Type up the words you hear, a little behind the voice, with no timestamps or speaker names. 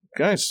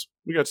guys,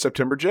 we got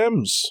September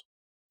Gems.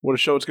 What a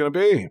show it's going to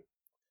be.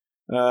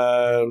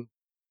 I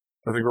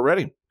think we're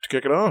ready to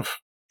kick it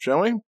off,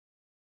 shall we?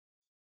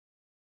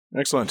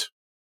 Excellent.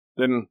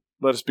 Then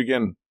let us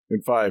begin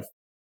in 5,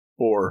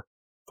 4,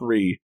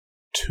 3,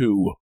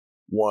 2,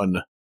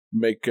 1.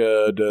 Make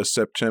the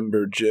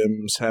September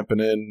Gems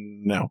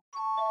happening now.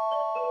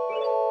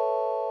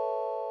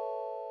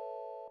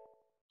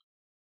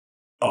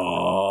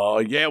 Oh,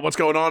 yeah, what's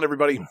going on,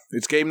 everybody?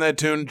 It's Game That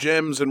Tune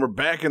Gems, and we're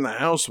back in the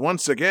house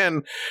once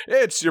again.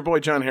 It's your boy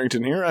John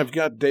Harrington here. I've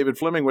got David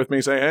Fleming with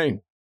me. Say hey.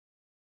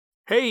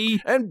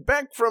 Hey. And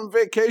back from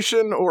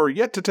vacation, or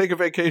yet to take a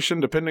vacation,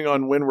 depending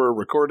on when we're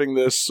recording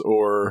this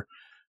or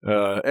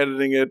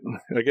editing it.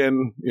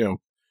 Again,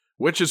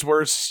 which is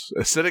worse,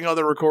 sitting on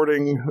the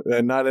recording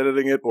and not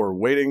editing it, or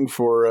waiting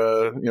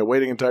for,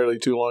 waiting entirely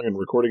too long and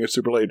recording it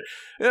super late.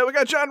 Yeah, we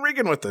got John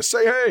Regan with us.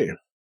 Say hey.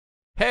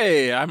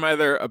 Hey, I'm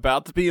either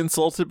about to be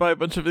insulted by a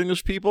bunch of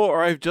English people,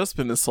 or I've just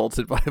been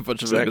insulted by a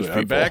bunch of English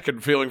people. I'm back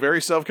and feeling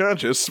very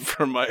self-conscious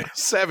from my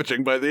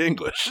savaging by the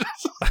English.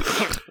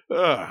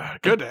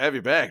 Good to have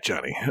you back,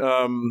 Johnny.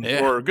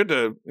 Or good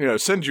to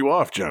send you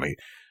off, Johnny.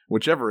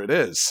 Whichever it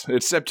is.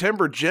 It's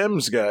September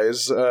Gems,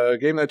 guys.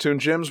 Game That Tune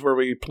Gems, where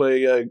we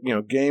play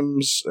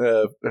games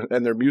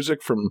and their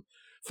music from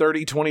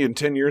 30, 20, and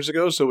 10 years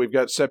ago. So we've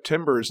got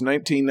September's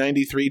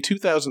 1993,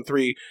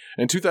 2003,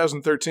 and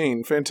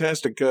 2013.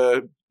 Fantastic,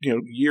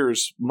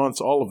 years,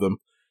 months, all of them.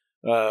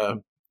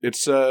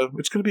 It's going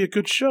to be a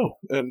good show.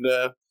 And,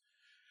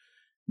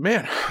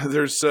 man,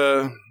 there's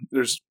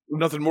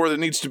nothing more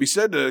that needs to be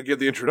said to get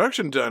the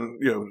introduction done.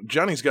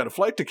 Johnny's got a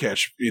flight to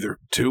catch, either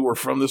to or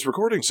from this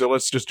recording. So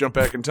let's just jump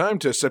back in time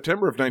to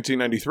September of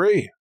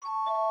 1993.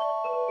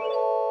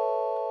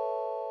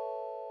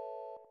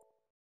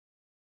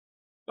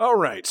 All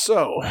right,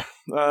 so,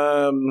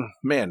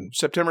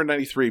 September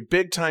 93,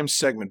 big-time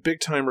segment,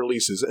 big-time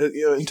releases,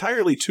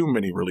 entirely too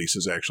many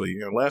releases, actually.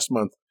 Last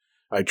month,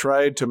 I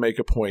tried to make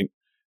a point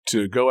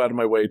to go out of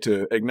my way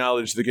to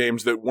acknowledge the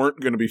games that weren't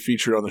going to be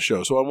featured on the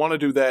show. So I want to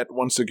do that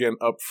once again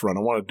up front.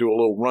 I want to do a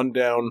little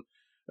rundown,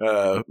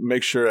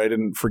 make sure I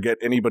didn't forget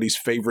anybody's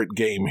favorite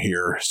game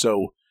here.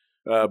 So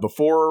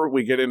before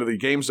we get into the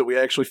games that we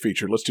actually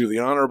featured, let's do the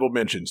honorable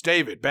mentions.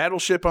 David,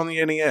 Battleship on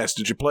the NES,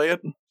 did you play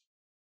it?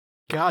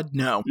 God,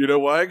 no. You know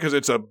why? Because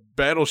it's a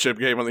battleship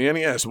game on the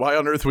NES. Why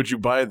on earth would you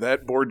buy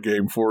that board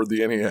game for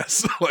the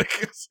NES?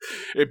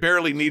 It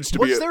barely needs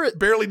to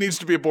barely needs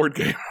to be a board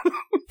game.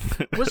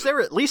 Was there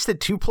at least a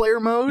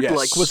 2-player mode?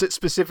 Yes. Was it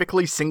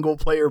specifically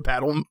single-player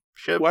battleship?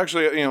 Well,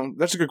 actually,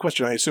 that's a good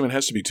question. I assume it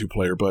has to be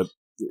 2-player, but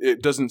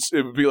it doesn't.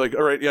 It would be like,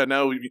 all right, yeah,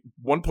 now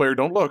 1 player,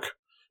 don't look.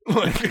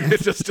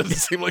 It just doesn't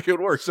seem like it would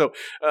work. So,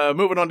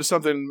 moving on to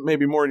something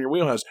maybe more in your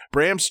wheelhouse.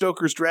 Bram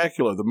Stoker's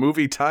Dracula, the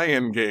movie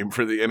tie-in game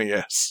for the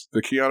NES.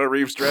 The Keanu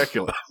Reeves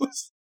Dracula.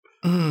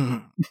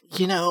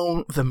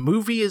 The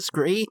movie is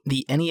great.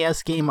 The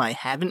NES game I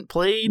haven't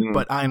played,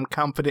 but I'm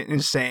confident in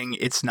saying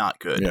it's not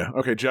good. Yeah.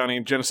 Okay, Johnny,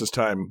 Genesis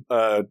time.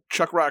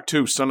 Chuck Rock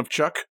 2, Son of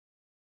Chuck.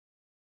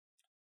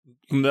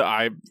 No,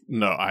 I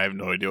have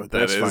no idea what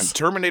that is. Fine.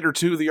 Terminator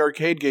 2, the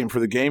arcade game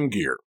for the Game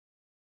Gear.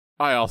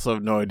 I also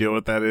have no idea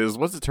what that is.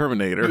 What's a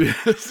Terminator?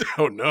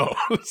 Oh, no.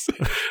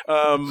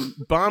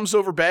 Bombs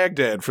Over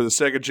Baghdad for the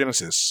Sega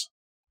Genesis.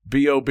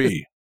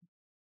 B.O.B.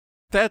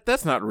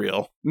 That's not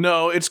real.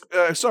 No, it's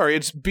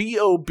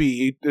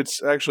B.O.B.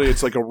 It's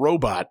like a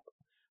robot.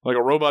 Like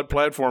a robot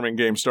platforming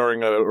game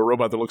starring a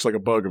robot that looks like a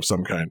bug of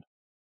some kind.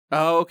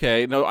 Oh,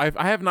 okay. No, I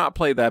have not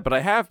played that, but I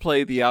have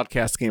played the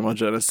Outcast game on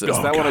Genesis.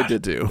 One I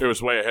did do. It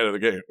was way ahead of the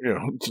game.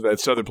 That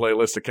Southern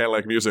playlist of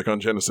Cadillac music on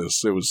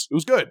Genesis. It was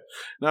good.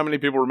 Not many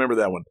people remember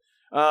that one.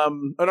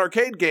 An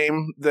arcade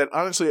game that,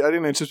 honestly, I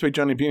didn't anticipate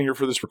Johnny being here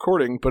for this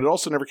recording, but it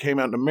also never came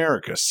out in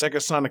America.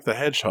 Sega Sonic the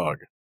Hedgehog.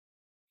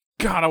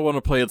 God, I want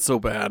to play it so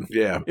bad.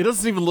 Yeah. It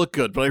doesn't even look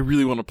good, but I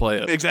really want to play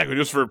it. Exactly,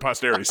 just for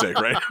posterity's sake,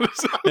 right?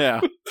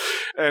 Yeah.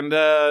 And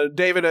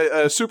David,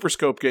 a Super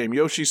Scope game,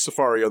 Yoshi's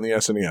Safari on the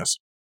SNES.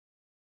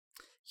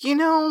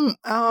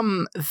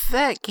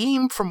 That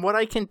game, from what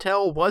I can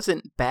tell,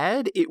 wasn't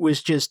bad. It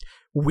was just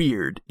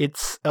weird.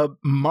 It's a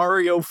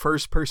Mario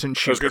first-person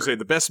shooter. I was going to say,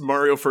 the best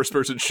Mario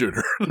first-person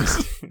shooter.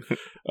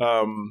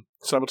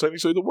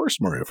 Simultaneously, the worst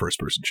Mario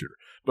first-person shooter.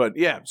 But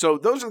yeah, so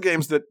those are the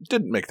games that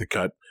didn't make the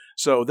cut.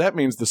 So that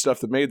means the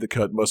stuff that made the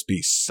cut must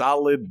be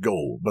solid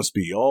gold. Must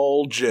be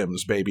all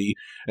gems, baby.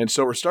 And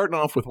so we're starting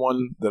off with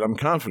one that I'm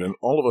confident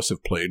all of us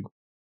have played.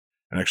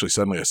 And actually,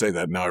 suddenly I say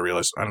that, and now I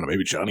realize, I don't know,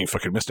 maybe Johnny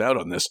fucking missed out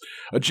on this.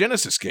 A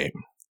Genesis game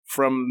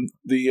from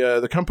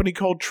the company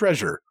called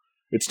Treasure.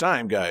 It's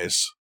time,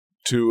 guys,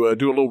 to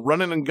do a little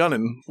running and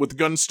gunning with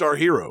Gunstar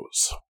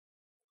Heroes.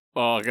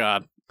 Oh,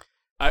 God.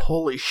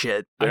 Holy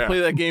shit. I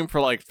played that game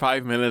for like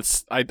 5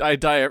 minutes. I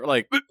die,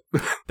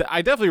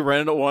 I definitely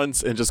ran it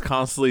once and just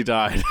constantly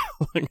died.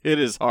 It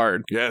is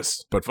hard.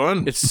 Yes, but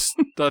fun.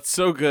 That's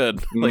so good.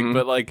 Mm-hmm.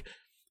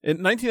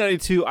 In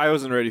 1992, I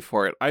wasn't ready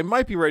for it. I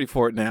might be ready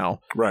for it now.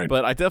 Right.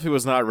 But I definitely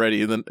was not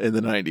ready in the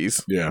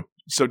 90s. Yeah.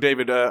 So,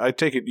 David, I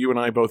take it you and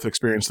I both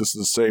experienced this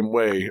the same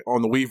way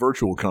on the Wii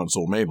Virtual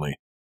Console, mainly.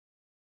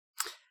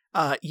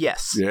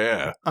 Yes.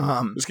 Yeah.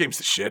 This game's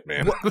the shit,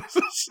 man.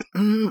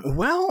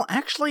 Well,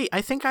 actually,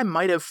 I think I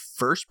might have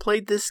first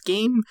played this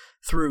game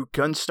through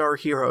Gunstar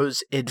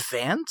Heroes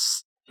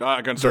Advance.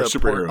 Gunstar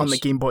Superheroes. On the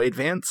Game Boy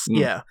Advance.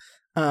 Yeah.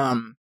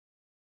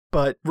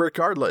 But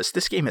regardless,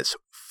 this game is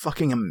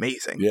fucking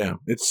amazing. Yeah.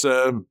 It's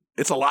a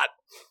lot.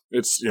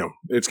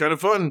 It's kind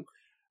of fun.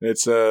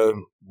 It's a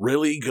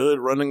really good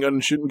run and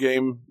gun shooting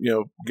game.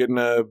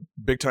 Getting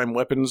big time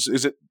weapons.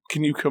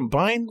 Can you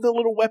combine the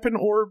little weapon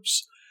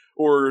orbs,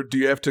 or do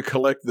you have to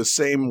collect the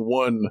same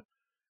one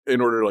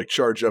in order to like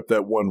charge up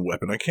that one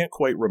weapon? I can't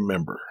quite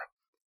remember.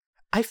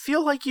 I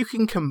feel like you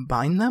can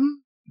combine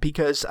them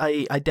because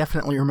I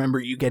definitely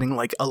remember you getting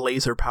like a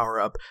laser power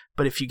up,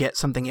 but if you get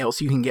something else,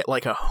 you can get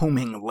like a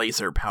homing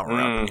laser power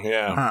up.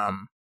 Yeah.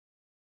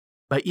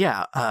 But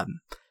yeah.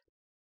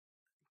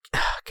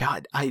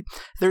 God,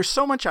 there's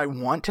so much I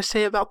want to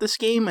say about this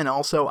game, and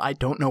also I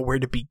don't know where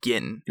to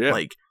begin. Yeah.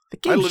 Like, the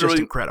game's just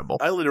incredible.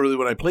 I literally,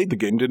 when I played the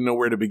game, didn't know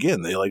where to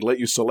begin. They like let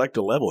you select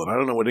a level, and I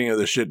don't know what any of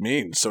this shit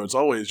means. So it's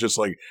always just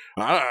like,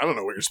 I don't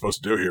know what you're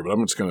supposed to do here, but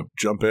I'm just going to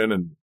jump in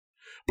and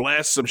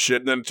blast some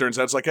shit, and then it turns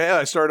out it's like, hey,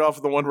 I started off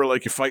with the one where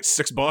like you fight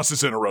 6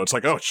 bosses in a row. It's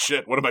like, oh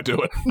shit, what am I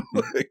doing?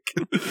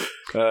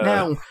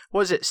 Now,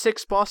 was it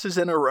 6 bosses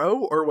in a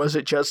row, or was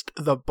it just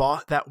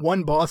that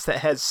one boss that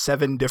has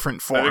 7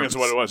 different forms? I think that's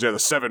what it was. Yeah, the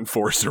 7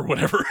 Force or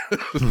whatever.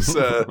 It's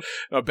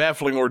a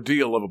baffling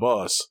ordeal of a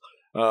boss.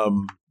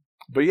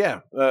 But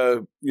yeah,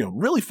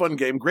 really fun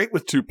game. Great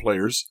with 2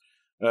 players.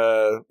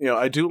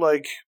 I do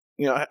like.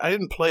 I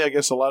didn't play, I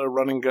guess, a lot of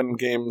run and gun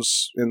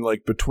games in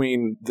like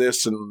between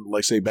this and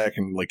like say back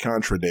in like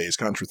Contra days,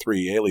 Contra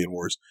 3, Alien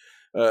Wars.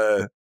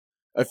 I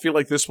feel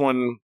like this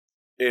one,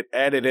 it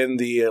added in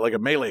the like a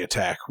melee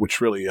attack, which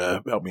really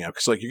helped me out.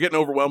 Because like you're getting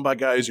overwhelmed by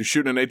guys, you're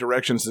shooting in 8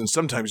 directions, and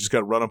sometimes you just got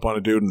to run up on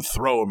a dude and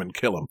throw him and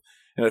kill him.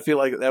 And I feel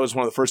like that was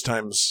one of the first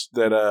times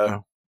that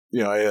I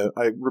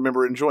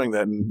remember enjoying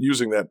that and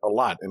using that a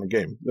lot in a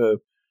game.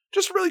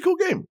 Just a really cool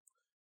game.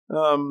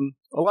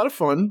 A lot of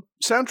fun.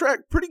 Soundtrack,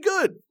 pretty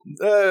good.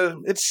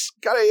 It's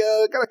got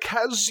a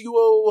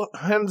Kazuo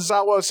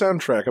Hanzawa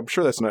soundtrack. I'm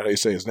sure that's not how you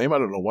say his name. I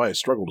don't know why I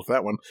struggled with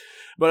that one,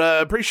 but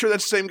I'm pretty sure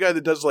that's the same guy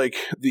that does like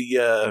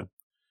the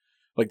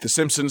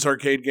Simpsons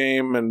arcade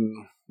game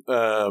and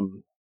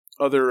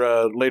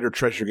other later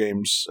treasure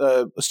games.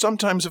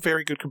 Sometimes a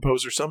very good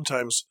composer,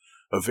 sometimes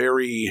a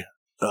very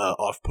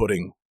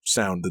off-putting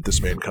sound that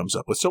this man comes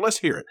up with. So let's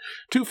hear it.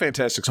 2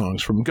 fantastic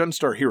songs from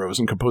Gunstar Heroes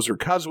and composer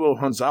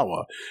Kazuo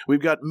Hanzawa. We've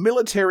got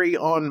Military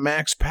on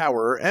Max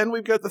Power, and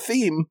we've got the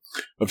theme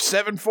of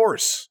 7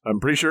 Force. I'm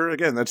pretty sure,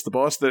 again, that's the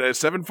boss that has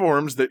 7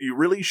 forms that you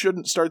really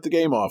shouldn't start the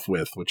game off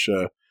with, which,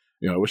 I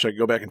wish I could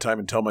go back in time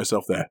and tell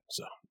myself that.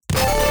 So.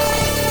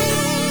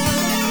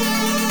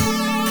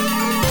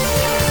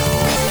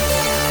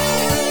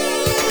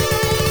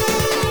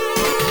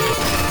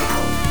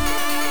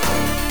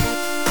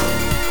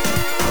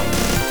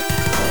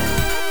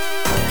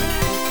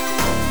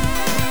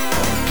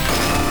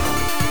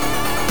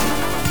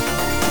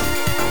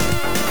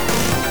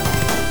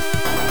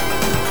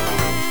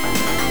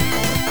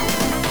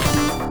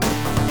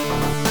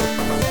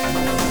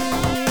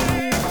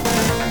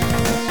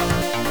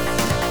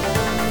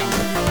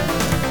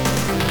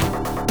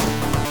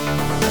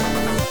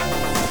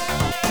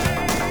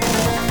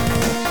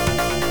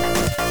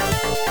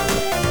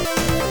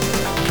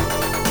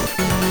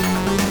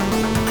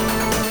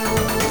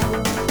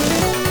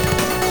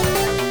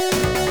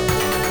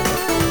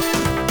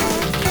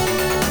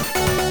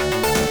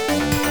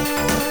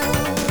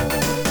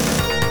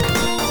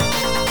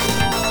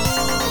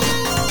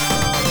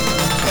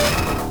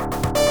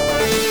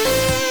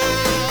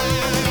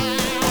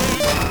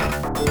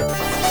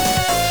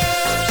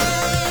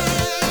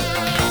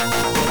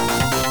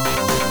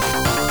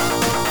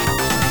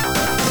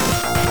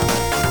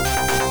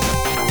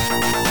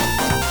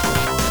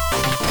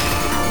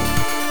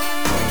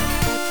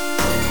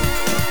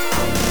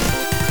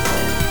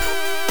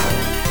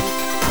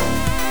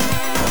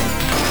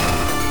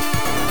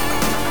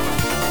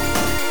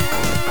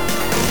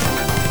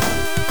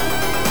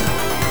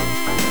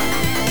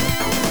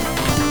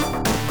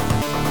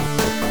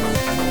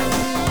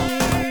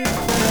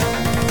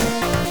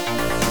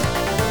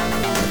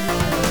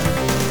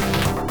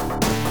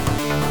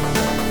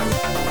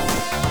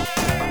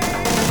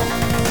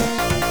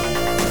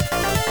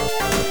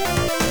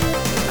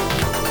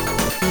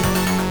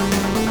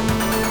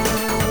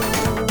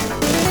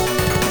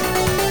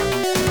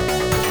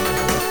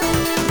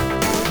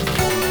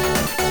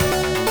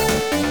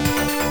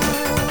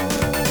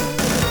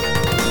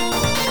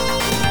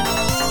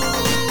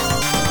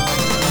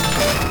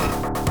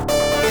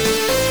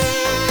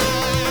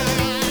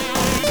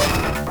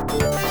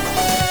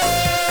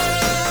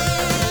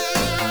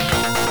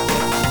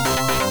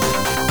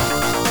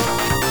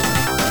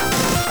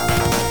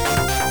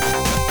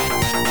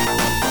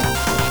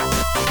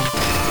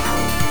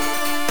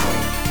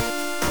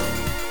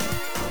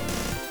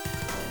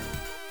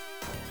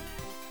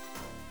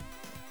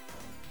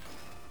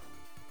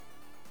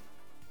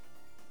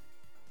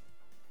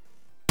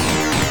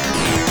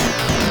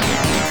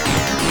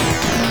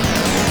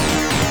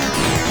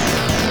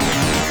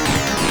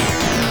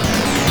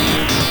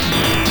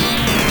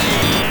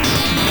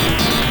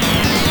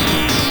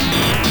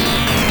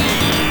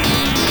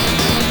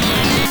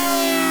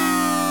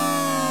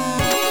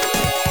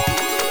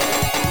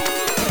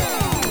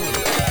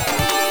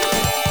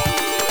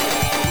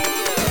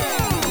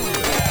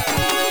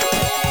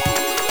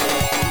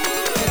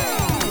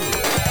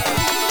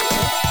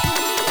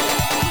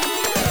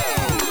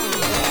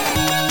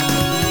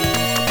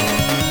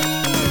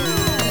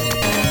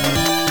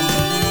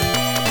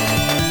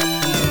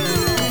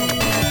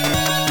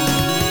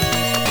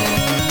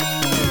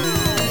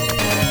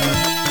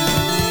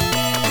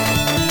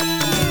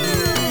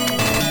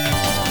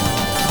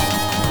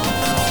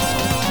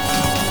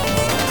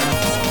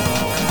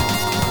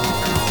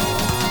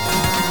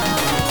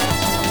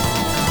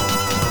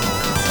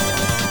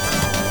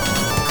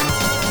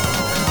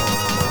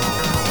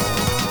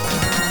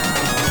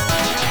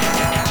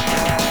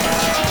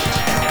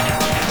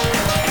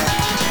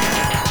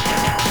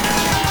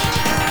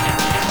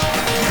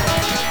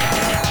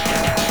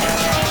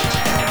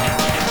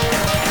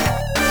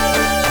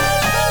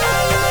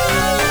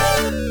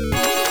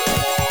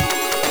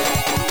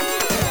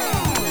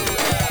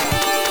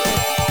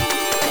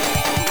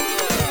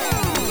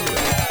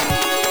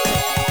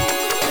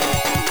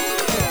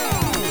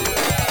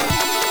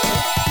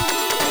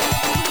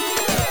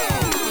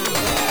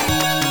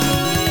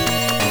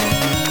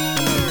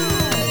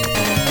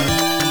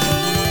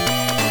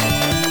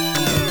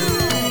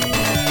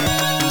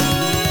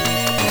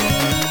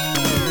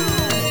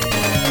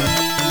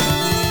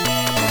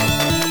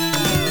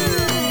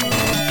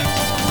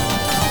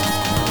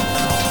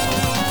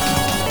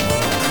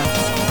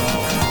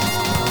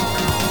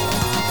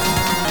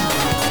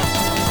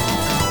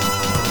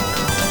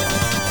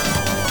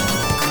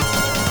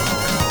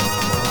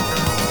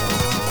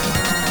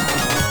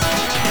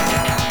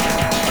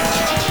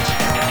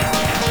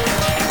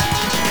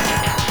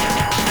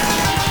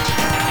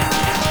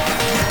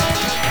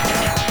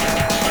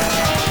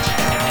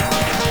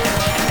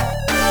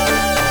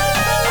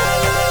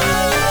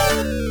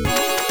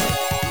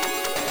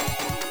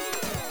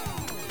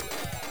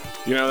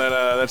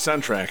 that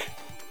soundtrack,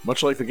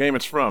 much like the game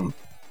it's from,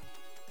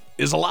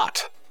 is a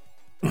lot.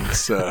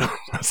 It's,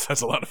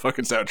 that's a lot of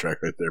fucking soundtrack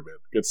right there, man.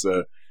 It's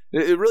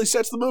it really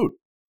sets the mood.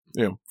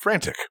 You know,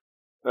 frantic,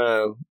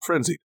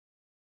 frenzied.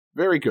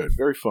 Very good,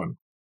 very fun.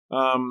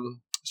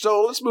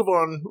 So let's move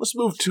on. Let's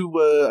move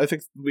to, I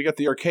think we got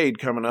the arcade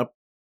coming up.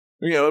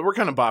 You know, we're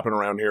kind of bopping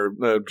around here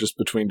just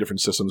between different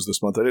systems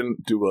this month. I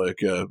didn't do like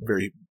a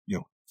very,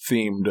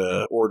 themed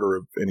order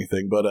of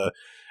anything, but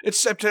it's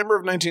September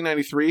of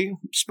 1993.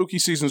 Spooky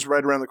season's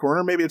right around the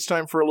corner. Maybe it's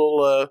time for a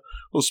little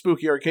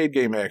spooky arcade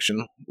game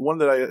action. One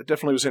that I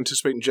definitely was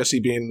anticipating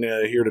Jesse being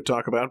here to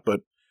talk about,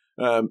 but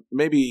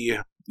maybe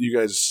you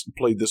guys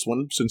played this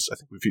one since I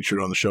think we featured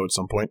it on the show at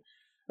some point.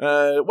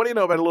 What do you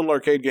know about a little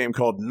arcade game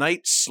called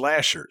Night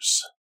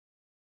Slashers?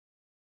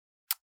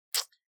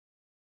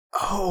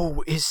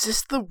 Oh, is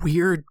this the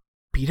weird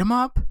beat 'em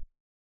up?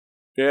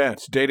 Yeah,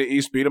 it's Data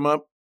East beat 'em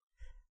up.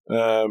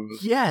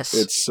 Yes.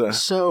 It's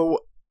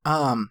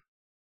I'm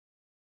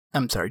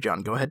sorry,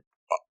 John, go ahead.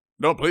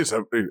 No, please.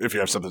 If you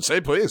have something to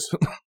say, please.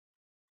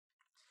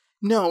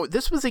 No,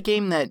 this was a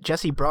game that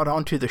Jesse brought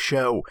onto the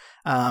show,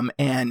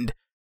 and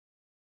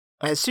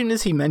as soon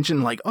as he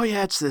mentioned, like, oh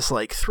yeah, it's this,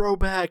 like,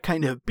 throwback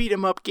kind of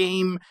beat-em-up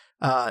game,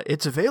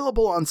 it's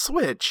available on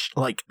Switch,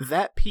 like,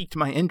 that piqued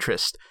my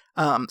interest.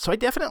 So I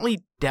definitely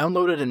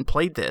downloaded and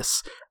played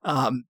this.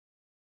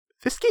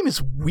 This game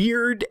is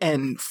weird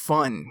and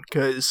fun,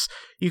 because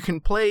you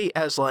can play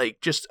as, like,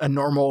 just a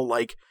normal,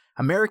 like,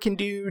 American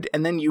dude,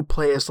 and then you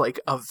play as, like,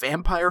 a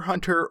vampire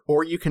hunter,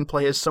 or you can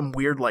play as some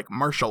weird, like,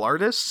 martial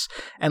artists,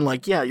 and,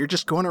 like, yeah, you're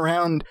just going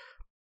around.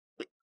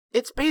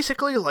 It's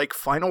basically like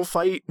Final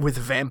Fight with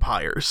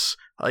vampires.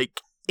 Like,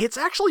 it's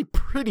actually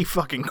pretty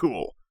fucking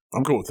cool.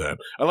 I'm cool with that.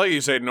 I like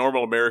you say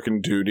normal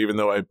American dude, even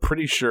though I'm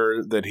pretty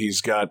sure that he's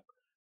got,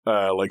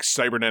 like,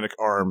 cybernetic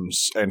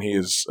arms, and he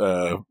is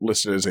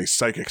listed as a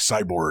psychic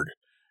cyborg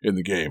in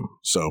the game.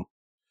 So,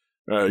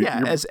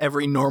 as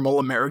every normal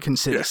American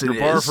citizen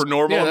your bar for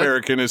normal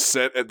American is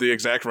set at the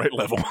exact right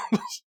level.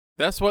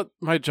 That's what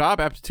my job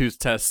aptitude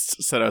tests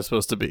said I was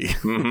supposed to be.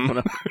 Mm-hmm.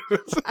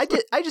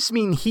 I just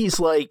mean he's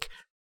like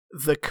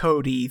the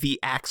Cody, the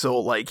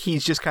Axel, like,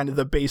 he's just kind of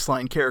the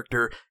baseline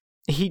character.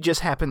 He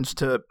just happens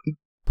to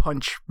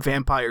punch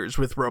vampires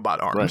with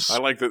robot arms. Right.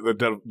 I like that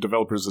the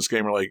developers of this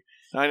game are like,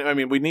 I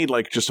mean, we need,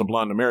 like, just a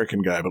blonde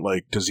American guy, but,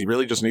 like, does he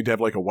really just need to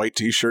have, like, a white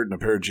t-shirt and a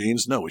pair of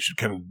jeans? No, we should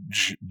kind of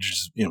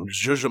just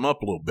zhuzh him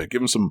up a little bit,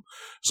 give him some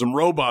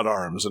robot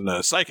arms and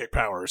psychic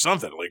power or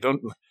something. Like,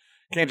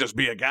 can't just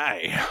be a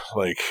guy.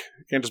 Like,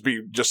 can't just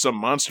be just some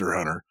monster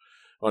hunter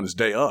on his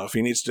day off.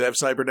 He needs to have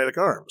cybernetic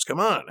arms. Come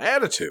on,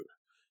 attitude.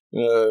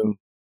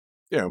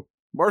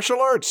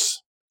 Martial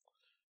arts,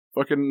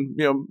 fucking,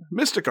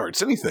 mystic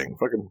arts, anything,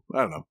 fucking,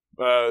 I don't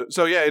know.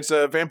 So yeah, it's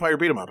a vampire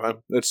beat 'em up, huh?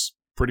 That's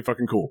pretty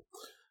fucking cool.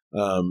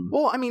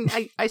 Well, I mean,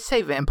 I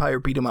say vampire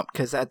beat 'em up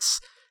because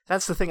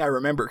that's the thing I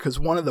remember, because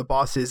one of the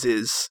bosses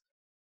is,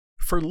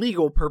 for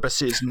legal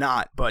purposes,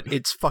 not, but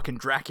it's fucking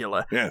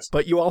Dracula. Yes.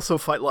 But you also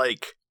fight,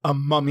 like, a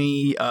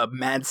mummy, a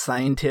mad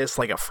scientist,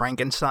 like a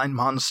Frankenstein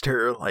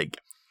monster, like...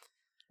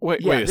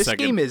 Wait a this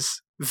second. Game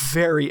is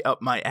very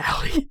up my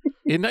alley.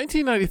 In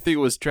 1993,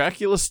 was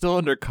Dracula still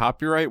under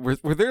copyright?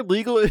 Were there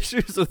legal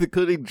issues with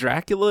including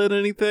Dracula in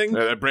anything?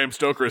 That Bram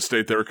Stoker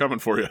estate, they were coming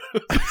for you.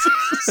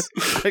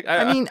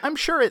 I mean, I'm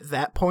sure at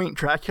that point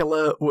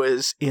Dracula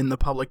was in the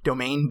public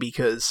domain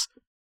because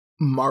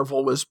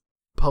Marvel was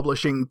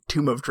publishing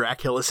Tomb of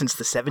Dracula since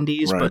the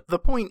 70s, right. But the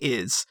point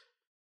is,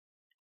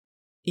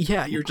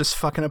 yeah, you're just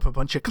fucking up a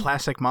bunch of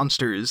classic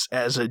monsters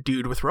as a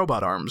dude with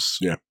robot arms.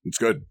 Yeah, it's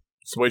good.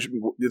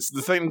 It's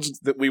the things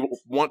that we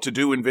want to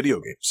do in video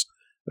games.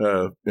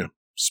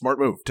 Smart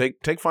move.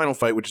 Take Final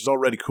Fight, which is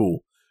already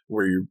cool,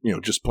 where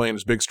you're just playing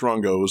as big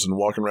strongos and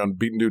walking around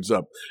beating dudes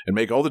up, and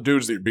make all the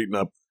dudes that you're beating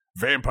up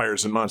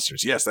vampires and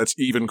monsters. Yes, that's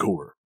even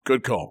cooler.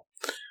 Good call.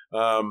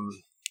 And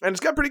it's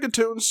got pretty good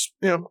tunes.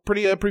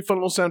 Pretty fun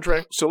little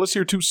soundtrack. So let's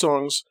hear two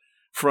songs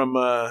from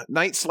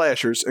Night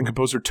Slashers and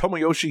composer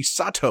Tomoyoshi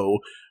Sato.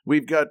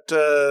 We've got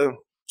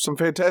some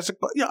fantastic,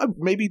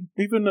 maybe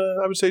even,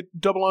 I would say,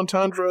 double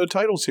entendre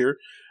titles here.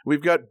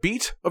 We've got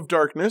Beat of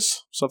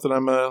Darkness, something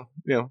I'm,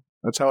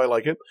 that's how I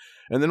like it.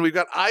 And then we've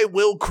got I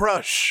Will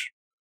Crush,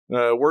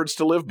 Words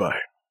to Live By.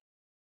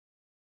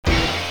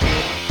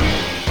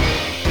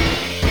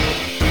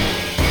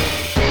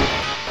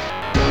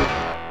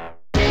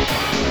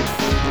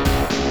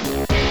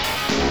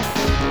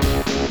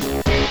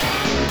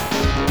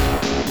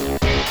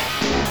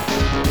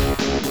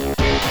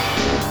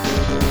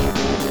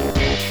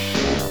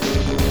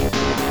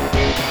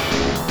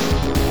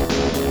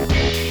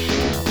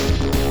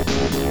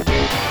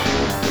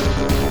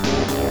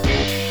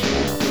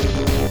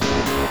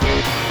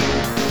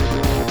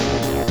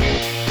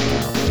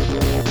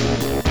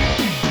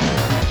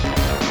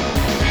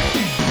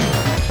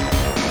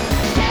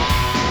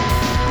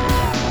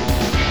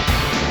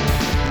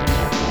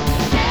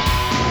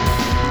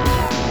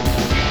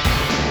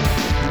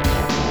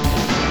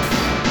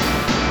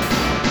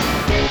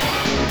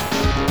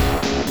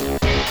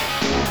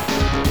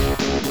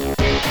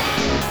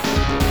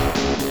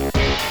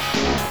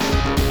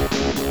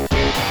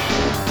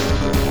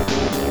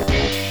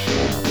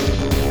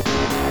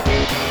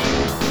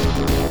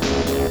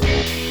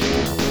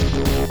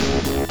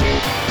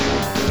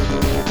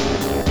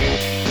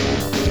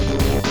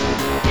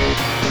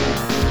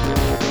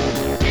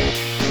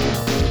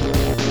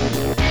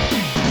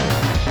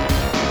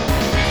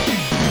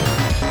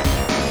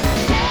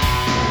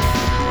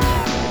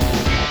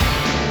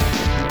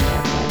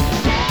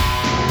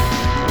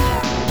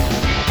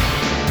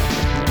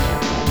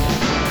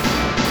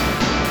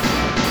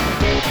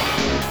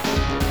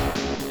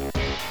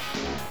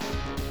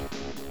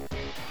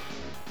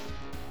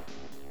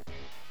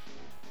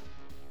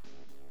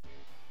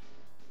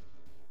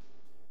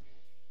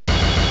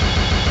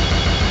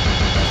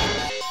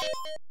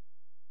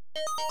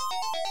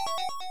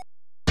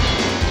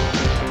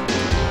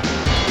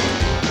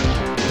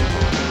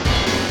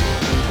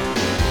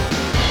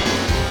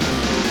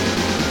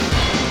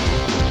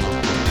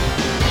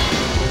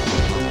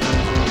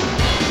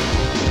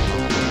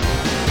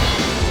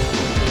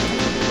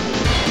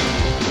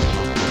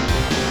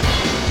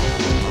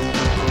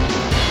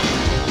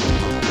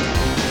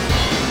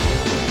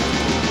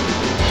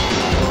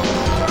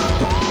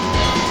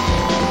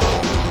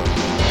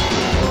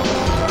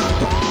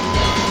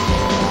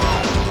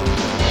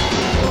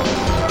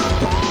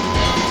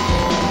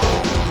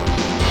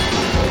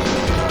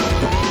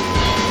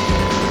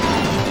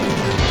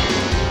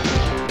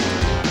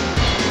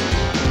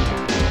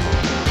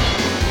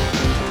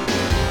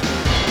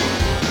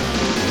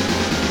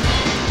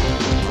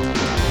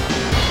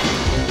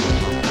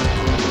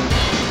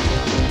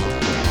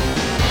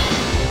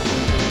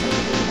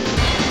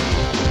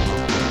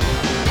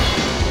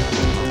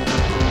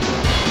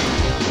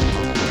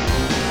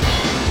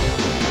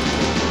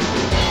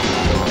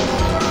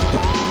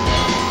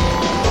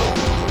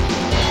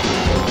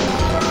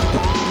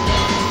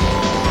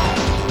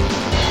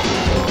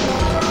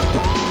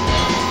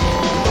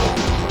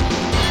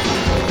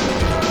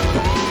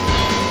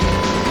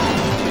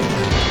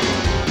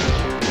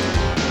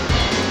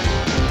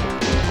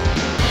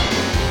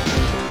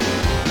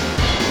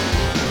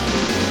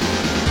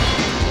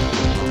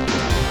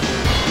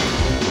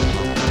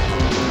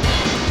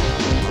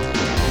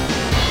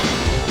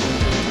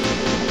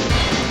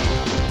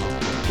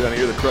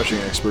 crushing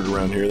expert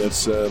around here.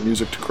 That's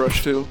music to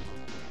crush to.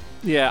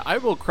 Yeah, I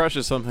will crush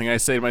is something I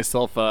say to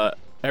myself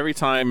every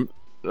time,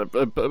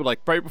 like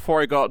right before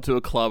I go out to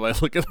a club, I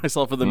look at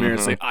myself in the mirror and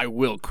say, I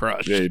will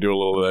crush. Yeah, you do a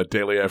little of that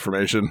daily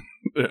affirmation.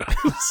 Yeah.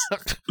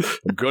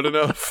 I'm good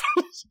enough.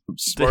 I'm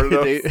smart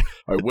enough.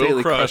 I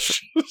will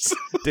crush.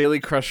 Daily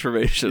crush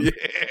formation.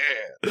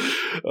 Yeah.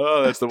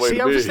 Oh, that's the way to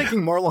be. I was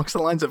thinking more along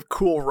the lines of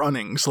Cool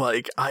Runnings,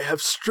 like, I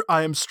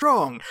am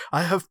strong,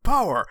 I have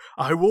power,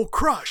 I will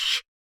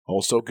crush.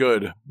 Also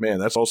good. Man,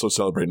 that's also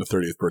celebrating the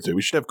 30th birthday.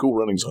 We should have Cool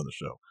Runnings on the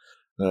show.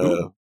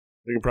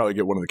 We can probably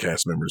get one of the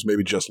cast members,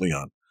 maybe just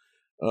Leon.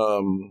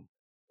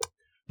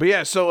 But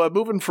yeah, so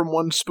moving from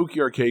one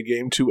spooky arcade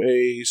game to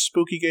a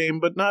spooky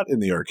game, but not in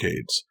the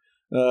arcades.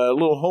 A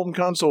little home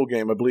console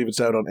game. I believe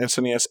it's out on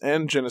SNES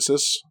and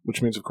Genesis,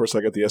 which means, of course,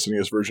 I got the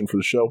SNES version for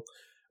the show.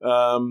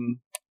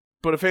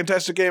 But a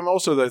fantastic game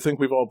also that I think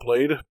we've all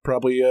played.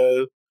 Probably,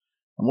 I'm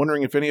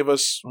wondering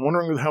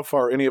how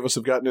far any of us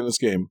have gotten in this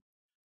game.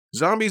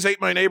 Zombies Ate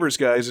My Neighbors,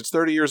 guys. It's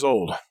 30 years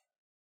old.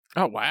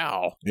 Oh,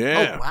 wow.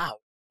 Yeah. Oh, wow.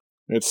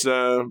 It's,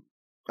 I'll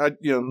go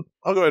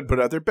ahead and put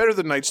it out there. Better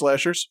than Night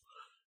Slashers.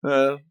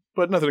 But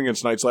nothing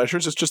against Night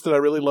Slashers. It's just that I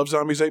really love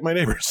Zombies Ate My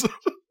Neighbors.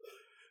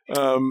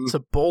 It's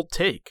a bold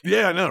take.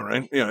 Yeah, I know,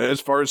 right?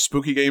 As far as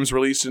spooky games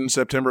released in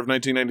September of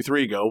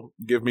 1993 go,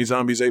 give me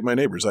Zombies Ate My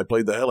Neighbors. I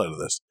played the hell out of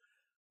this.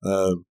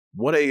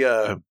 What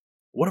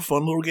a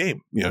fun little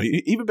game.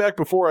 Even back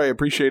before I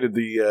appreciated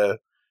the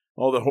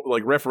all the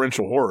like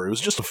referential horror, it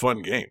was just a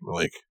fun game.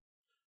 Like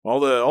all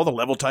the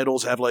level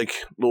titles have like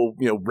little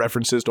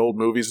references to old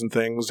movies and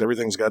things.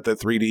 Everything's got that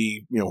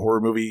 3D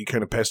horror movie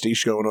kind of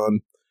pastiche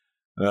going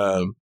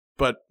on.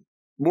 But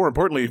more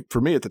importantly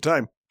for me at the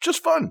time,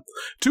 just fun.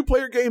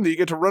 2-player game that you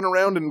get to run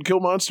around and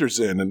kill monsters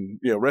in, and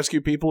rescue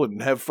people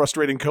and have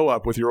frustrating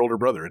co-op with your older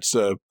brother. It's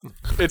a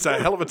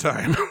hell of a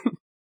time.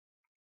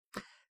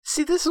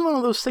 See, this is one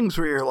of those things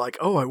where you're like,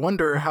 oh, I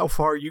wonder how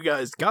far you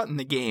guys got in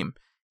the game.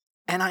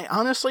 And I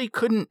honestly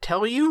couldn't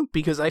tell you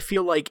because I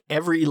feel like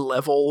every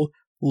level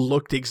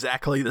looked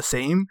exactly the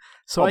same.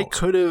 So I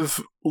could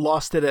have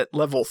lost it at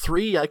level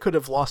 3. I could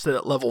have lost it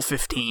at level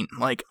 15.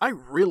 Like, I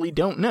really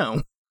don't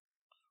know.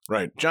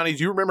 Right. Johnny,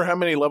 do you remember how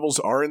many levels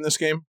are in this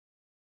game?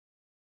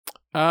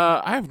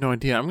 I have no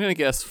idea. I'm going to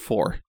guess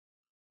 4.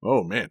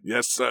 Oh, man.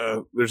 Yes,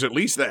 there's at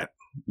least that.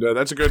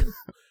 That's a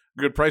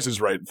good Price is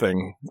Right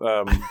thing.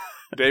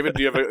 David,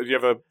 do you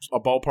have a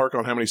ballpark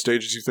on how many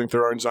stages you think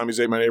there are in Zombies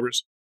Ate My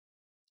Neighbors?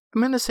 I'm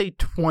going to say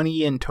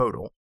 20 in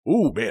total.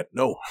 Ooh, man,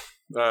 no.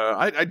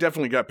 I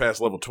definitely got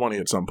past level 20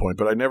 at some point,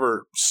 but I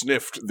never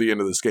sniffed the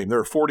end of this game. There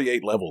are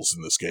 48 levels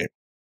in this game.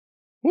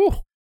 Ooh.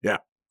 Yeah.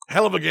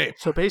 Hell of a game.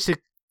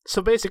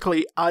 So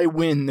basically, I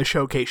win the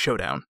Showcase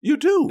Showdown. You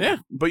do. Yeah.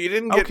 But you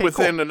didn't get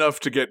within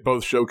enough to get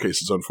both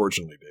showcases,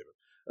 unfortunately,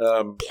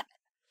 David. Damn it.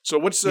 So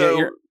what's...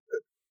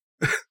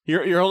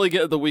 You're only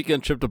getting the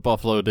weekend trip to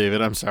Buffalo,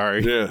 David. I'm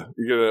sorry. Yeah,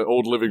 you get an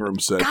old living room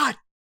set. God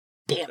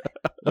damn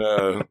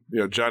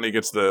it. Johnny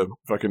gets the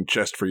fucking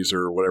chest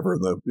freezer or whatever,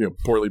 and the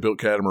poorly built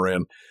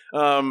catamaran.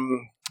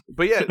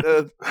 But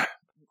yeah,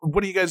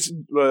 what do you guys?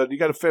 Do you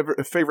got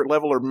a favorite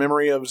level or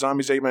memory of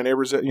Zombies Ate My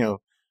Neighbors?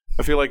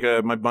 I feel like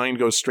my mind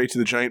goes straight to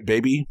the giant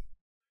baby.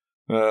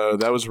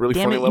 That was a really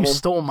funny level. You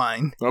stole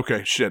mine.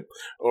 Okay, shit.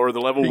 Or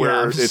the level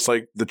where it's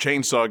like the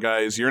chainsaw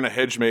guys. You're in a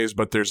hedge maze,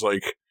 but there's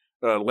like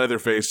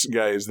Leatherface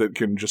guys that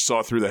can just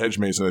saw through the hedge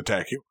maze and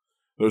attack you.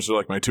 Those are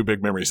like my 2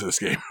 big memories of this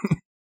game.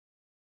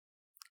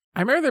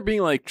 I remember there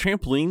being like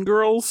trampoline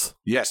girls.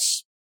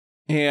 Yes.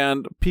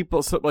 And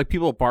people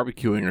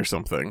barbecuing or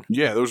something.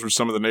 Yeah, those were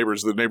some of the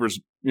neighbors. The neighbors,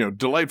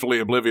 delightfully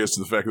oblivious to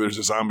the fact that there's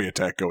a zombie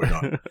attack going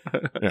on.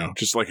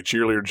 Just like a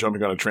cheerleader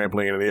jumping on a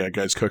trampoline and the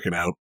guy's cooking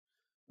out.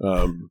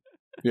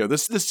 The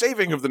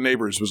saving of the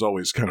neighbors was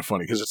always kind of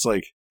funny because it's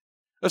like,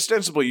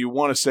 ostensibly you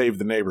want to save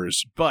the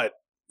neighbors, but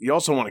you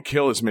also want to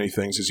kill as many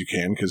things as you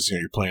can because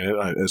you're playing it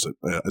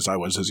as I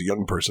was as a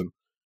young person.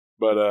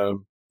 But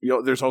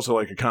there's also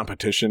like a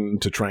competition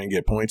to try and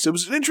get points. It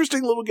was an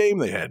interesting little game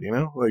they had.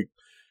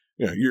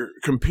 You're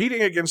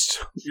competing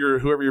against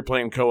whoever you're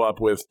playing co-op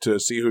with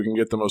to see who can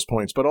get the most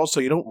points. But also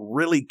you don't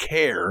really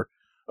care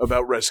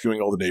about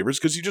rescuing all the neighbors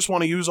because you just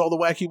want to use all the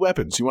wacky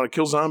weapons. You want to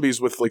kill zombies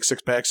with like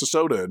 6 packs of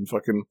soda and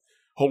fucking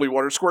holy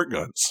water squirt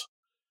guns.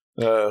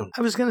 I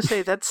was going to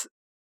say that's...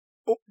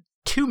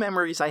 2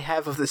 memories I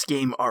have of this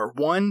game are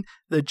 1,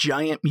 the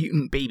giant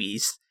mutant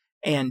babies,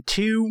 and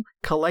 2,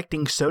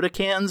 collecting soda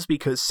cans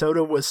because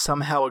soda was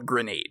somehow a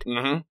grenade.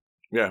 Mm-hmm.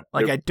 Yeah.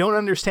 I don't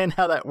understand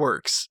how that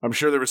works. I'm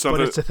sure there was something.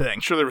 But it's a thing. I'm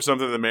sure there was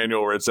something in the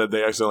manual where it said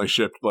they accidentally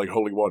shipped like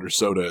holy water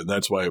soda, and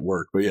that's why it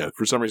worked. But yeah,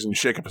 for some reason you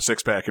shake up a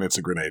 6-pack and it's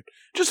a grenade.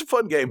 Just a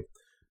fun game.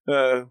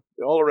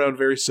 All around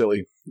very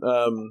silly.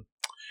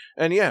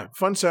 And yeah,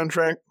 fun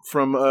soundtrack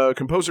from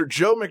composer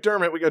Joe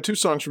McDermott. We got 2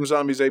 songs from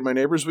Zombies Ate My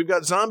Neighbors. We've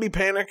got Zombie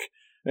Panic,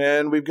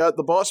 and we've got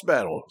the boss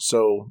battle.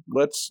 So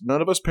let's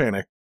none of us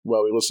panic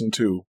while we listen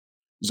to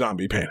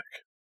Zombie Panic.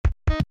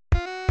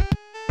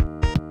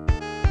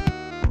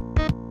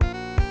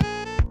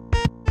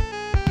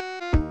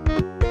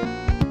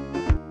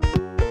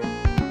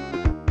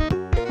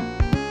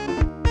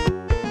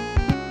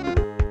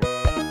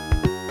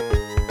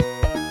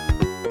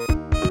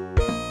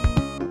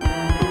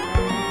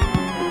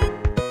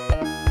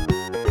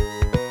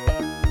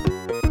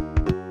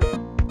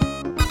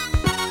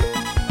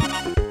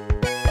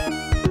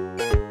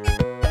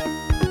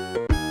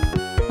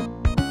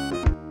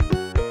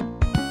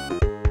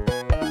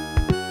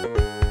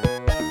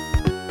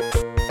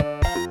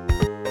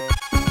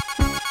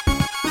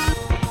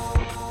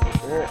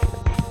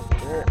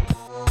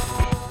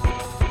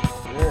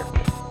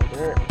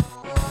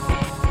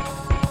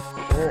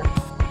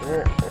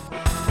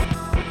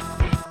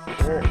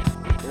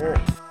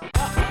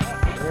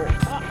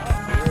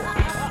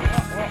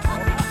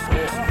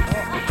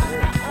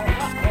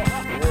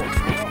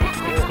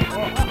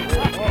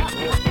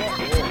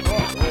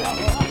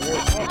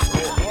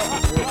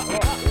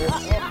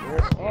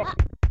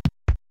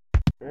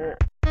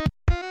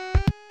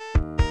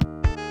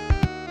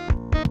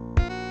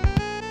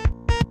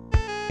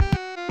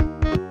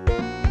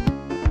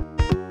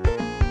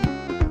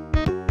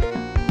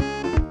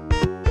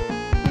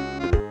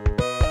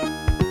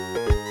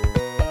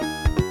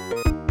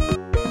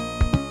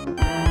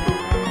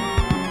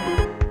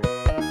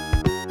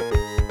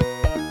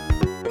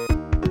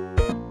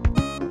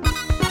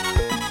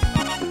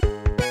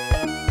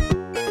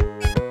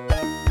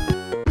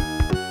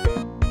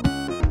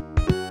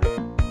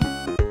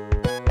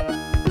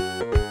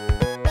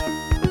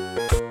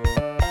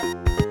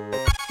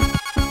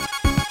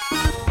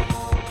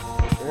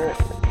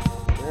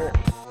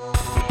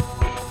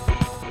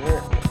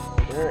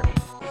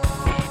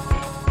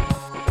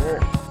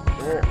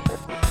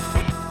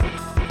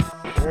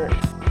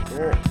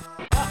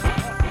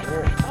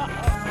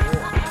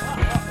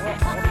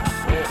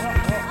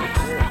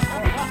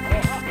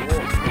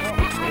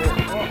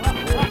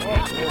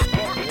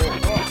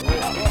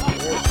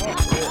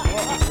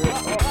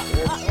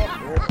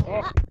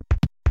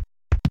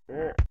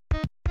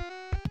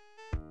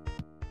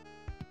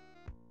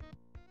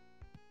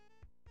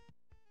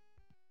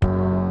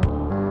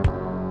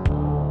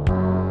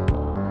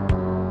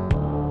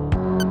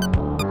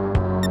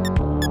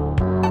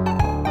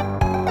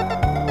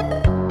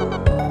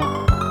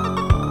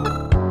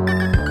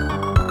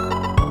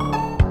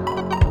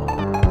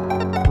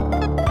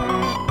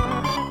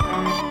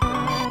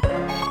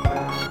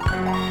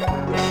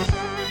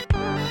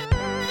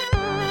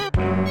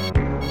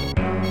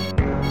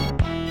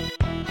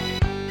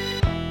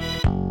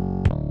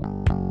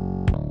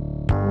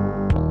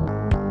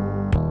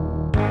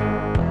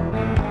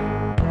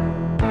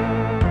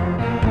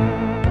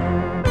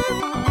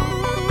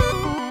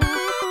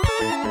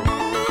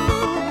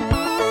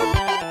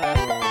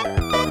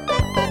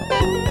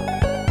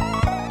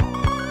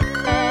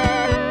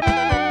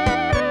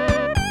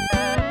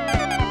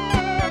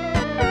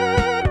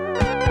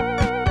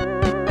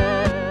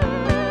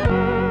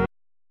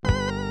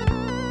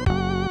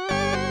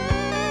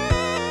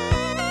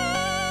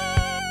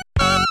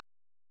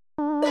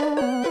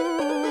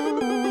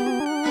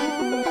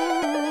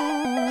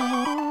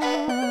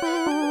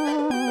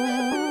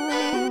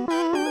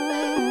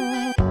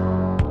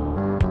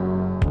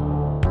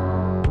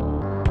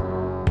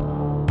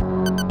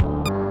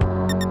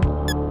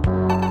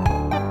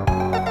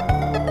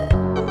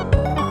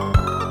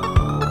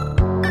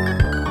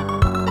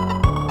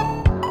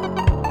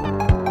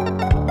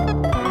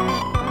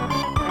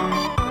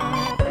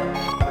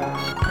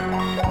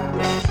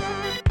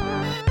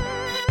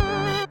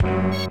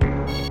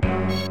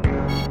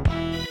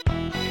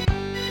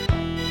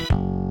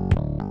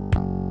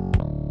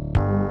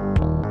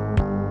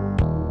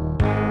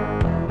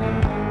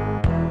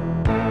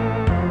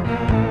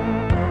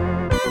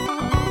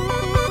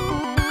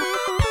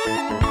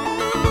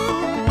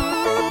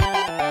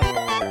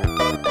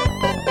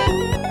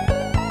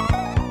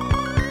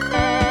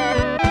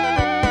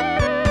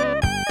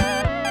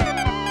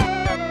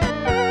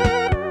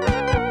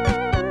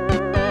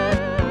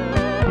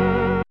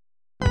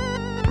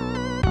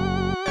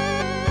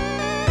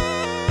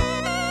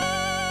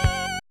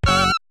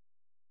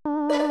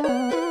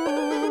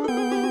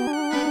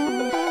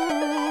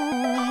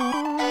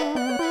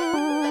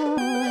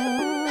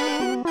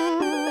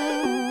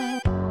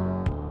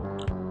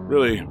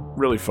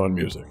 Really fun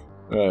music.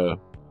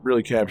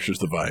 Really captures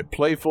the vibe.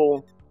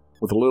 Playful,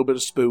 with a little bit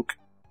of spook.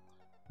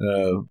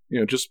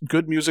 Just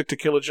good music to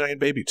kill a giant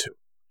baby to.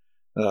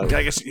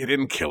 I guess you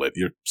didn't kill it.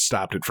 You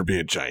stopped it from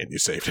being giant. You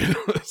saved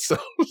it. So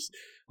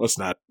let's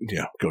not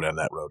go down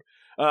that road.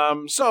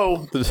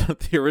 So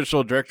the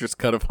original director's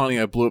cut of Honey,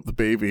 I Blew Up the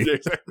Baby.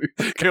 Exactly.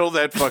 Kill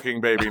that fucking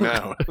baby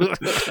now.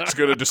 It's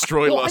going to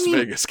destroy Las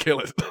Vegas. Kill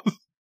it.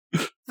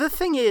 The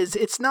thing is,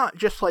 it's not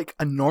just like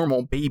a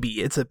normal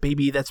baby. It's a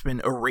baby that's been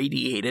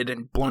irradiated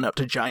and blown up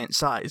to giant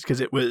size because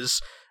it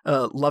was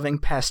a loving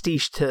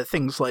pastiche to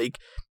things like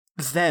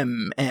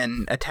Them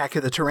and Attack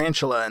of the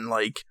Tarantula and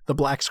like the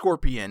Black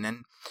Scorpion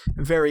and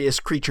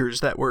various creatures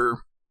that were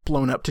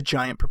blown up to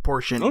giant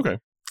proportion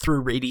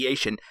through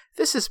radiation.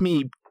 This is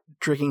me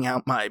drinking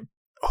out my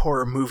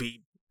horror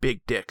movie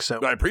big dick, so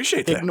I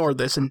appreciate that. Ignore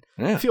this and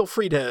feel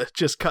free to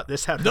just cut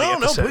this out of the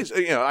episode. No, please.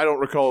 I don't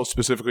recall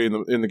specifically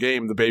in the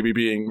game the baby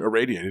being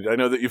irradiated. I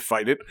know that you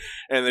fight it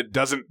and it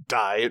doesn't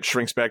die. It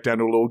shrinks back down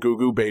to a little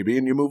goo-goo baby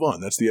and you move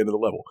on. That's the end of the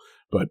level.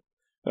 But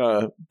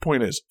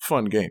point is,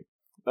 fun game.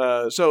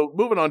 So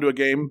moving on to a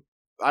game,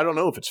 I don't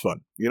know if it's fun.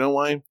 You know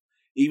why?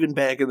 Even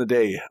back in the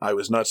day, I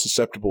was not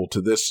susceptible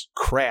to this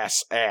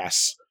crass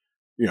ass,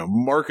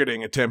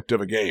 marketing attempt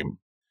of a game.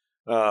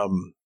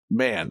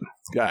 Man,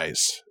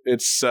 guys,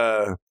 it's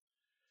a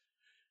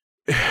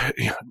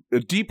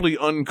deeply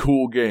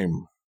uncool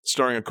game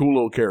starring a cool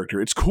little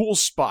character. It's Cool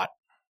Spot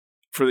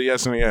for the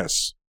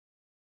SNES.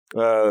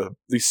 The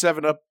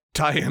 7-Up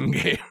tie-in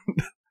game.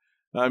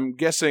 I'm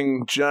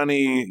guessing,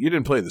 Johnny, you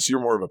didn't play this. You're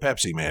more of a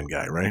Pepsi Man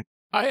guy, right?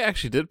 I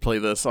actually did play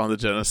this on the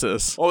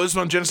Genesis. Oh, this is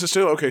on Genesis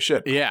too? Okay,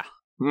 shit. Yeah.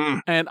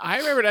 And I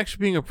remember it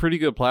actually being a pretty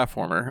good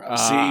platformer.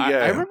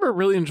 I remember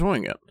really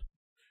enjoying it.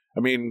 I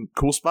mean,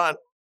 cool Spot.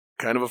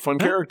 Kind of a fun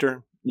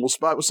character. Little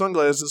Spot with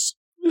sunglasses.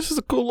 This is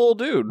a cool little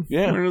dude.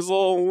 Yeah. Wearing his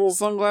little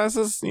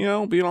sunglasses,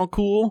 being all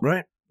cool.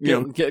 Right.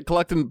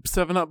 Collecting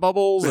 7-Up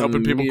bubbles.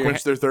 Helping people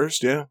quench their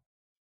thirst, yeah.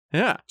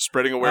 Yeah.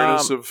 Spreading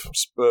awareness of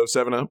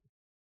 7-Up.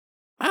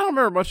 I don't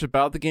remember much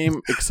about the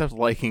game except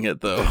liking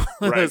it, though.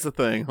 Right. That's the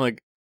thing.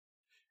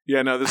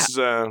 Yeah, no, this is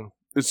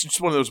it's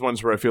just one of those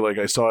ones where I feel like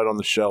I saw it on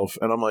the shelf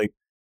and I'm like,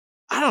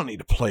 I don't need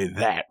to play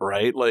that,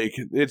 right? Like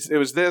it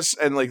was this,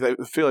 and like I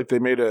feel like they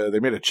made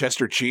a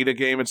Chester Cheetah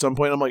game at some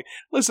point. I'm like,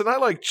 listen, I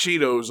like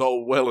Cheetos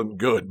all well and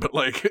good, but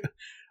like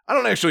I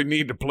don't actually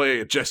need to play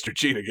a Chester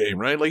Cheetah game,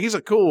 right? Like he's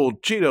a cool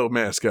Cheeto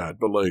mascot,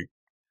 but like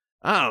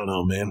I don't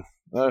know, man.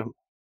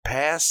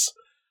 Pass.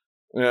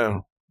 Yeah.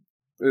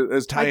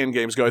 As tie-in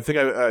games go, I think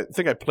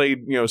I played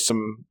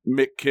some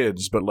Mick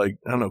Kids, but like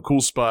I don't know,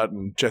 Cool Spot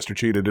and Chester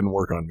Cheetah didn't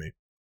work on me.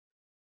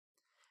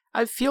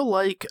 I feel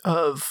like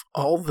of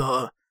all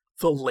the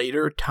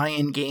later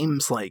tie-in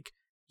games like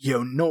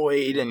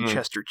Yo-Noid and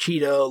Chester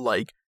Cheetah,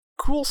 like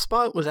Cool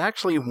Spot was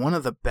actually one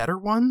of the better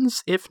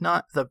ones, if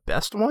not the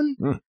best one.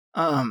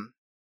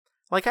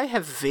 Like I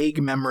have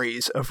vague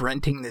memories of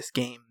renting this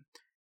game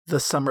the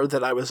summer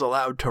that I was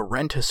allowed to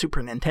rent a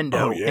Super Nintendo.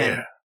 Oh yeah.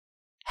 And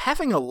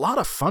having a lot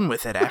of fun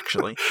with it,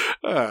 actually.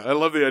 I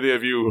love the idea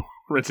of you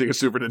renting a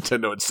Super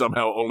Nintendo and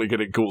somehow only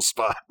getting Cool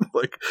Spot.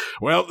 Like,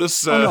 well,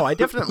 this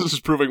this is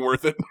proving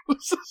worth it.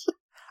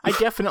 I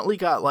definitely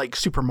got like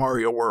Super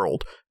Mario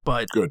World,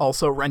 but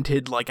also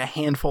rented like a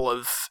handful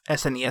of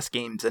SNES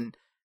games, and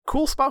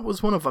Cool Spot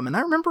was one of them. And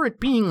I remember it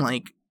being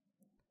like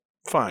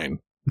fine.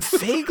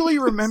 Vaguely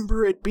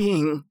remember it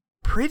being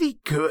pretty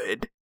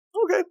good.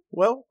 Okay,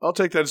 well, I'll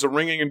take that as a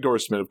ringing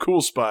endorsement of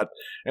Cool Spot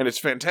and its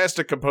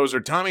fantastic composer,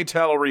 Tommy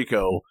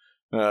Tallarico.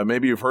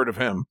 Maybe you've heard of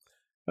him.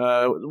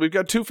 We've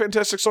got 2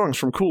 fantastic songs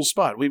from Cool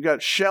Spot. We've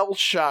got Shell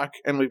Shock,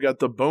 and we've got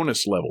the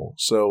bonus level.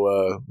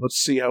 So let's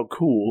see how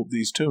cool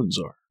these tunes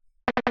are.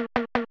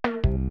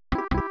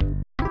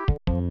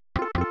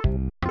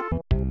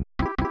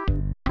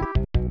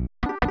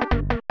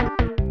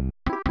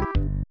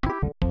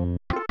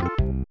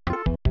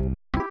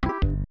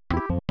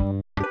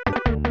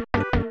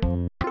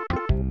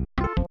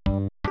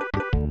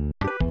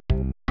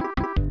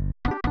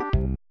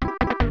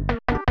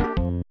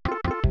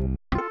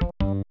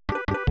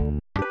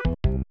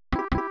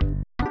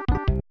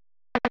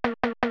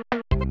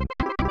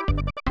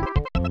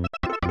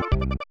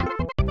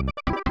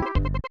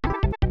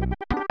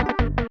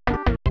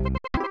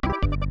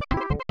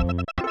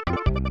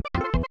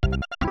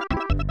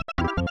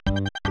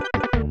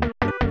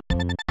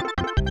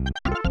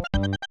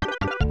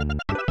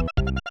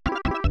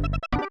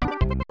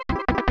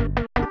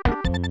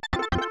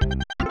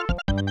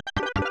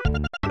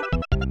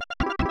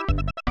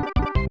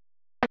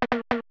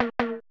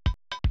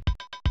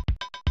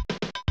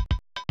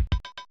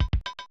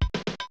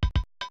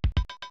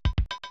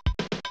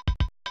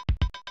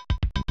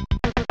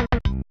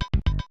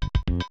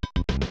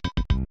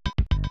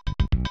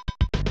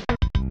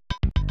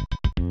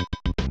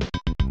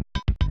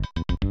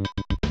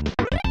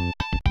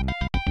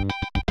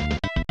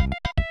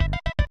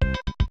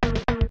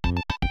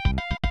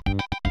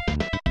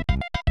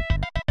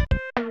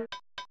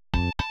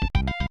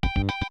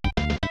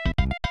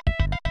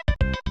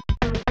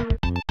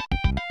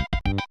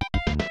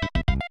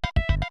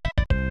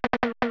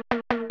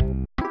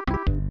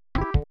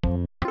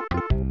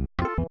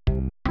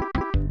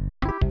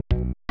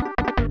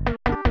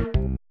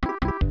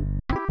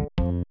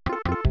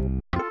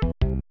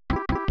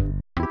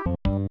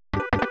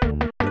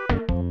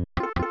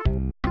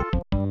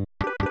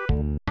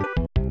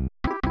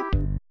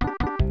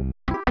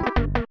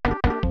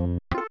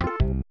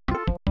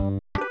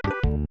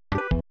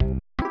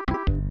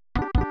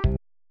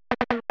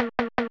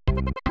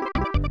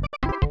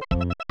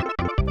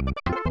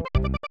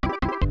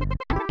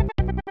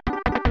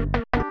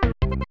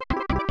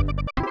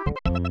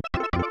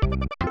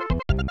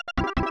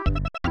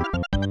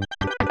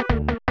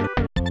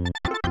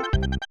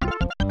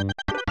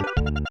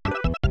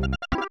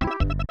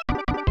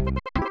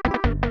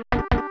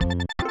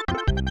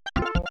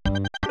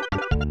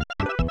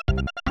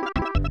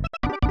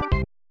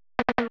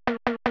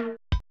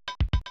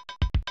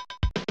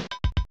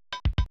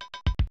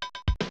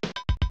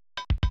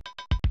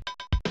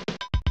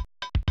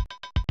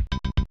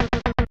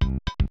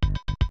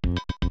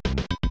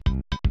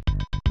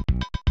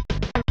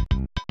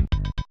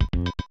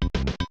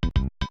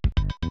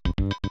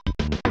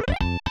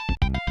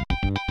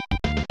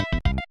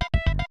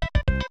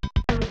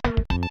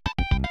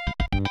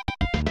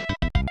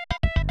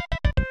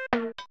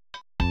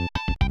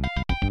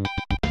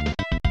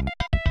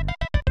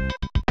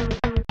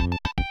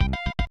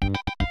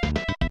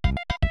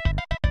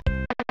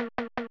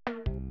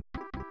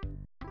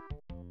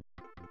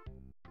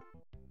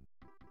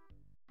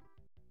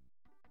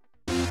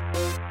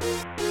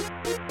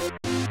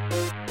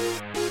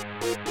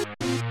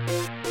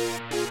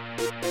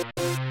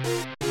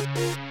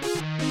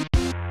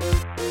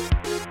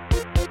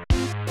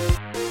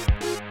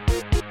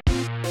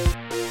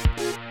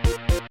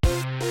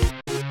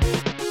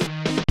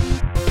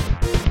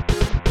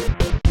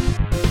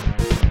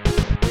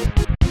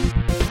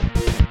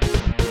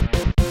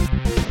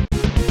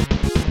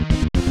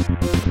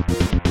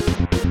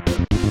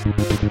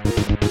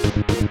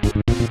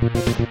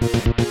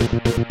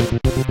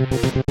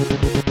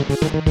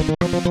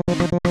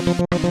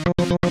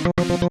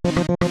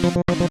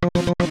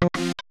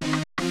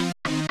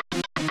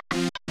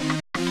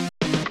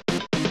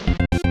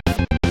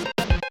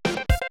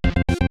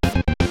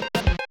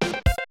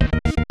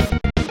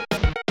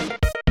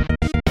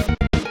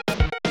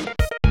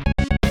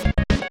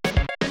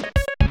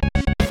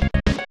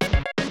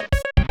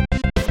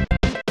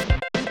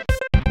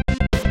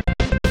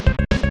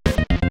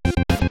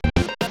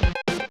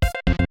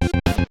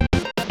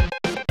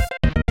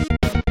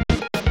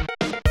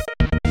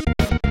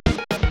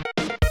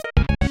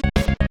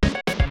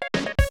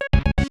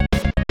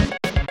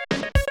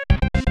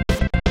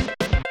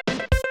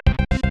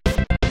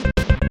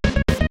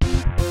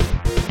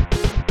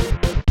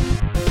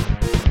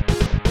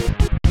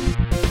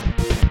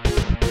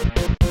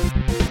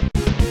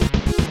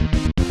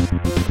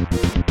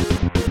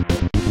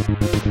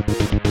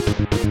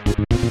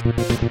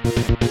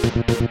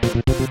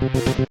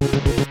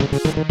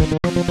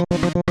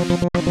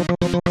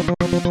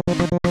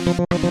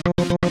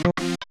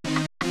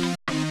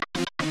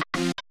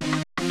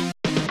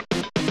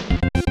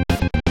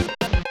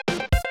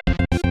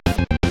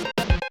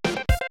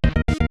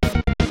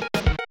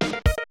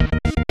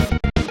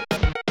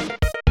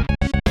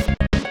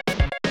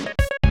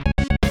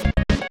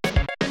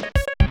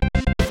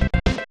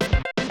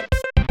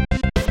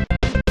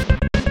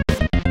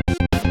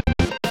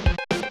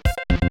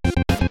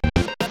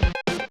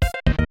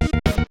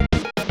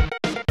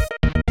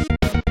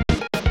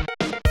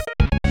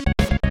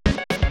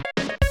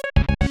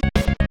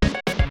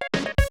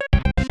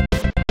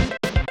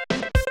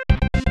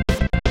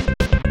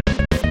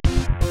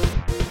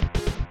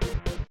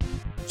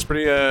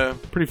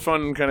 Pretty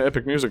fun kind of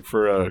epic music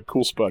for a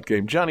Cool Spot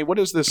game. Johnny, what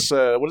is this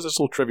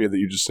little trivia that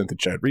you just sent to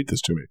chat? Read this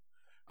to me.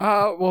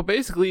 Well,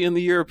 basically, in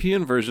the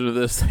European version of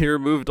this, they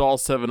removed all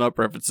 7-Up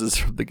references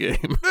from the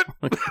game.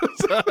 Why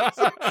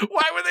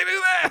would they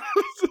do that?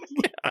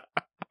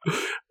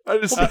 Well,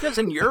 because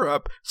in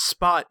Europe,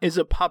 Spot is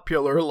a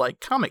popular,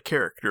 comic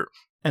character,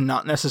 and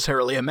not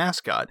necessarily a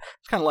mascot.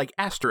 It's kind of like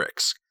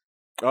Asterix.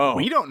 Oh.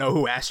 We don't know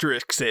who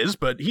Asterix is,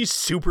 but he's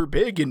super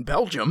big in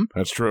Belgium.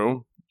 That's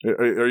true.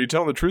 Are you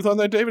telling the truth on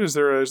that, David? Is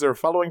there a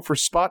following for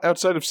Spot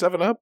outside of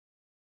 7-Up?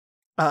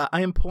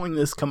 I am pulling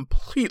this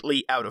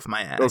completely out of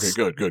my ass. Okay,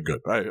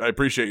 good. I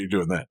appreciate you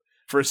doing that.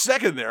 For a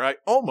second there, I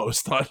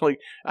almost thought,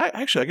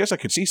 I guess I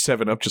could see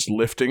 7-Up just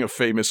lifting a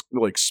famous,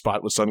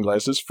 Spot with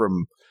sunglasses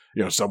from,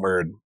 somewhere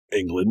in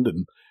England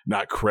and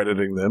not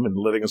crediting them and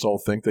letting us all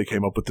think they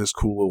came up with this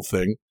cool little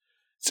thing.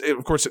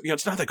 Of course,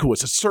 it's not that cool.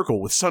 It's a circle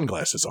with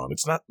sunglasses on.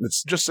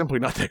 It's just simply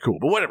not that cool,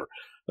 but whatever.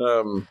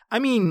 I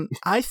mean,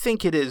 I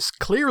think it is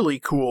clearly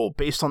cool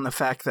based on the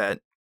fact that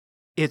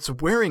it's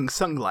wearing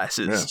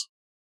sunglasses. Yes.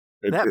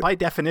 That, by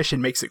definition,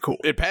 makes it cool.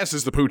 It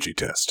passes the Poochie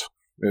test.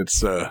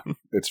 It's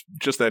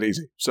just that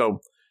easy.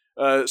 So,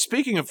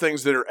 speaking of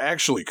things that are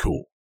actually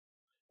cool,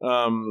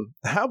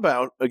 how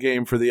about a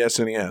game for the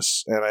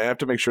SNES? And I have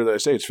to make sure that I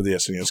say it's for the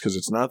SNES because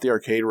it's not the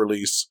arcade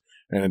release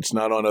and it's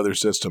not on other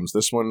systems.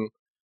 This one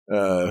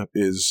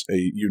is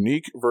a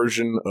unique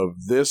version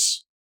of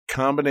this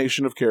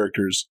combination of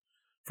characters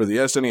for the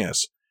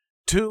SNES.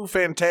 Two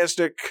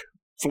fantastic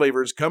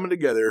flavors coming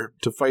together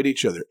to fight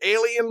each other.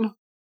 Alien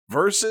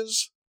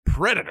versus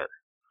Predator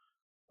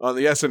on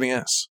the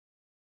SNES.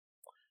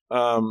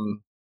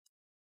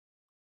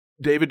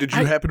 David, did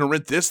you happen to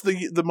rent this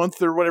the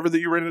month or whatever that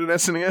you rented an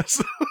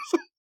SNES?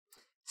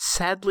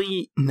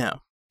 Sadly, no.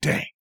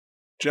 Dang.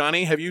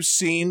 Johnny, have you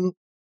seen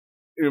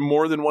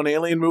more than one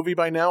Alien movie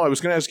by now? I was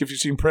going to ask if you've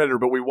seen Predator,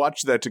 but we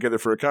watched that together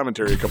for a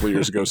commentary a couple of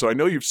years ago, so I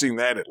know you've seen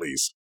that at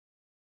least.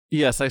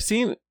 Yes, I've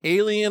seen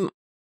Alien,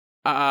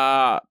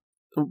 the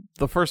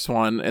first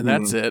one, and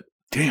that's it.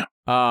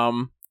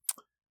 Damn.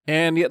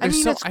 And yet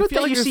there's it's good I feel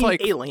that like you've there's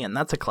seen Alien.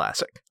 That's a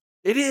classic.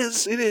 It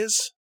is.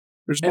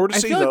 There's more to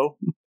see, though.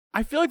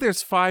 I feel like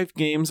there's 5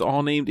 games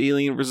all named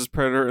Alien versus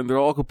Predator, and they're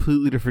all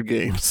completely different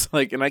games.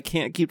 And I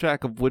can't keep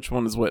track of which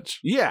one is which.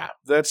 Yeah,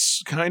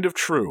 that's kind of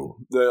true.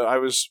 I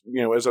was,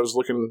 as I was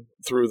looking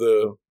through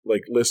the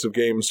list of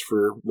games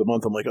for the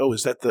month, I'm like, oh,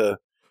 is that the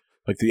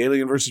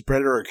Alien versus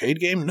Predator arcade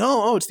game?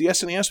 No, it's the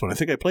SNES one. I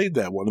think I played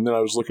that one. And then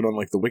I was looking on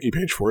the wiki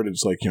page for it. And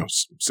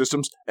it's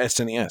systems,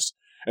 SNES.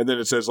 And then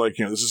it says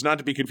this is not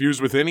to be confused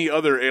with any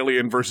other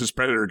Alien versus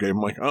Predator game.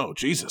 I'm like, oh,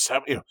 Jesus.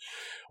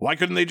 Why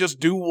couldn't they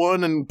just do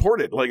one and port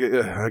it?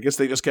 I guess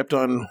they just kept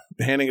on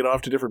handing it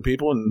off to different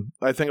people. And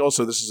I think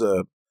also this is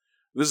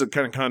a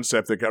kind of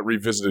concept that got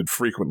revisited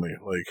frequently.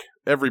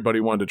 Everybody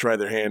wanted to try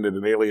their hand at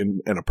an Alien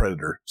and a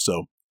Predator.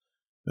 So,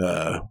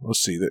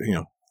 let's see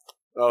that,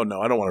 Oh,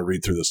 no, I don't want to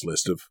read through this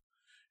list of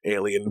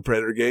Alien and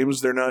Predator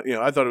games. They're not,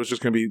 I thought it was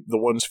just going to be the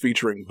ones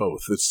featuring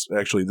both. This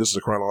is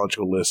a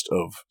chronological list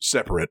of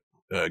separate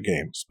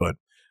games, but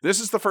this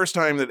is the first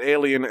time that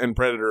Alien and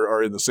Predator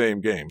are in the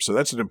same game, so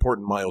that's an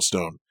important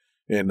milestone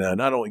in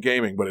not only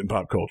gaming, but in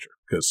pop culture,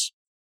 because,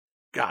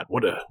 God,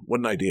 what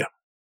an idea.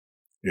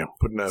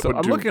 Putting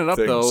I'm looking it up,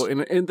 though.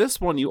 In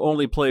this one, you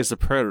only play as the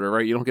Predator,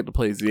 right? You don't get to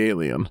play as the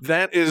Alien.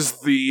 That is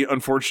the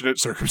unfortunate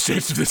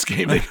circumstance of this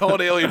game. They call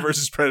it Alien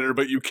versus Predator,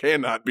 but you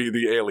cannot be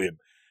the Alien.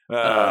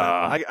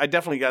 I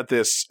definitely got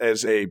this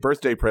as a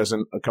birthday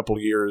present a couple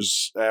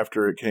years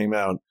after it came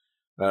out.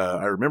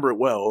 I remember it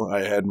well.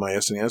 I had my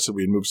SNES, and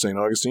we had moved to St.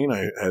 Augustine.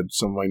 I had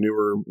some of my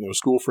newer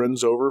school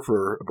friends over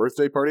for a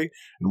birthday party,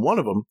 and one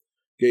of them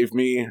gave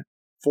me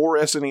 4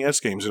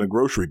 SNES games in a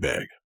grocery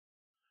bag.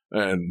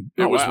 And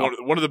it was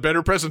one of the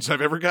better presents I've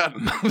ever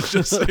gotten.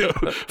 Just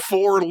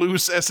 4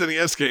 loose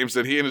SNES games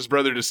that he and his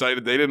brother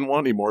decided they didn't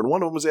want anymore. And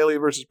one of them was Alien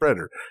versus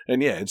Predator.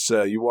 And yeah, it's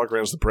you walk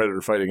around as the Predator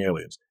fighting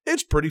aliens.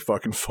 It's pretty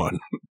fucking fun.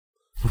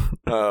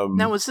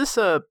 Now, is this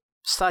a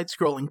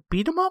side-scrolling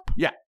beat-em-up?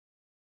 Yeah.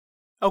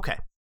 Okay.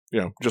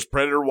 Just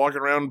Predator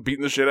walking around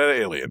beating the shit out of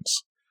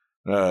aliens.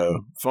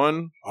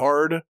 Fun,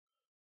 hard,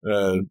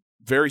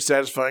 very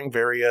satisfying,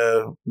 very,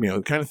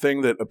 the kind of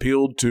thing that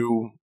appealed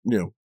to,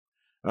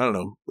 I don't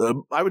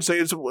know. I would say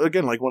it's,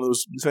 again, like one of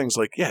those things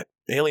like, yeah,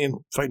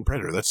 Alien fighting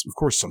Predator. That's, of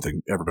course,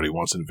 something everybody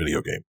wants in a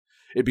video game.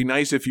 It'd be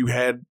nice if you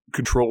had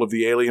control of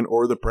the Alien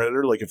or the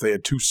Predator, like if they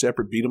had 2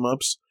 separate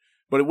beat-em-ups.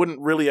 But it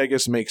wouldn't really, I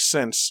guess, make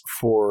sense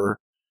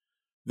for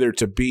there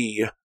to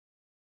be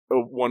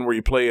one where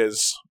you play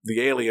as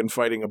the Alien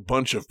fighting a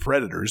bunch of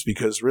Predators,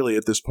 because really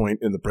at this point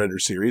in the Predator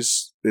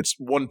series, it's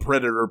one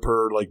Predator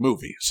per,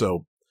 movie.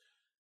 So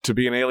to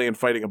be an alien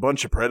fighting a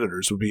bunch of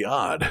Predators would be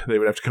odd. They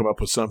would have to come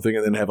up with something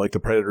and then have, the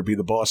Predator be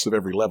the boss of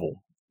every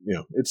level.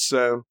 It's,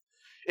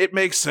 it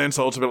makes sense,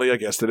 ultimately, I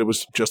guess, that it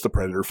was just the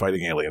Predator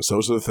fighting aliens.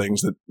 Those are the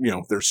things that,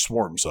 there's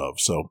swarms of,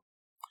 so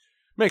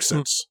makes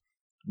sense.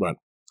 But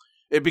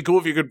it'd be cool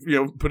if you could,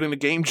 put in a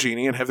Game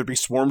Genie and have there be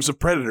swarms of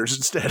Predators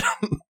instead.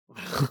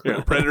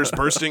 Predators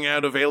bursting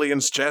out of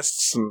aliens'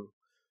 chests.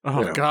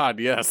 And, God,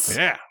 yes.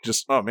 Yeah,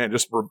 just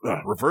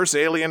reverse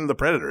Alien the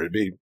Predator. It'd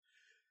be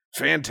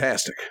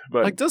fantastic.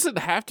 But does it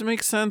have to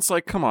make sense?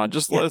 Come on,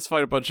 just let us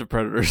fight a bunch of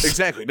Predators.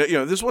 Exactly.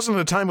 This wasn't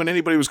a time when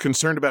anybody was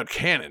concerned about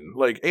canon.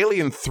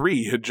 Alien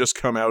 3 had just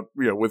come out,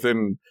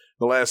 within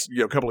the last,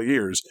 couple of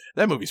years.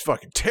 That movie's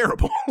fucking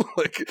terrible.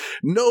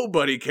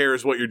 Nobody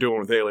cares what you're doing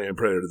with Alien and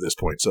Predator at this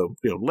point. So,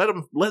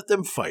 let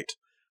them fight.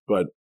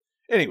 But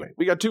anyway,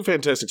 we got 2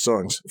 fantastic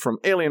songs from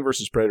Alien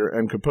vs. Predator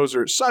and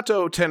composer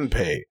Sato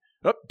Tenpei.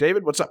 Oh,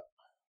 David, what's up?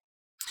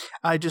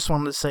 I just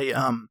wanted to say,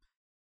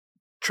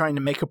 trying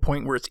to make a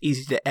point where it's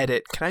easy to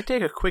edit. Can I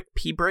take a quick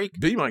pee break?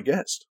 Be my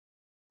guest.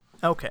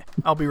 Okay,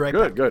 I'll be right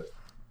back. Good.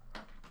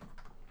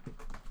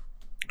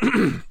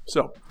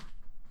 So,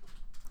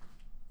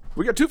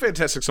 we got 2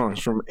 fantastic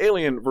songs from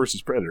Alien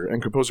vs. Predator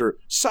and composer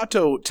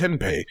Sato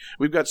Tenpei.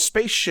 We've got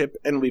Spaceship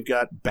and we've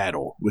got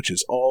Battle, which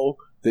is all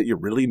that you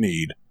really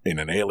need in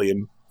an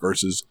Alien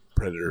vs.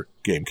 Predator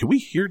game. Can we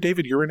hear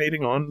David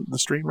urinating on the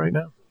stream right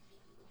now?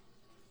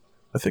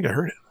 I think I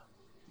heard it.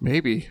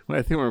 Maybe.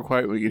 I think we're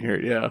quiet. We can hear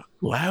it, yeah.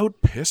 Loud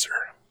pisser.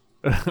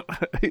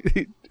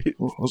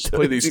 Let's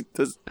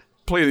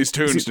play these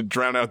tunes to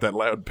drown out that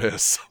loud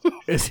piss.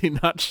 Is he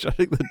not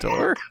shutting the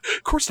door?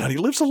 Of course not. He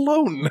lives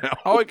alone now.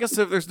 Oh, I guess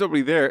if there's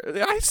nobody there,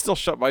 I still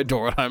shut my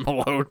door when I'm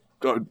alone.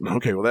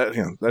 Okay,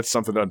 well, that's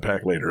something to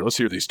unpack later. Let's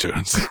hear these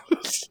tunes.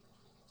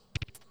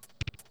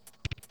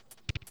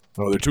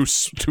 Oh, they're too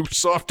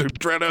soft to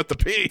drown out the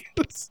pee.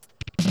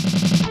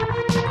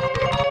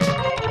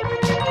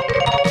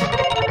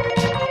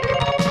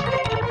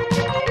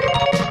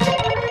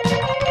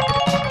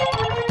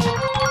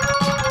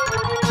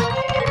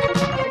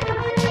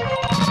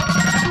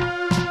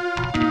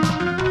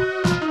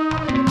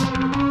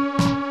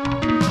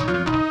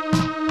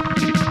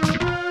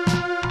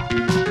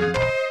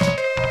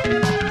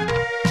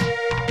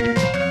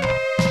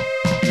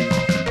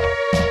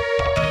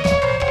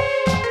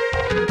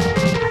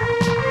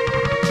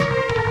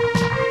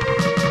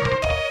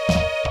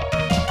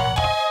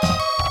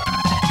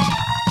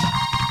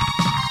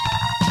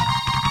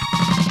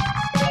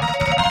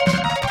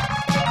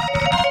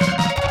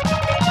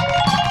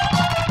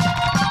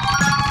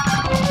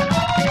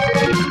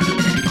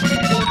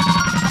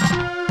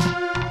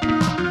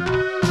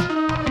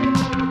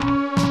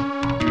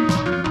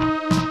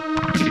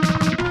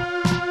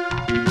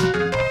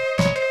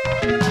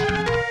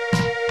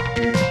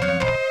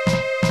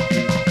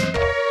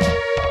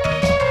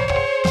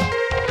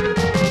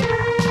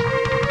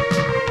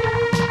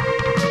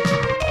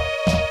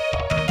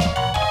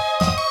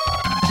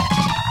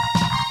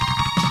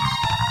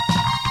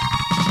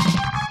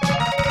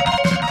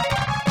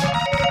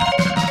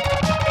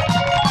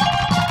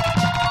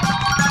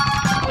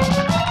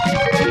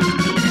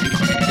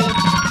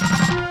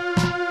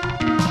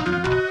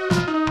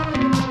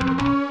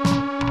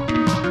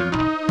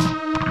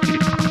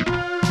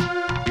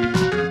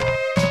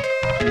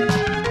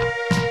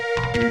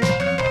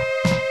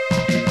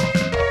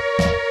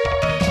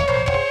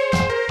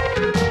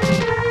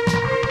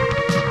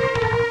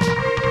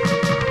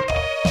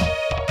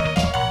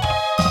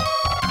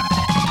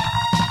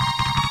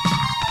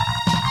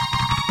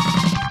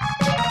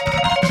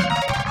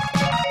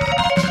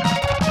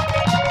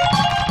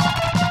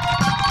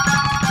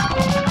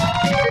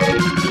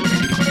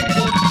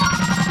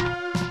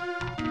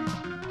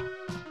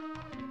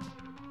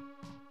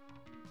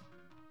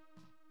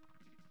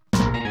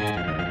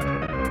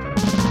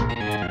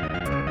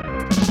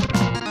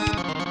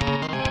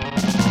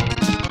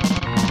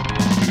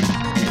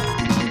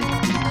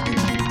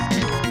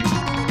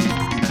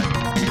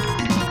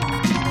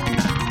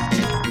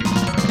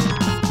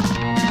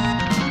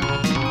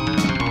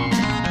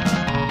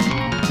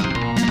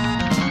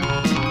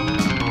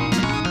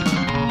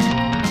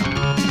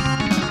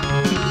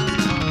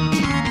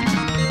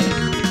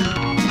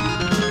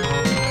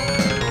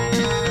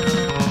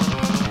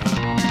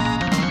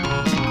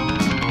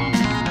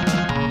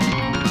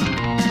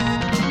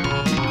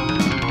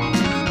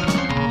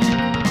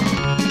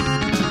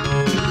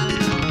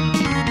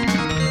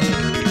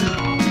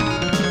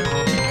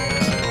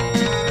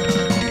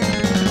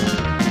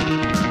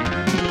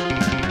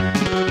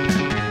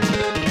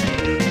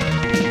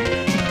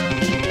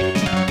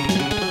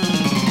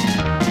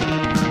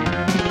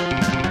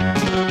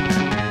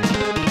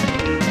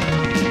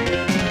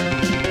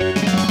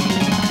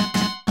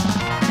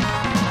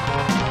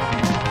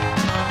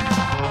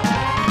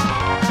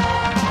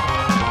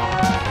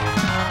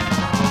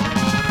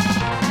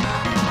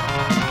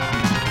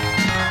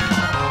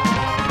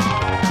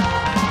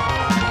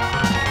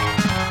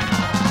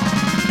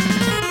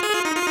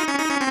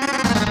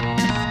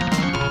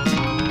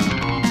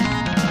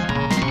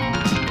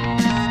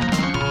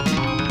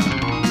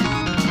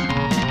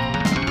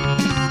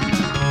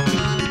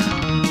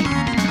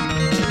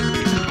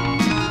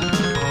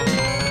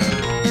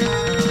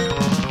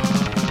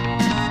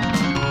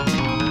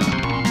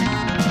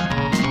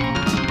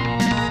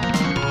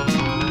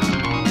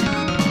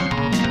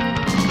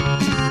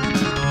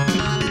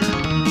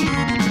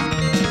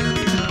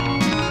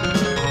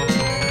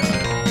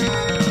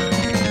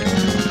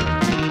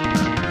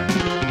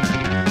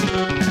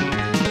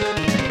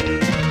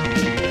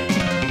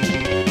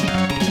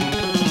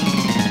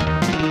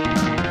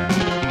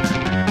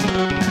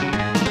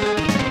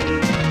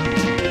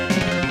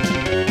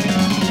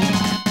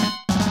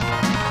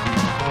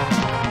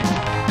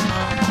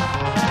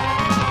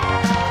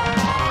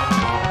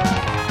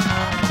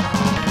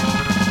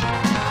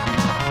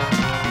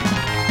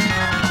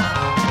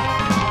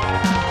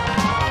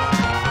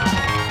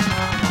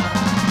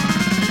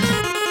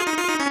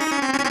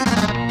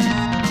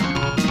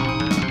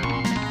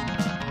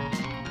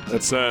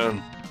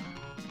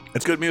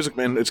 It's good music,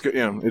 man. It's good.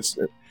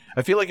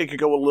 I feel like it could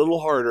go a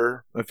little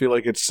harder. I feel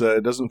like it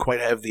doesn't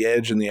quite have the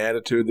edge and the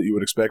attitude that you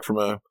would expect from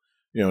a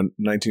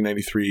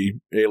 1993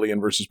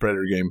 Alien versus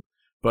Predator game.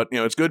 But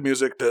it's good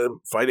music to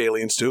fight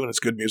aliens too, and it's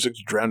good music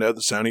to drown out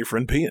the sound of your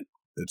friend peeing.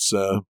 It's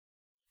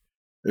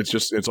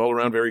all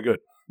around very good.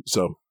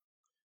 So,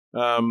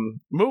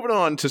 moving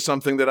on to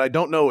something that I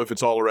don't know if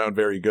it's all around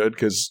very good,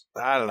 because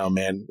I don't know,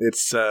 man.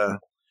 It's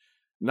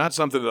not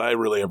something that I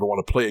really ever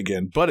want to play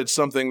again, but it's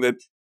something that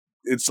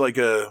it's like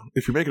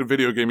if you're making a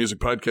video game music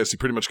podcast, you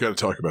pretty much got to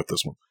talk about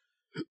this one.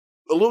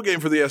 A little game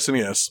for the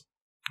SNES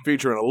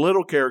featuring a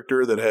little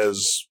character that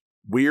has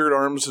weird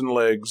arms and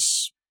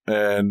legs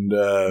and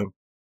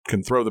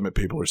can throw them at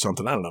people or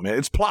something. I don't know, man.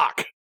 It's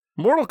Plok.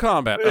 Mortal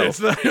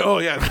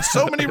Kombat.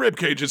 So many rib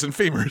cages and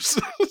femurs.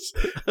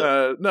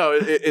 No,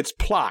 it's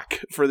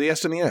Plok for the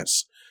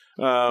SNES.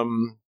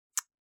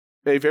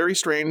 A very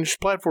strange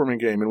platforming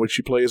game in which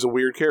you play as a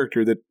weird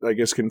character that I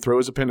guess can throw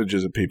his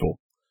appendages at people.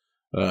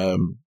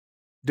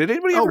 Did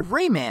anybody ever...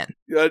 Rayman.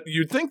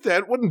 You'd think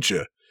that, wouldn't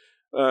you?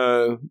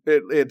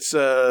 It's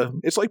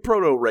like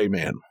Proto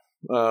Rayman.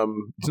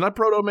 It's not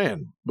Proto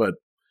Man, but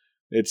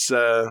it's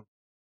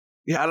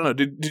I don't know.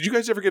 Did you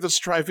guys ever get this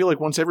try? I feel like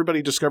once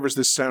everybody discovers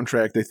this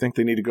soundtrack, they think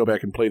they need to go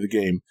back and play the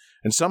game.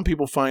 And some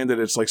people find that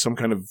it's like some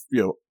kind of,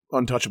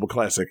 untouchable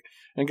classic.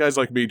 And guys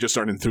like me just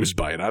aren't enthused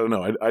by it. I don't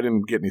know. I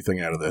didn't get anything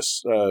out of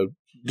this.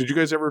 Did you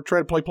guys ever try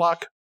to play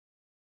Plok?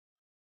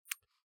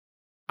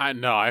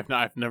 No,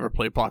 I've never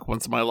played Plok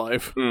once in my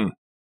life.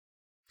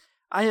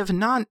 I have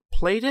not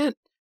played it,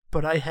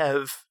 but I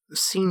have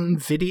seen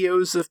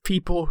videos of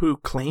people who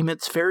claim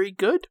it's very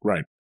good.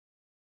 Right.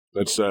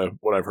 That's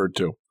what I've heard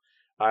too.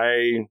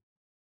 I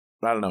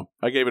don't know.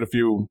 I gave it a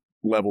few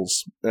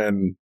levels,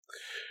 and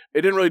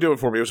it didn't really do it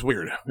for me. It was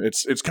weird.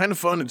 It's kind of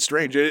fun and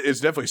strange.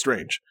 It's definitely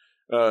strange.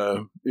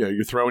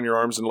 You're throwing your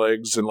arms and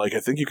legs, and I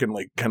think you can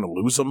kind of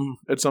lose them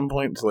at some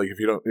point. So if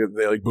you don't,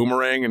 they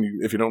boomerang, and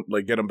if you don't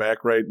get them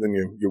back right, then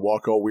you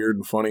walk all weird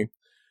and funny.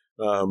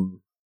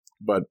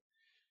 But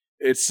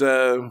it's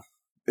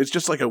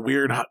just like a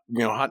weird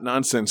hot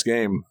nonsense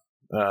game.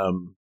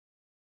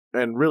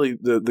 And really,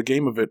 the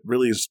game of it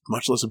really is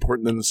much less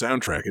important than the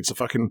soundtrack.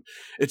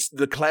 It's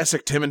the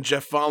classic Tim and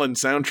Jeff Fallon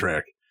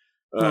soundtrack.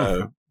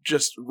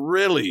 Just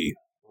really,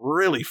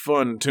 really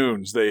fun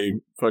tunes they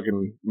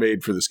fucking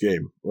made for this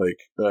game.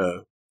 I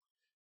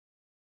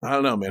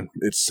don't know, man.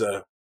 It's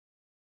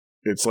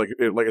like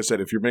I said,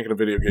 if you're making a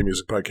video game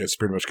music podcast, you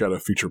pretty much got to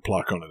feature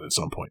Plok on it at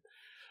some point.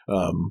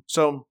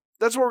 So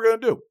that's what we're gonna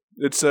do.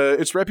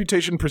 Its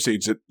reputation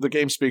precedes it. The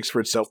game speaks for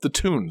itself. The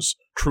tunes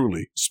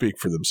truly speak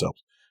for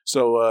themselves.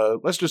 So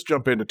let's just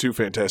jump into two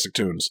fantastic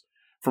tunes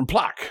from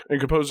Plok and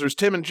composers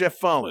Tim and Jeff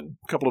Fallon,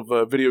 a couple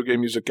of video game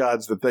music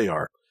gods that they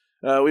are.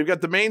 We've got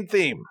the main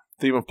theme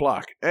of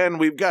Plok, and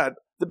we've got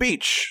the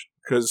beach,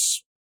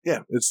 because,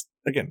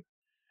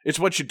 it's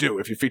what you do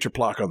if you feature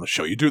Plok on the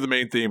show. You do the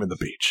main theme and the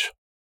beach.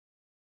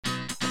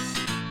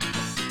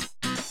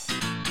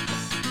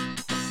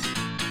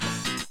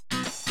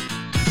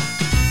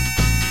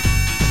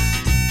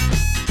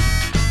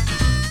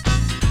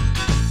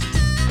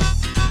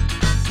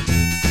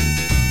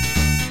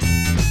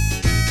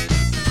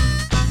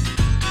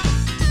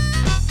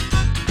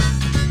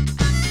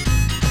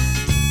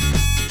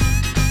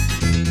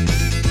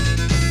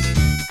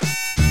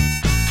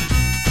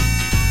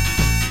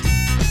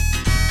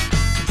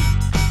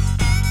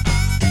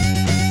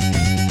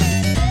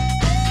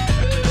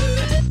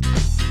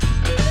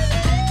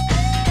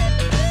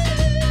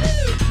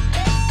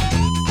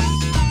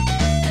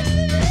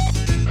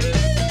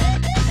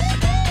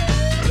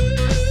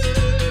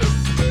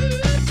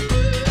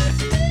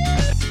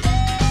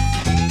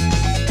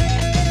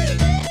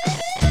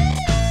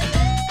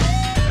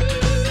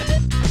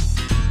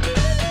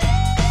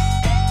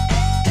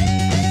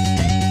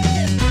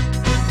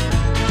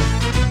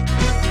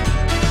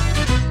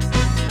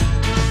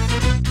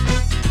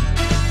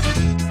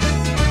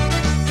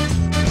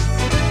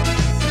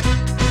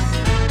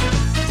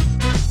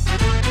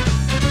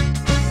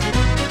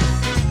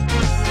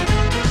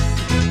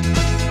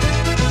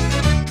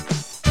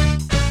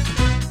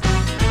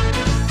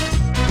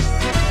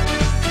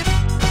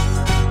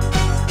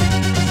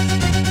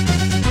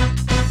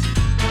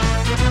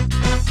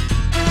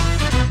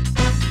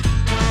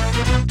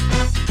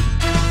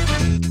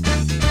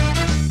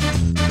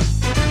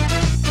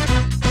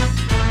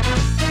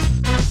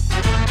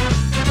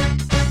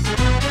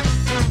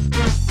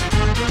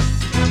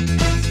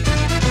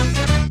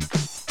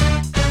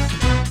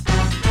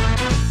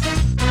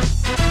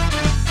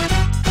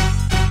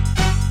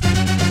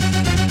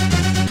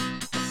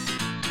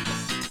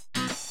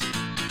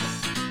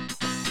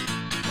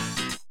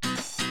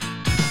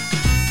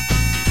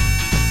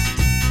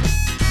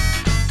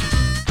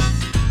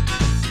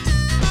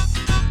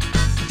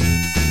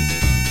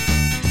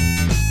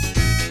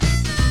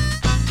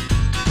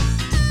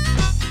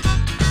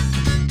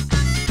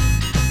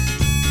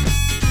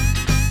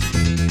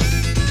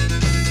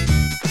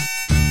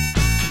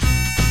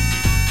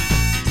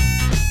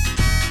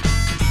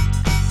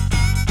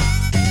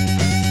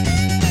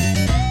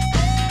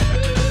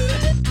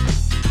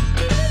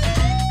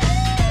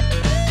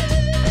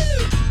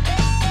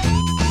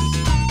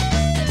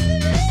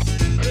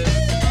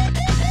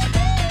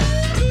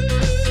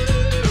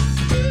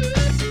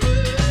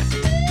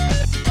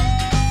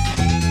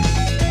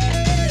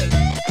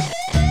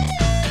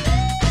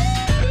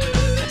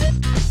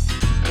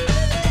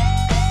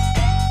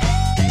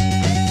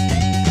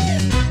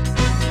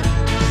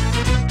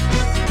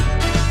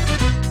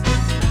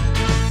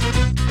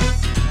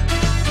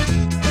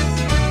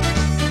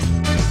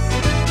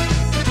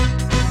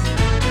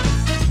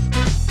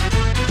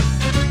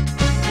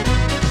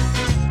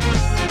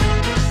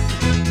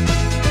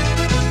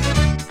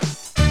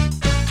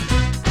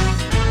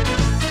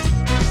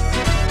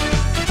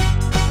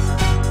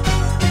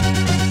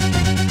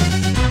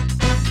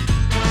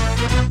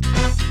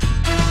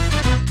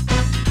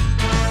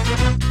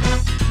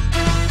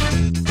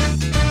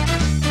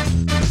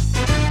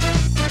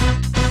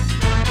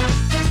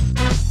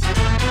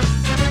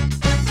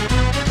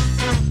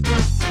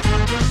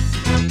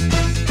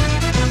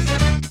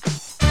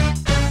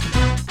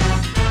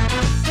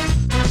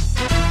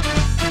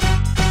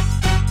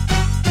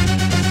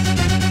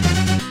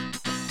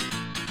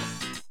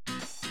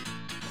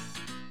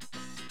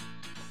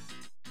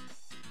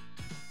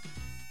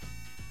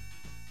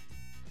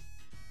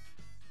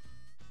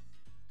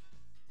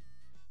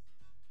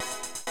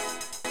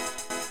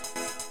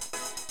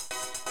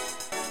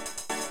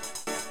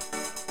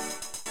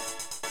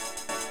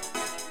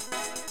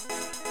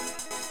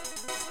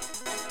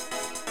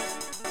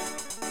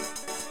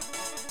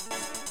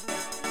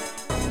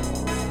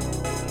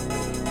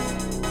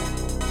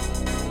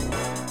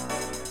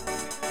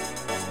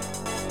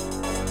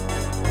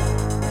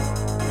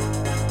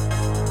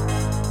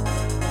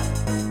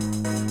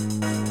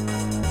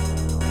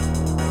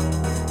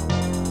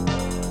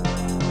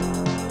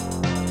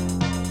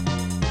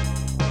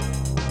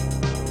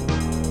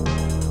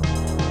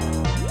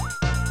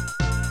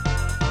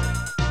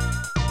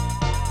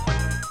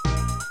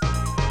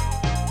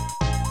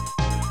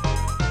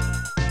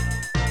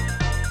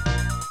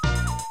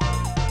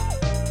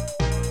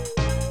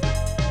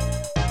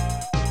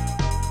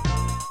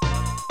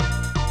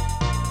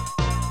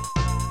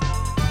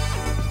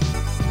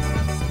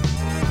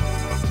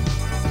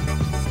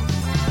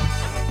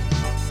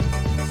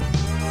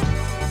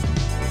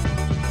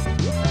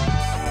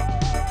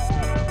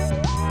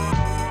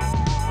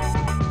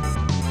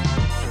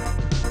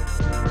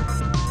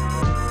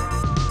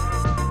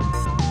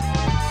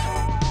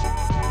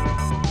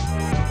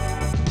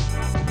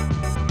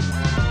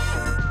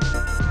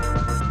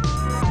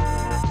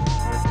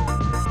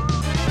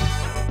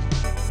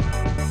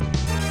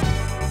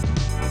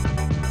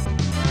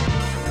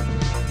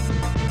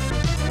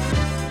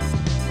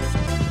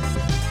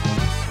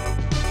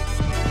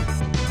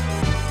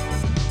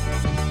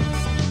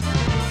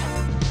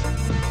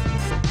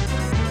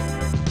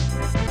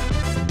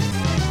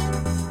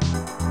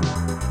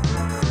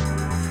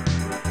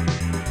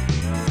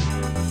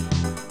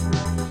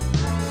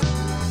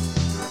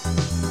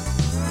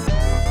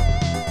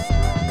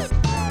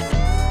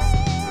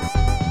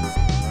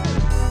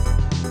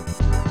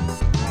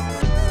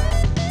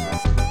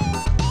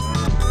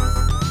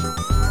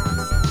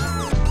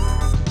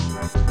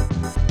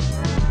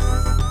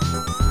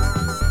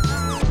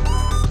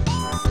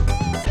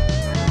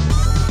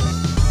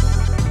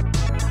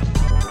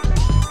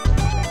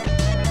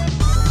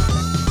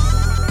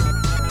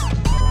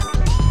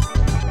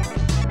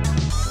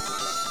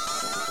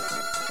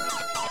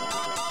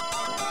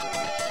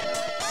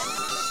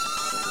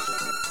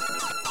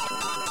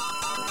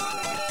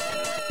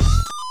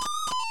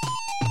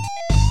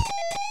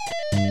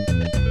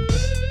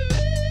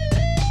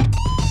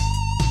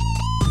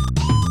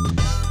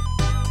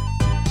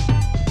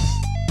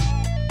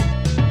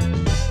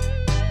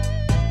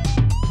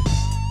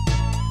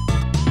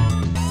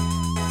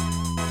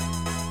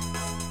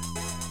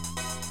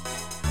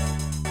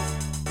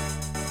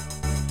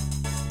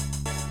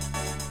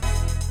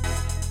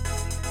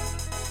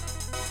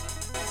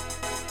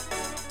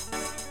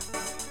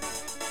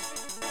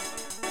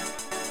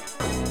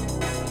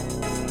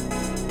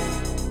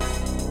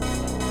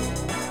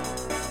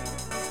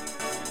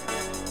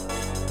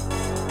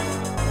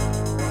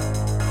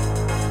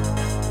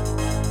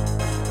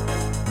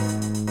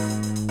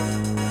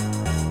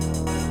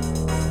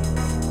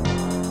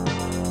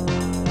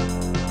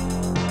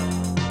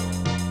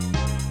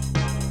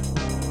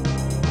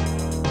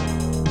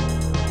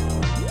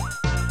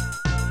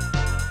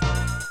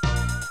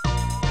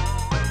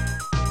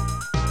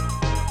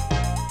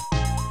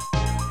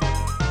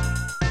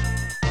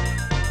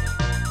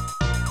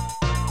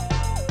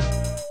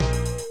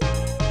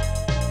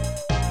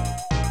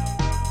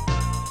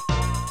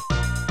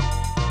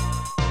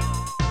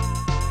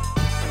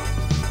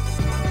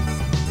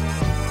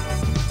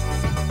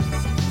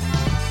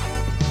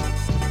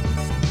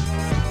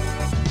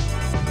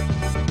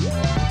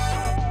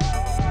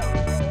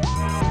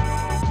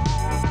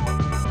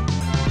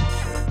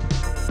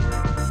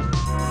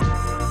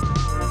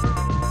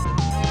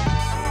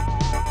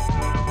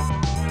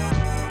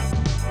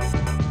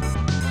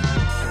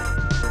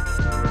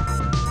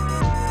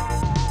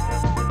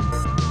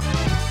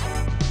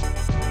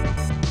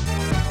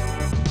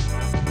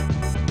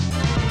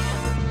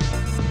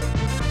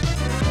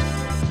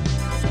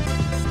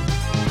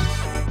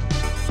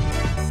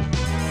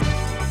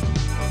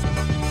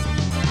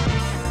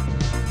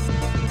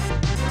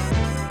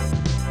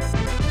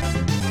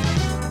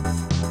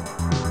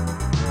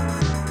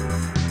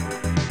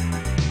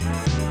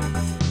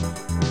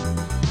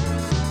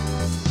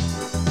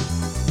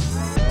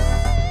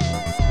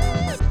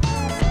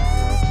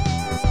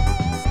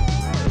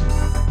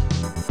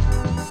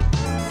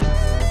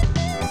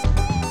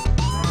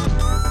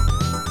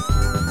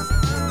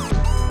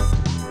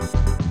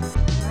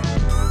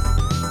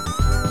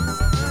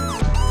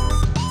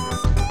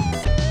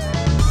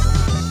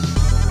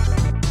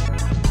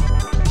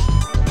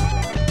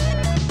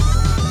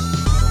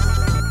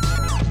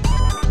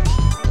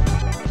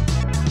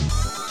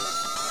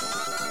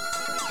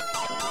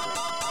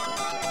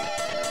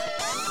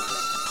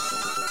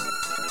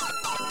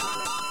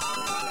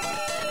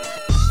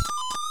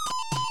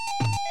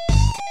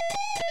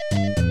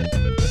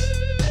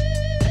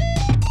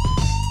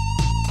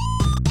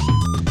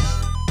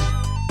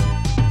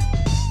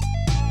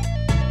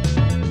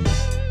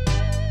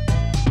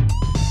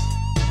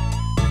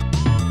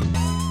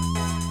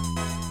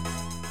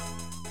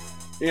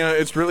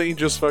 it's really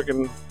just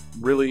fucking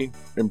really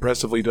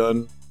impressively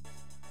done.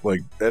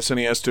 Like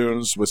SNES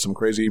tunes with some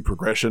crazy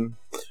progression.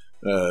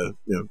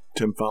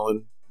 Tim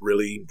Fallon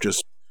really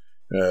just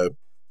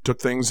took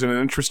things in an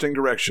interesting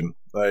direction.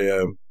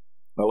 I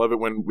love it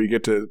when we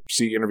get to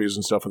see interviews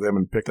and stuff with him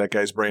and pick that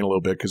guy's brain a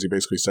little bit, because he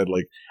basically said,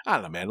 like, I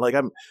don't know, man, like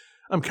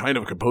I'm kind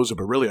of a composer,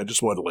 but really I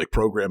just want to like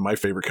program my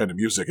favorite kind of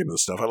music into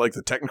this stuff. I like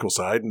the technical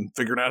side and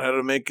figuring out how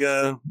to make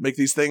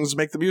these things,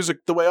 make the music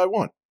the way I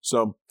want.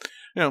 So,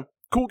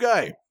 cool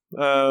guy.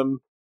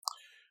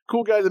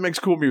 Cool guy that makes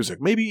cool music.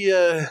 Maybe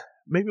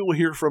we'll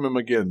hear from him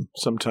again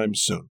sometime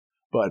soon.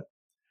 But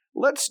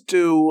let's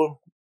do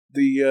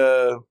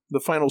the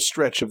final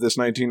stretch of this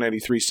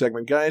 1993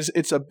 segment, guys.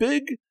 It's a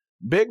big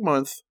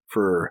month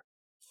for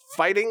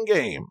fighting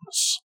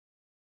games.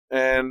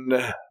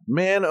 And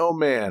man, oh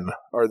man,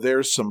 are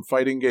there some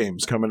fighting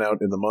games coming out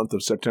in the month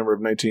of September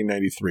of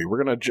 1993.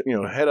 We're going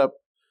to head up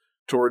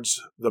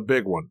towards the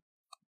big one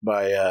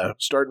by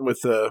starting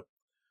with a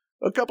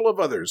couple of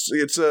others.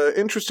 It's an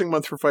interesting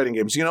month for fighting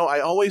games. I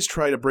always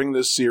try to bring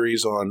this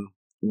series on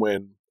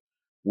when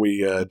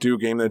we do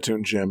Game That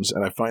Tune Gems,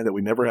 and I find that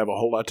we never have a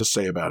whole lot to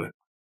say about it.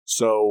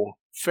 So,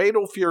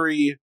 Fatal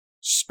Fury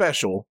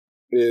Special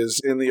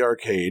is in the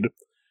arcade,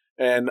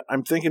 and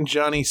I'm thinking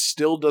Johnny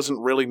still doesn't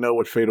really know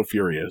what Fatal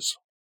Fury is.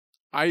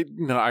 I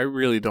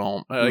really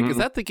don't. Is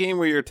that the game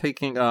where you're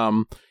taking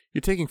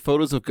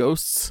photos of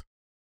ghosts?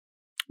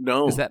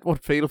 No. Is that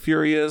what Fatal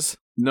Fury is?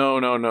 No.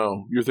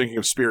 You're thinking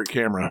of Spirit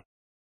Camera.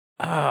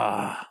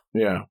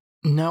 Yeah.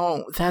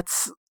 No,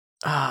 that's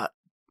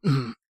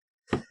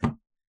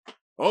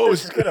Oh,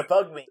 this is gonna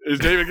bug me. Is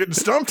David getting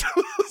stumped?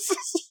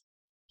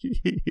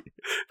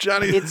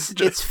 Johnny,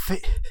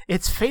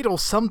 it's Fatal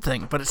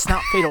something, but it's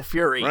not Fatal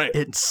Fury. Right.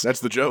 That's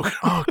the joke.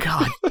 Oh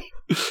God.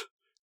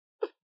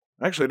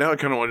 Actually, now I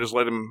kind of want to just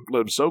let him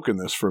soak in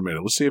this for a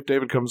minute. Let's see if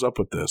David comes up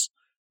with this.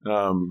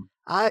 No.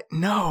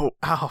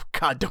 Oh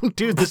God, don't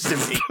do this to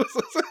me.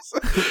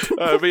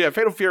 But yeah,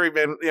 Fatal Fury,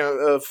 man,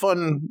 a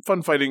fun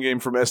fighting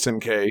game from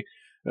SNK.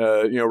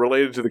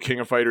 Related to the King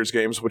of Fighters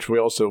games, which we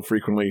also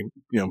frequently,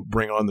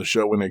 bring on the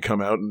show when they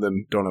come out, and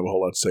then don't have a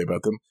whole lot to say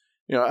about them.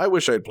 I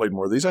wish I had played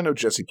more of these. I know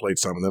Jesse played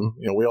some of them.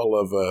 We all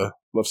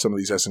love some of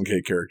these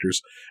SNK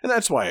characters, and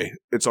that's why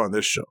it's on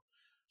this show.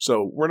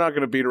 So we're not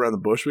going to beat around the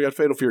bush. We got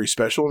Fatal Fury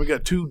Special, and we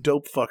got 2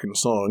 dope fucking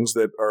songs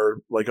that are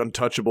like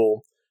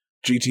untouchable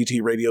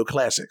GTT radio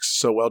classics.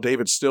 So while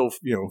David's still,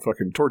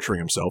 fucking torturing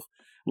himself,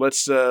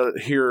 let's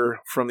hear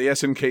from the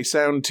SNK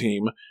sound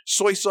team,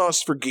 Soy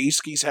Sauce for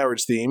Geese, Geese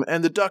Howard's theme,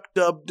 and the Duck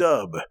Dub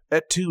Dub,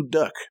 Et Tu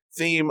Duck,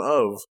 theme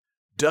of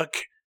Duck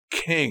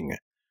King.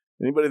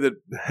 Anybody that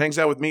hangs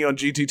out with me on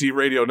GTT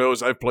radio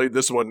knows I've played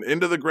this one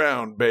into the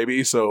ground,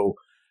 baby. So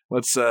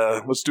let's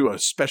do a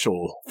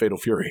special Fatal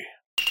Fury.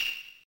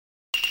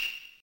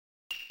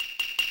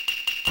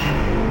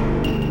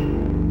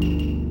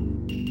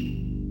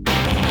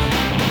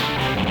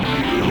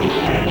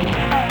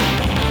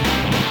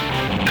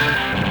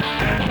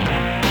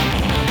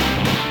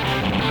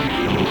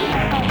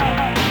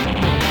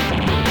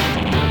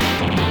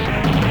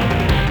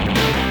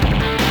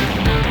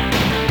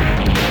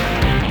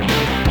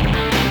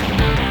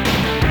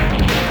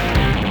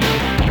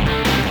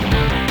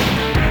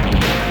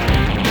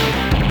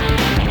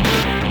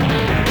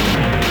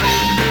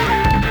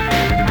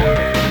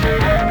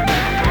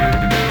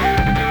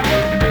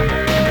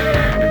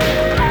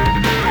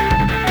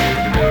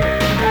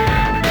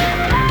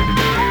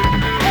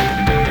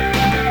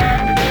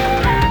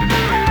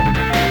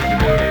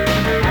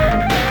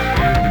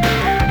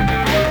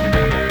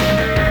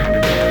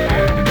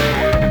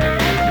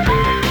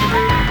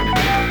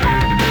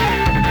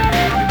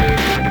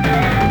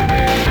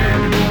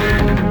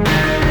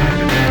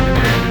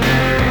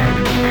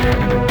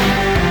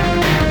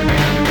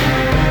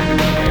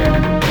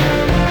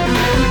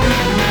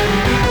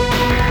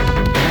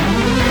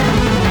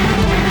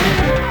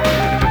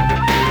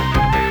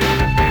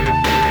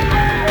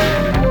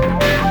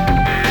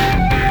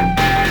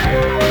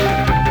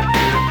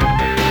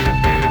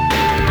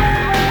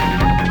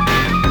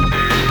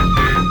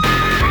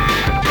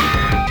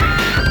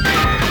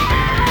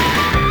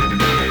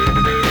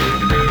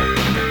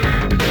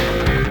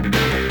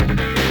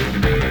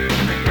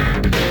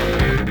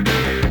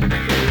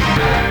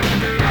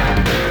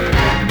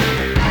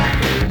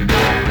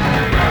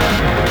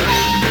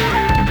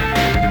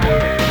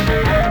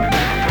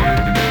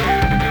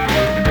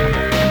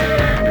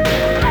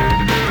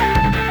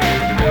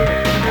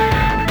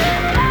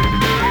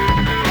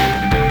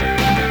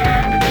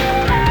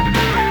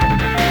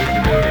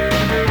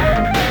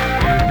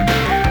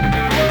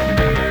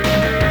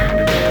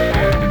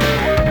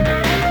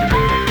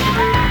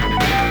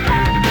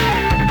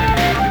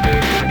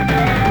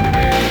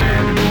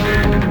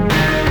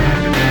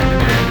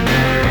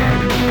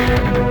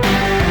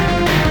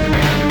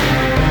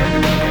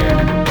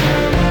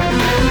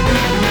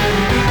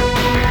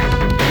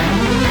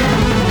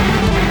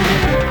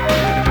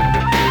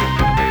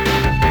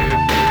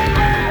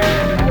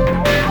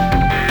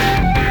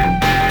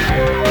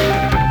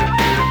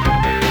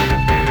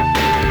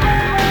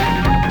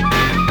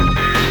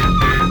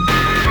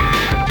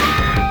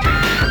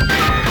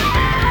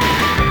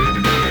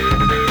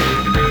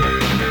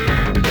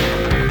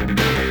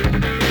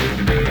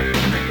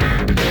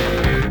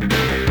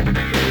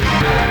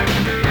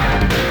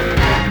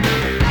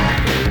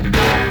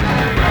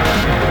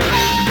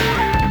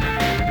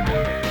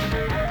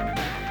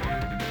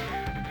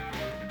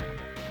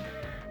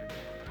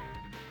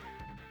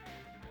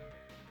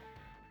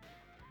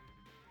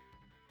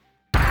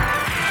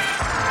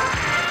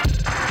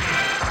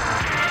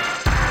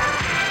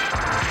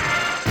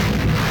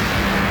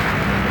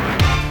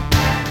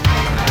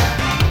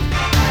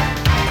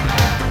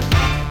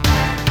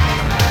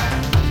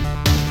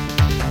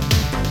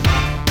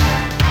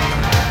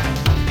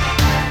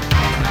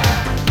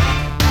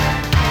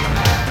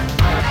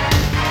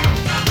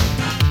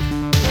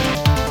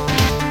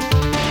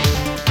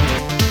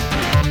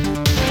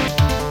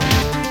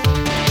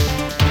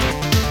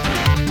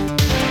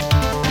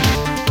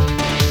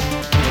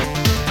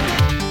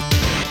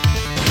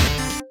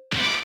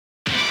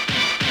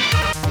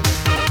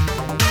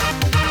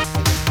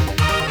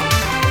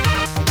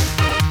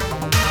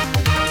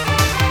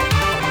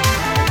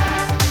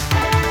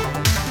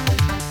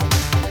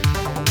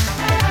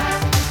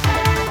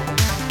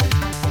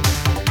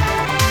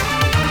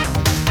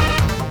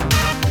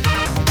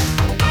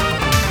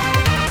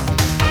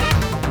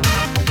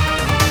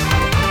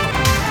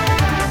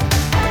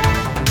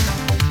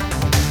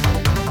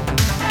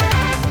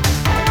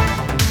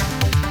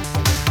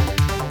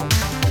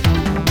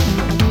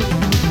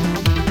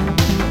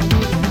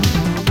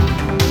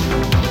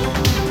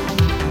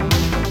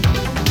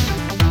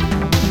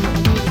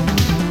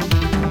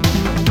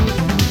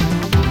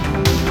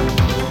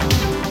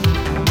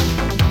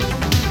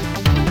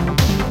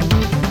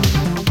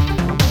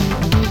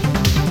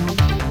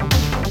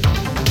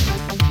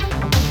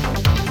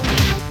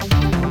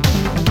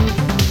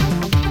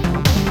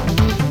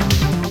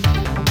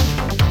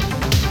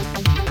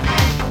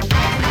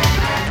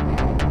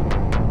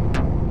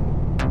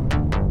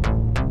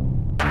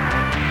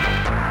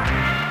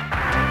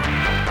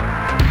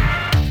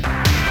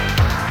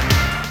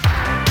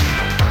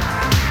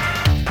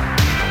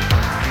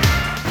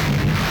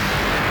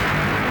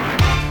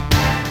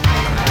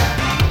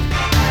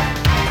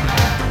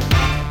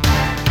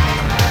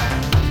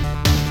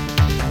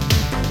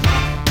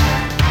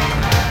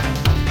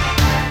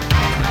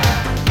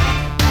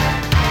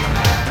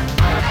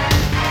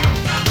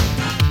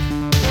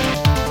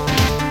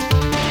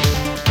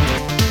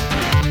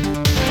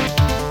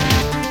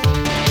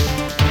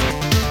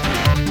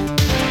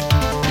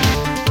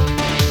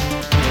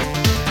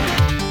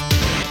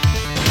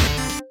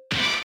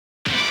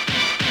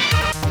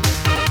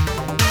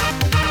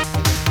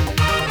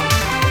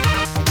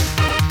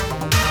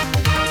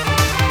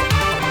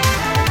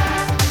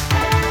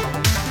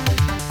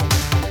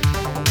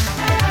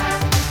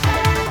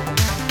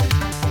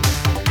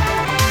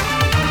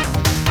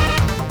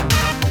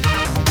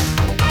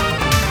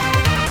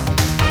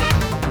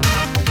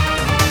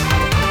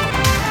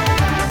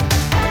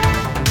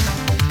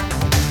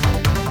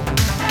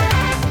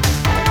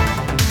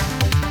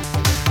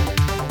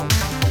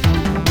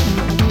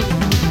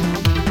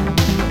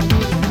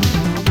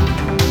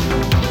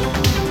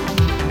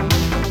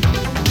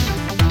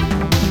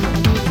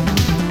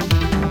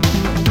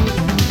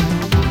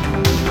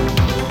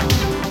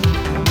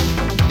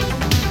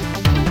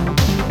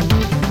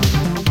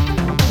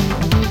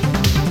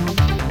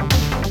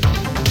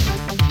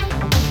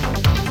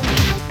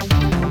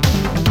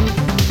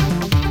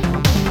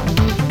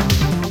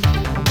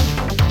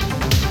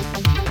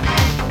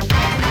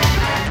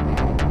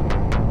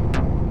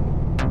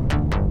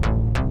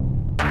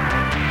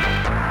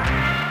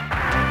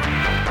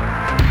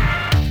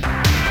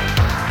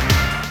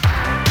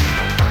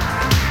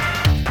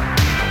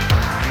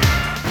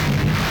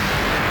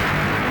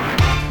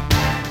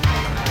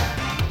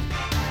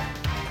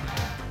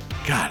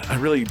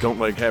 really don't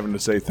like having to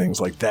say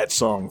things like that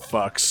song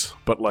fucks,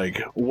 but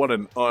like, what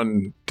an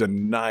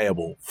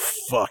undeniable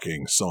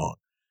fucking song.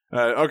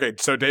 Okay,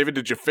 so David,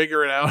 did you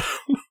figure it out?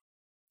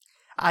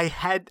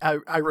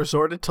 I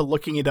resorted to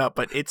looking it up,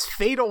 but it's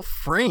Fatal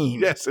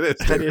Frame. Yes, it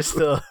is. That is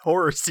the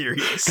horror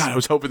series. God, I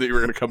was hoping that you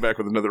were going to come back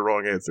with another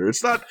wrong answer.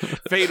 It's not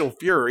Fatal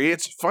Fury,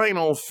 it's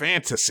Final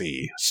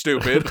Fantasy,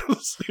 stupid.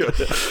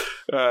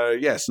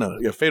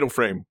 Fatal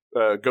Frame,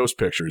 Ghost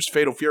Pictures.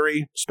 Fatal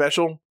Fury,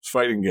 special,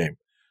 fighting game.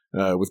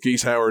 With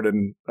Geese Howard,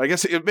 and I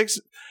guess it makes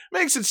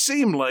it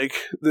seem like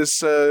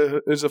this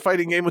is a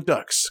fighting game with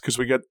ducks, because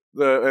we got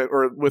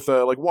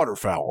like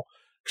waterfowl,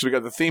 because we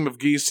got the theme of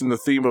geese and the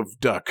theme of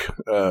duck.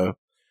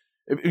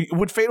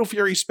 Would Fatal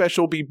Fury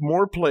Special be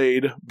more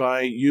played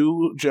by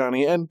you,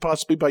 Johnny, and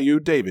possibly by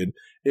you, David,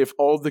 if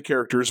all of the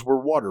characters were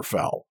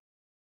waterfowl?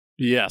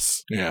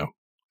 Yes. Yeah.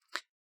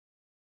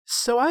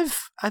 So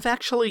I've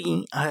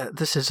actually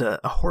this is a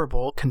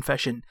horrible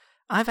confession.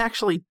 I've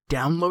actually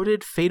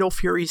downloaded Fatal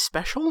Fury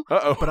Special,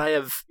 but I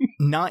have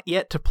not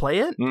yet to play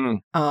it.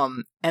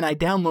 And I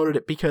downloaded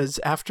it because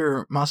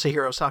after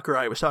Masahiro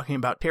Sakurai was talking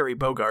about Terry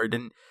Bogard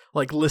and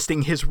like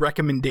listing his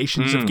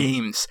recommendations of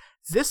games,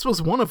 this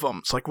was one of them.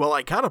 It's like, well,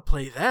 I gotta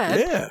play that.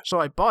 Yeah. So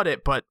I bought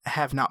it, but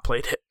have not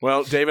played it.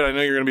 Well, David, I know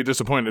you're going to be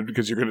disappointed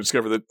because you're going to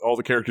discover that all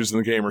the characters in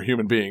the game are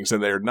human beings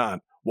and they are not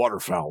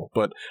waterfowl.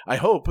 But I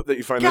hope that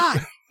you find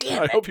I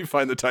hope you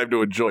find the time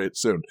to enjoy it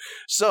soon.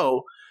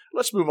 So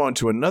let's move on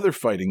to another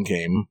fighting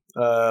game,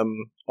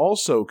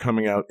 also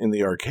coming out in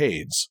the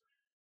arcades.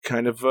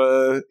 Kind of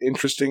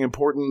interesting,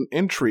 important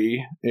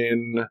entry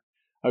in,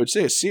 I would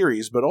say, a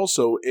series, but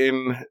also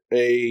in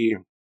a,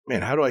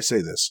 man, how do I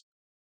say this?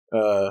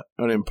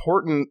 An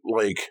important,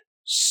 like,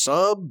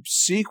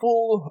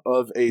 sub-sequel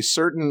of a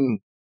certain,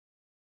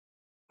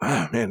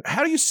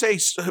 how do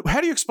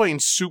you explain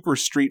Super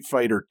Street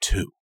Fighter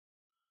 2,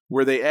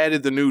 where they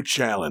added the new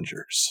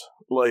challengers?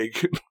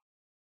 Like,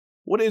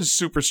 what is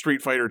Super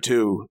Street Fighter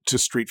 2 to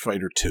Street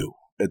Fighter 2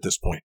 at this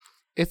point?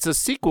 It's a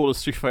sequel to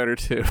Street Fighter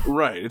 2.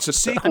 Right, it's a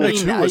sequel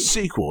to a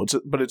sequel.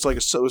 But it's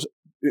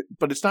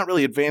not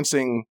really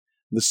advancing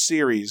the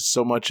series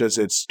so much as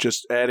it's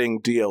just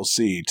adding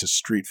DLC to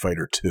Street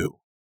Fighter 2.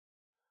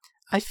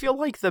 I feel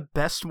like the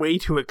best way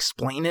to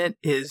explain it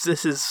is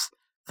this is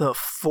the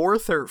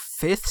 4th or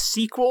 5th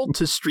sequel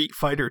to Street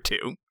Fighter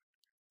 2.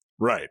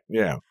 Right,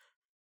 yeah.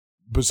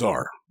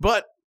 Bizarre.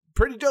 But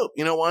pretty dope.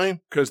 You know why?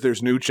 Because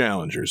there's new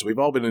challengers. We've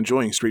all been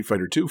enjoying Street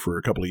Fighter 2 for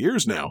a couple of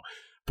years now.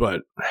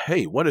 But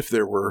hey, what if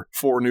there were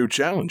 4 new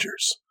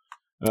challengers?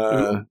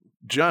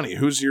 Johnny,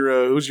 who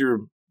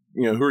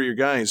are your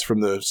guys from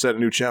the set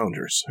of new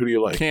challengers? Who do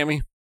you like? Cammy.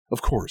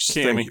 Of course.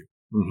 Cammy. Thank you.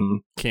 Mm-hmm.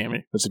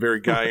 Cammy. That's a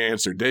very guy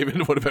answer.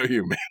 David, what about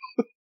you, man?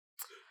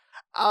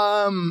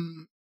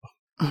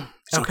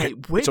 It's okay.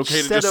 It's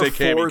okay to just say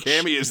Cammy.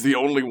 Cammy is the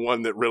only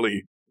one that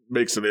really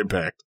makes an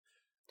impact.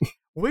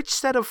 Which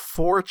set of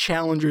 4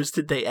 challengers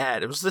did they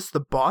add? Was this the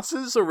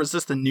bosses or was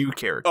this the new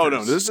characters? Oh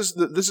no, this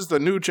is the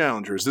new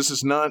challengers. This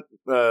is not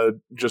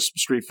just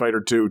Street Fighter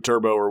 2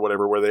 Turbo or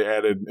whatever, where they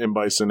added M.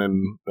 Bison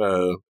and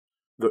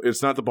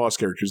it's not the boss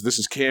characters. This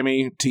is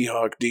Cammy,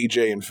 T-Hawk,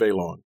 DJ, and Fei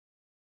Long.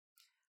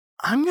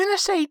 I'm gonna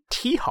say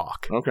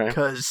T-Hawk. Okay,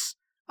 because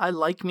I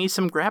like me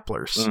some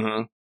grapplers.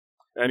 Mm-hmm.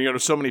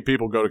 And so many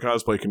people go to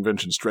cosplay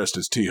conventions dressed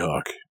as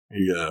T-Hawk.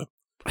 He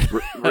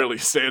really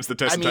stands the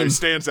test of time.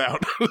 Stands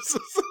out.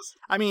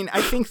 I mean,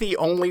 I think the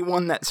only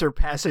one that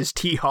surpasses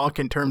T-Hawk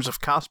in terms of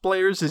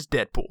cosplayers is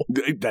Deadpool.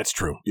 That's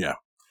true, yeah.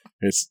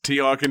 It's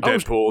T-Hawk and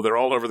Deadpool. They're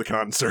all over the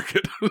con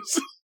circuit.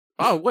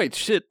 Oh, wait,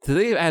 shit. Did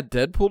they add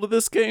Deadpool to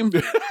this game?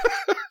 They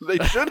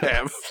should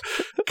have.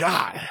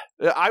 God.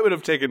 I would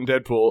have taken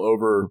Deadpool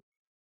over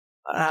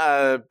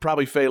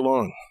probably Fei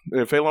Long.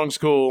 Fei Long's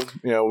cool.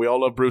 We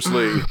all love Bruce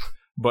Lee.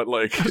 But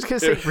like, I was gonna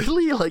say,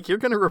 really? Like, you're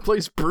gonna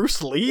replace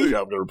Bruce Lee? Yeah,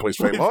 I'm gonna replace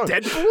Fei Long.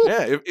 Deadpool?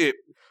 Yeah,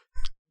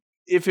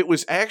 if it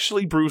was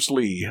actually Bruce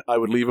Lee, I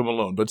would leave him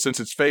alone. But since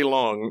it's Fei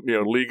Long,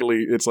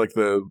 legally, it's like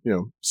the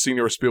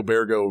Senor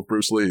Spielbergo of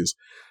Bruce Lee's.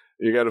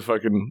 You gotta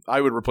I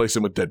would replace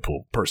him with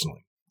Deadpool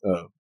personally.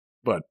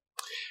 But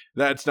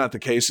that's not the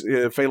case.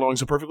 Fei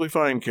Long's a perfectly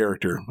fine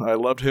character. I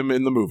loved him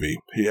in the movie.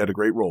 He had a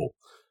great role.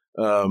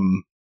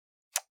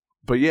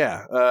 But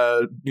yeah,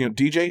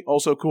 DJ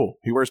also cool.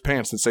 He wears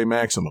pants that say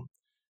Maximum.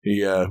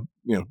 He,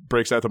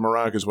 breaks out the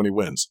maracas when he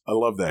wins. I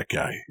love that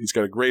guy. He's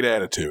got a great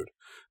attitude.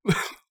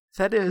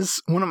 That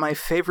is one of my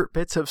favorite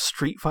bits of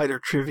Street Fighter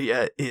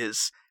trivia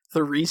is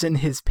the reason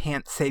his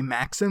pants say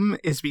Maxim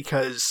is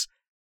because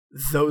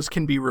those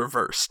can be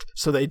reversed.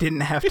 So they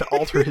didn't have to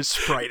alter his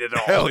sprite at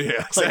all. Hell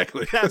yeah,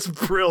 exactly. That's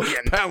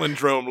brilliant.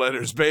 Palindrome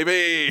letters,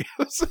 baby.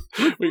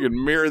 We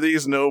can mirror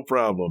these no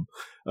problem.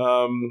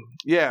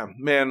 Yeah,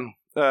 man.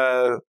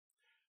 Fun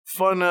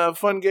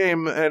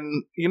game.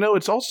 And,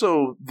 it's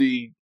also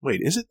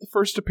is it the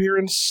first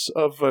appearance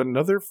of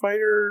another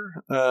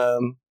fighter?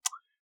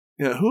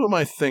 Who am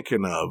I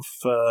thinking of?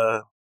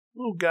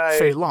 Little guy.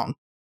 Fei Long.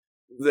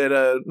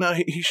 That, no,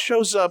 he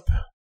shows up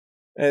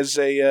as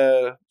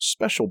a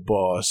special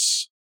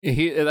boss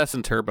That's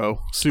in Turbo.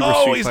 Super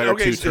Street Fighter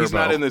 2 Turbo. He's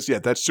not in this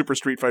yet. That's Super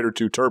Street Fighter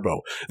 2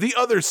 Turbo, the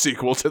other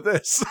sequel to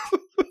this.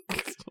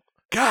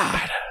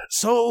 God,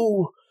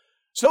 so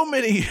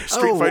many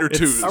Street Fighter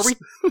 2s.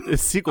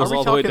 It's sequels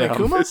all the way down.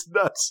 Akuma? It's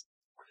nuts.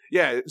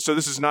 Yeah, so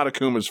this is not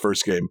Akuma's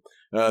first game.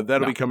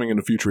 That'll be coming in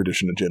a future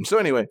edition of Jim. So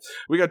anyway,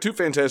 we got 2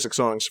 fantastic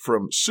songs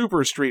from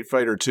Super Street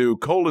Fighter 2,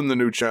 the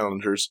new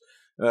challengers.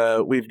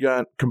 We've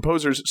got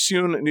composers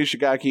Shun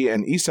Nishigaki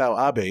and Isao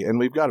Abe, and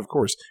we've got, of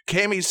course,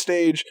 Kami's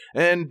stage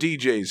and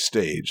DJ's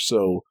stage.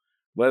 So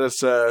let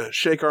us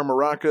shake our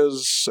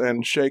maracas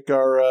and shake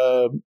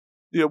our,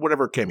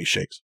 whatever Kami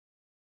shakes.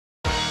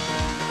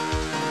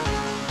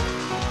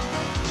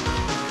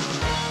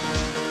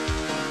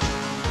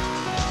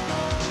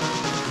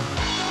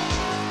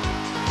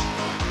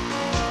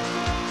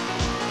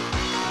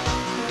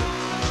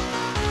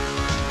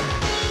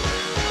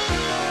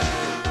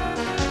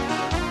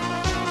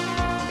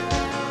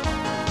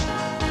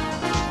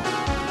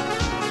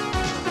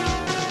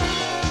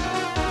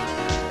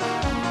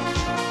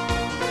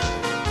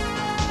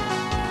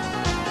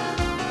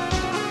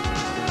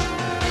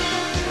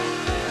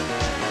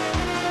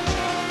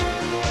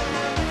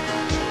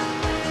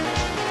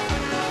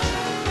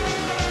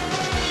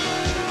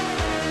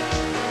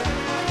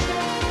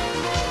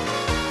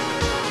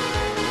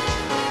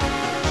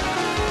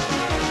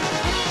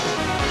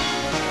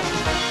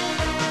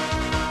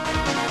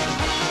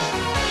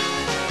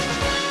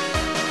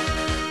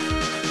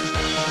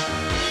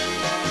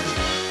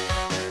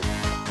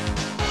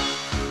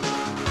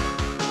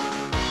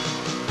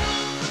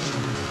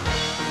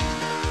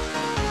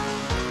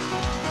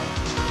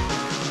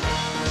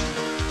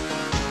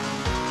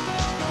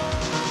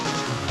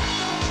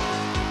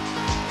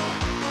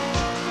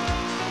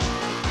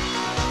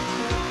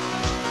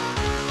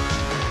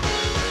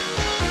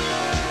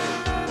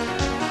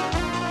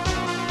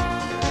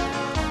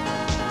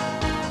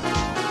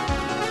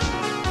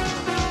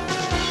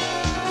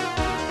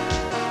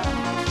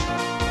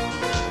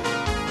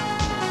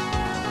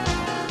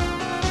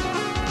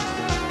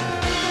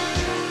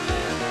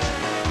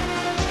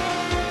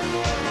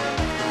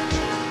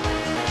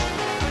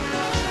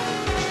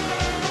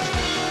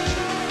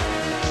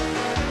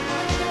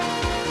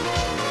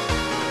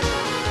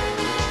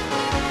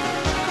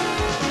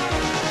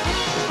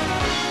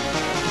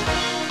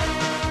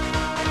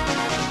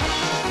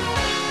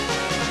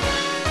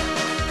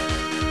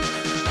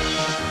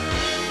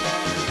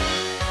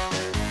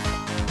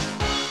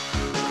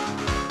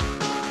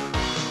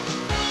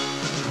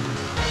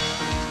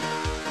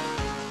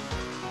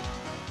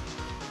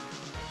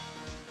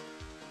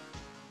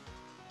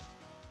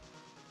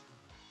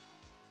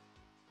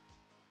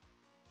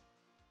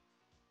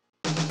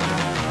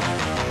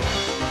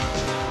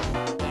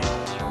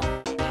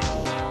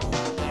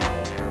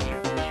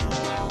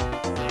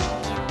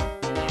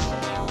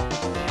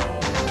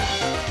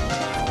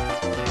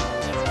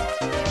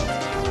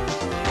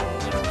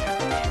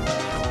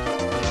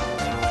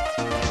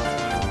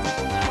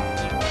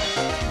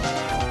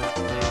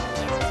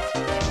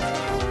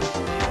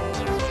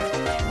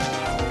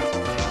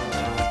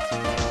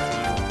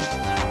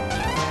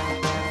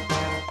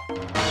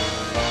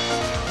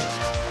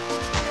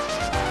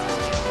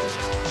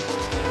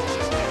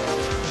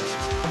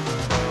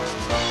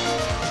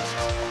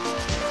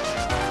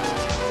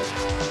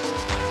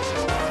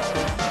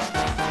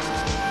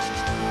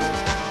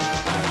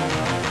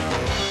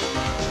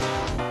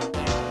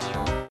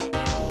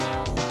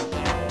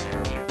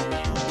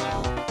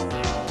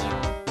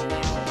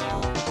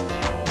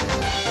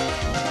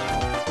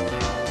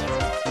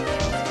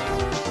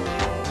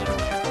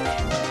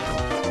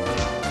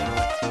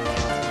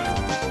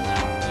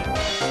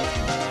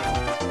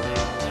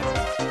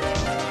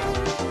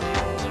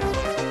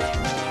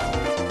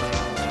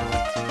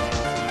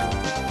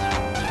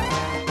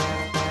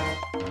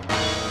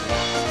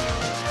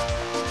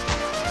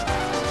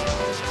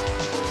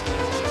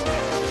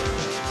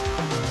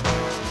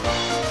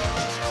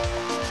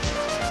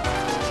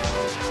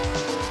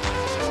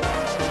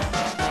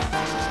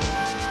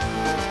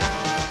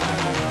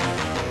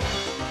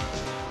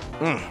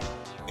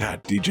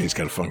 God, DJ's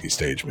got a funky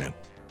stage, man.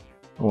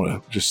 I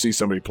want to just see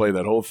somebody play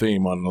that whole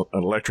theme on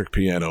an electric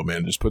piano,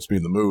 man. It just puts me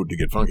in the mood to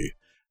get funky.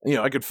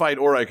 I could fight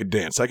or I could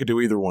dance. I could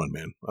do either one,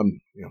 man.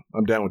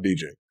 I'm down with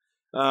DJing.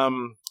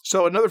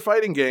 So another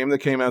fighting game that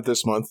came out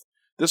this month.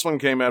 This one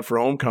came out for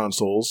home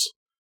consoles,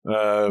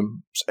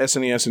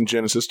 SNES and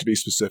Genesis to be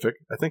specific.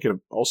 I think it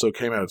also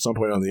came out at some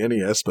point on the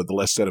NES, but the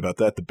less said about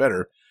that, the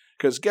better.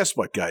 Because guess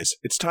what, guys?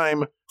 It's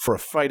time for a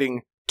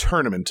fighting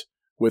tournament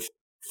with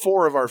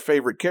 4 of our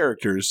favorite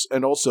characters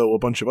and also a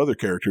bunch of other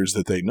characters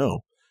that they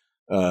know.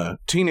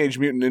 Teenage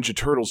Mutant Ninja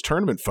Turtles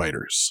Tournament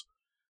Fighters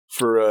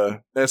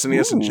for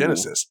SNES and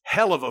Genesis.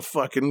 Hell of a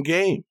fucking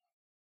game.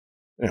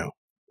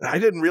 I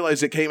didn't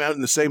realize it came out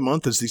in the same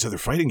month as these other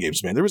fighting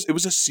games, man. It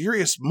was a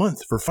serious month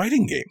for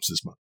fighting games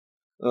this month.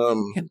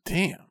 God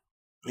damn.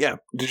 Yeah.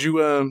 Did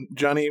you,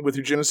 Johnny, with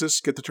your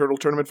Genesis, get the Turtle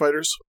Tournament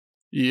Fighters?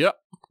 Yep.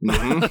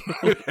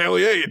 Mm-hmm. Hell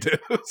yeah, you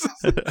did.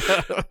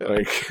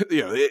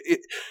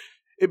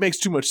 it makes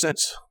too much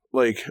sense.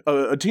 Like,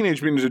 a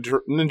Teenage Mutant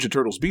Ninja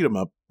Turtles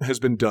beat-em-up has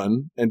been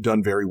done and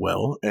done very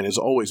well and is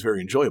always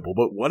very enjoyable.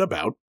 But what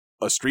about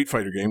a Street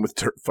Fighter game with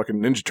fucking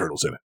Ninja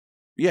Turtles in it?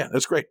 Yeah,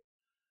 that's great.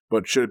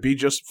 But should it be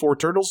just 4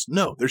 turtles?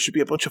 No, there should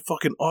be a bunch of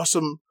fucking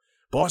awesome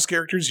boss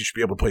characters. You should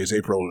be able to play as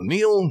April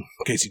O'Neil,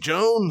 Casey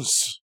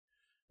Jones,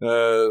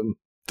 the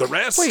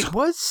rest. Wait,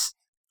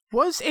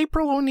 was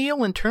April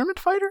O'Neil in Tournament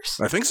Fighters?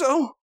 I think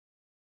so.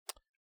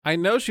 I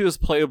know she was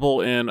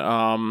playable in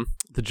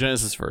the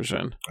Genesis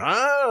version.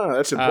 Ah,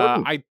 that's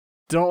important. I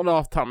don't know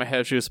off the top of my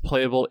head if she was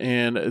playable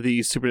in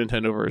the Super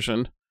Nintendo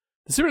version.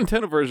 The Super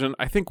Nintendo version,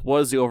 I think,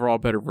 was the overall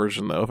better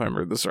version, though, if I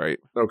remember this right.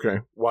 Okay.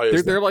 Why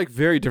is they're like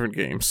very different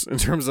games in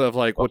terms of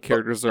like what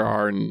characters there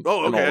are and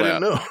okay. And all I that.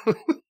 didn't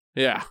know.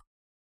 Yeah.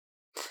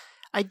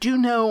 I do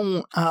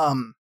know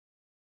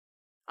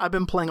I've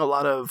been playing a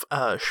lot of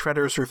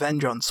Shredder's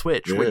Revenge on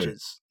Switch, which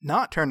is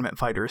not Tournament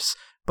Fighters,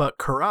 but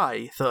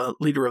Karai, the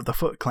leader of the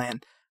Foot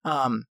Clan.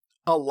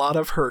 A lot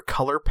of her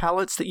color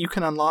palettes that you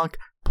can unlock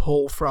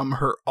pull from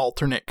her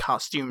alternate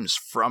costumes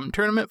from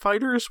Tournament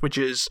Fighters, which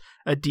is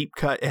a deep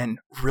cut and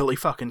really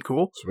fucking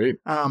cool. Sweet.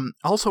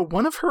 Also,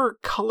 one of her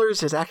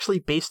colors is actually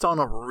based on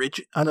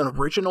an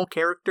original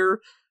character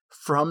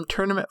from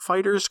Tournament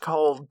Fighters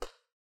called...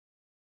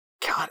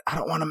 God, I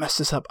don't want to mess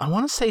this up. I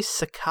want to say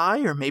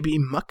Sakai or maybe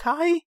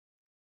Makai?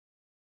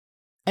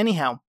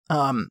 Anyhow,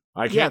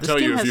 I can't tell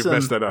you if you've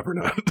messed that up or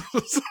not.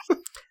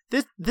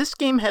 This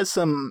game has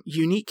some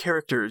unique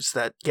characters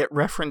that get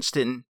referenced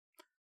in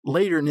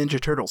later Ninja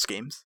Turtles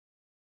games.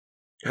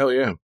 Hell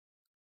yeah.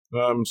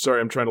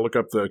 Sorry, I'm trying to look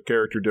up the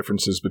character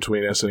differences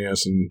between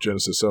SNES and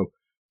Genesis. So,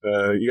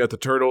 you got the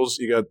Turtles,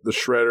 you got the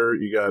Shredder,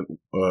 you got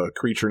a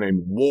creature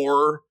named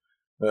War,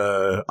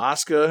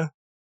 Asuka,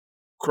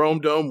 Chrome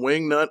Dome,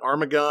 Wingnut,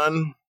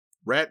 Armagon,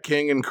 Rat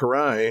King, and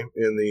Karai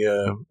in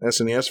the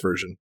SNES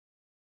version.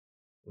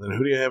 And then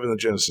who do you have in the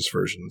Genesis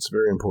version? It's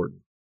very important.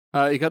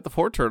 You got the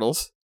 4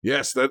 turtles.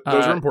 Yes, those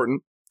are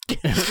important.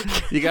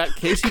 You got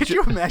Casey. Could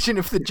you imagine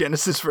if the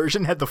Genesis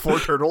version had the 4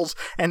 turtles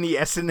and the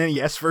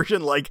SNES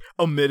version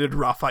omitted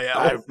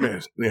Raphael?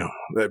 Man,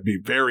 that'd be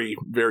very,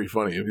 very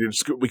funny.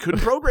 We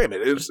couldn't program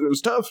it. It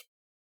was tough.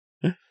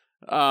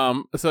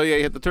 So yeah,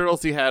 you had the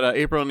turtles. You had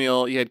April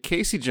O'Neil. You had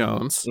Casey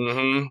Jones.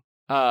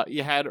 Mm-hmm.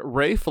 You had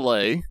Ray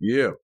Fillet.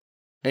 Yeah.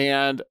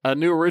 And a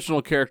new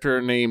original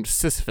character named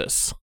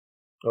Sisyphus.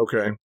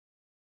 Okay.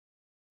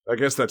 I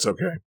guess that's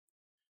okay.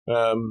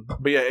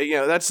 But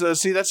yeah, that's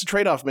the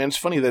trade-off, man. It's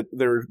funny that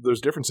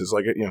there's differences.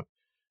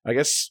 I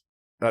guess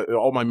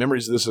all my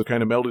memories of this have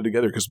kind of melded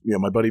together because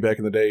my buddy back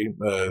in the day,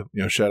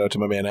 shout out to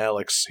my man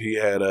Alex. He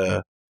had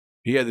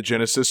the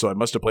Genesis, so I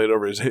must have played it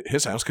over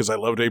his house because I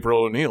loved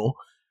April O'Neil.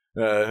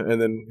 And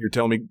then you're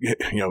telling me,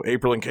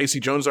 April and Casey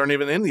Jones aren't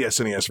even in the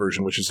SNES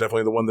version, which is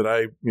definitely the one that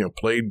I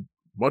played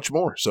much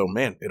more. So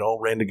man, it all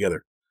ran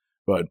together.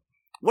 But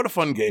what a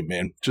fun game,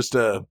 man! Just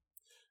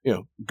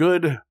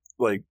good.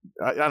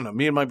 I don't know,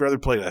 me and my brother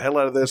played a hell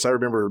out of this. I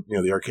remember,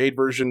 the arcade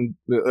version,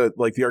 the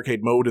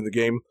arcade mode in the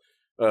game,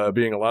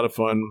 being a lot of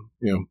fun,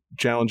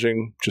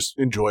 challenging, just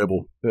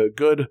enjoyable.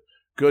 Good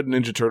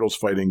Ninja Turtles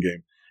fighting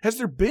game. Has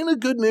there been a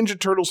good Ninja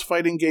Turtles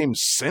fighting game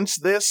since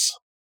this?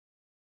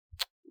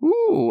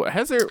 Ooh,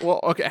 has there? Well,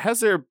 okay, has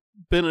there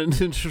been a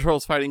Ninja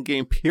Turtles fighting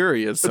game,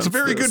 period? That's a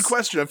very good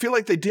question. I feel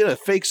like they did a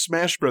fake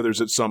Smash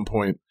Brothers at some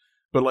point.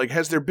 But,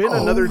 has there been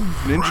another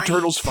Ninja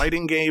Turtles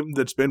fighting game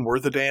that's been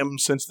worth a damn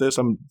since this?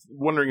 I'm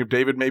wondering if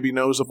David maybe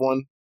knows of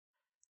one.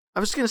 I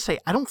was going to say,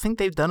 I don't think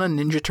they've done a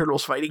Ninja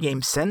Turtles fighting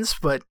game since,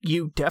 but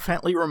you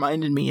definitely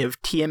reminded me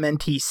of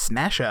TMNT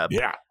Smash Up.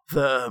 Yeah.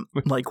 The,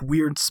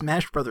 weird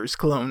Smash Brothers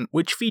clone,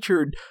 which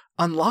featured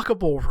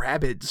unlockable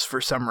Rabbids for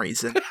some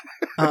reason.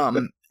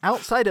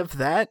 Outside of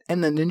that,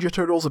 and the Ninja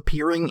Turtles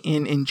appearing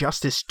in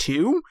Injustice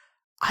 2,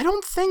 I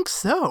don't think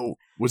so.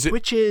 Was it?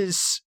 Which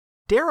is,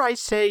 dare I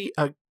say,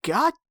 a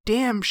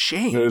goddamn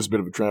shame. It is a bit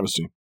of a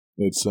travesty.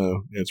 It's a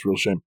real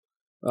shame.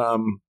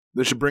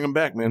 They should bring them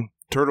back, man.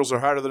 Turtles are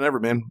hotter than ever,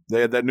 man.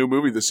 They had that new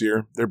movie this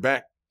year. They're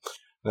back.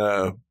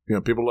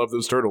 People love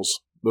those turtles.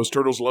 Those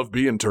turtles love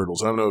being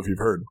turtles. I don't know if you've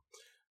heard.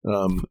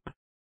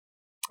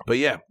 But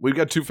yeah, we've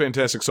got 2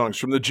 fantastic songs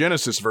from the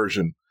Genesis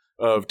version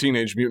of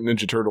Teenage Mutant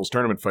Ninja Turtles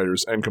Tournament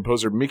Fighters and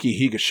composer Miki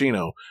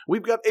Higashino.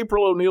 We've got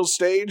April O'Neil's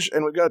stage,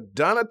 and we've got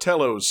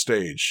Donatello's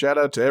stage. Shout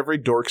out to every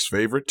dork's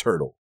favorite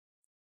turtle.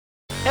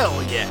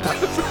 Hell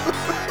yeah.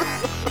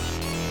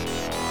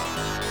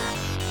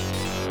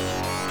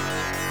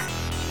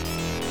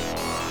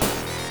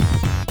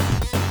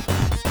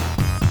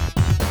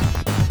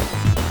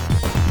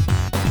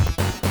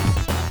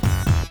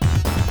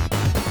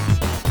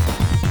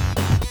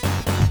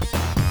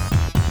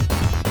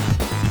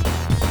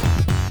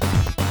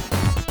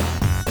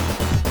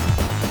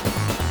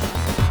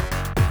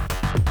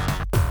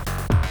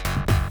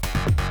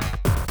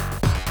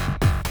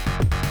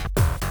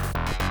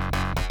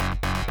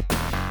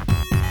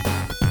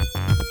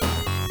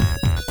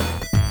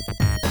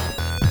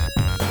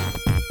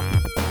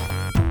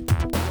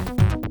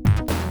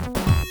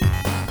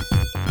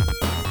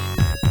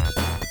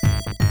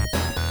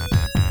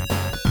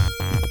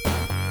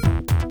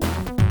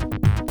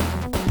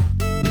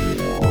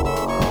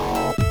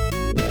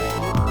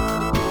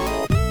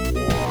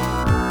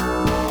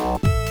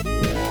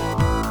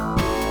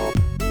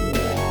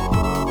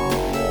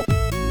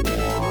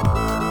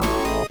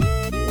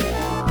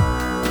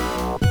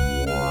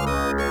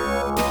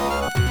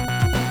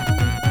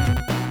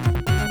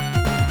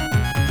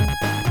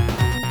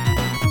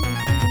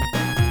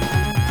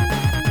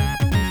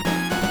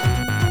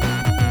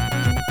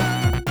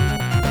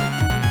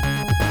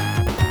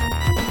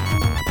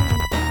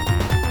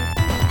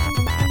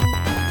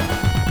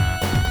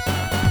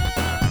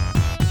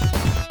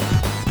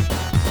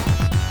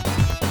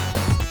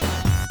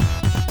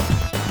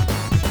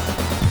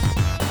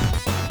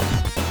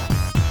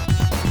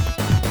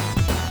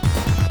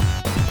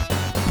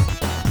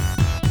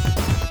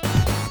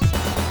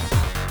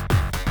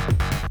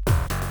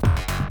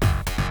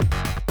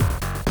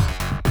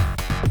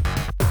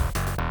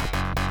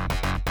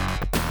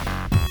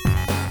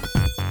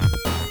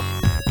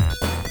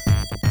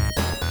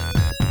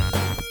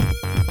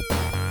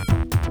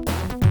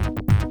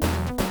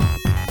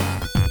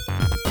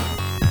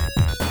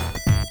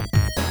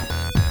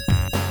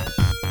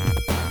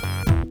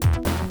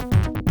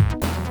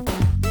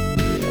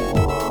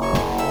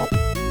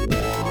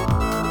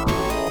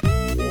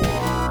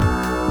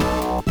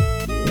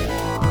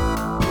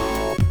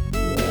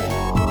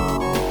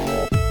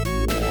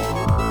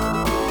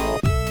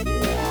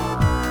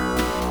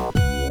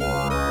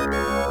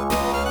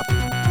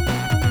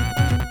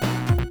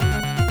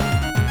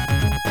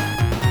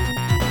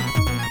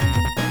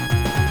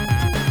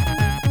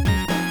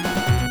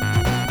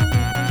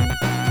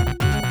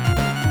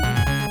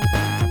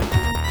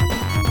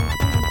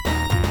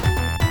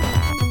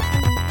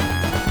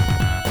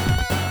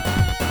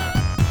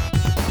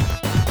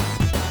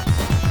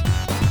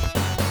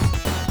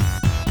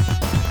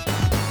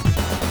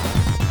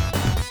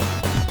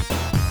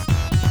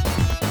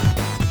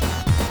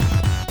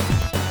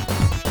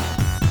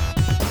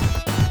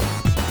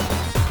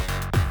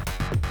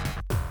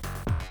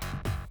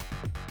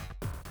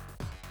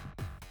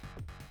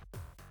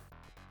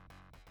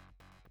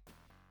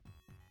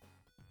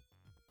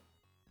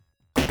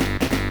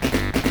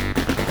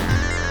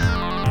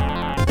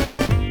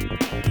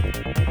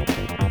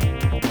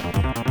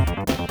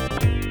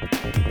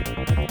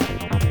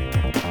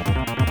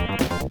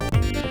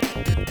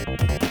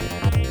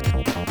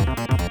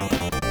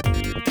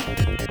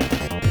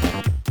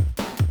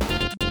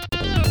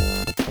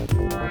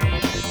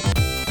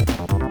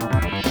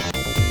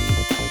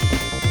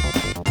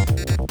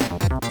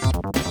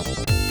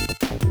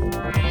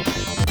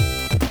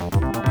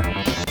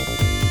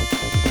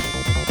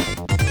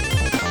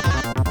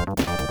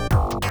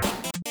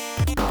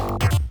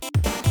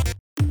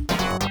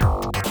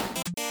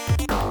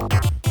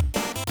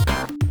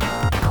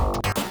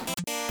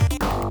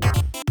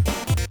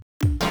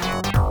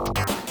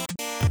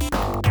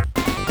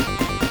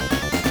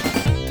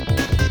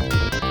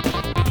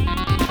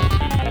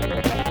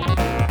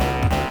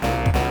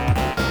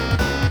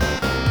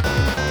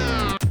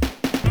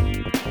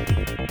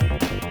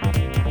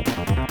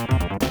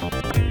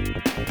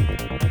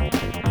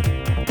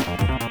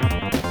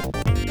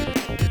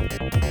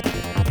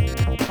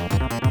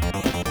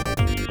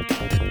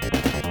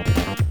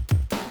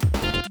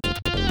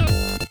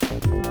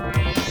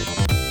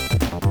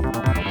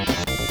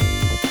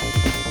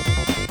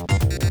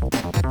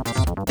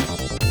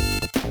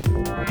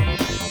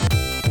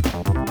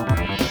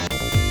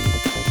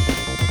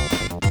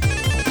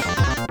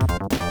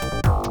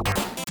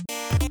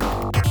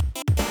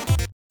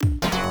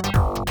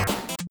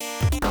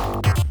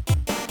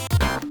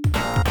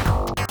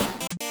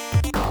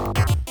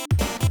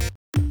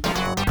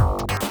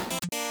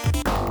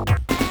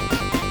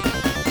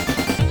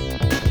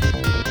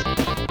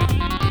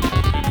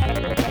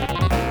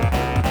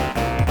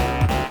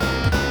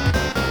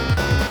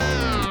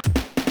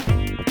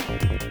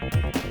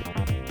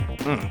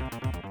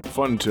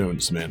 fun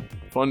tunes, man.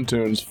 Fun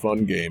tunes,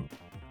 fun game.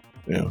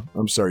 Yeah,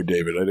 I'm sorry,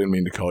 David. I didn't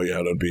mean to call you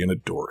out on being a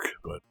dork,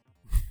 but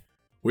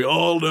we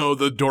all know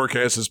the dork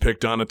ass has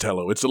picked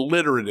Donatello. It's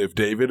alliterative,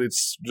 David.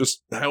 It's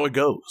just how it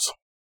goes.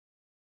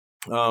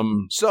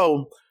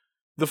 So,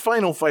 the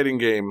final fighting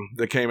game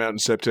that came out in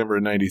September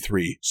of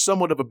 93,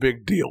 somewhat of a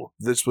big deal.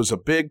 This was a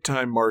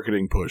big-time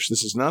marketing push.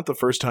 This is not the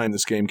first time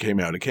this game came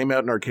out. It came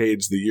out in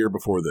arcades the year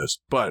before this,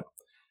 but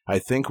I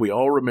think we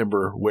all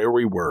remember where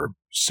we were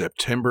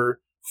September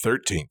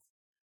 13th,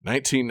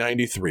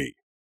 1993.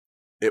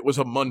 It was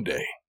a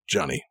Monday,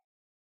 Johnny.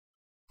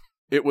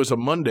 It was a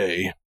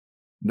Monday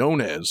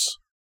known as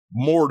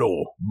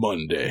Mortal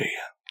Monday.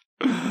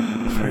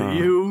 For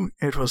you,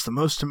 it was the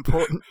most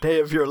important day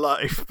of your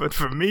life, but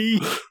for me,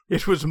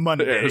 it was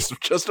Monday. Yeah, it's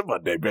just a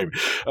Monday, baby.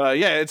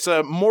 It's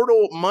a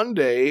Mortal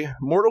Monday.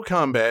 Mortal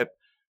Kombat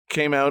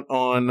came out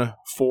on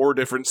 4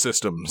 different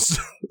systems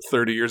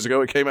 30 years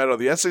ago. It came out on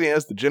the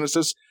SNES, the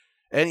Genesis,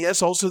 and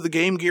yes, also the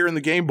Game Gear and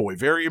the Game Boy.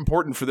 Very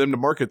important for them to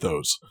market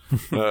those.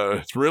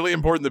 It's really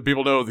important that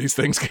people know these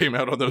things came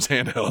out on those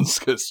handhelds,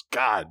 because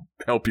God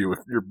help you if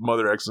your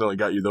mother accidentally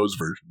got you those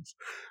versions.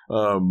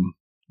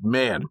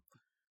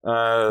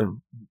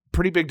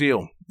 Pretty big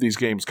deal, these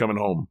games coming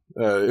home.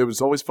 It was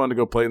always fun to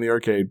go play in the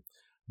arcade,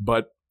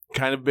 but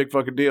kind of a big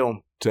fucking deal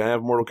to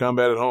have Mortal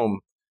Kombat at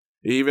home.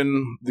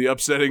 Even the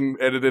upsetting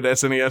edited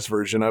SNES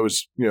version,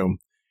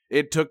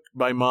 it took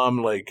my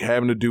mom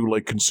having to do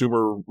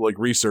consumer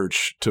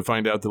research to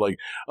find out that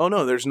oh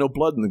no, there's no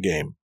blood in the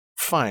game.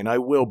 Fine, I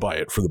will buy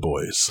it for the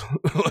boys.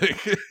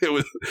 It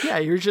was. Yeah,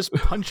 you're just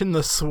punching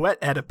the sweat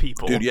out of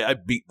people, dude. Yeah, I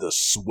beat the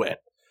sweat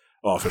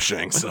off of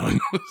Shang Tsung.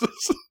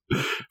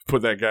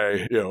 Put that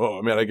guy.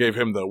 I gave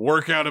him the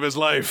workout of his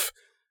life.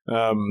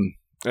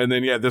 And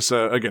then, this,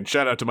 again,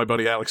 shout out to my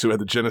buddy Alex who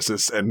had the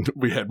Genesis, and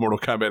we had Mortal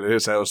Kombat at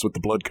his house with the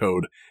blood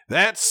code.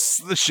 That's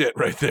the shit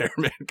right there,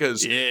 man,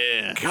 because,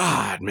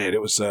 God, man, it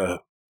was, the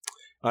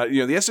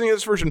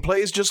SNES version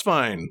plays just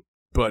fine,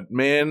 but,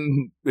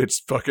 man,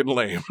 it's fucking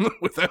lame.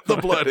 Without the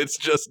blood, it's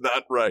just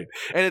not right.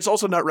 And it's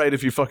also not right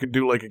if you fucking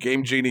do, a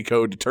Game Genie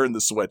code to turn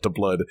the sweat to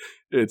blood.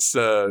 It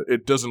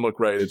doesn't look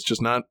right. It's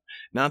just not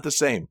the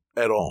same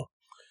at all.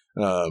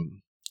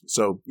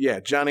 So, yeah,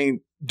 Johnny,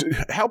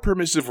 how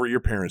permissive were your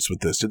parents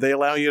with this? Did they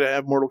allow you to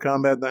have Mortal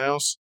Kombat in the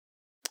house?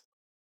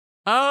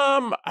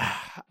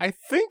 I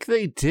think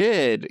they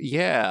did,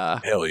 yeah.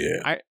 Hell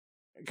yeah.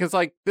 Because,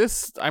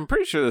 this, I'm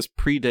pretty sure this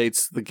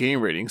predates the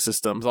game rating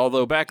systems,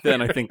 although back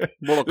then I think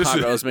Mortal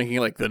Kombat was making,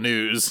 the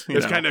news.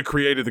 It's kind of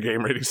created the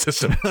game rating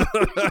system.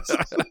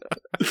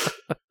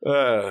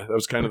 That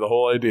was kind of the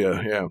whole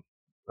idea, yeah.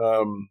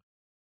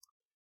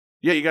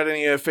 You got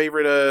any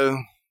favorite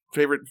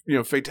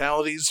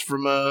fatalities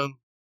from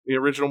the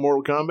original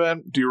Mortal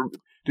Kombat?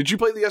 Did you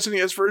play the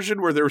SNES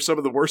version where there were some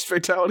of the worst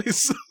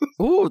fatalities?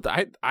 Ooh,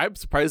 I'm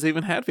surprised they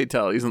even had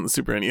fatalities in the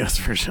Super NES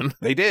version.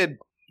 They did.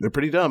 They're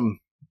pretty dumb.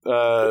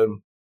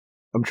 I'm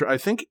trying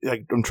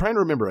to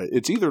remember it.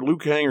 It's either Liu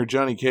Kang or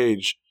Johnny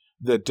Cage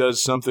that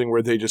does something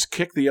where they just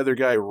kick the other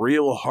guy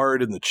real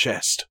hard in the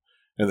chest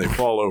and they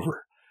fall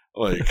over.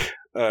 I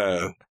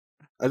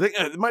think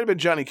it might have been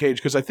Johnny Cage,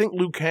 because I think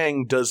Liu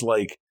Kang does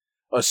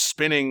a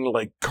spinning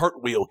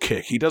cartwheel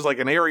kick. He does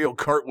an aerial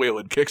cartwheel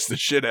and kicks the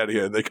shit out of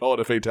you, and they call it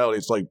a fatality.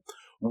 It's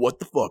what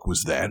the fuck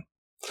was that?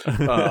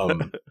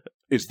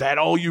 Is that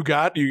all you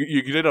got?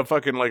 You did a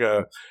fucking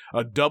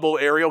a double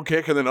aerial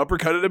kick and then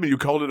uppercutted him and you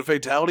called it a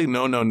fatality?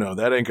 No,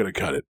 that ain't gonna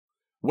cut it.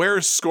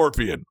 Where's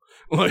Scorpion?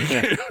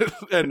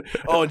 And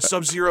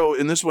Sub-Zero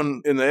in this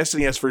one, in the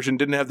SNES version,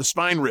 didn't have the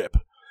spine rip.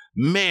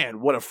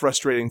 Man, what a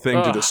frustrating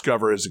thing to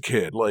discover as a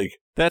kid.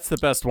 That's the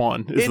best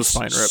one, is the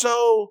spine rip. It's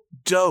so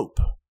dope.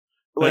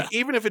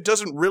 Even if it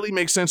doesn't really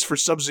make sense for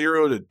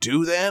Sub-Zero to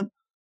do that,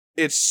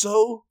 it's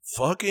so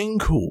fucking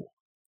cool.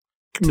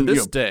 To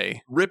this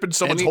day. Ripping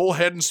someone's whole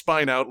head and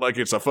spine out like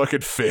it's a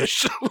fucking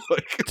fish.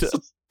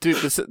 Dude,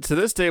 to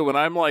this day, when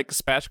I'm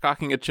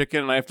spatchcocking a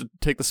chicken and I have to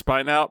take the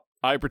spine out,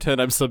 I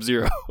pretend I'm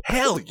Sub-Zero.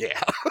 Hell yeah.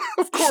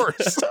 Of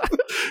course.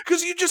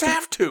 Because you just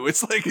have to.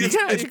 It's it's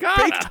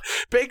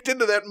baked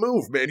into that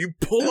move, man. You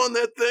pull on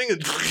that thing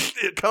and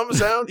it comes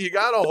out. You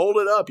got to hold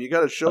it up. You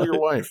got to show your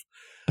wife.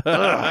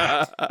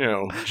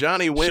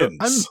 Johnny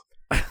wins.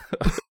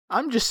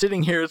 I'm just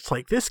sitting here, it's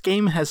this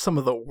game has some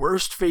of the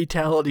worst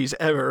fatalities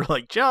ever.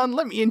 John,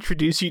 let me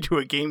introduce you to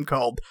a game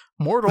called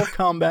Mortal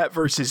Kombat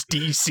versus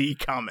DC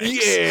Comics.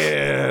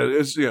 Yeah,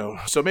 it's,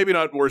 so maybe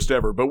not worst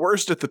ever, but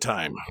worst at the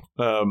time.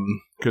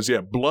 Because,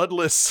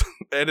 bloodless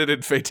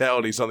edited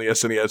fatalities on the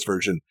SNES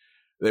version.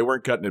 They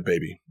weren't cutting it,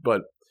 baby.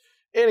 But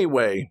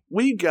anyway,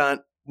 we got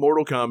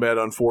Mortal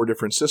Kombat on 4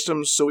 different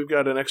systems, so we've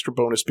got an extra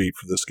bonus beat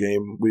for this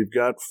game. We've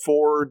got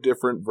 4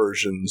 different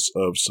versions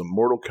of some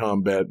Mortal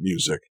Kombat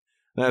music.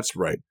 That's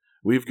right.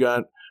 We've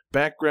got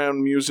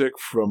background music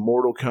from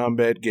Mortal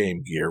Kombat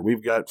Game Gear.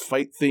 We've got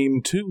Fight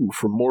Theme 2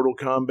 from Mortal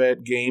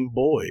Kombat Game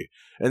Boy.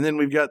 And then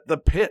we've got The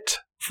Pit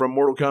from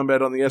Mortal Kombat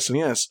on the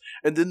SNES.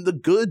 And then The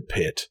Good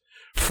Pit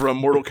from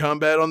Mortal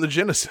Kombat on the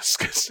Genesis.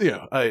 Because,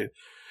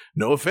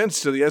 No offense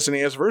to the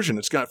SNES version,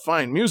 it's got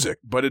fine music,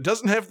 but it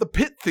doesn't have the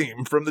pit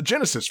theme from the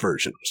Genesis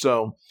version.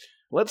 So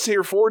let's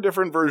hear 4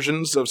 different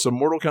versions of some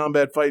Mortal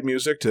Kombat fight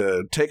music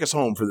to take us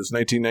home for this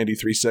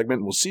 1993 segment,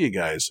 and we'll see you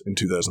guys in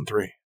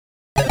 2003.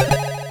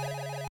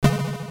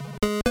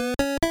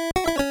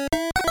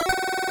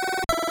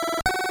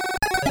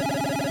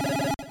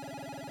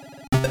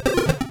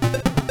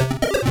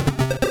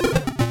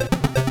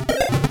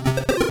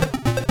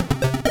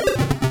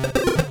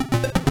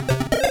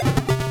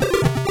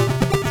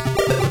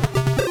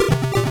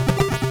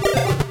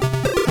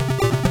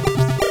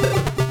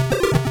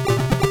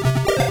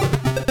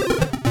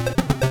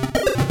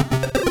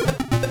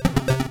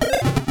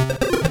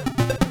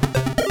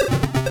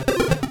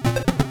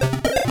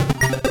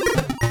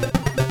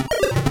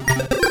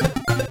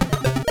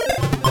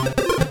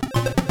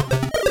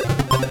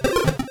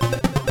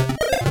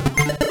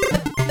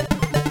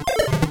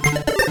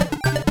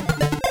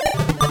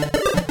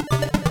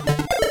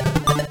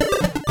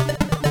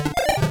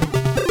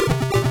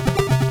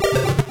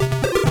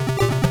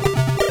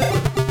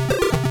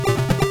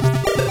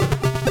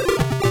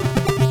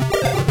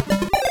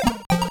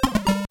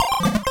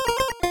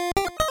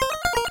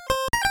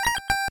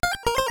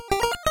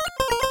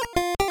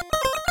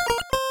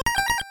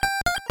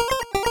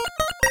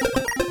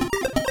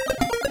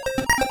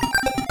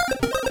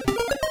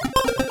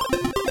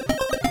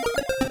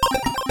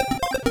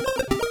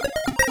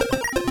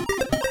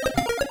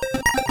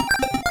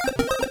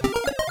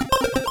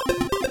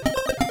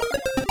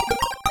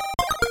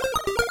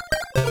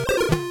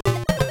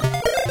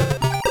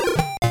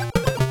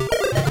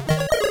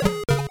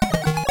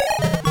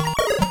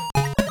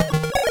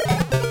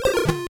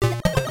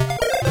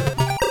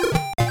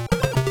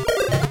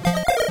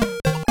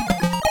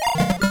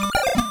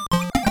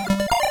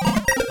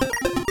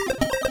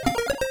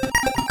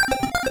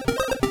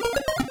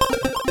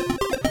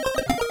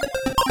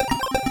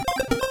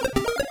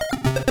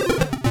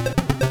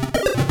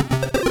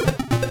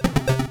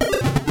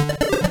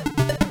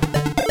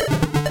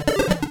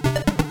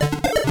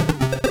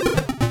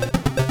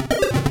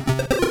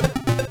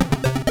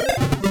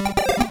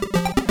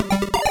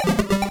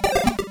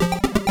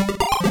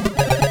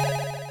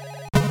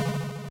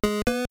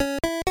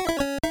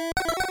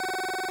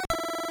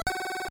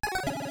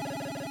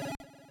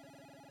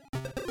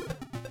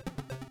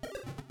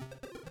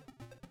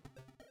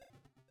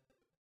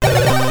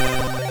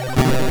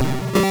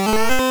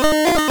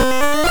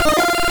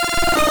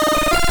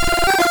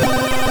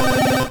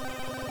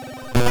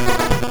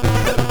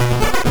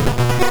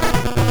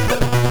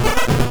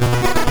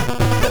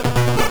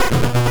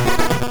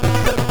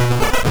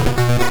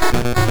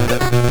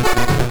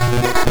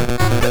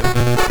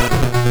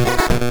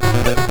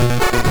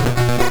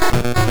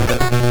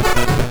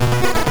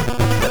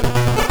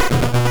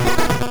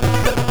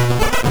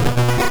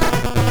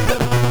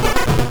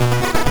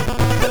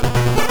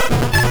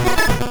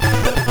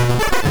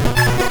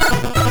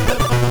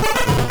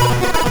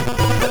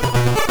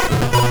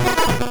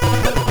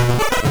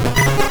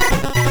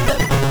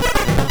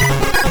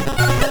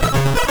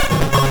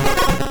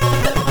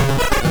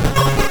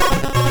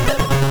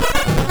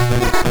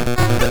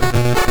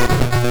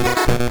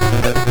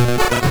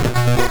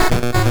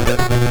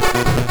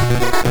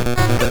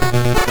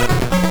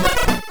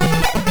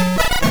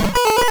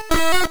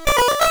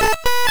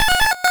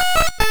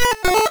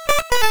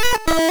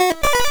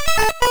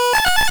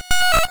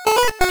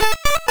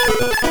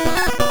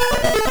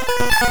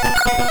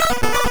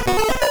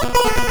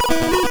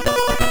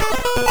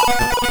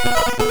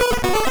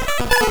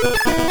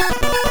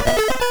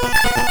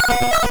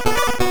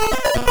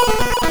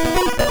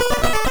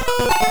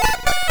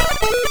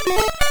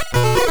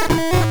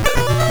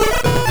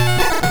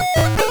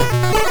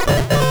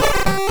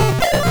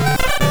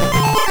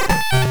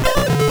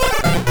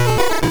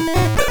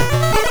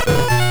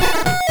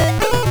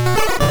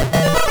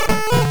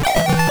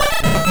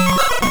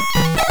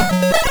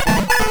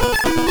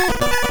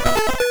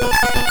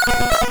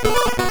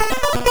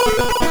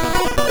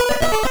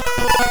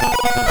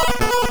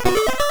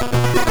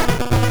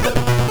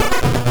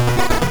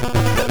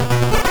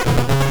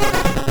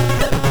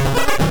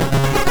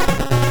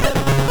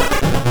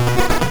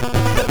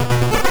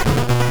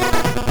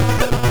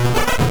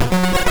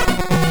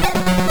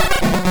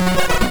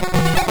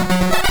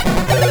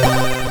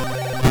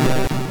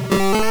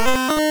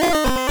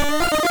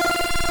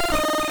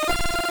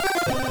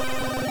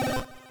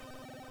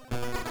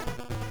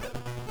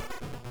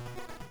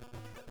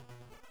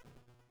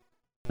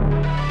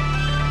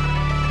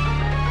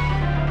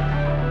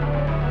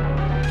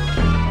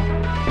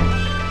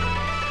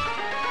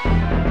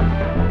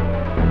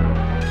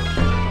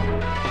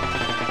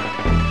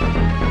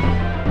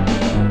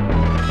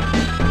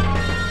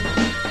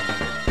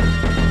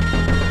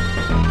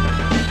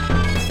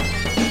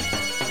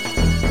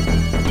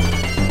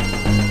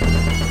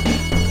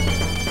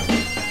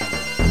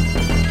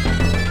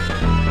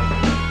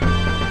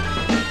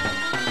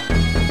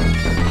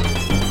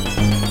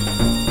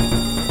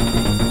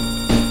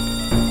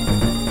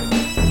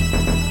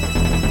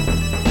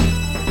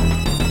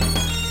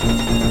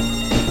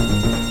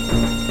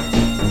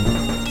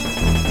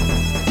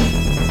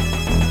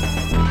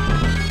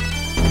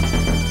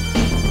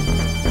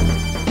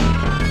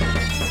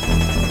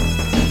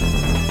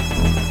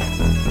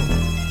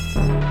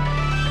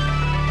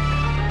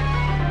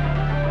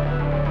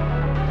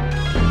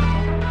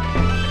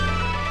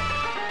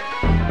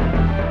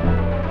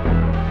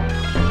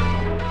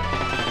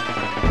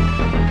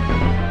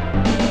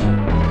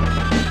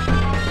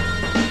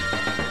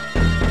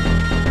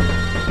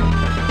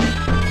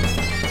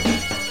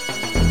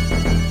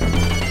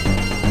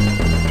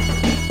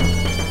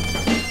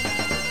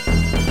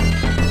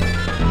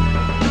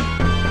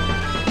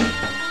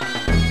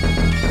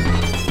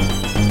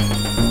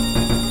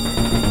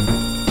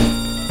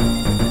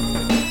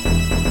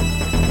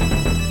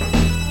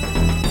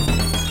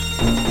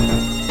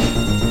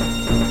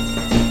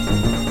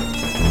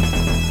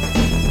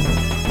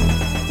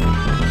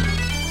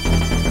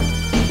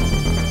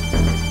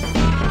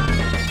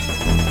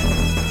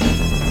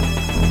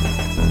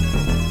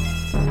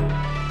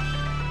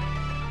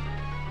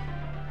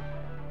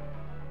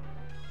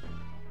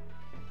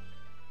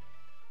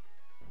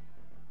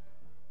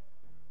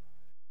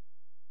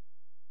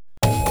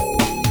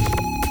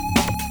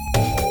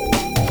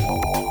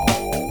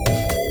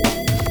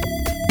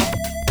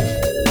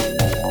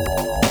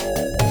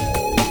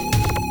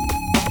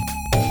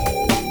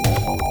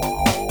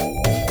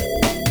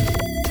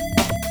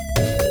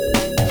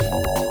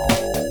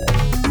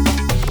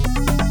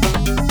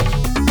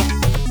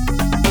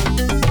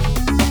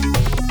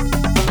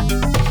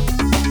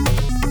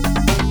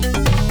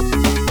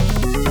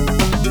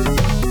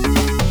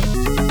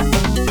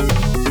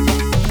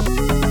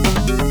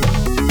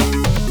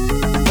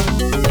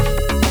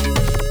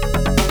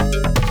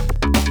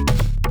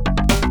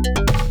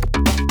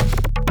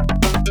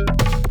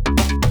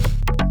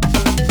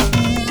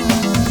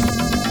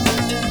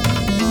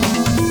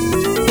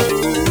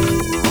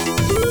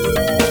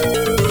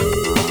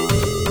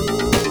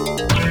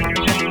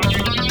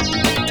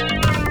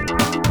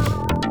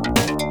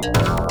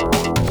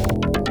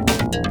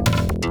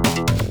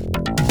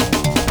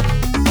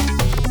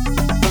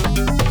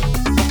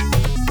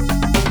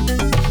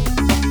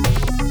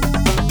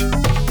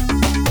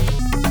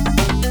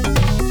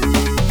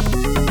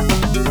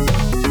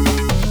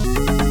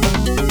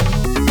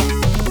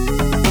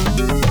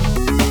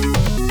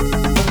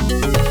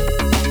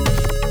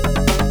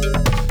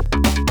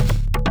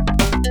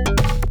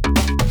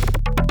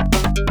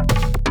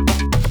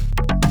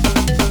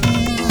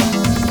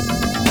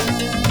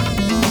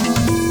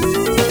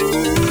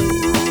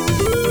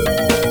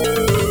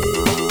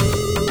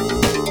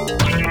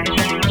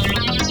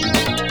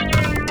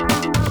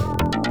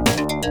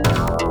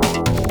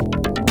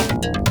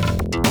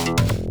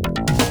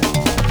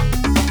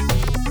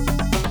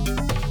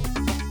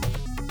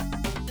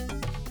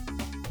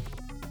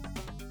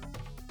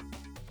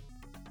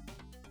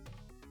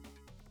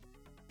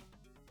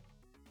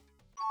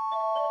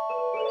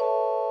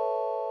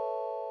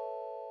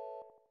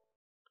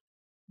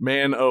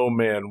 Man, oh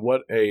man,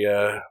 what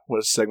a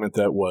segment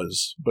that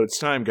was. But it's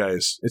time,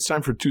 guys. It's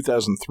time for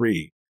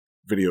 2003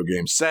 video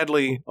games.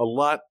 Sadly, a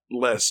lot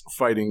less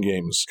fighting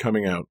games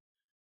coming out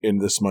in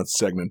this month's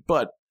segment,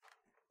 but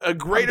a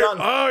greater...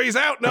 Oh, he's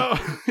out! No!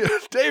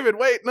 David,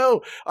 wait, no!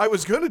 I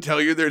was going to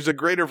tell you there's a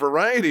greater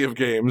variety of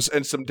games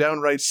and some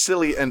downright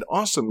silly and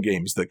awesome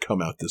games that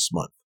come out this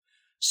month.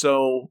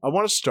 So, I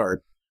want to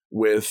start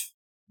with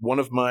one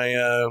of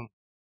my...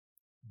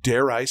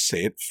 dare I say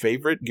it,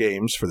 favorite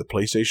games for the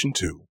PlayStation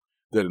 2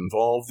 that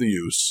involve the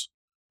use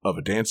of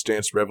a Dance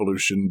Dance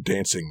Revolution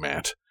dancing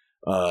mat.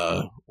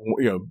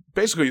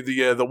 Basically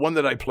the one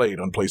that I played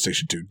on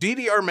PlayStation 2.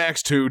 DDR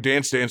Max 2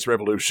 Dance Dance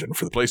Revolution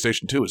for the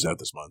PlayStation 2 is out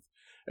this month.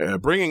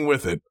 Bringing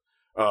with it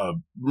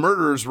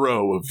Murderer's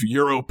Row of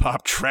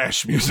Europop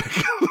trash music.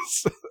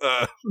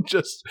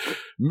 Just,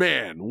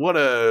 man, what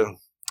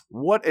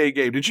a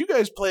game. Did you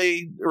guys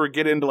play or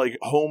get into like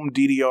home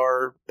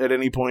DDR at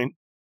any point?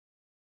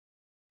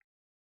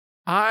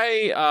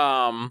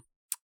 I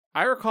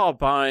recall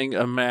buying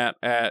a mat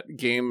at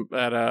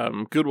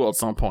Goodwill at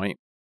some point,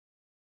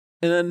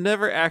 and then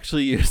never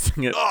actually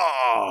using it.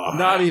 Oh,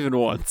 not even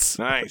once.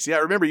 Nice. Yeah, I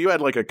remember you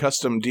had like a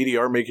custom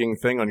DDR making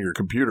thing on your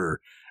computer,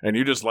 and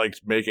you just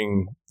liked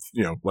making,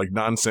 like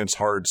nonsense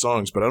hard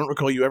songs, but I don't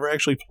recall you ever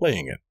actually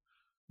playing it.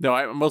 No,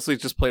 I mostly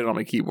just played it on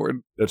my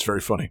keyboard. That's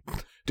very funny.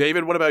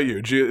 David, what about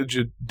you? Did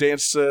you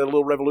dance a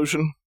little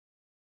Revolution?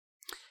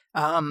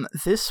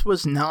 This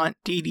was not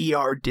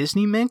DDR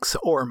Disney Mix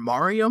or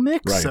Mario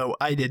Mix, right. So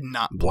I did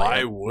not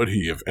play. Why would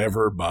he have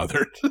ever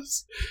bothered?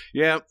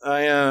 Yeah,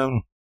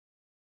 I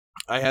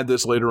had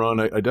this later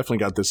on. I definitely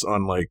got this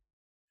on like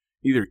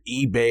either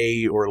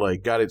eBay or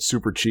like got it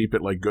super cheap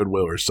at like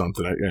Goodwill or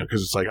something.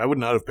 Because it's like I would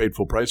not have paid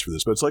full price for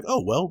this, but it's like,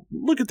 oh well,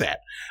 look at that.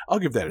 I'll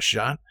give that a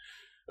shot.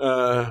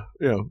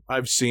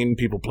 I've seen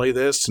people play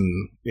this,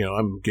 and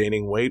I'm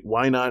gaining weight.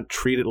 Why not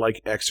treat it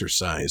like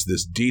exercise?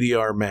 This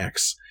DDR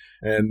Max.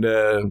 And,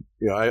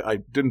 I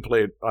didn't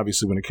play it,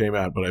 obviously, when it came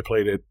out, but I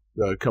played it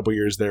a couple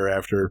years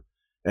thereafter.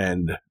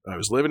 And I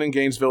was living in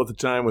Gainesville at the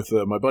time with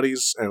my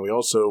buddies, and we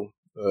also,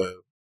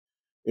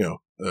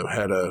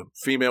 had a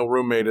female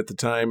roommate at the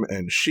time,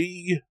 and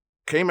she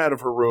came out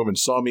of her room and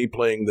saw me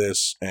playing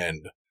this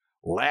and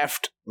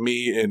laughed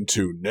me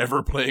into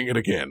never playing it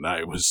again.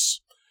 I was,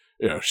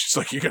 she's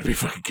like, you gotta be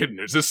fucking kidding.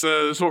 Is this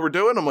what we're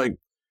doing? I'm like,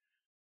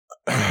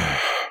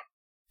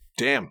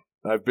 damn,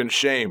 I've been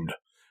shamed.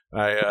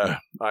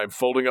 I'm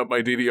folding up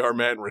my DDR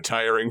mat and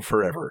retiring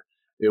forever.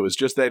 It was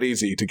just that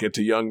easy to get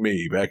to young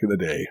me back in the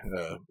day.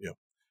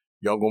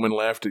 Young woman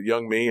laughed at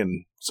young me,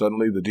 and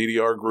suddenly the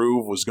DDR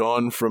groove was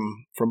gone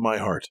from my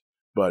heart.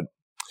 But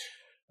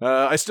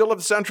I still love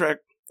the soundtrack,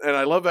 and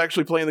I love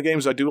actually playing the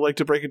games. I do like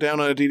to break it down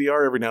on a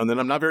DDR every now and then.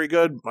 I'm not very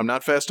good. I'm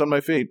not fast on my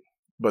feet.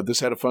 But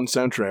this had a fun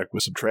soundtrack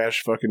with some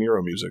trash fucking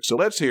Euro music. So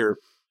let's hear.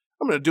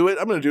 I'm going to do it.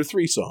 I'm going to do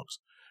 3 songs.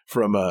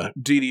 From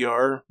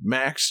DDR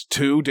Max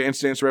 2 Dance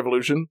Dance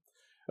Revolution.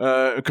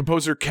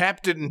 Composer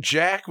Captain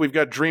Jack. We've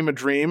got Dream a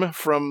Dream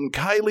from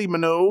Kylie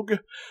Minogue.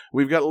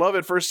 We've got Love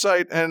at First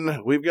Sight.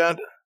 And we've got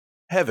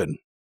Heaven.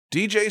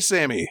 DJ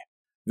Sammy.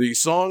 The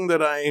song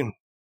that I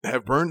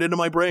have burned into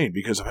my brain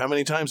because of how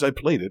many times I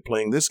played it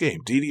playing this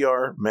game.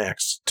 DDR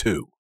Max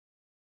 2.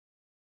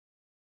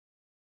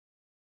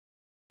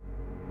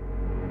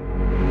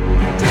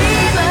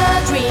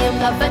 Dream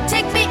lover,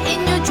 take me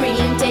in your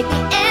dream. Take me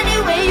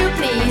anywhere you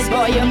please.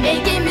 Boy, you're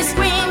making me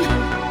scream.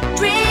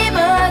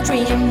 Dreamer,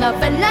 dream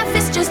lover, life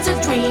is just a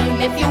dream.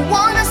 If you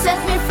wanna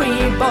set me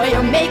free, boy,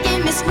 you're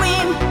making me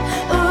scream.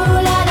 Ooh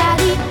la da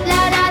dee,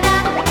 la da da.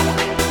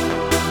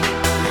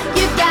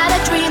 You gotta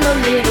dream a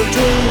little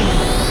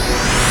dream.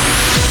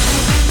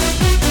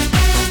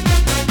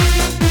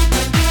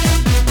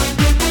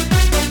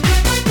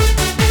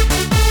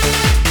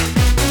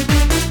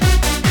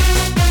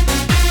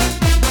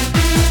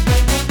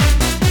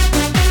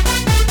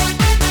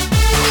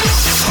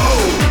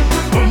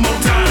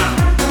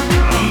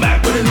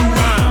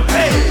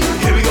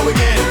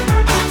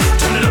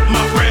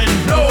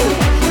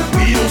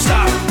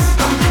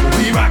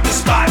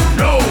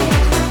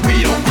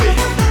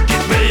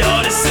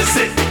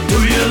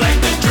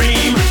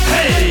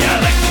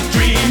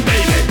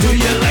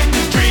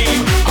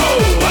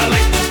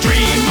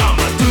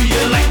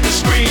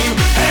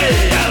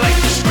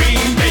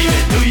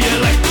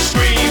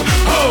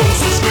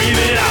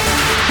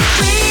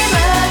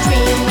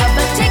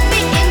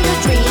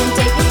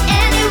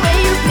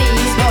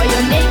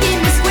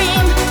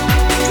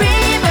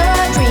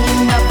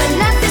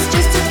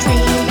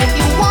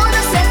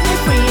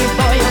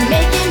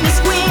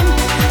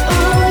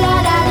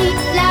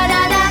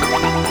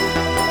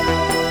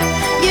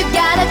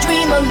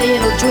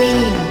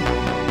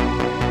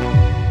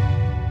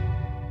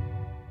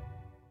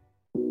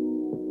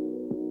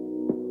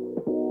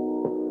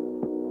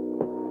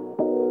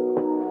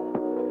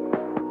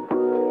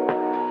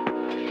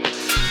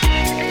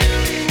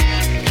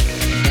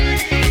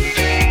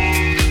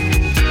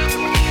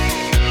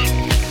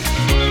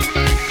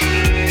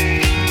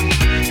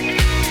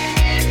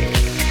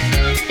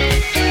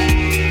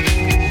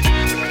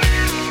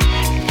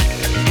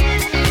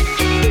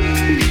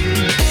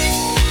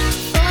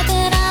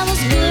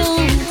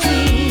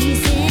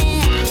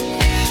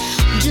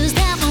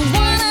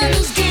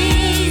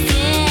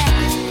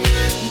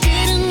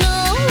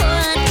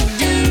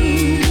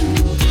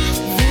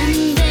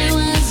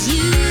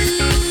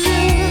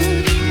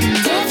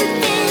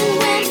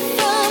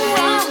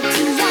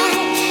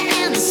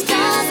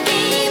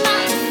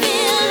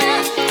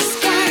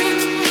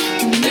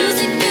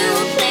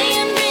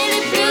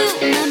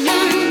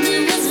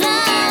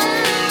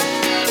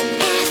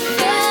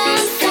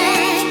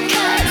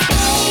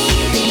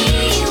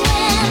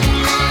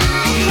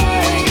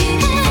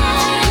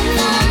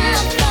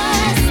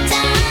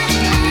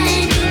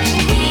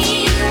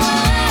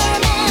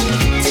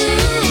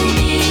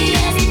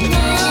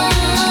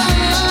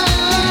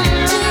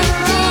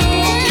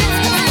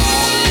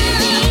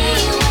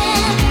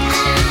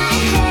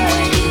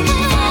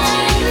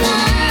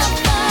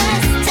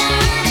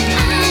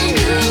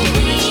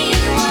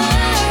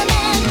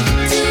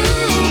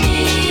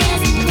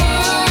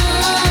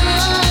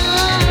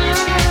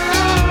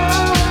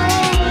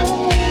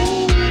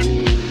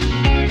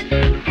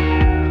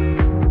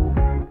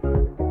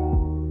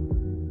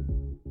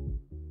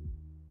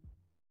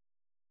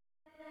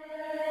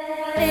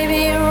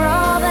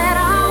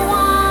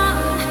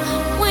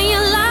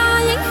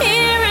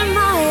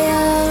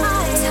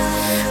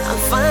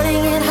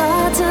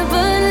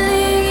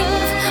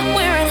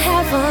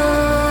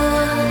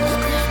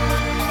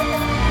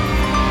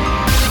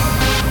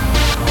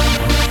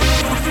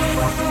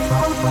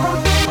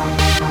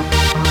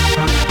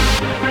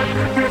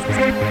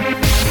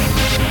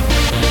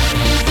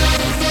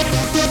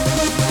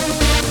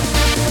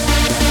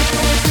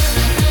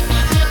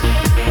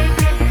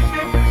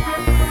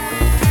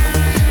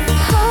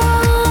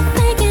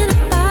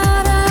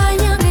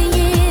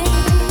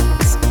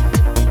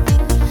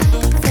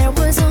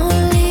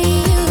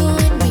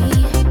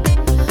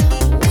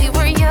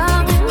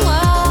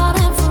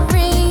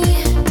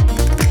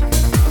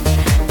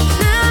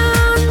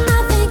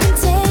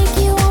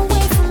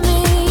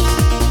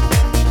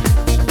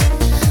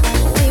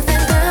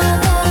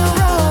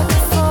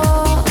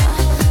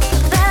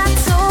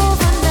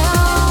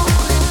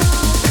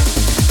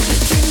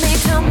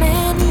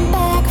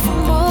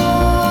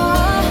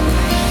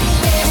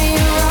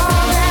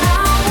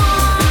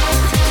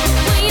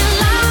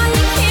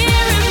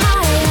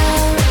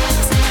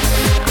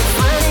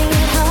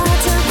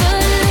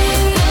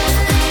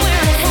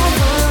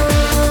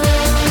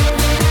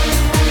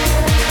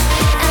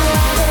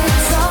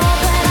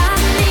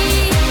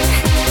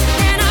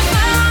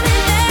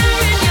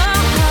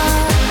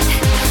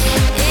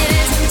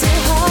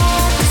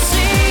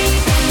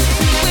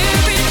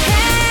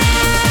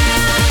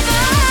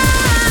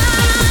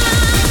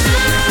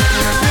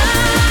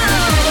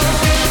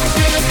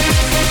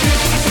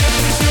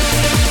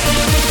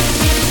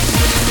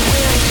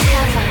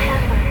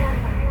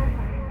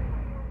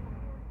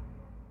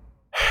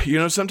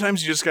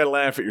 sometimes you just got to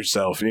laugh at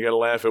yourself, and you got to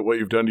laugh at what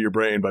you've done to your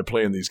brain by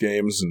playing these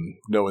games and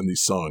knowing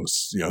these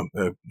songs.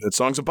 That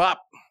song's a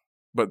pop.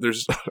 But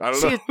there's, I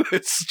don't know.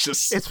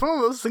 It's one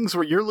of those things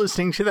where you're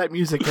listening to that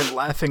music and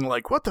laughing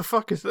like, what the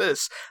fuck is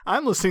this?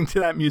 I'm listening to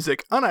that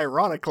music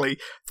unironically.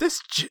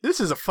 This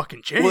is a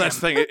fucking jam. Well, that's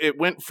the thing. It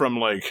went from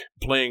like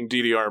playing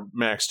DDR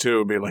Max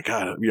 2 and being like,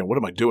 God, what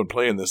am I doing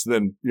playing this? And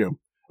then,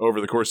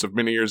 over the course of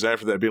many years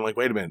after that, being like,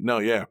 wait a minute. No,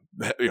 yeah.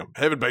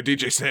 Heaven by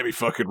DJ Sammy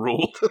fucking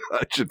ruled.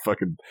 I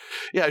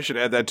should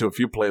add that to a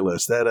few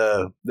playlists.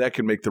 That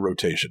can make the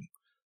rotation.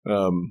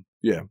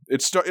 Yeah,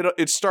 it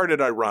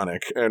started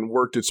ironic and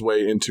worked its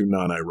way into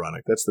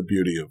non-ironic. That's the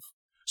beauty of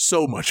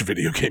so much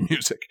video game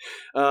music.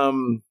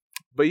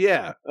 But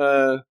yeah,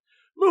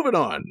 moving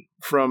on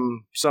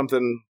from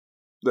something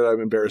that I'm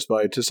embarrassed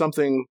by to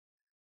something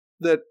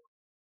that,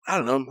 I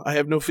don't know, I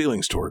have no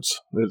feelings towards.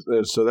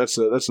 So that's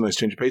a nice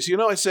change of pace.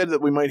 I said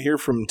that we might hear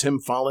from Tim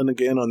Follin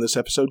again on this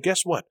episode.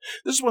 Guess what?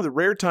 This is one of the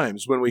rare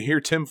times when we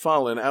hear Tim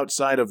Follin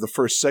outside of the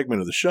first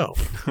segment of the show.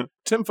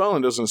 Tim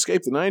Follin doesn't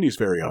escape the 90s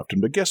very often,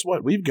 but guess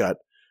what? We've got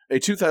a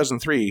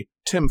 2003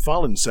 Tim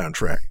Follin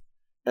soundtrack.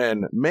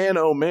 And man,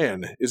 oh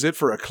man, is it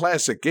for a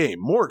classic game.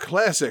 More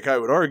classic, I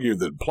would argue,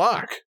 than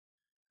Plok.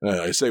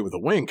 I say with a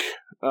wink.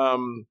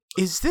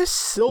 Is this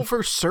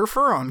Silver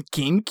Surfer on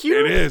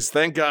GameCube? It is.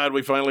 Thank God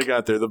we finally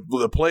got there.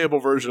 The playable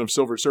version of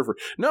Silver Surfer.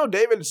 No,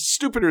 David, it's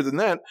stupider than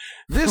that.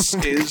 This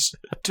is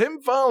Tim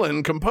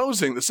Follin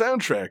composing the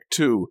soundtrack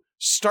to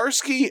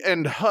Starsky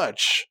and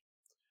Hutch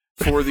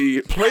for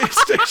the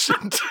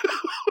PlayStation 2.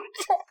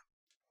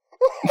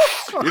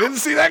 You didn't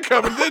see that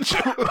coming, did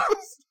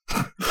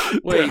you?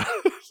 Wait.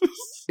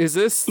 Is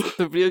this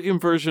the video game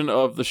version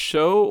of the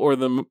show or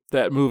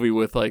that movie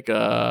with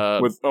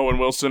with Owen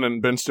Wilson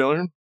and Ben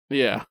Stiller?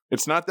 Yeah,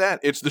 it's not that.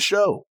 It's the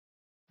show.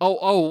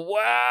 Oh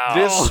wow!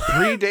 This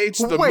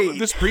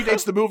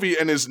predates the movie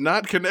and is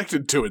not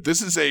connected to it.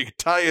 This is a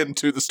tie-in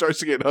to the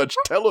Starsky and Hutch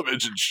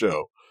television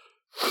show.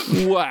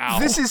 Wow!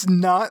 This is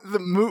not the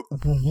movie.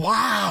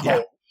 Wow!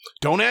 Yeah.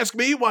 Don't ask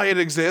me why it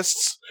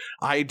exists.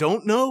 I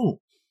don't know.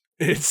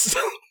 It's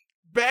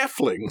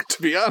baffling,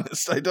 to be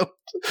honest. I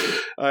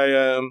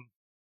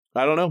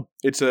don't know.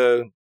 It's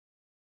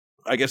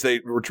I guess they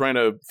were trying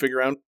to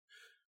figure out,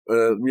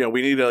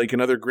 we need like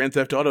another Grand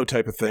Theft Auto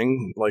type of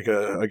thing, like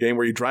a game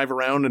where you drive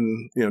around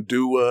and,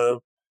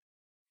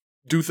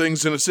 do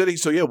things in a city.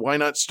 So yeah, why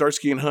not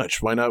Starsky and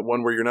Hutch? Why not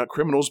one where you're not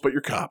criminals, but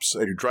you're cops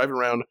and you're driving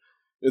around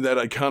in that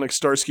iconic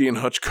Starsky and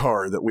Hutch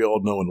car that we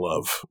all know and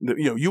love.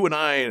 You and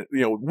I,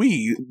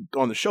 we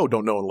on the show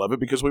don't know and love it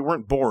because we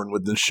weren't born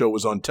when this show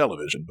was on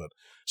television, but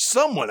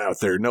someone out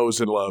there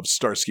knows and loves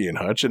Starsky and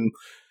Hutch, and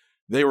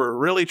they were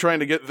really trying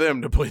to get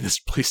them to play this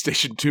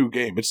PlayStation 2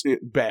 game. It's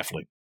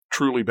baffling,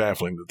 truly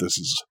baffling that this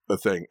is a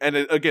thing. And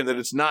again, that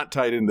it's not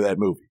tied into that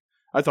movie.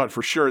 I thought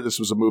for sure this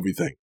was a movie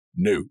thing.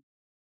 No.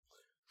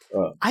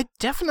 I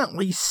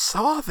definitely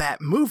saw that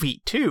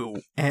movie too,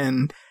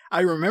 and I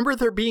remember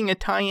there being a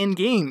tie-in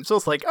game. So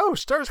it's like, oh,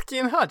 Starsky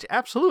and Hutch,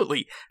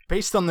 absolutely.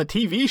 Based on the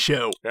TV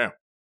show. Yeah.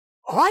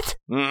 What?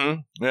 Mm-hmm.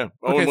 Yeah.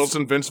 Owen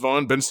Wilson, Vince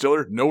Vaughn, Ben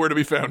Stiller, nowhere to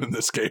be found in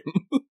this game.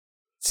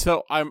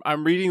 So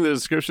I'm reading the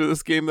description of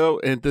this game though,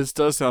 and this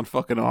does sound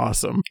fucking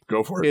awesome.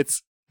 Go for it.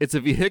 It's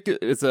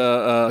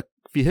a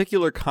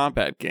vehicular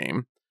combat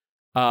game.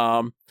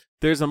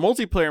 There's a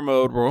multiplayer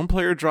mode where one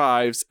player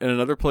drives and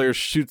another player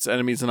shoots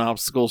enemies and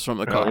obstacles from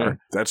the car. Yeah,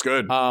 that's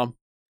good.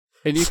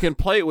 And you can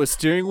play it with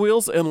steering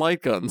wheels and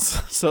light guns.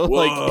 So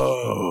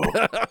whoa.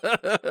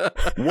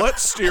 What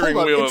steering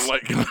wheel and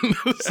light guns?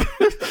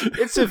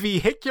 It's a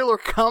vehicular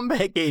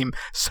combat game,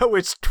 so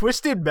it's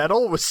Twisted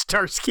Metal with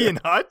Starsky and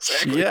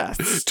Hutch?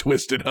 Yes.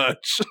 Twisted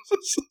Hutch.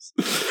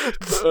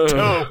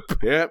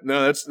 Dope. Yeah,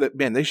 no, that's that.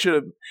 Man, they should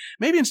have,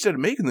 maybe instead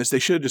of making this, they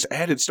should have just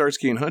added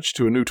Starsky and Hutch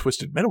to a new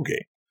Twisted Metal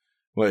game.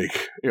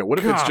 Like, what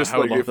if it's just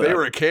like, if they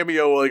were a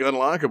cameo, like,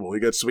 unlockable? You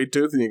got Sweet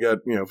Tooth and you got,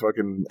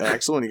 fucking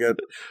Axel and you got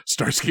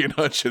Starsky and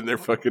Hutch and they're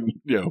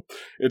fucking,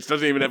 it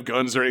doesn't even have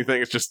guns or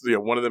anything. It's just,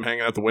 one of them hanging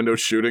out the window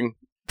shooting.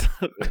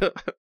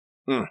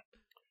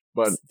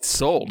 But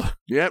sold.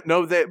 Yeah,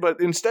 no,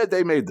 but instead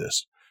they made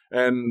this.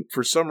 And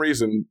for some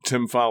reason,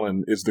 Tim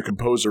Follin is the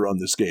composer on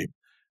this game.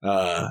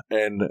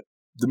 And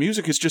the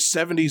music is just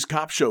 70s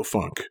cop show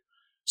funk.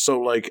 So,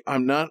 like,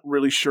 I'm not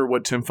really sure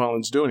what Tim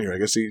Follin's doing here. I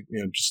guess he,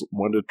 just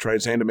wanted to try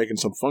his hand at making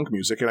some funk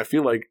music. And I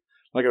feel like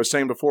I was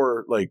saying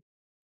before, like,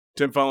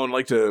 Tim Follin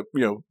liked to,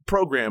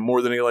 program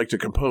more than he liked to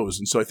compose.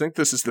 And so I think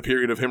this is the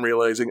period of him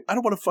realizing, I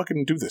don't want to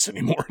fucking do this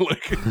anymore.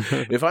 Like,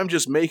 if I'm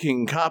just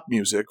making cop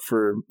music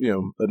for,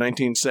 the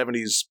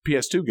 1970s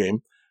PS2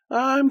 game,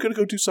 I'm going to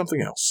go do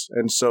something else.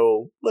 And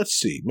so, let's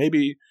see.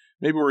 Maybe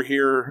we're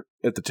here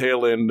at the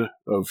tail end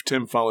of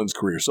Tim Follin's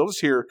career. So let's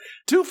hear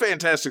two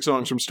fantastic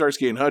songs from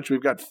Starsky and Hutch.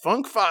 We've got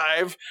Funk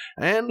 5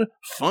 and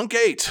Funk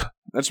 8.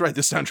 That's right,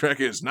 this soundtrack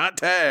is not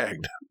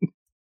tagged.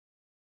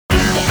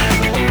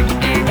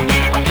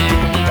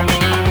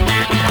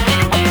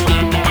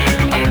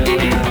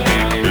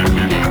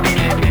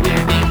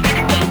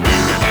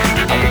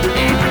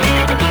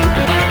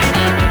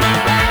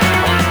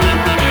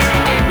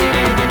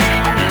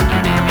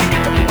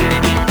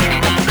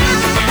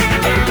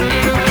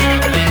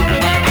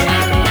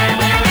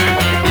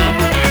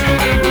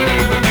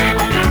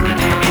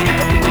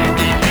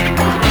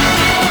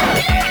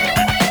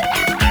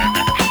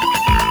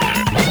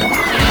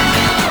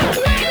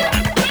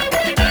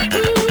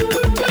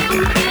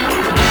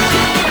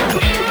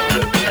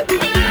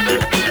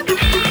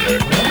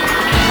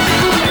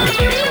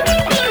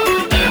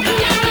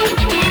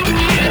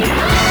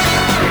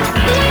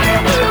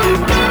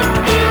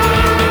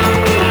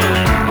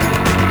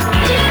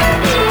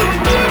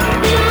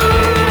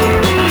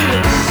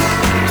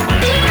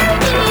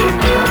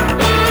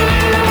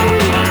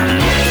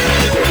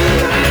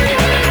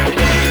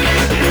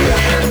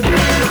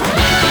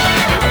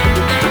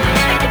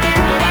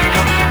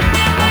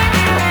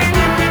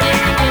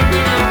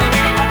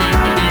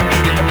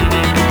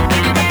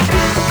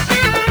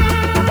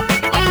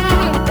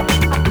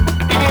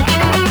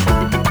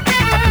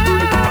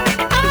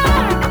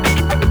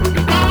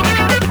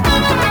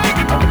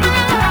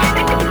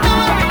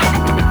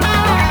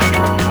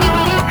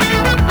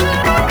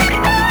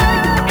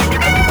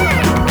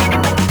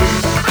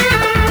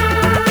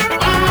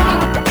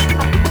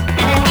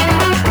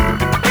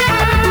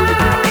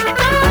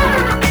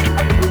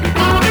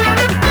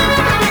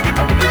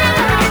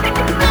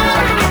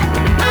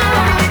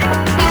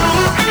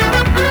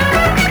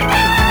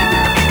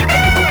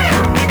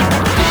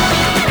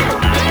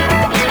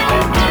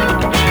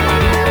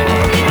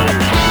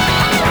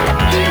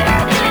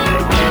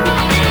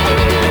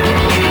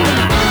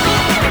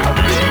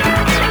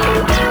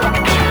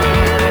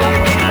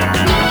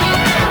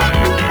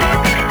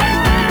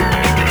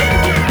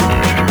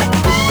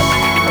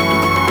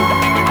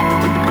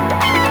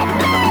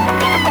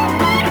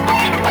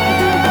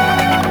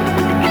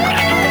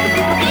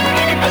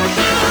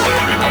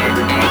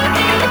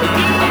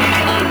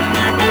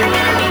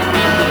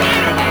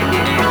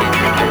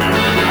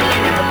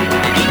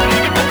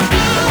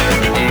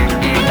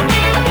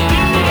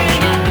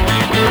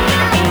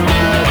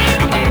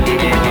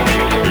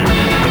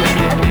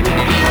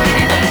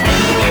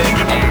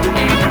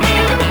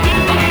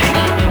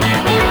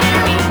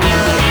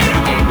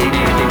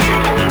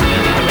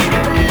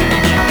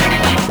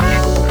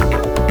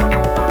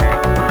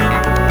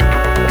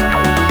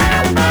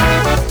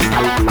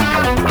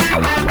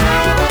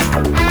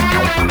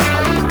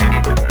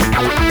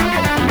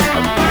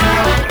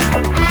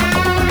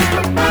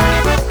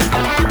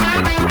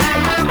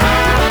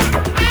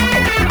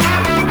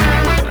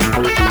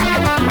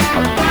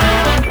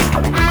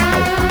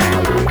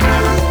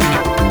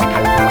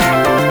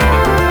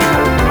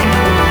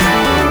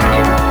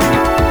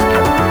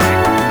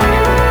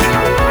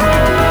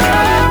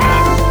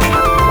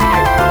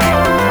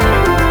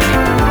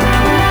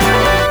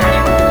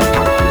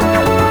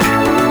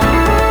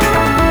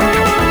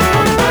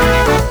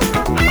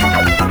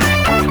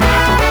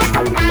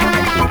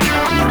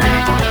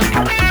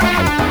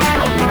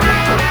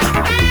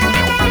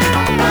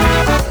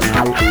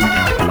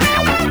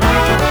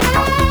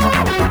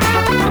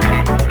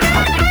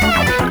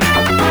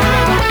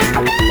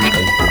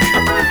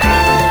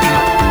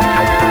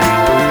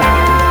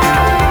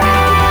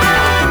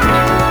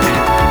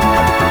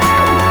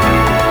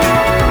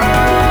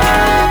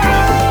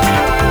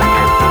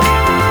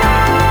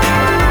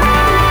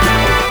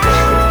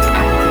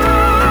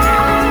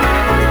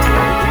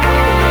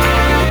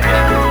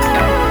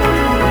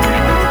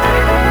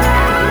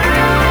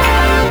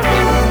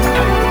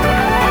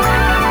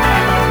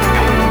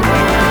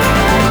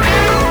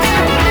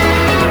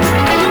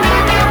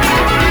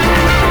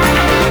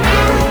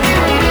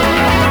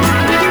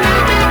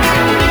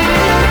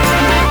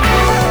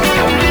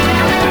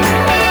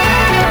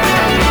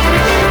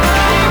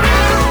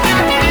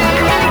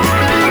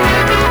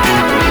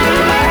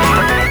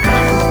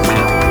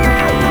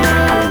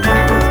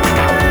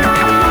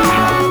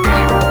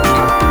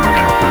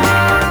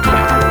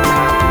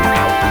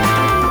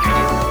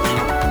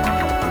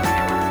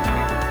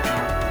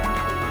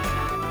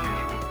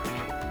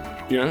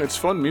 it's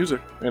fun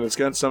music, and it's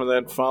got some of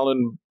that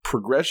Fallen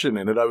progression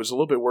in it. I was a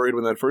little bit worried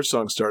when that first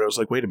song started. I was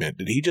like, wait a minute,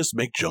 did he just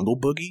make Jungle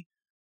Boogie?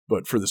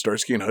 But for the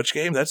Starsky and Hutch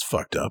game, that's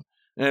fucked up.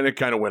 And it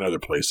kind of went other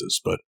places,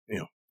 but,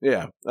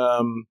 yeah.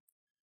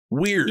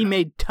 Weird. He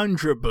made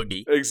Tundra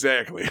Boogie.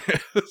 Exactly.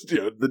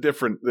 The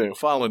different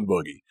Fallen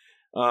Boogie.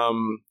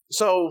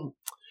 So,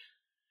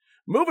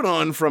 moving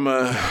on from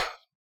a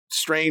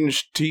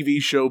strange TV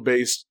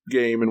show-based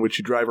game in which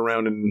you drive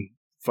around and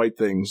fight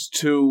things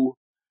to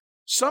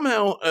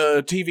somehow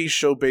a TV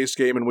show-based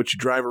game in which you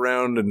drive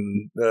around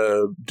and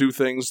do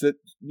things that,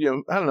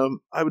 I don't know,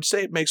 I would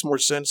say it makes more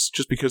sense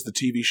just because the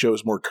TV show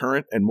is more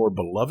current and more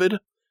beloved.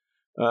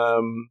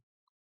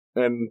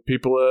 And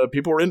people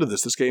are into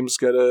this. This game's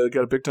got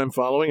a big-time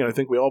following, and I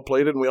think we all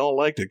played it and we all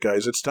liked it,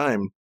 guys. It's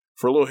time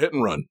for a little hit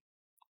and run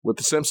with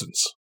The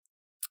Simpsons.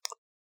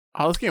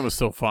 Oh, this game was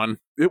so fun.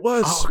 It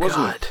was,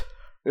 wasn't God. it?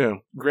 Yeah.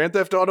 Grand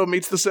Theft Auto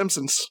meets The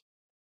Simpsons.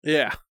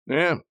 Yeah.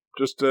 Yeah.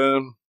 Just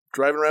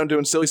driving around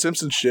doing silly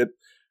Simpsons shit.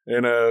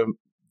 And,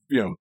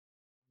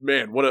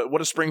 man,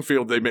 what a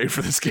Springfield they made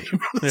for this game.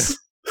 Yeah.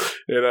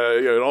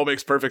 It all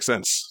makes perfect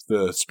sense.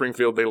 The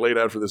Springfield they laid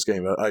out for this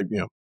game.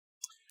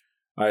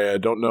 I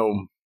don't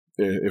know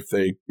if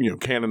they,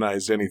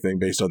 canonized anything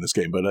based on this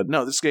game. But,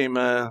 no, this game,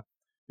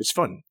 it's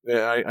fun.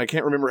 I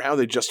can't remember how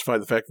they justify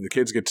the fact that the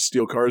kids get to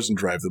steal cars and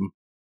drive them.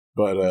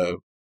 But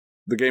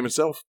the game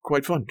itself,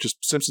 quite fun. Just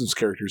Simpsons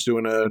characters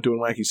doing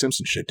wacky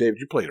Simpsons shit. David,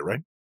 you played it,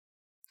 right?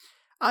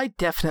 I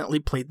definitely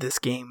played this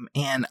game,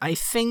 and I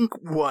think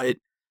what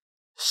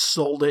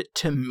sold it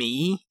to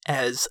me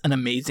as an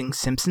amazing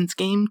Simpsons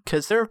game,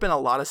 because there have been a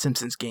lot of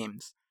Simpsons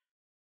games,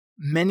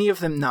 many of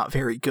them not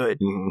very good,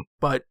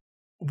 but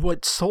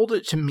what sold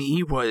it to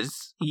me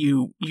was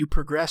you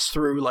progress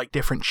through like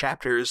different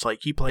chapters,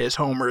 like you play as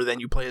Homer, then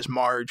you play as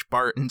Marge,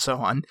 Bart, and so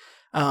on,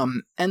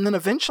 and then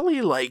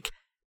eventually, like,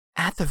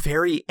 at the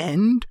very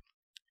end,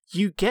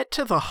 you get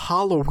to the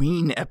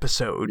Halloween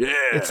episode. Yeah.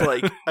 It's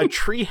like a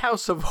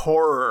treehouse of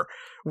horror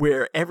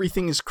where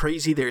everything is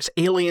crazy. There's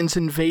aliens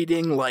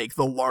invading, like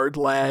the Lard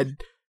Lad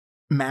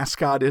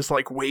mascot is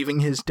like waving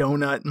his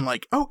donut, and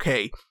like,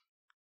 okay,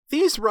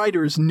 these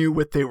writers knew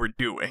what they were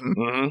doing.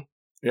 Mm-hmm.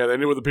 Yeah, they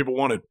knew what the people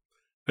wanted.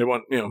 They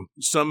want,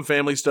 some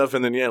family stuff,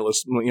 and then,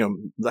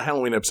 the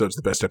Halloween episode's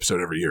the best episode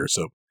every year,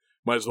 so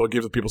might as well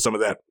give the people some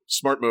of that.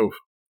 Smart move.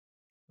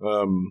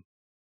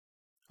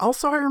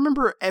 Also, I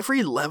remember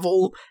every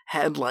level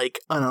had, like,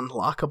 an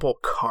unlockable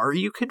car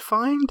you could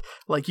find.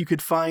 Like, you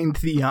could find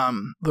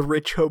the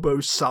rich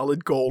hobo's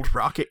solid gold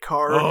rocket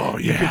car. Oh,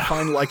 yeah. You could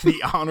find, like,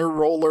 the honor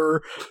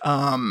roller.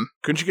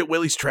 Couldn't you get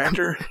Willie's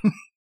tractor?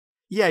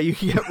 Yeah, you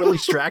could get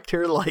Willie's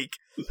tractor, like...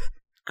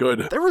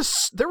 Good. There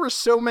were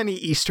so many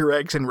Easter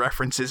eggs and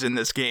references in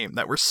this game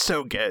that were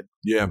so good.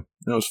 Yeah,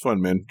 that was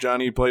fun, man.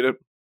 Johnny, you played it?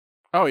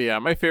 Oh, yeah.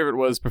 My favorite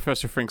was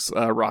Professor Frink's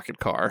rocket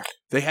car.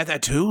 They had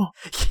that, too?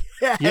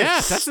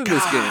 Yes, that's in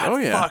this game. Oh,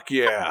 yeah. Fuck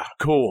yeah.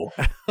 Cool.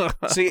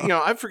 See,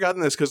 I've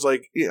forgotten this because,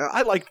 like,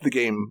 I liked the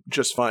game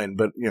just fine,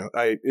 but,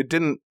 it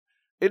didn't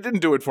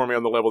do it for me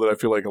on the level that I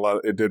feel like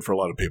it did for a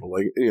lot of people.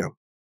 Like,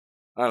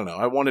 I don't know.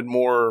 I wanted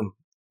more.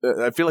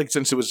 I feel like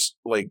since it was,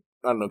 like,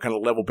 I don't know, kind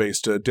of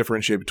level-based to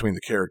differentiate between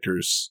the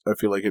characters, I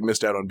feel like it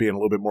missed out on being a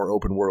little bit more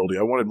open-worldy.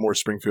 I wanted more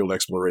Springfield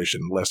exploration,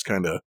 less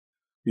kind of,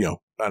 I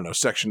don't know,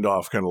 sectioned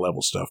off kind of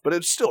level stuff. But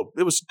it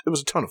was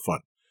a ton of fun.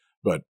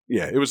 But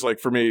yeah, it was like,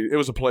 for me, it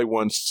was a play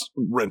once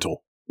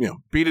rental.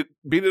 Beat it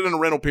in a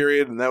rental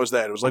period, and that was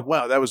that. It was like,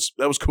 wow, that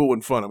was cool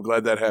and fun. I'm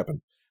glad that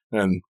happened.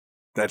 And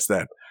that's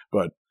that.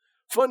 But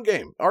fun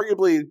game.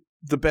 Arguably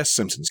the best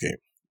Simpsons game.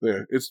 Yeah,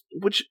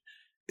 which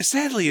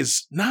sadly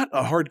is not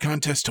a hard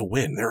contest to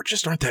win. There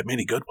just aren't that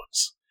many good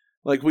ones.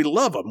 Like, we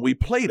love them, we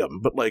played them,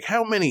 but like,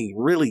 how many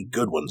really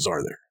good ones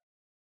are there?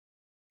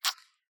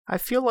 I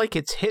feel like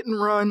it's Hit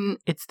and Run,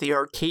 it's the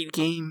arcade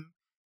game,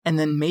 and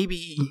then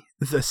maybe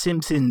the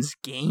Simpsons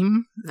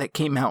game that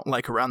came out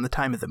like around the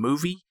time of the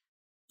movie.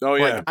 Oh,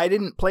 yeah. Like, I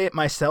didn't play it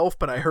myself,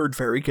 but I heard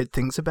very good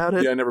things about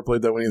it. Yeah, I never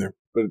played that one either.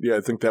 But yeah,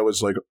 I think that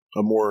was like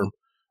a more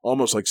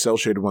almost like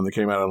cel-shaded one that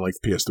came out on like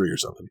the PS3 or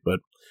something. But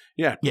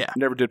yeah,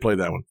 never did play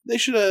that one. They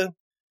should have.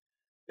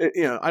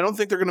 I don't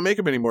think they're going to make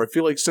them anymore. I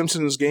feel like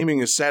Simpsons gaming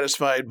is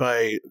satisfied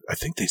by. I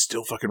think they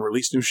still fucking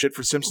release new shit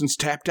for Simpsons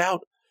Tapped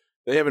Out.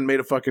 They haven't made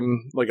a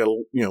fucking like a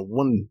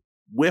one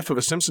whiff of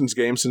a Simpsons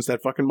game since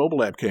that fucking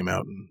mobile app came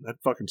out, and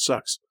that fucking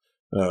sucks.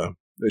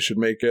 They should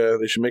make a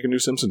new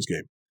Simpsons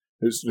game.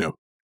 There's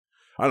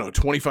I don't know,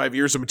 25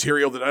 years of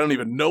material that I don't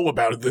even know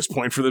about at this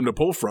point for them to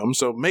pull from,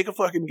 so make a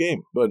fucking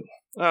game. But,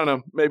 I don't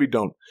know, maybe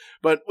don't.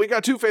 But we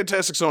got two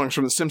fantastic songs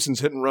from The Simpsons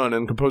Hit and Run,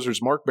 and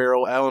composers Mark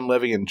Barrow, Alan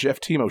Levy, and Jeff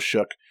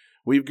Timoshuk.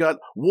 We've got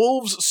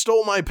Wolves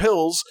Stole My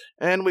Pills,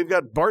 and we've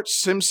got Bart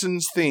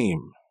Simpson's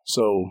theme.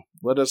 So,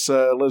 let us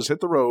hit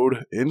the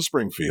road in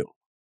Springfield.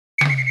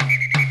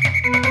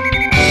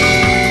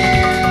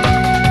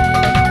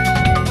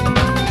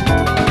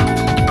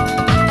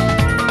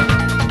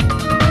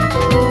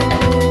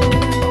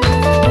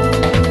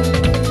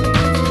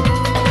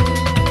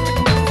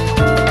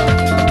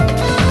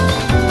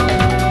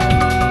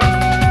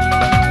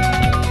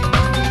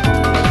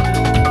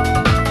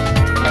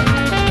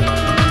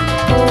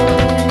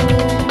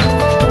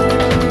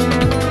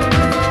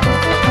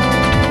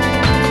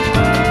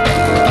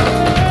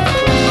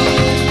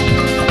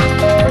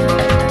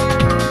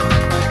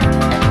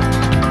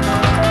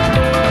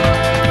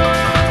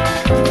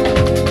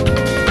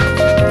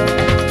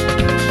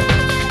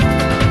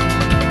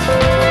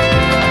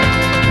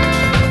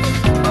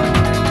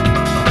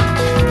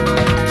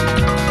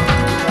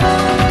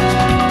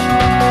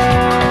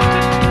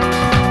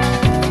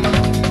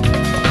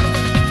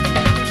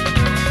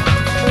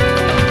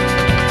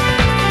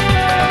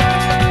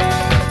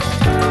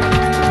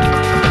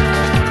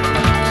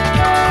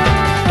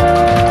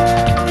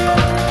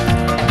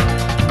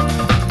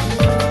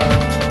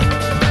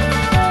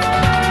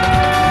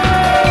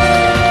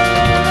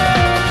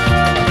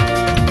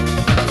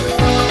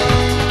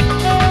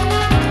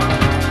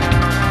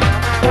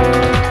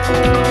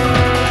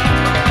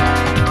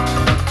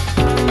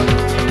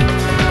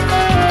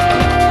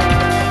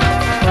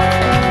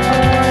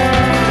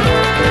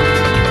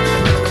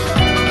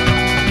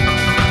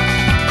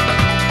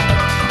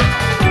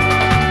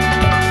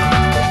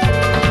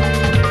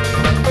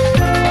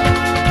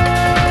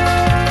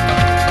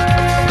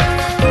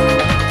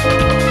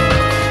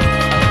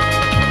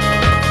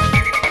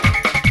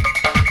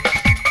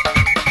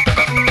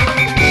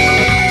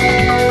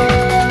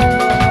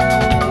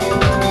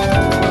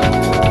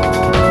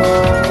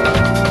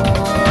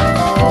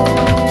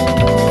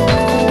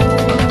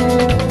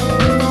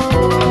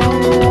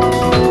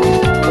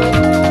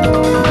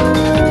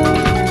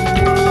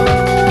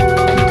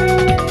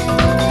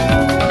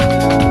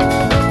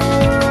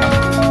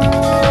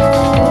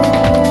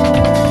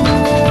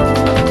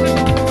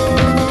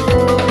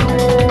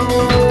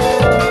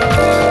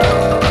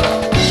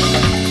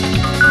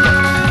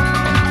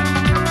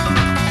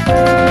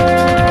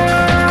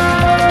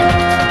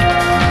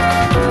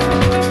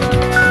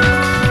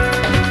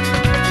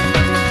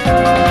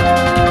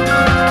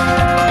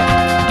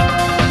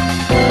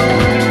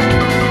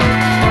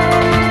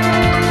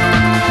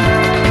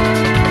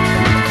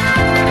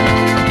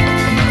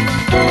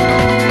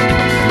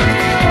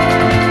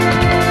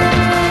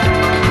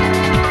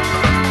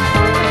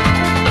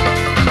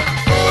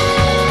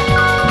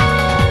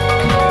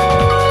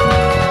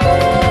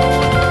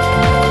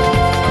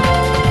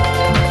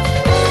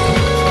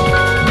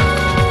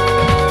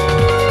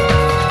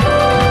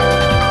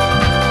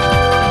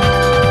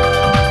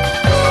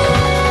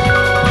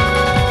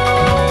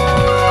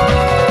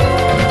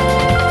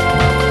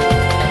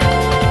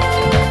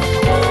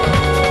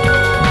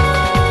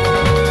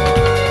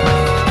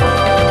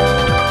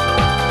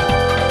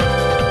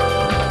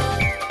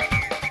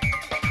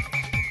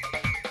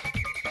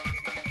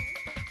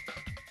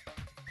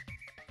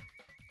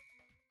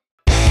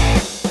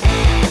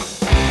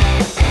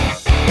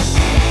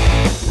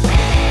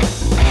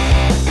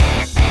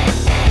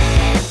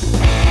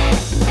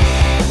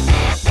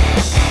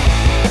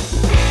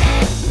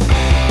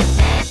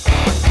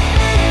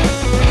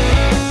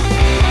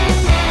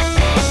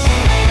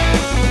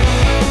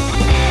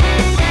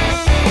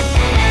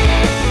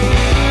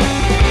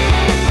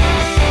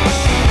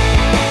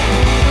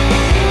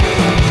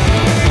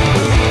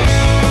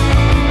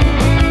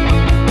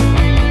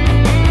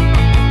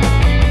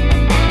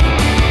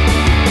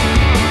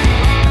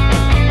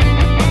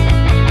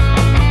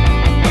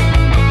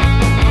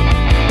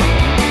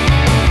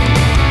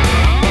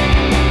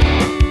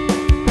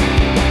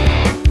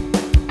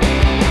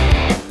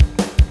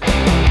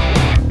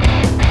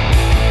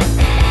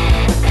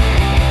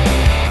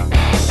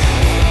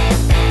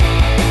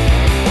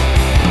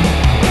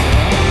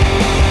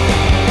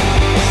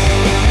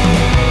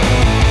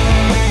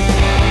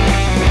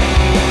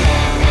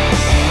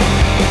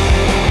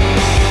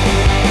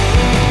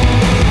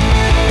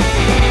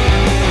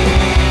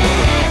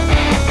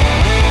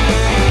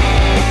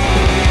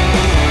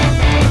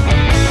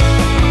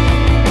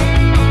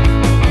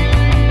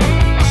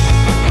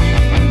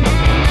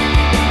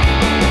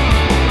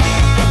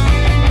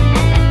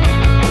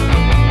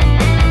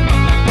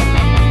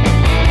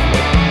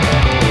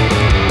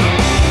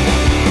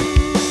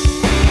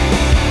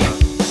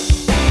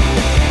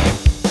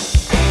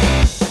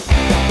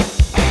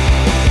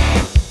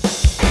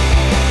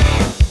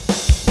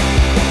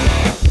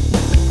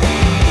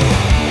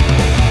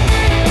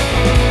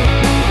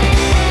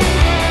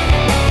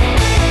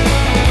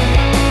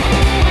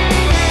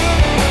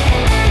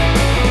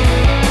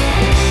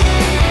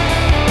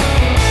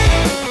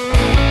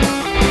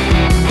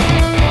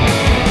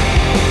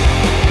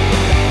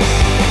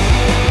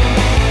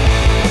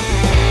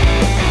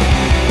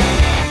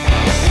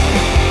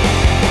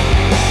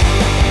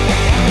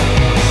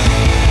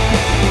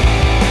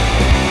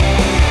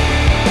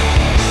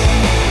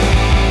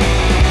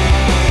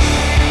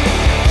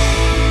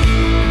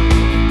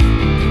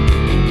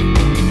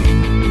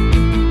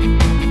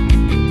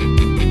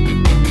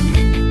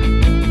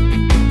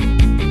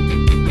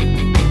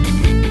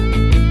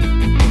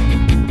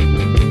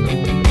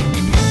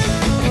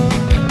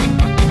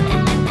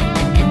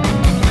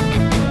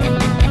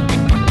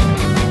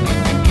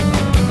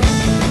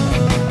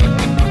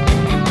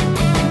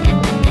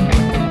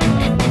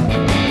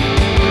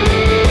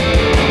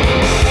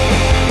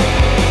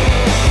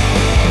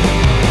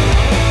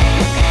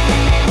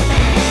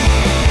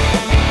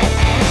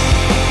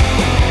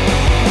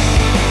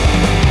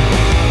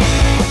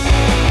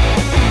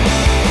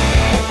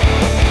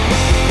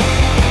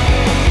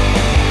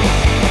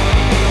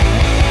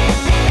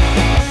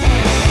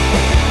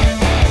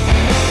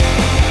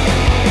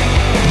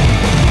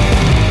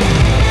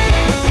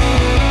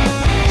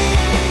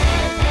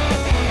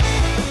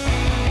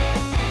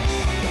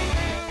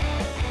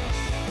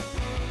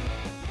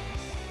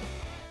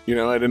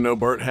 I didn't know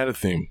Bart had a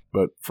theme,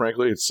 but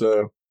frankly, it's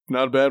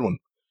not a bad one.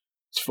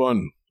 It's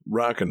fun,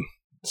 rocking.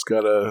 It's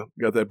got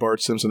that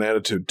Bart Simpson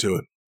attitude to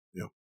it.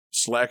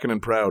 Slacking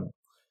and proud.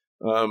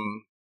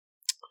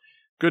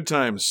 Good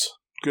times.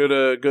 Good.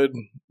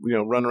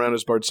 Run around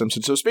as Bart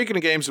Simpson. So speaking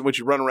of games in which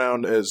you run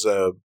around as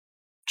a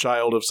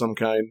child of some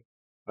kind,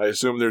 I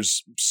assume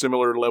there's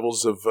similar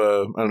levels of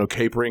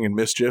capering and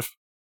mischief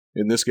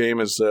in this game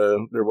as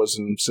there was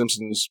in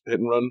Simpsons Hit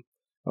and Run.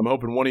 I'm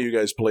hoping one of you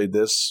guys played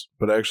this,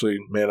 but actually,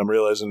 man, I'm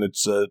realizing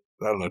it's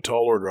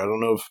tall order. I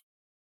don't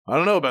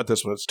know about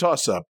this one. It's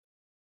toss up.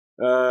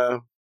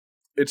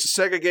 It's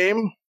a Sega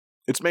game.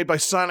 It's made by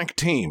Sonic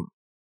Team.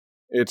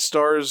 It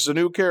stars a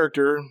new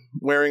character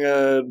wearing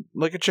a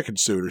chicken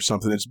suit or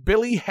something. It's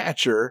Billy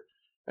Hatcher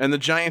and the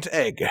Giant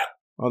Egg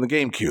on the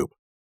GameCube.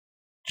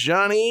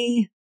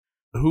 Johnny,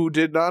 who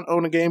did not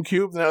own a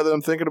GameCube, now that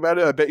I'm thinking about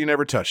it, I bet you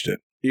never touched it.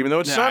 Even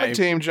though it's Sonic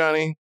Team,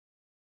 Johnny.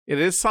 It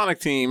is Sonic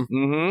Team.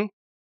 Mm-hmm.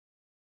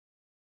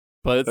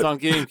 But it's on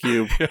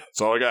GameCube.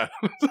 That's all I got.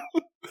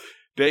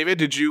 David,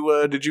 did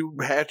you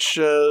hatch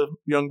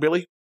young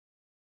Billy?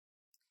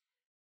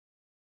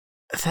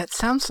 That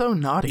sounds so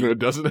naughty.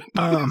 Doesn't it?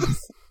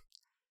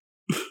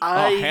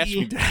 Hatch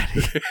me,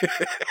 Daddy.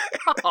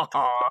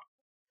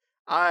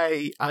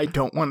 I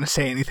don't want to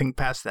say anything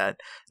past that.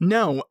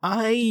 No,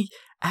 I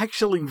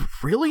actually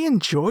really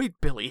enjoyed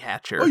Billy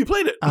Hatcher. Oh, you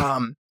played it?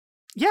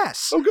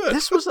 Yes. Oh, good.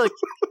 This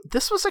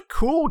was a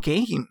cool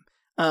game.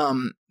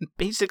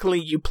 Basically,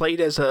 you played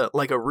as a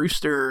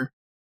rooster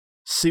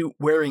suit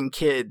wearing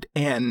kid,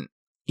 and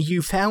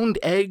you found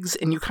eggs,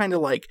 and you kind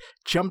of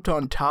jumped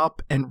on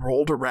top and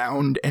rolled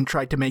around and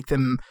tried to make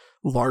them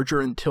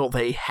larger until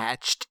they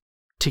hatched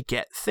to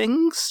get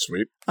things.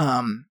 Sweet.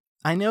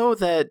 I know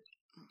that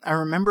I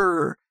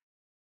remember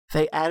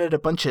they added a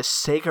bunch of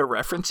Sega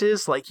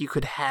references, you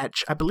could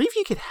hatch, I believe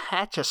you could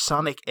hatch a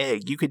Sonic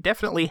egg. You could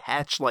definitely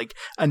hatch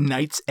a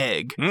Knight's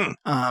egg,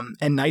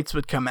 and Knights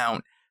would come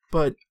out.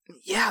 But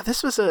yeah,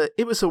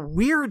 it was a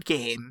weird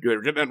game. They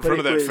were getting in front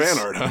of that fan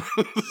art,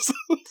 huh?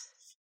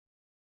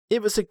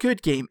 It was a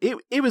good game.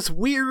 It was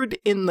weird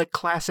in the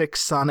classic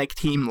Sonic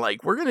Team,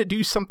 we're going to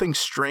do something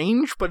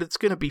strange, but it's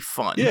going to be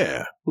fun.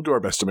 Yeah, we'll do our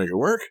best to make it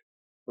work.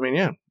 I mean,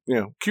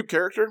 yeah, cute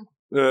character,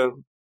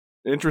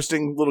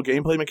 interesting little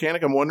gameplay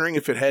mechanic. I'm wondering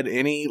if it had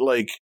any,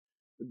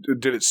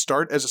 did it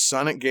start as a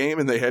Sonic game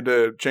and they had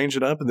to change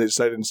it up and they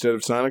decided instead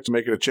of Sonic to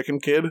make it a chicken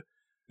kid?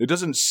 It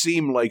doesn't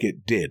seem like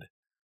it did.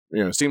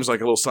 It seems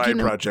like a little side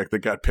project that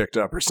got picked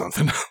up or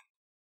something.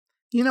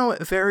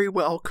 It very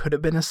well could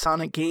have been a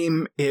Sonic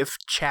game if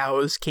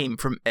chows came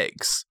from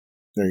eggs.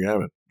 There you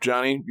have it.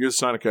 Johnny, you're the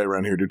Sonic guy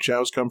around here. Do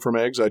chows come from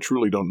eggs? I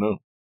truly don't know.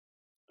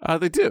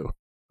 They do.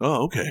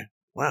 Oh, okay.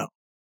 Wow.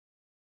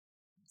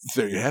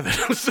 There you have it.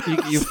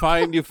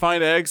 you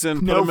find eggs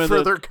and no put them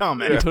further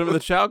comment. You put them in the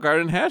chow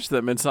garden and hatch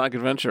them in Sonic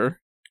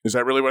Adventure. Is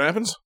that really what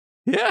happens?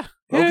 Yeah.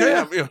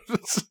 Okay. Yeah.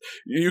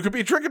 You could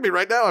be tricking me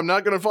right now. I'm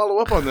not going to follow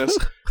up on this.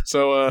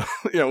 So,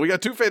 we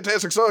got two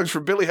fantastic songs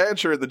from Billy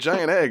Hatcher and the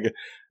Giant Egg.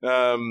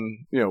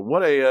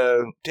 What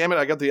a, damn it,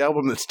 I got the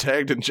album that's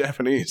tagged in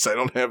Japanese. I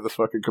don't have the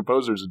fucking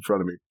composers in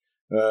front of me.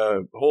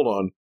 Hold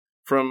on.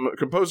 From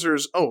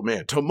composers,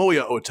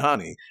 Tomoya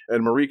Otani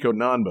and Mariko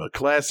Nanba,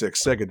 classic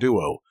Sega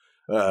duo.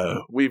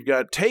 We've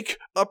got Take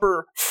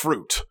Upper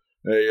Fruit,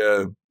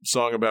 a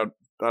song about,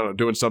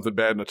 doing something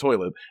bad in a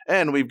toilet.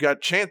 And we've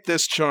got Chant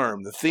This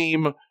Charm, the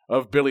theme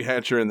of Billy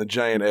Hatcher and the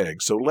Giant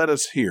Egg. So let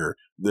us hear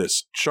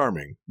this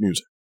charming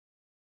music.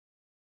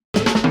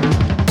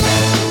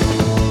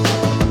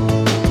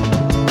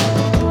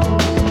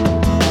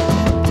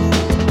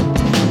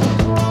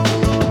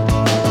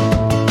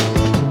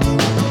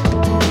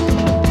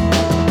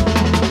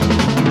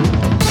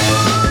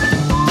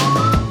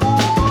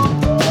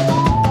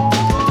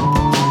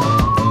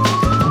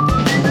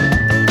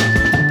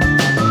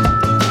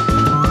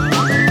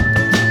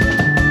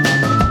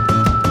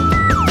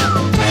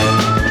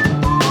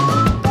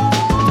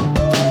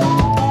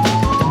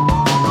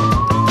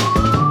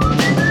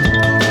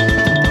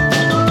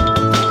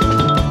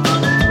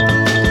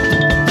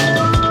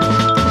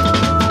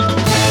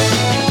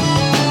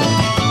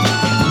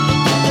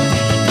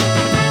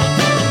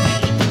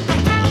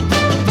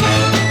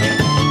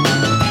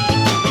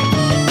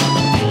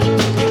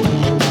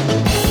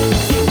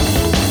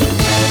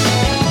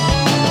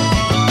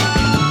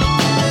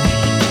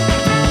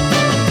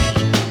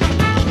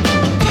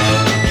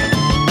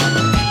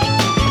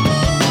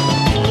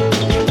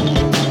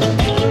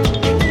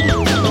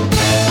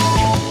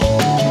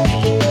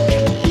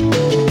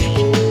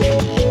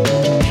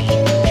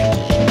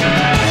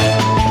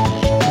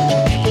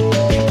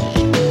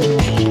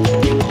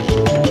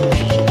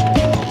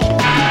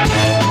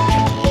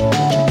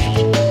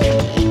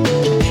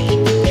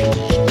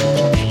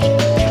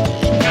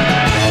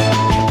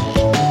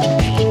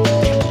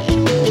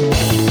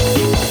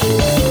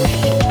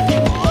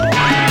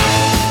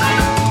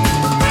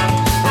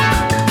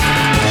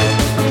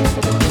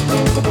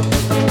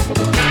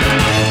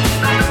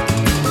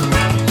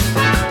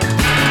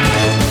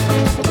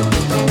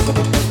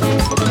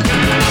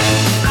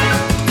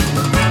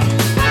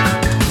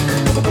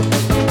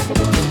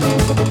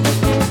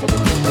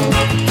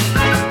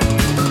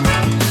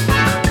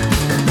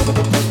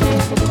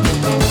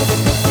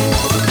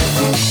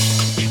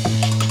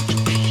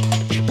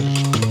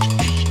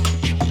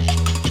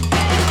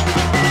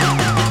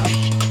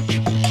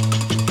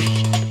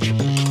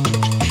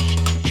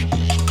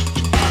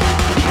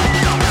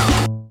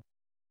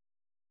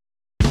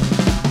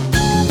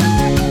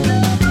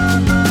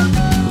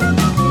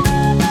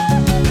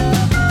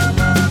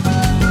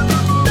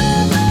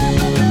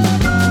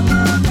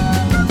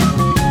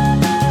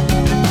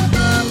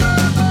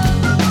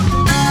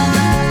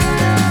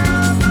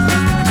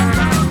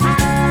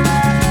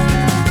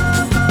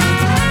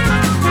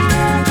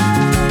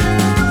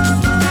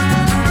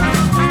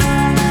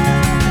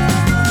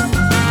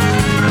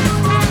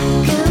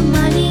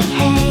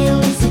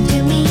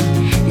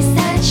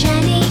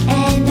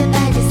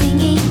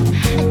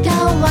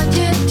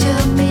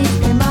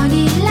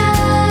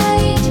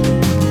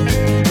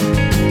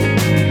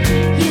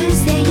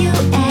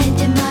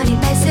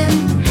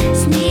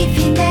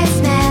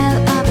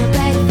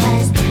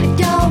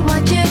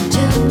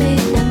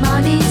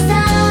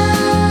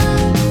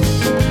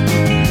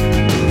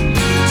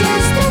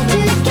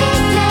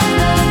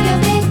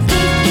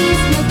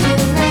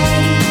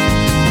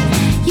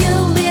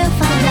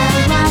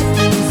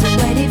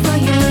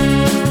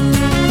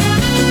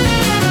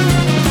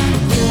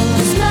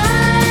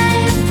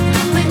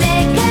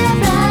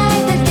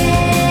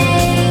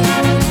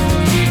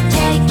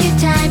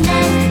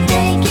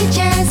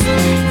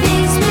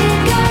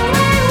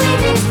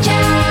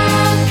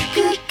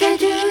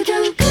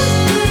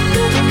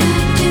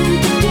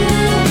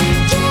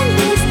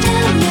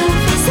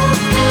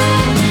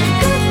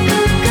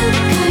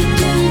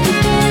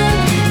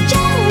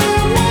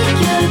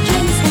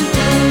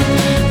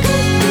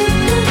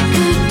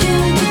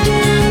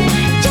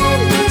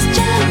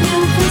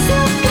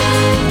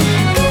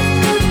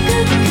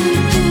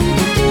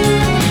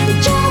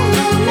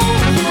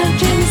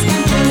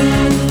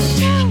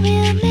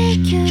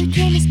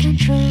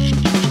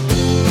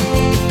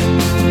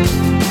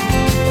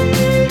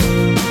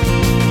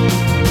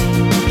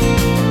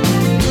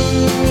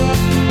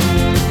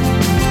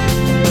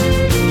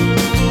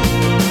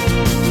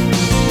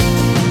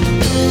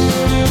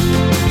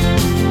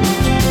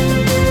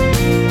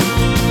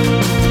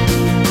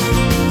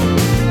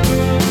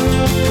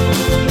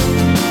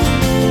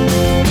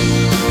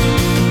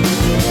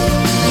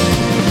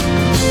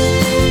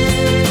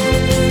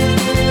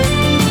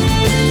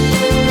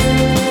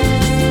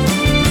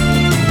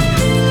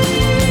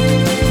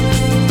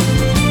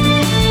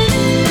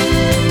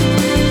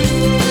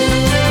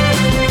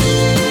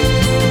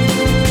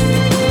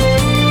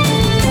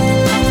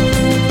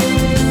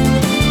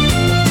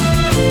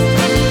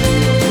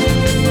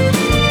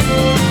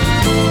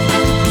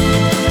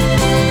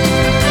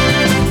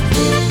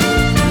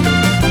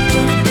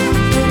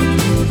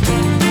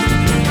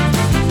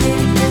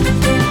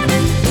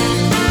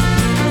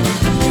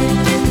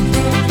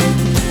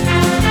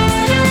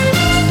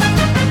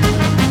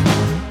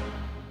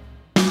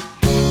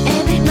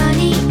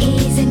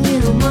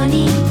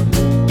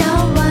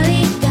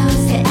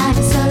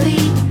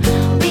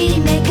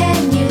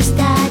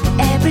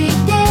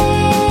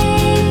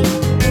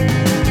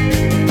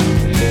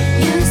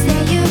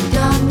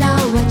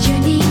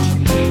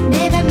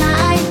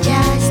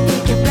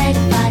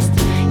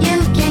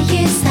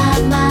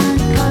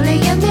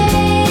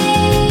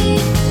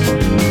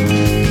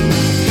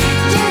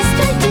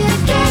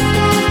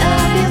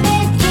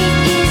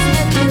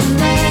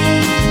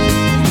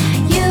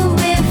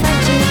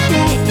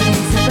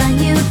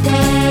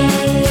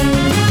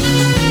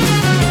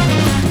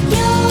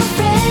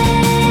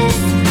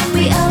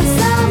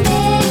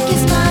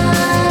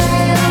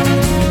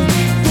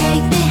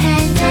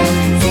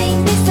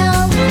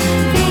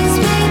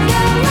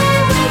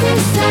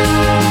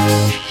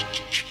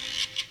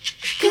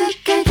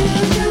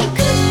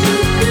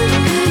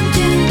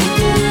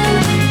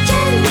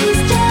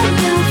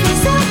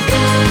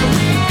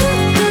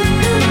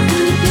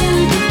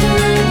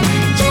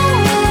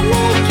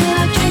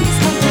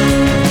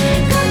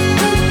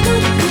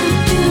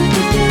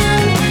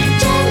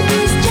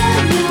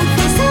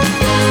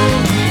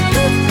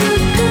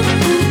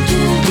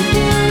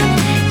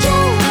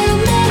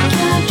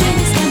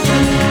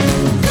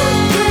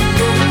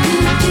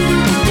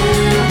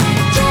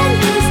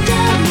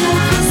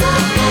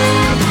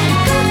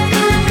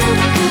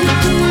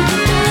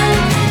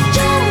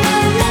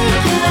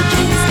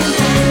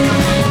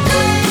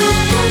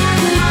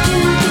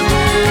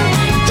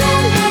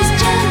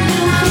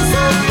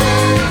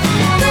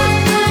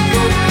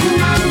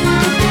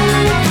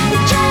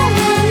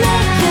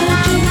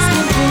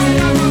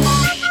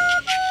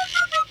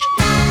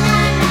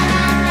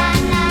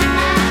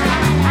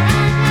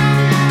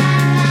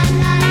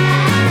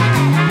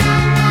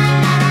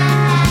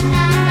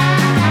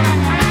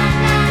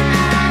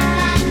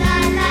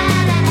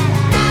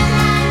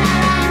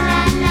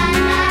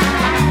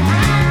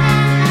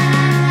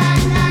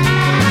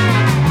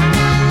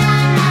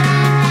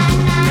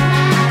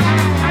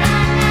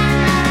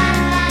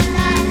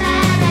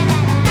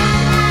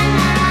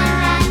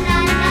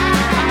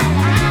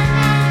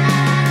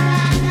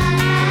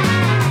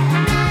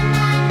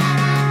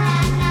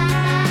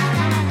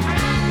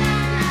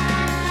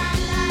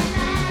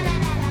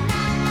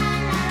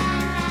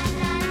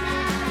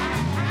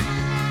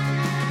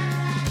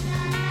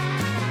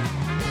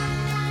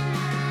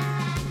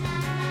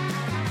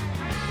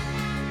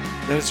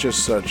 And it's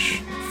just such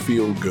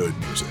feel-good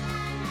music.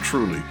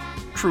 Truly,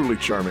 truly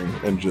charming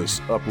and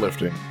just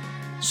uplifting,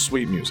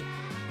 sweet music.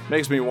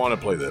 Makes me want to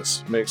play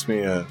this. Makes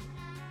me,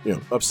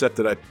 upset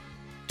that I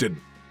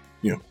didn't,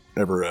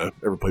 ever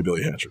play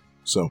Billy Hatcher.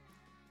 So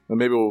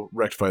maybe we'll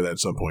rectify that at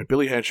some point.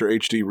 Billy Hatcher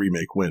HD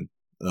remake win.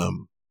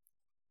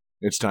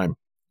 It's time.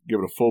 Give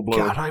it a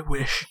full-blown... God, I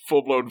wish.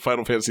 Full-blown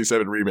Final Fantasy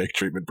VII remake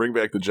treatment. Bring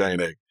back the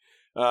giant egg.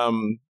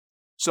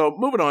 So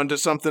moving on to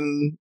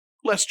something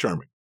less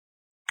charming.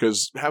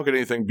 Because how could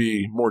anything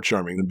be more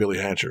charming than Billy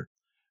Hatcher?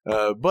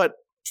 But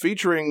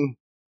featuring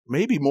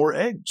maybe more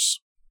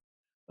eggs.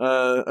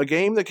 A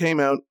game that came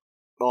out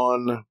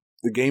on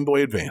the Game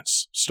Boy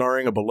Advance,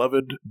 starring a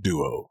beloved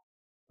duo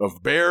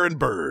of Bear and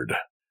Bird.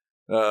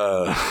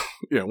 One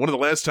of the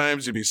last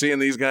times you'd be seeing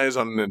these guys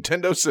on a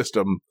Nintendo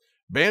system,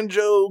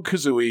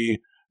 Banjo-Kazooie,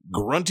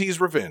 Grunty's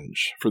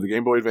Revenge for the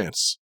Game Boy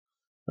Advance.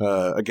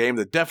 A game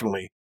that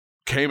definitely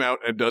came out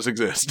and does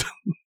exist.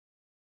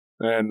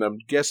 And I'm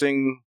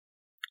guessing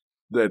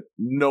that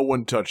no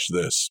one touched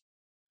this,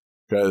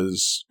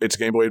 because it's a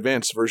Game Boy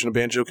Advance version of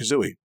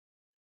Banjo-Kazooie.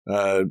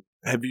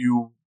 Have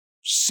you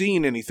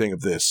seen anything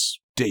of this,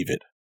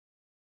 David?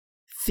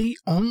 The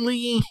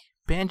only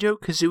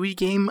Banjo-Kazooie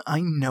game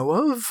I know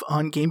of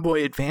on Game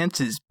Boy Advance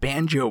is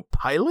Banjo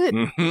Pilot.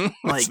 Mm-hmm.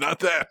 It's not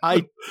that.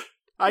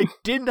 I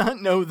did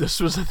not know this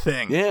was a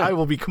thing. Yeah. I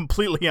will be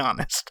completely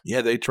honest.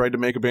 Yeah, they tried to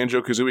make a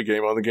Banjo-Kazooie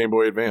game on the Game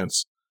Boy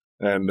Advance.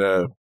 And,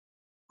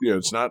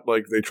 it's not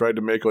like they tried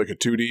to make like a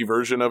 2D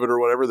version of it or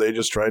whatever. They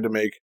just tried to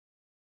make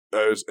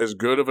as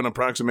good of an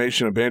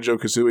approximation of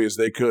Banjo-Kazooie as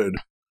they could.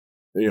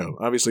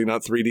 Obviously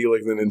not 3D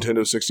like the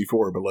Nintendo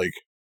 64, but like,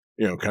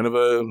 kind of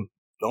a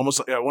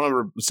almost. I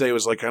want to say it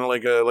was like kind of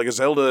like a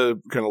Zelda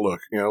kind of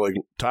look. Like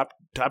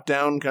top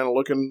down kind of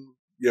looking.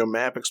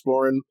 Map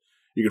exploring.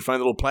 You could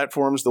find the little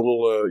platforms, the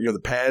little the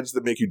pads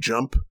that make you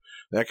jump,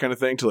 that kind of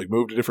thing to like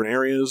move to different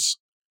areas.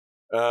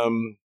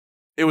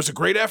 It was a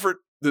great effort.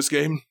 This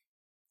game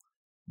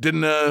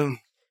didn't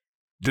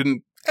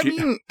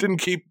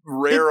keep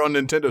rare on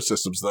Nintendo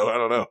systems though. I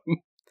don't know.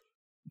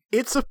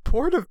 It's a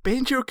port of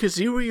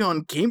Banjo-Kazooie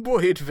on Game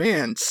Boy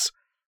Advance.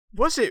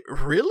 Was it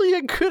really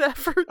a good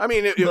effort? I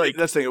mean, that's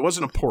the thing. It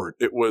wasn't a port.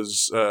 It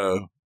was,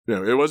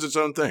 it was its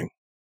own thing.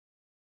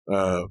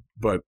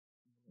 But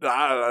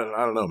I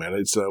don't know, man.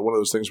 It's one of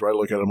those things where I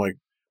look at it, I'm like,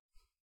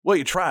 well,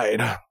 you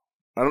tried. I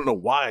don't know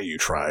why you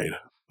tried.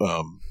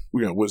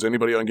 Was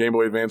anybody on Game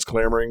Boy Advance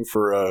clamoring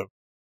for, I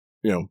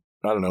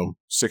don't know,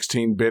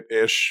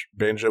 16-bit-ish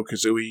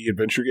Banjo-Kazooie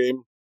adventure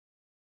game?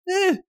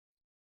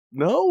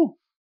 No.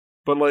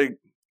 But, like,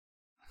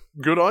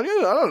 good on you?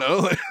 I don't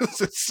know.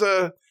 It's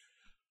I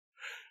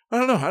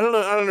don't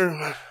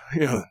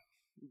know.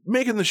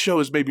 Making the show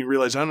has made me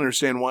realize I don't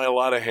understand why a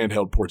lot of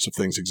handheld ports of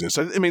things exist.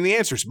 I mean, the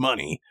answer is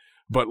money.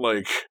 But,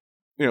 like,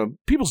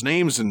 people's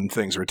names and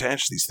things are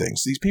attached to these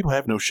things. These people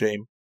have no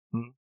shame.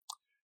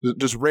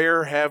 Does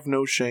Rare have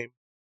no shame?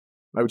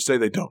 I would say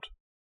they don't.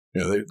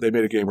 They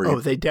made a game where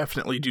they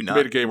definitely do not. They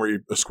made a game where you're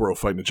a squirrel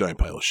fighting a giant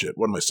pile of shit.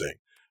 What am I saying?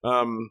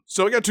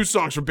 So I got 2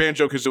 songs from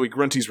Banjo-Kazooie,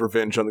 Grunty's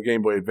Revenge on the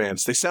Game Boy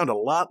Advance. They sound a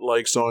lot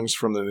like songs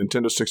from the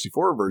Nintendo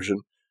 64 version,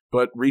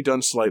 but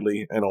redone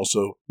slightly and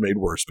also made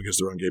worse because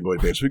they're on Game Boy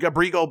Advance. We've got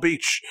Breagull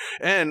Beach,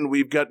 and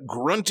we've got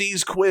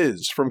Grunty's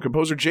Quiz from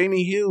composer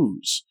Jamie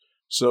Hughes.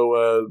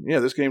 So,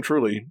 this game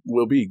truly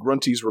will be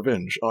Grunty's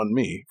Revenge on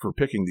me for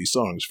picking these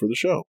songs for the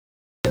show.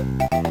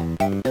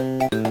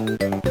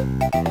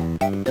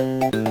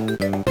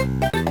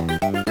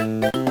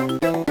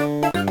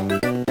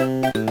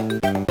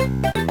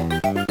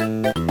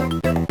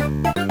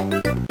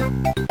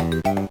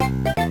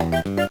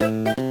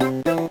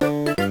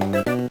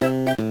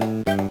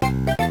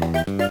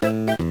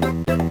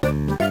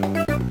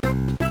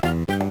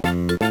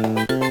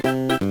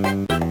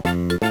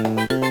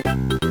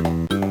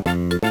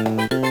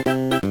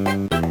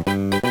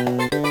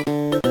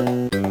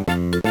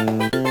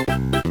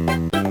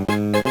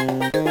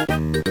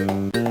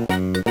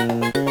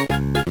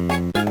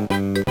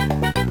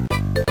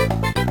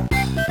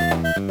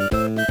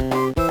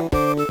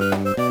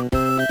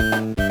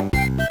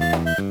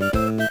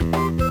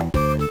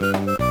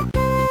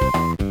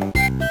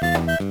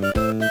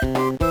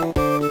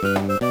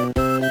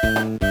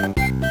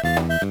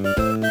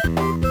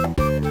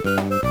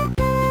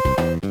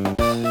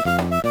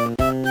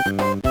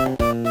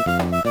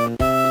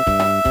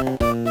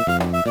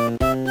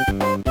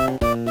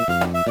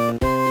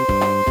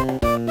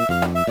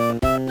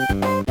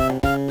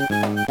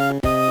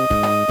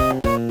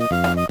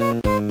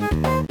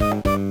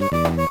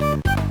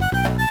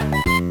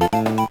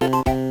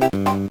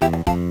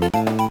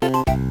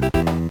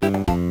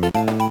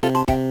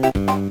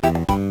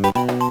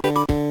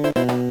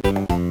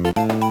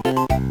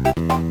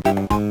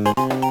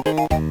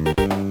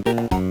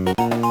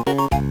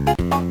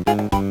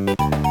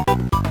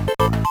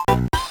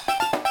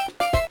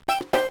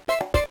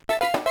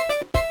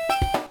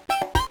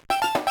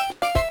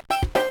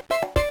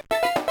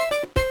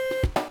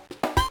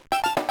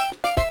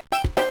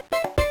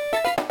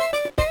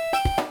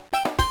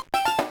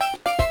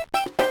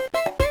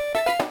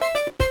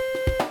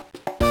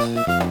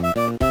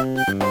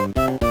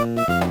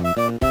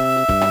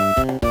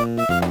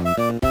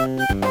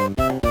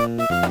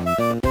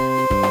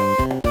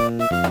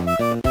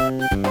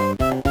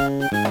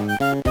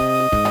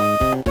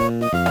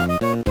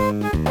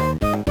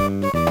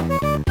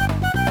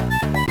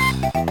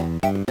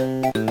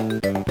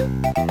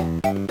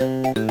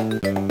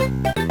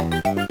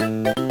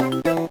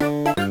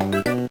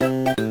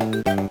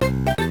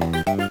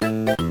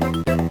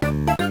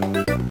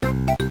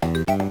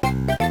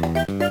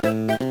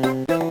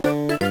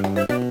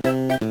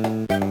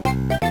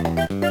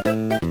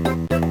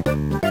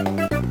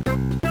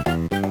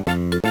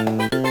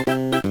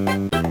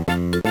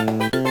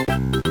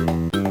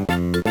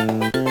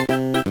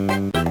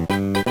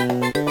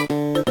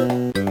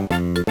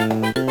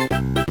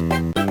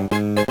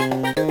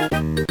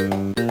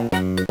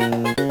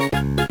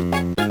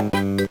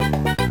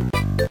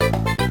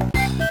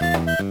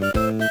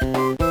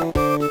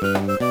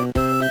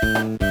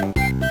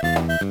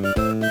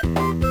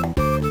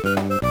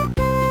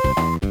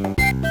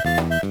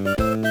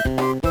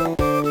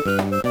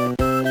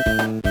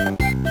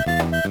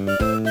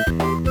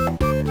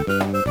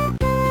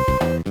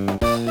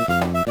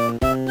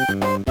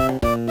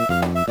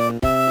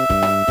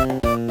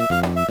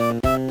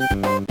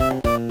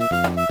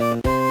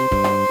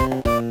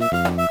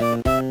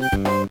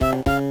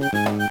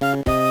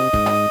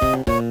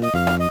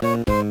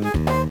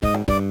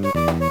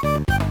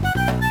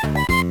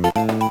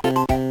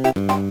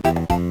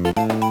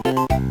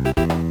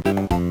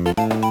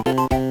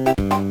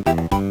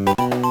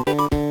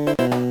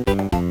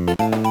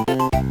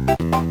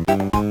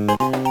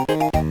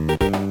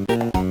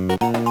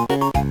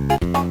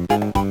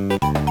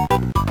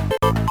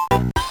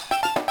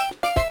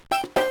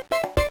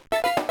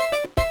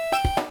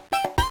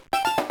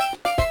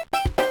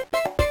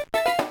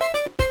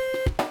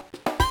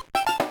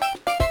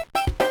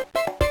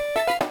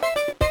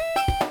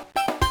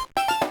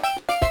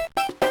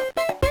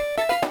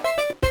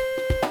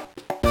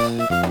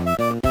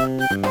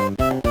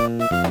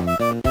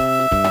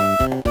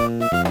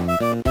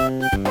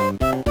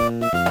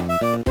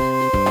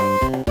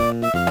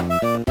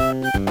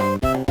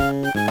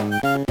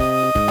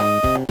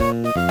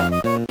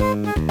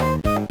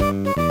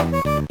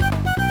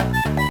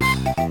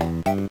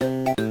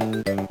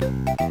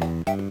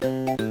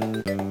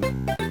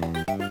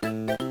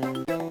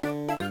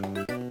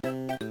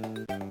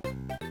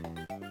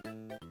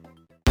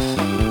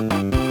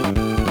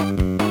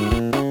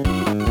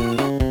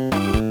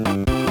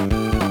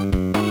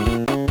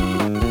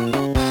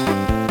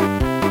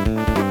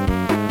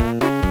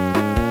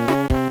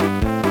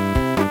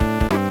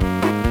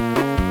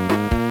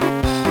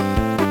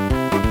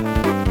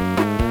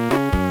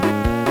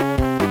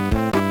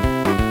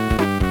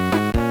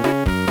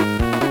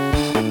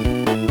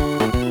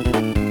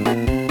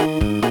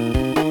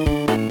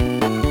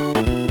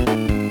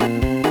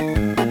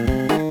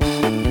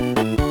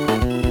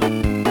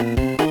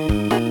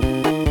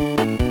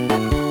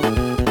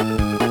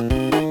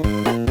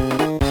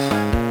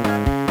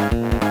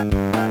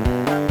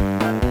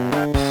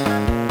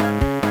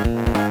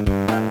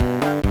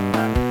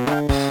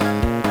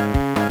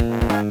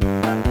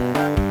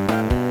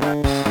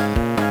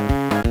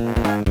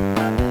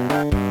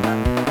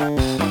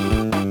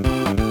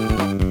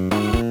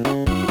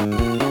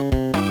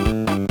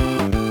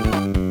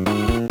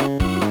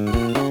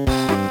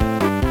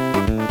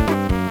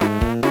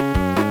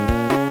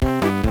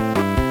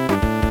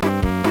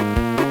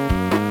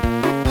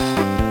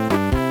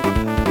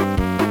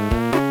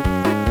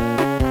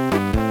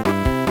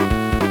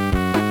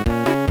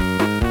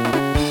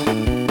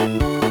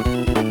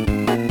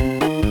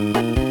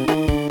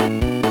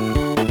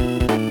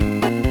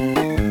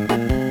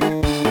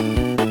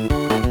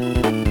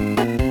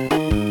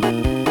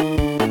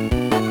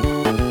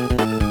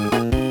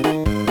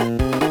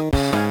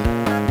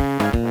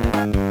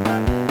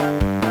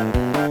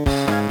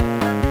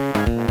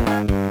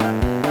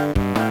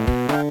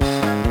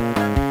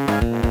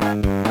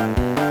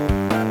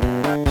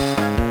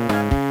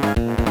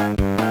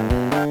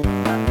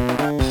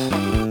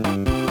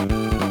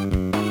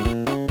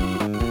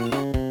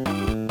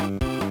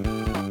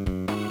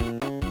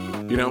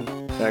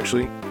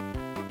 actually.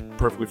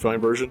 Perfectly fine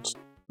versions.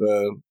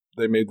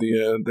 They made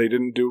they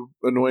didn't do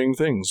annoying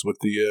things with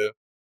the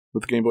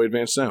Game Boy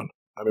Advance sound.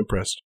 I'm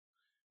impressed.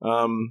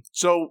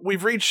 So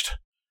we've reached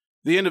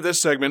the end of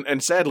this segment,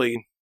 and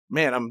sadly,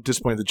 man, I'm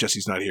disappointed that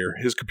Jesse's not here.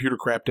 His computer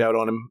crapped out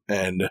on him,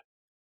 and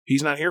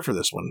he's not here for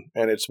this one.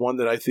 And it's one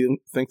that I think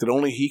that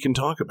only he can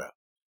talk about.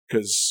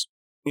 Because,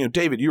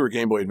 David, you're a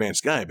Game Boy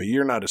Advance guy, but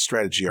you're not a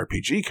strategy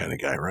RPG kind of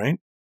guy, right?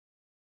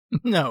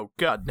 No,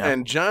 God, no.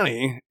 And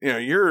Johnny,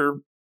 you're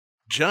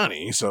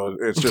Johnny, so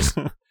it's just...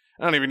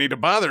 I don't even need to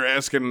bother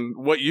asking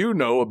what you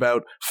know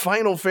about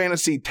Final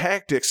Fantasy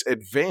Tactics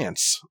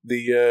Advance,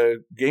 the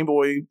Game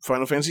Boy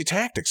Final Fantasy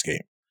Tactics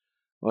game.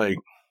 Like,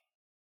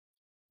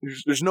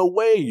 there's no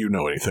way you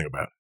know anything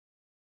about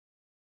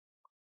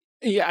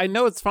it. Yeah, I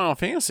know it's Final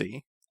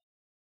Fantasy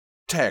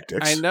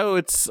Tactics. I know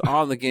it's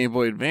on the Game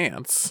Boy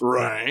Advance.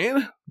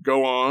 Right.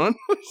 Go on.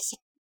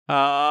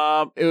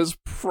 It was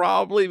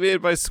probably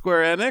made by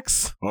Square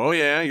Enix. Oh,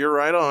 yeah, you're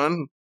right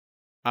on.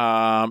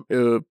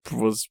 It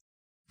was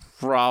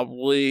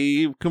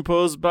probably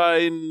composed by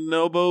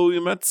Nobuo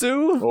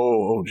Uematsu.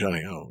 Oh,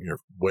 Johnny, you're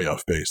way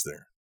off base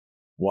there.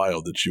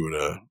 Wild that you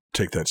would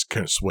take that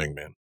kind of swing,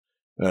 man.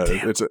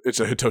 It's a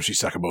Hitoshi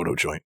Sakamoto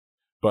joint,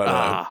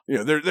 but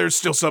there's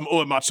still some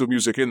Uematsu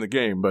music in the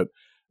game, but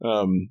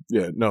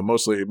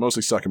mostly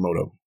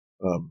Sakamoto,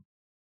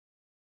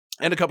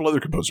 and a couple other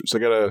composers. They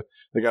got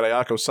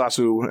Ayako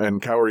Sasu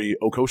and Kaori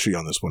Okoshi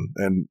on this one,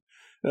 and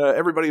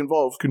everybody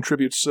involved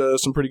contributes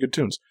some pretty good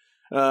tunes.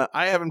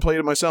 I haven't played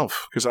it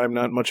myself because I'm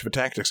not much of a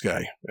tactics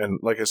guy. And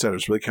like I said, I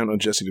was really counting on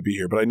Jesse to be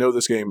here. But I know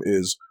this game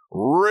is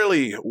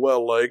really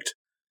well liked.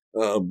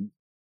 Because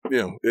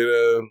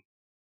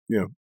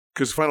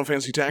Final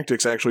Fantasy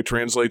Tactics actually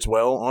translates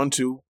well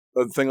onto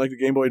a thing like the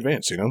Game Boy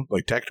Advance,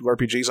 like tactical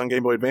RPGs on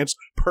Game Boy Advance.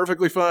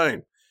 Perfectly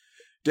fine.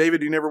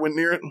 David, you never went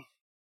near it?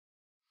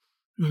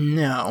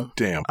 No.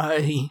 Damn.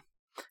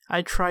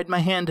 I tried my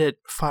hand at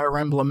Fire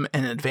Emblem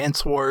and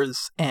Advance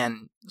Wars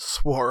and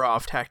swore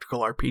off tactical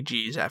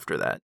RPGs after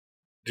that.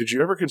 Did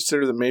you ever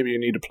consider that maybe you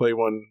need to play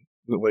one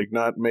like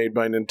not made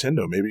by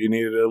Nintendo? Maybe you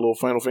needed a little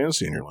Final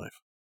Fantasy in your life.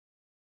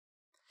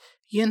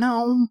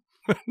 No,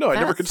 I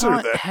never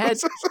considered that.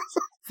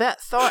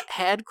 That thought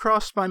had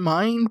crossed my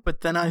mind,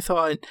 but then I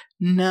thought,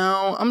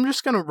 no, I'm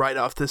just going to write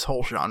off this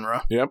whole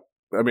genre. Yep.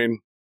 I mean,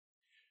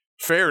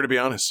 fair to be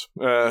honest.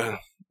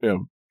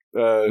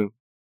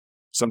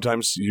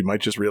 Sometimes you might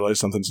just realize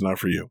something's not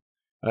for you.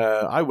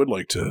 I would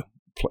like to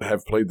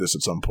have played this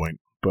at some point,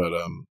 but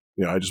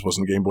I just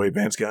wasn't a Game Boy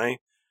Advance guy.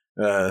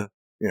 I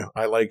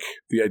like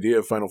the idea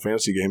of Final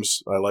Fantasy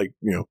games. I like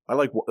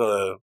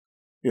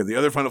the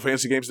other Final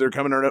Fantasy games that are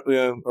coming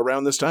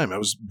around this time. I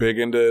was big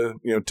into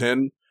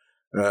 10.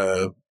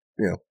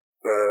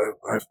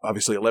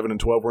 Obviously 11 and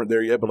 12 weren't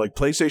there yet, but like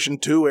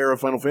PlayStation 2 era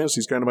Final Fantasy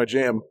is kind of my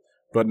jam.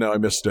 But no, I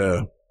missed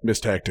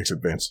Tactics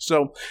Advance.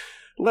 So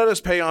let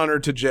us pay honor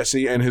to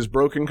Jesse and his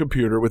broken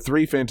computer with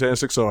 3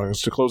 fantastic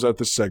songs to close out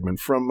this segment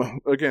from,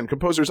 again,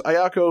 composers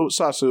Ayako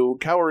Sasu,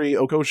 Kaori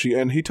Okoshi,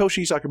 and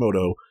Hitoshi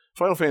Sakamoto.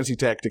 Final Fantasy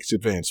Tactics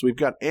Advance. We've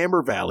got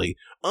Amber Valley,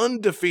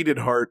 Undefeated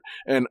Heart,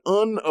 and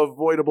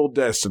Unavoidable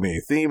Destiny,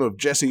 theme of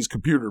Jesse's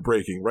computer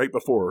breaking right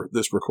before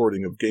this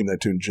recording of Game That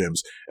Tune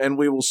Gems. And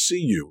we will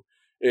see you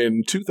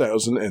in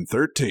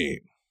 2013.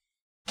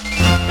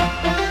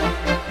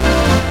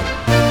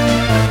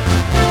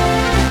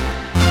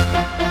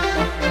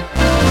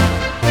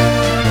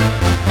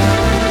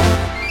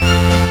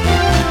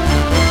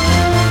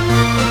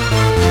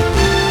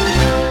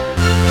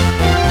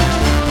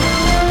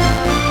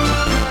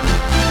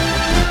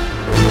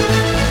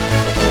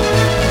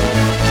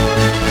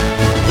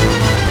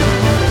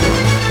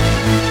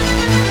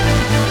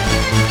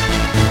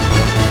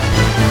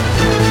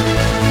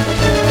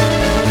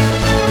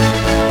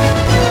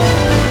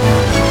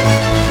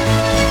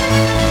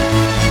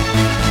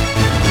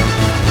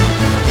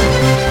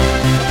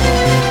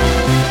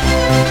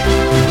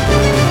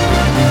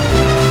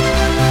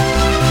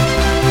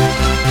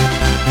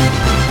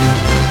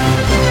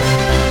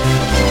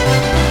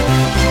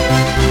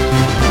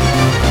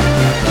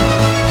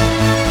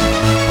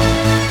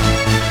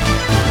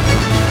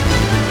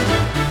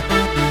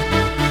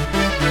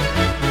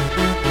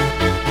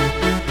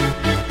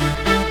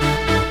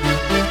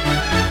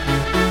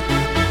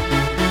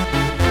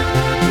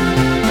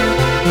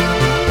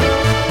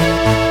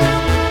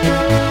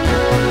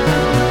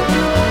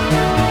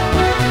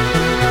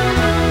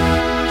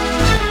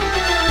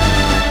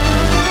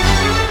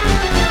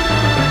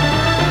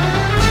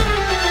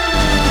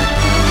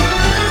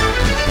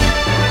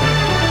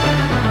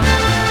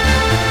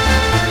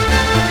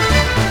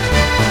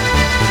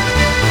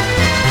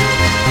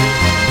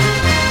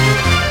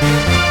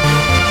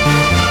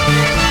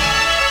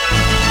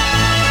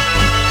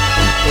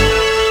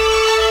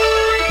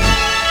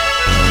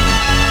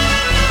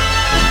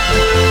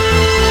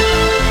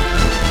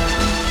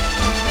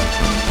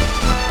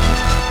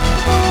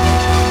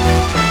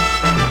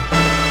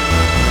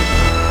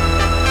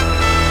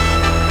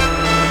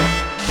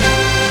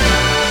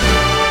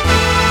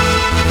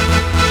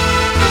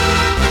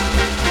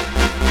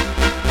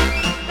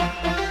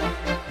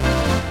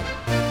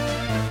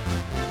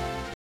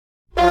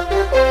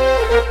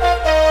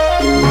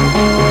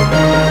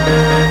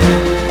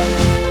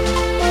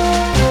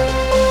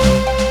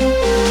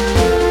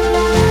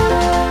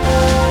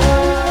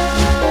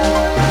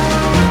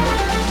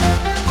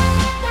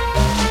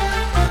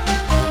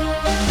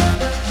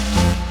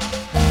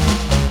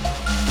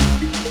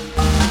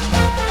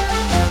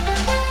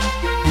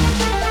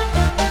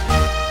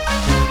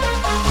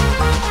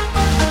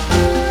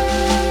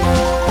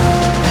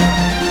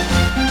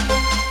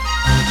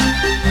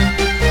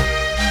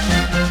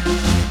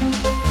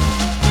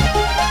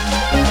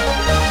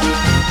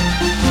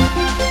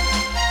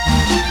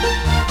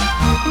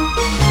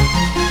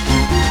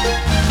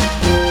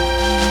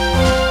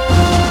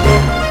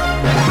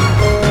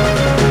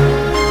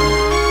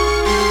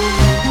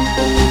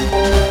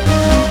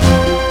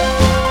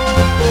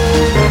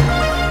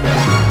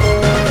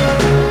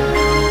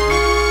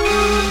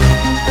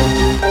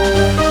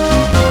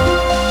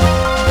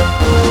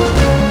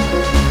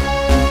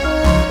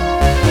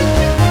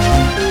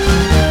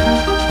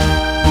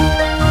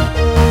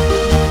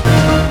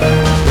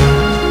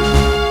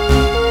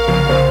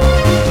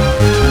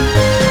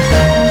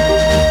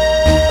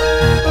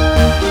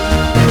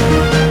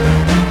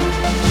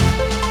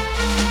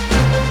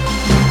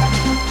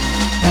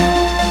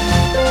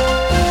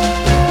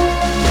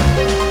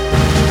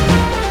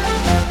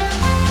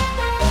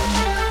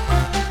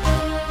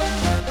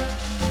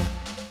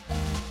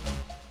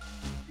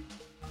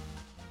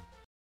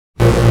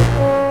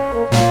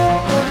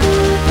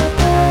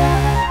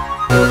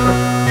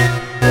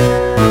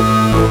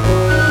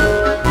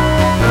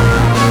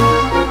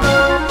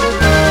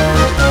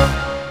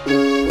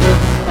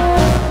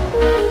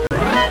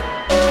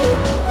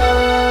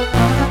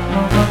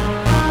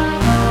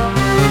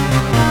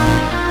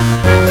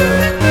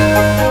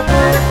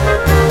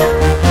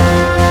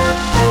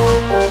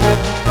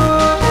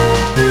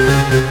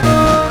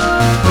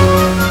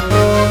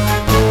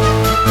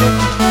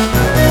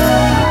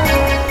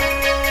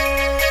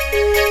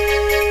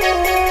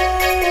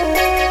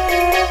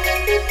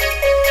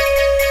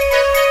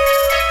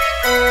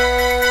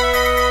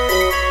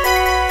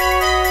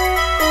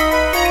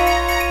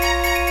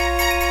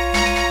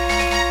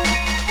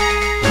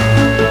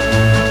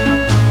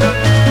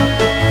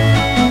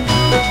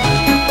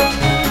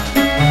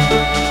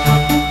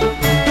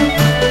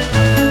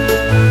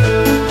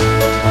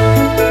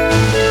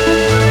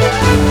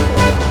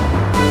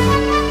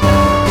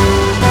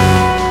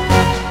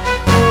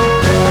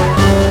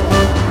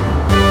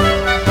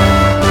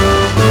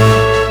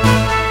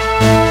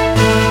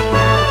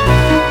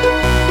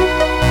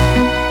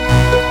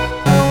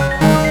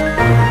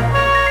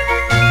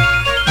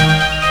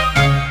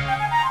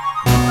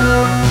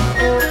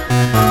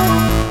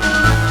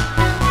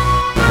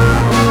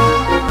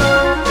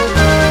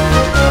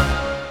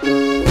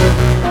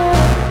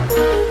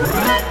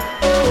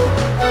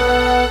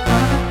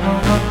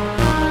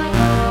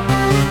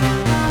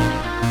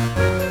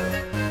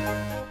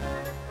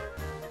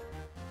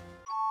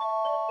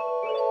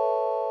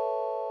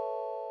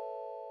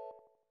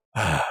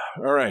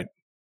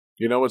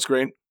 You know what's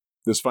great?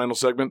 This final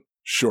segment,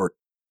 short.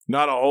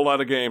 Not a whole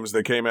lot of games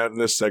that came out in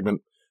this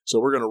segment.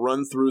 So we're going to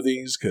run through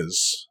these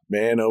because,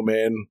 man, oh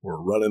man,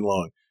 we're running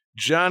long.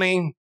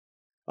 Johnny,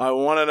 I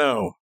want to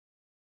know,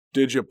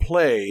 did you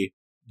play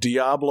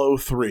Diablo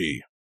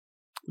 3?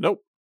 Nope.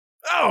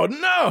 Oh,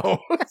 no!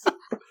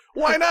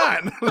 Why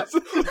not?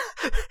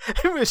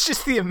 It was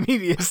just the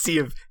immediacy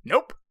of,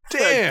 nope.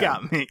 Damn. That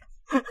got me.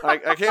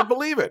 I can't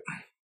believe it.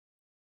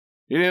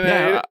 You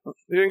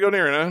didn't go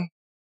near it, huh?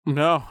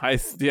 No, I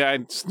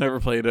just never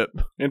played it.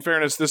 In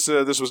fairness, this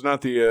was not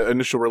the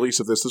initial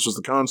release of this. This was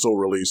the console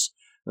release.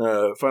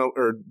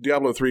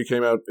 Diablo 3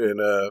 came out in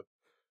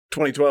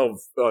 2012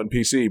 on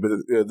PC, but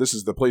this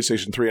is the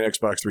PlayStation 3 and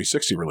Xbox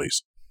 360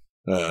 release,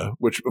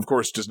 which of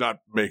course does not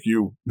make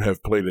you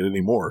have played it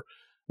anymore.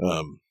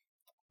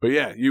 But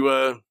yeah, you.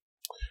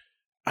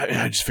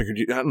 I just figured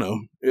I don't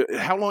know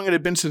how long it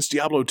had been since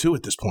Diablo 2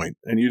 at this point,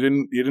 and you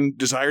didn't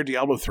desire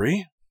Diablo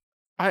 3.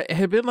 It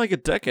had been like a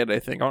decade, I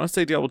think. I want to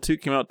say Diablo 2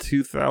 came out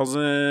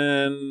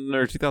 2000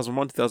 or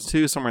 2001,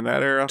 2002, somewhere in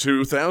that era.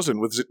 2000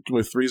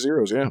 with 3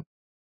 zeros, yeah.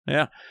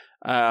 Yeah.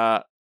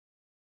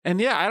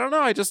 And yeah, I don't know.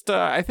 I just,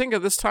 I think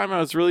at this time I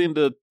was really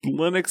into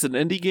Linux and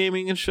indie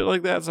gaming and shit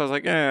like that. So I was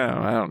like,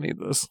 I don't need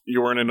this.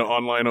 You weren't into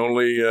online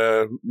only,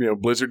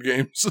 Blizzard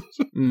games?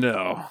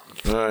 No.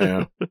 Oh,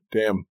 yeah.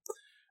 Damn.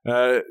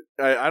 I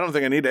don't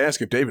think I need to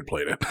ask if David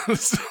played it.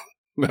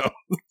 No.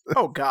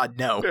 Oh, God,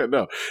 no. Yeah,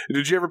 no.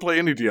 Did you ever play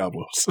any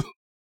Diablos?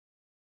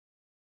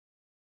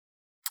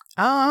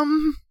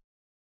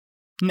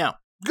 No.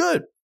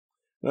 Good.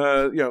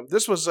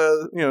 This was,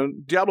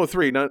 Diablo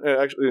 3,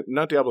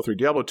 not Diablo 3.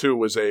 Diablo 2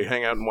 was a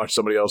hang out and watch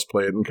somebody else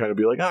play it and kind of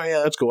be like, oh,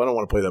 yeah, that's cool. I don't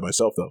want to play that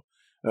myself,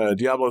 though.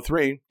 Diablo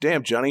 3,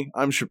 damn, Johnny,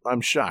 I'm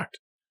shocked.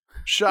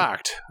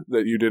 Shocked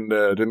that you didn't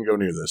go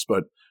near this,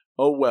 but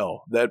oh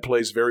well, that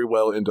plays very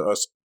well into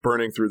us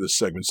burning through this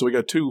segment. So we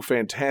got 2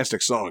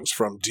 fantastic songs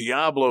from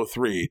Diablo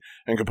 3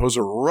 and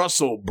composer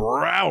Russell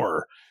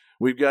Brower.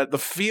 We've got The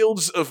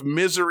Fields of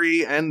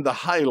Misery and The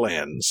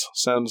Highlands.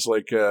 Sounds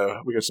like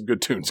we got some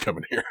good tunes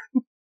coming here.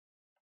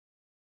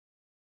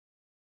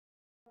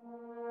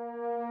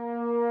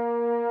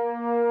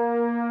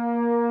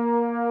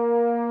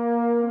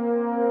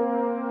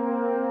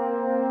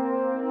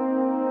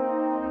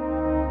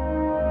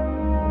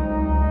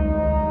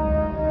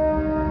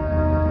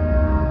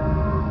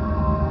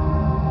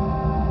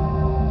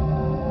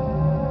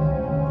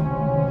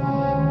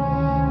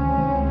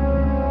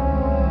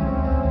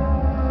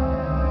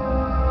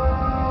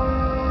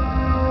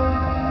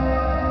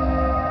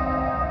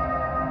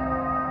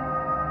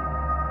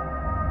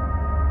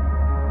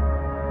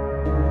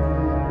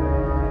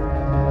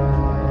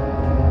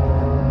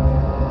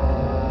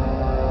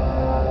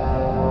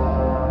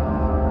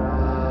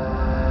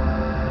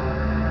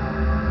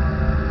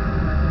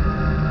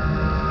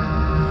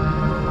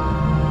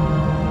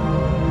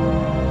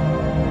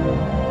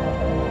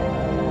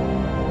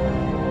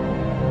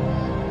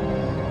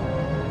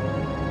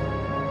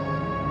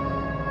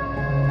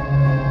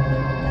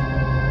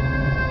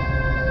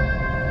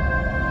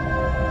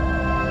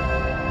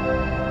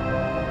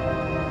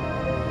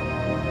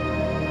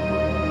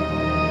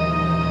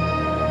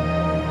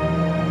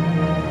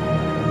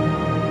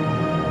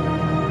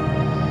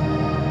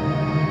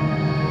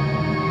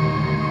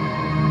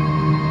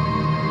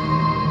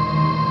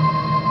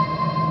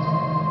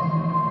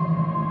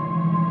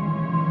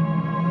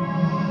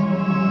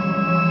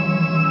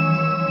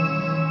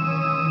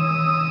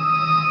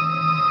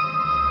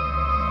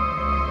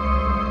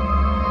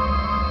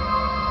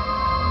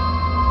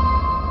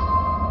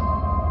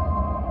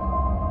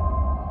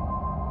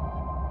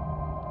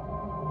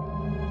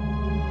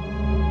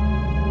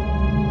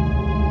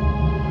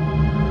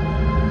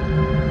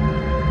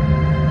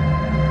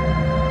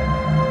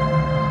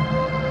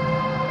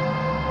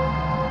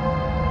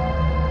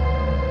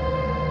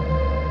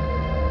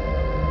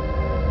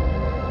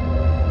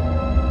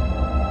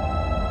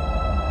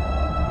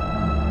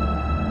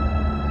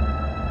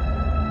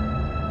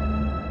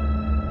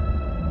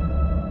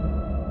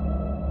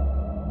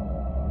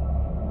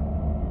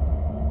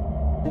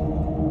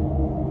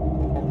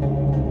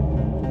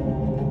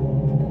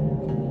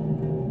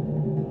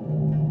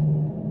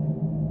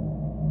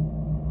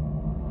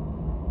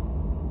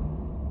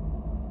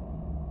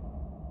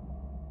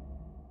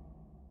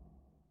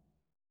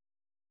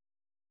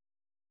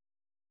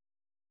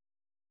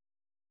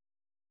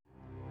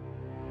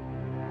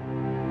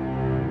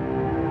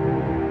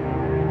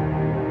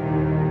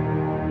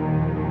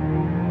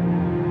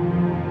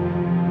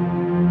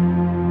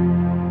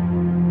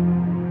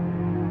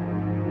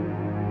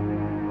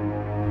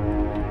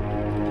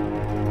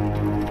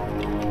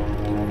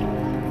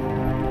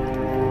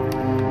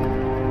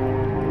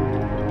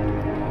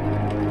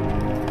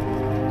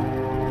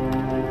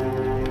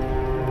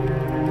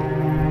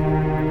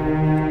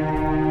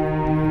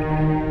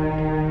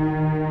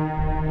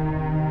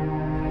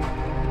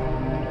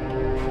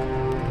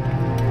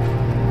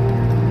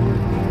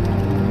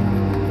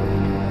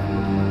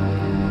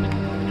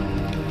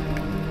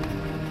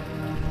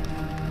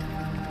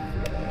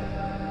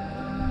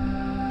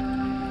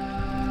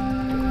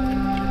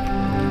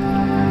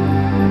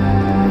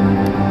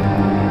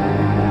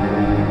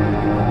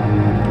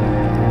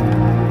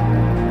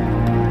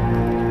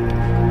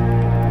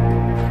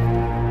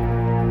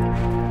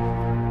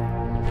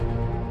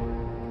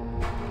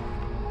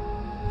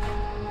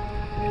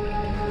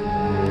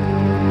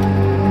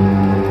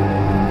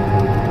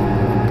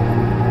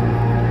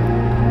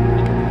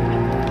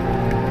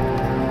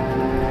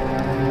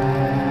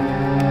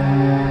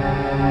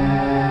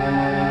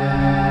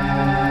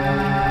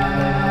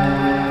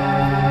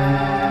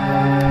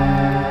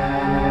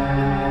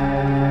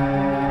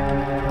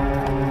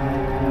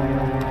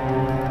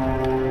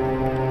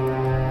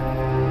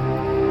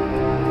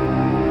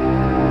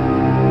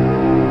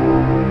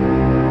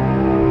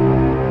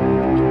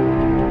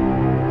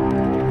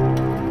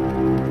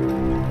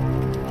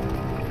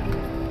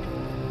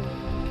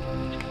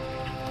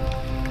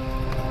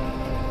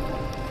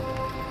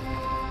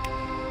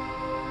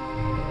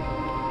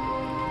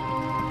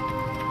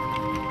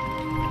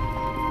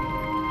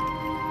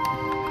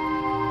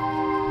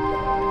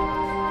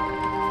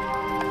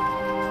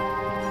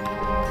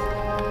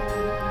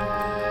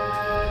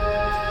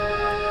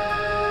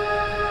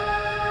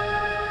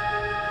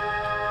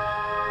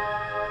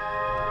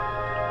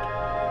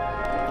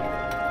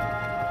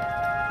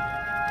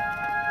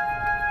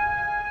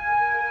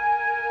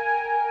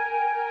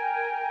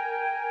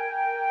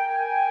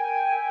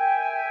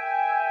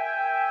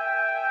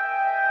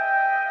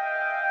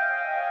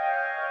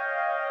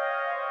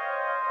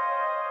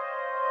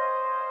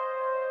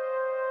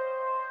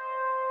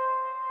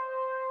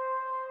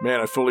 Man,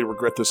 I fully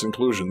regret this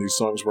inclusion. These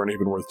songs weren't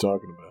even worth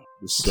talking about.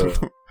 This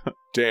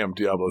damn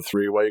Diablo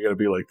 3. Why you gotta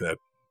be like that?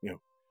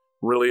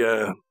 Really,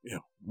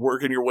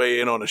 working your way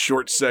in on a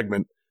short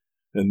segment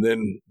and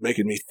then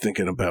making me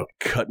thinking about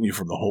cutting you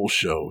from the whole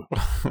show.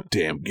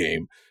 Damn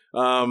game.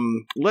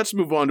 Let's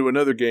move on to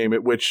another game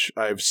at which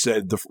I've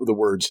said the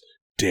words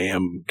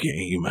 "damn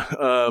game."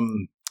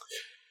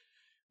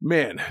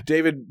 Man,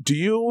 David,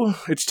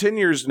 it's 10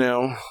 years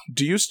now.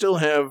 Do you still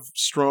have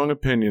strong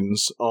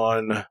opinions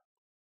on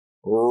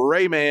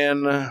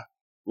Rayman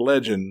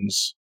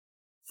Legends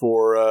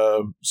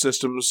for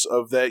systems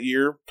of that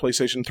year?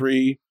 PlayStation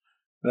 3,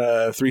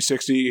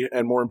 360,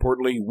 and more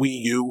importantly,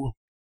 Wii U?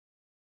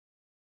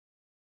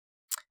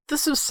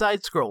 This is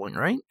side-scrolling,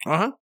 right?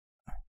 Uh-huh.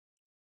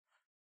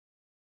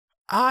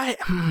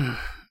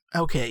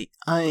 Okay,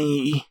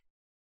 I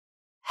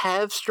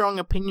have strong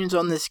opinions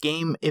on this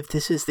game if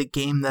this is the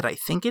game that I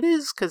think it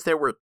is, because there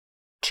were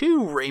 2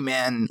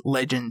 Rayman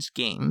Legends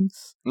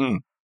games.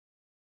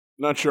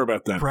 Not sure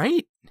about that.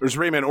 Right? There's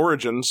Rayman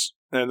Origins,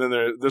 and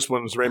then this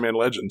one's Rayman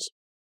Legends.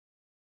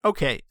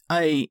 Okay,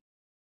 I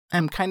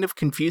am kind of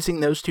confusing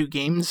those 2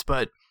 games,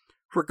 but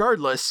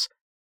regardless,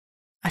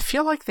 I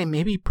feel like they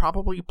maybe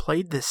probably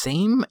played the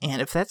same,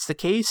 and if that's the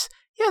case,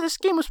 yeah, this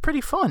game was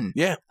pretty fun.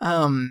 Yeah.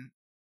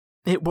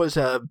 It was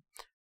a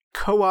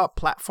co-op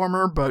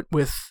platformer, but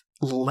with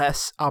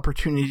less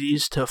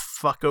opportunities to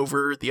fuck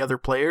over the other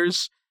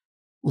players,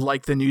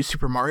 like the new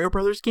Super Mario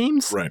Brothers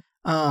games. Right.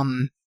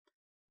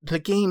 The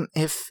game,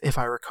 if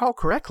I recall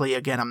correctly,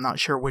 again, I'm not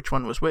sure which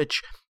one was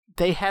which,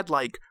 they had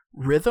like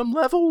rhythm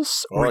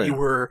levels where you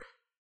were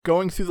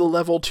going through the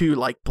level to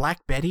like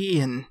Black Betty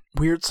and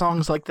weird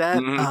songs like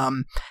that.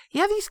 Mm-hmm.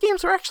 Yeah, these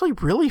games are actually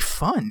really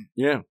fun.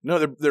 Yeah,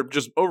 no, they're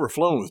just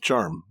overflowing with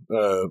charm.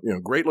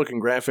 Great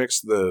looking graphics.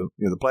 The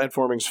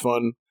platforming's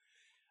fun.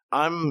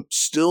 I'm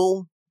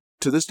still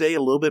to this day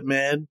a little bit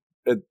mad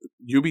at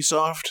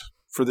Ubisoft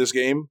for this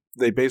game.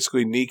 They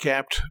basically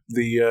kneecapped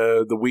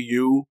the Wii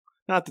U.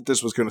 Not that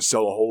this was going to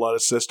sell a whole lot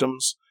of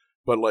systems,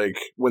 but like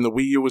when the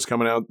Wii U was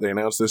coming out, they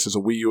announced this as a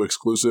Wii U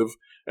exclusive,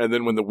 and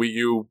then when the Wii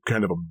U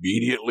kind of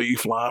immediately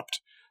flopped,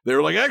 they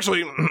were like,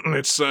 actually,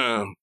 it's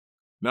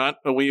not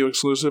a Wii U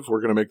exclusive. We're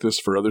going to make this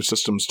for other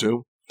systems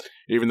too.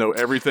 Even though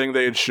everything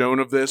they had shown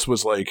of this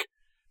was like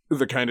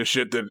the kind of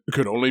shit that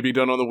could only be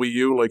done on the Wii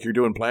U, like you're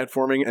doing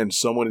platforming and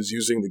someone is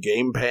using the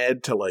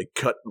gamepad to like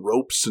cut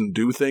ropes and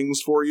do things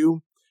for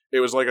you. It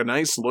was like a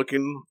nice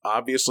looking,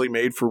 obviously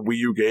made for Wii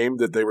U game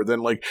that they were then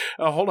like,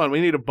 oh, hold on, we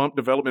need to bump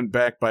development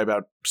back by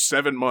about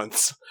 7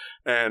 months.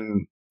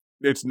 And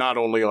it's not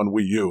only on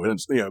Wii U. And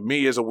it's,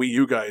 me as a Wii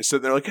U guy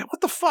sitting there like, what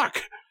the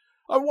fuck?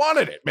 I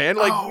wanted it, man.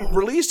 Like,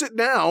 release it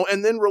now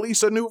and then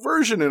release a new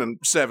version in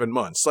 7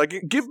 months. Like,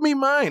 give me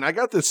mine. I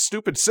got this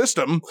stupid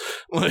system.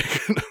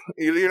 Like,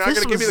 you're not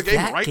going to give me the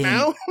game right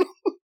now?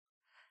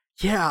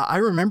 Yeah, I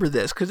remember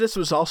this because this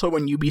was also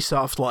when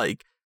Ubisoft,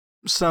 like,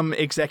 some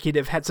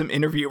executive had some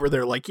interview where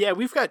they're like, yeah,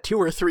 we've got 2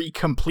 or 3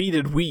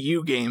 completed Wii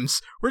U games.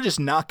 We're just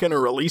not going to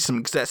release them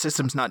because that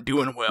system's not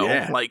doing well.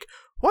 Yeah. Like,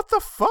 what the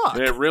fuck?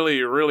 It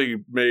really, really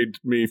made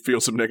me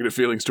feel some negative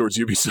feelings towards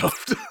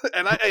Ubisoft.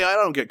 And I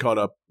don't get caught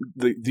up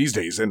these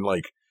days in,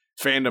 like,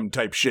 fandom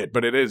type shit,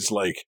 but it is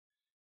like,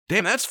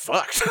 damn, that's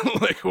fucked.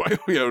 Like, why,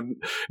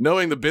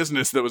 knowing the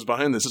business that was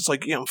behind this, it's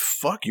like,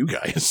 fuck you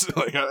guys.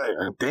 Like,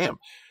 damn.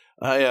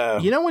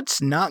 You know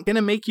what's not going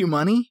to make you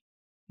money?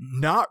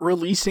 Not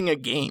releasing a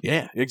game.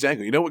 Yeah,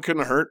 exactly. You know what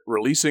couldn't hurt?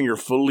 Releasing your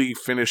fully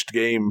finished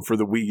game for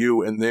the Wii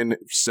U and then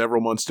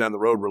several months down the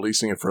road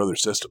releasing it for other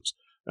systems.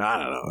 I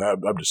don't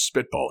know. I'm just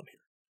spitballing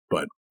here.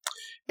 But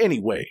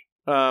anyway,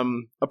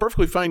 a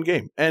perfectly fine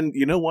game. And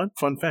you know what?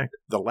 Fun fact.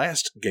 The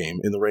last game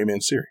in the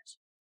Rayman series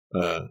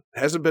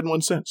hasn't been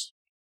one since.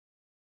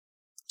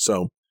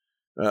 So,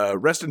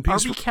 rest in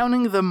peace. Are we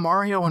counting the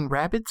Mario and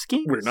Rabbids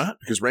games? We're not,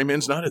 because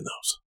Rayman's not in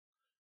those.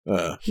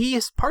 He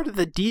is part of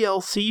the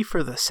DLC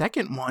for the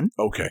second one.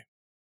 Okay.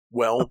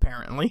 Well,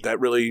 apparently. That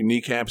really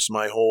kneecaps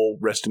my whole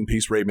rest in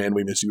peace, Rayman,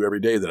 we miss you every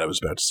day that I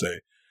was about to say.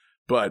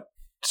 But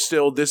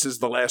still, this is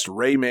the last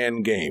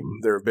Rayman game.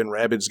 There have been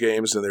Rabbids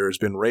games, and there has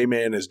been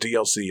Rayman as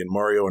DLC in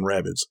Mario and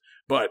Rabbids.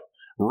 But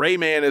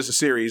Rayman as a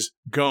series,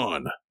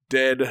 gone.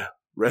 Dead.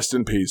 Rest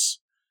in peace.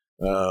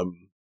 I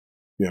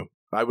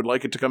would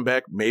like it to come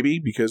back, maybe,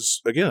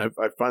 because, again,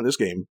 I find this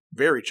game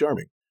very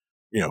charming.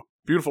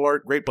 Beautiful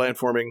art, great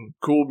platforming,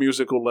 cool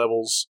musical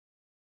levels,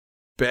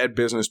 bad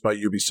business by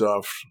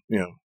Ubisoft.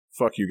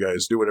 Fuck you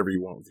guys. Do whatever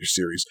you want with your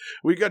series.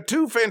 We've got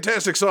 2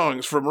 fantastic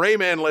songs from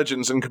Rayman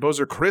Legends and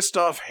composer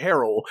Christoph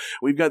Harrell.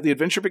 We've got The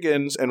Adventure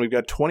Begins, and we've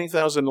got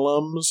 20,000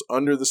 Lums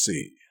Under the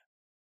Sea.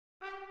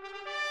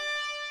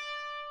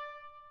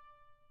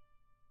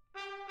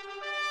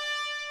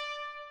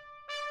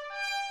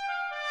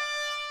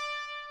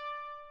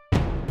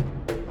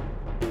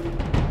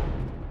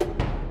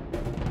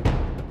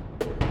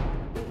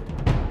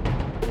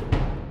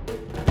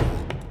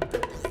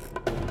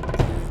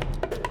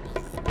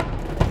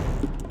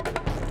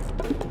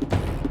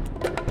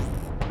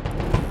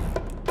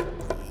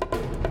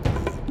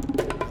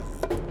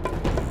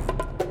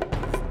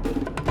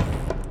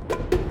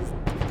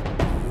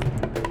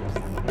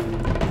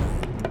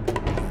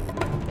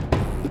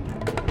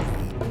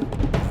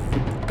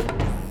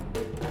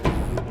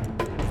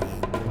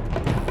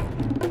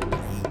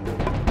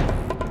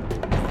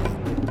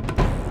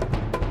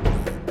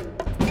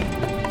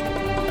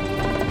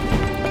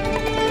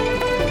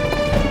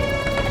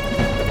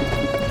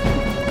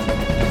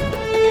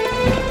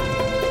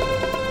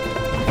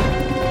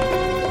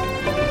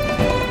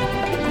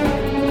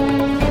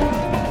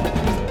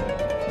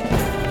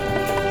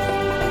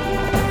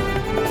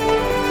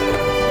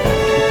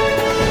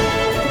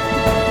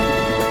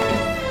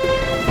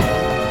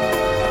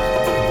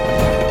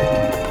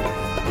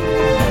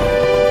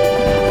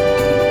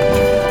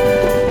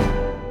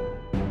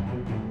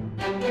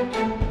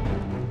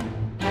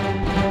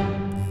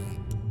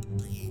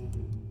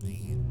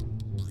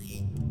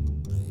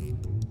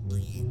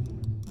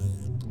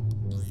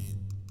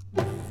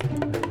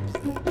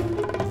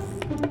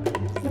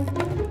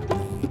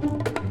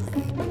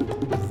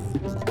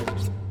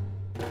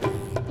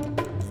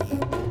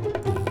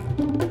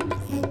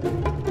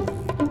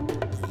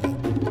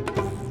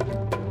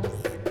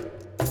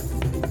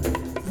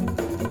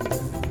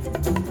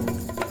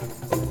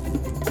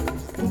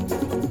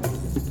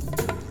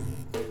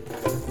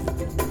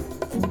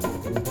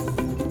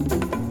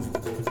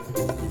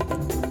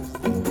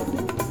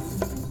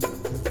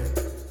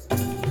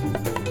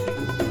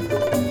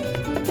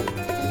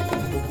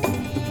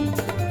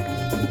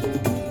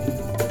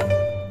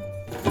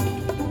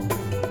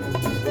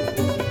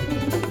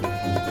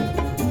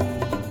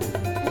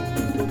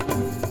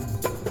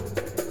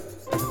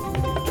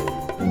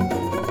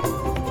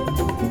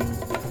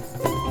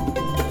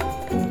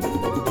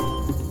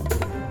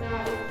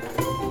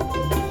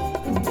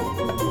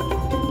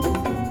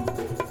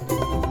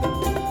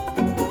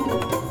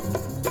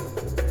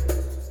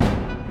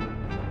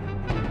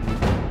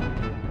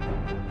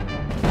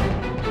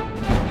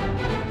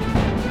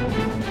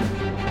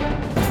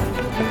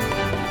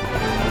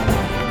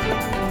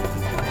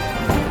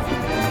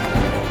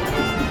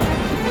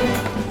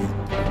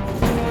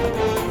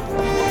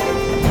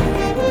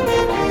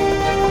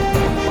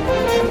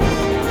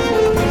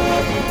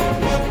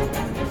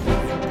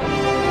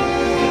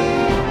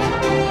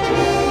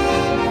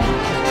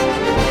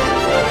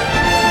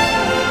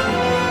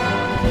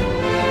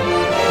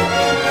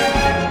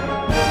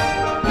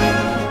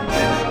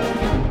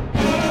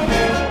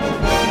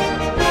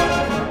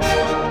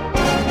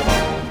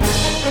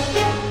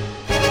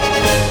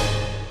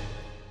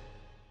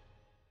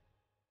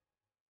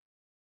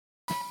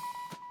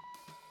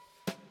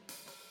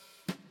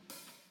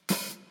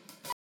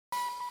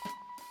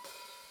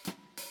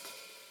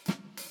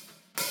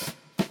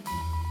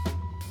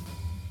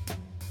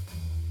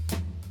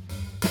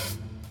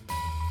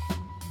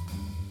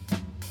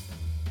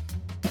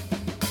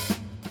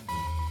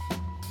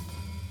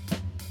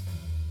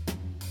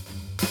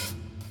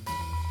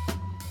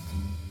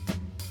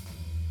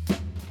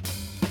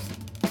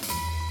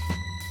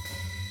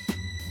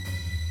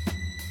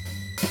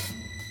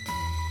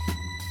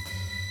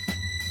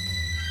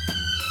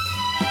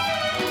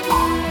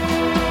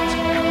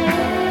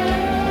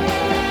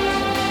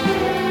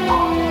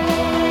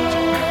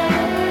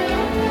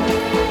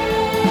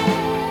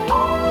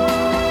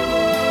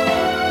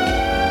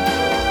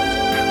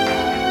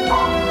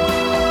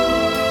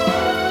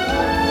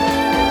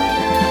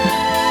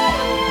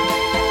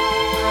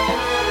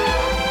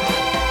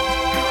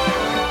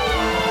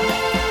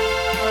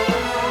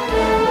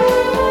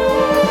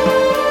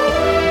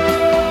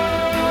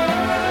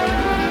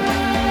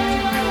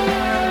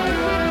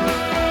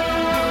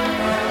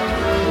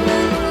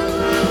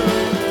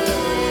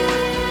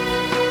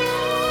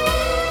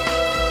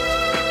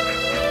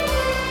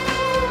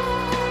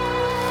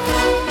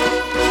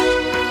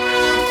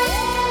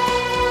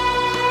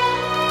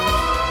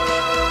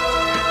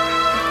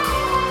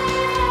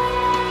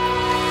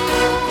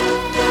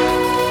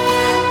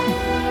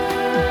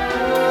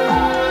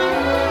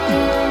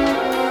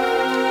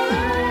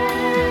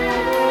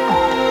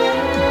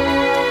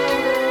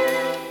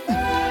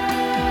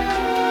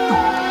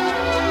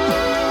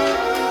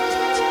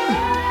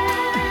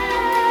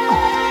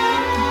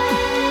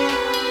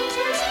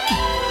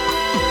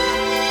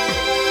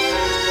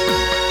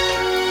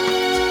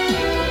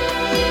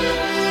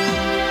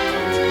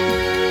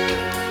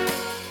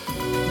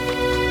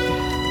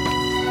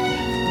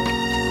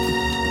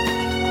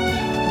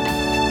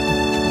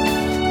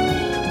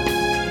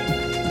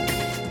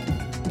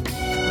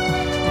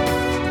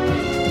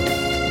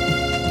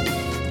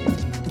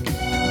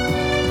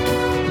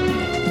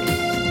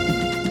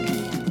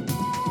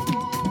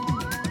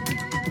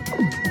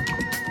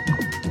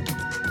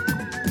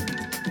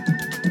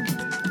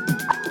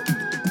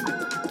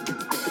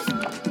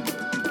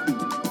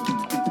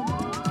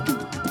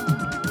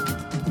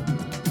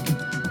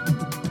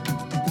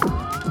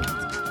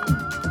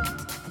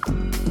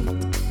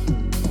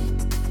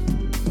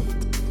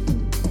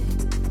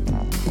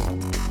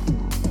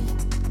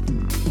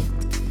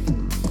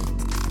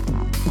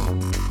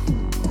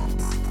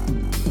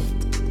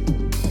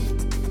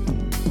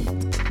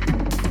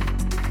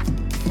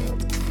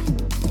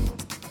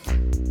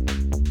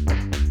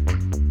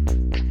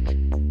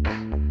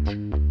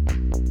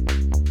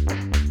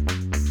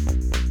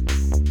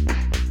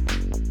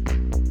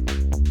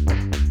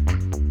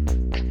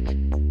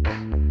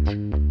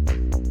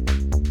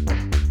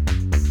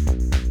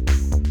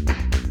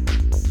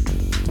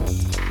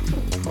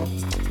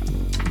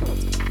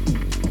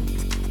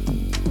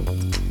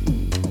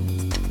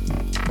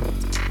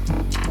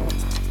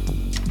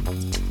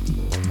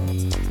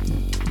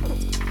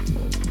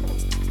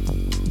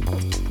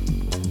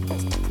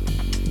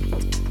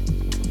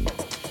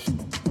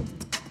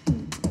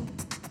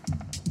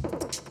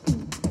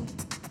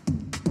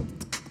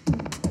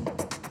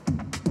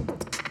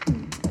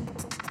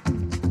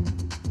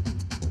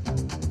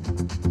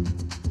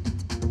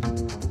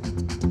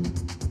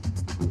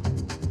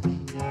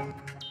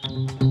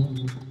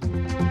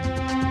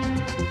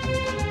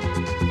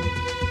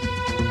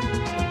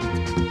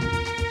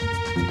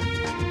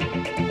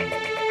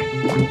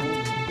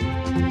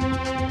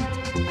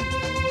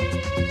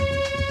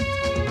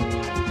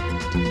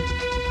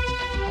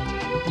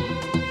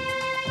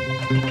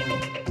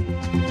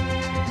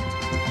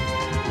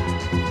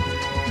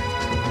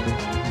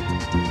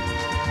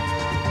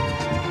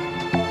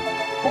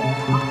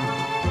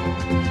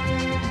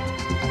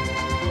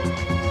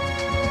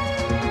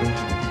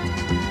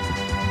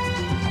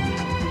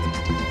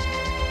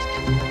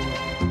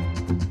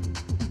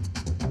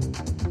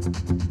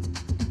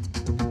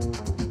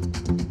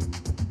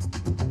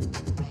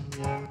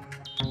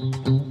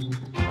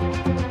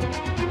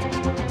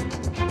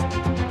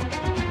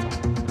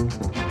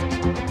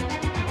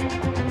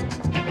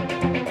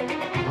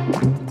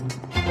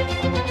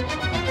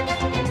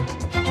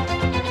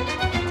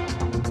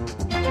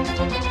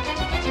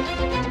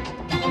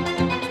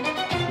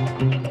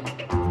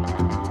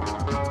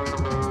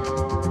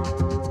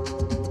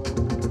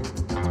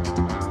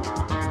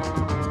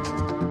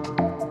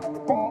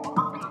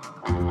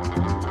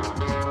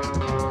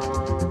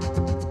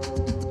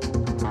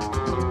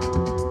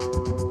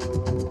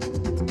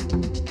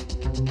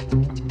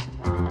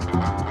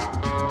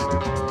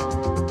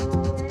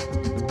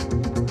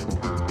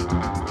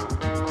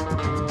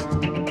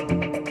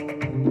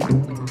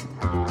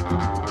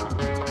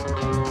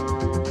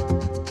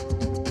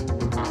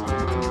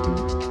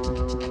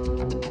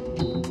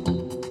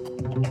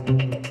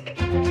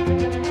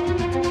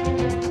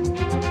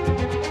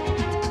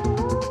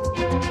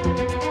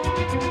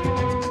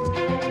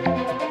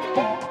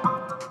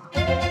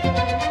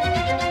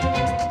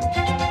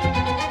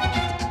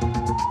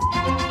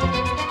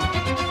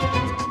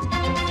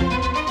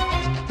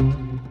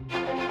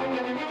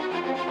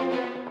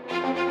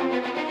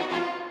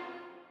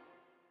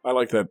 I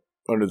like that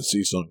Under the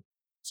Sea song.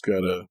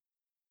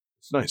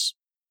 It's nice.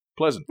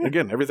 Pleasant.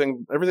 Again,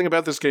 everything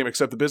about this game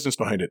except the business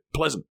behind it.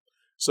 Pleasant.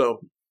 So,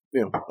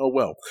 oh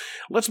well.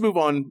 Let's move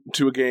on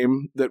to a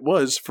game that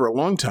was, for a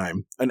long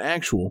time, an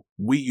actual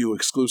Wii U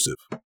exclusive.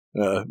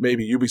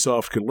 Maybe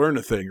Ubisoft could learn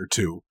a thing or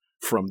two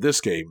from this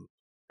game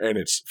and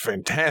its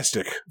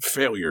fantastic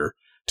failure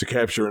to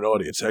capture an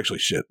audience. Actually,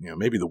 shit,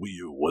 maybe the Wii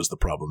U was the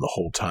problem the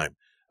whole time.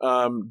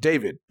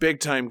 David,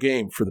 big-time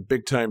game for the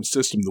big-time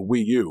system, the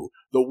Wii U.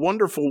 The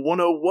Wonderful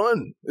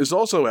 101 is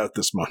also out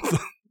this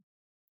month.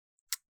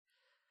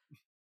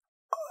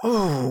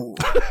 Oh,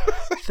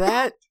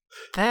 that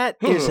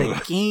is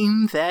a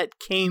game that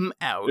came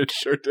out. It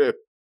sure did.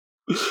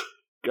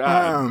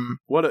 God,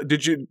 what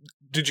did you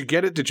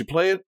get it? Did you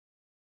play it?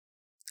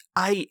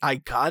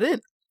 I got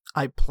it.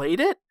 I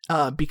played it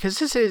because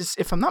this is,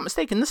 if I'm not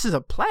mistaken, this is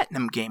a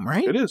Platinum game,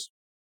 right? It is.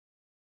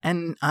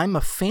 And I'm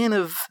a fan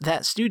of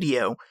that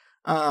studio.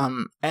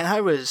 And I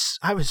was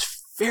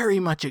very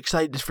much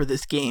excited for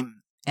this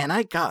game, and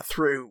I got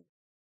through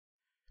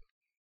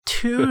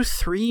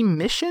 2-3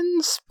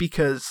 missions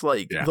because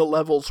the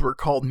levels were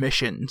called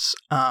missions.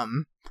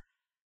 And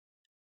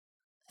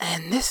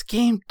this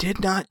game did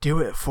not do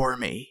it for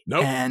me.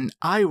 Nope. And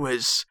I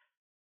was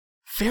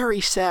very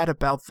sad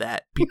about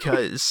that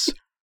because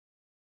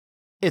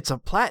it's a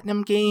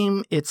Platinum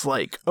game. It's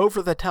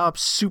over the top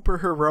super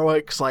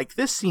heroics.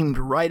 This seemed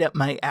right up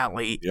my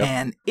alley,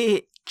 and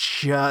it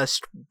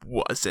just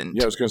wasn't.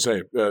 Yeah, I was going to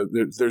say,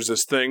 there's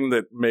this thing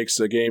that makes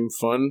a game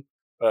fun.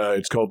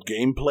 It's called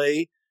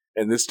gameplay.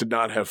 And this did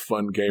not have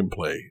fun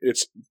gameplay.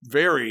 It's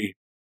very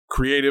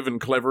creative and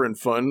clever and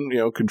fun,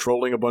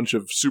 controlling a bunch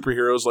of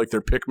superheroes like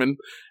they're Pikmin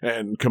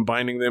and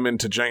combining them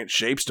into giant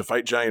shapes to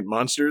fight giant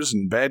monsters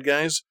and bad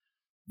guys.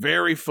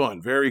 Very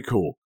fun, very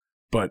cool.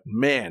 But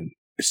man,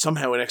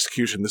 somehow in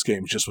execution, this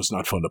game just was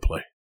not fun to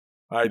play.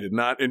 I did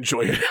not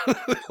enjoy it.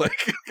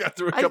 Got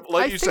through a couple,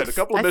 a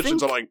couple of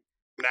missions. I'm like,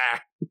 nah,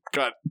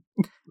 cut.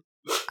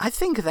 I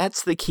think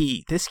that's the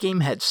key. This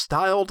game had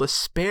style to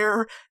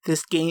spare.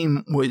 This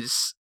game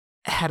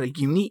had a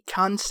unique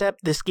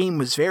concept. This game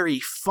was very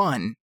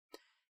fun.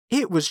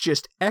 It was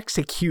just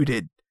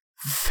executed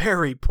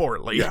very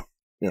poorly. Yeah.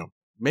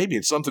 Maybe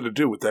it's something to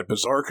do with that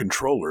bizarre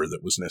controller that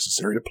was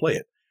necessary to play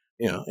it.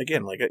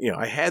 Again,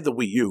 I had the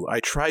Wii U. I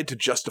tried to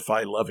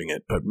justify loving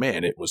it, but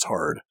man, it was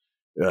hard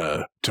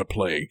to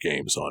play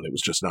games on. It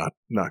was just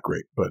not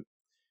great. But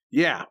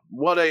yeah,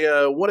 what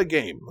a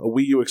game. A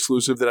Wii U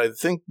exclusive that I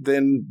think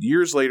then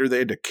years later they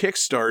had to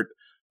kickstart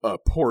a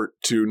port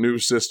to new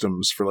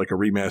systems for a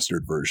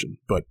remastered version.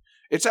 But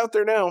it's out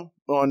there now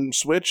on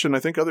Switch and I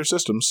think other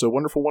systems, so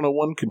Wonderful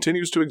 101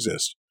 continues to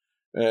exist.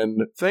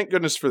 And thank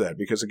goodness for that,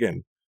 because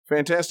again,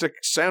 fantastic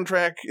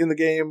soundtrack in the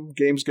game.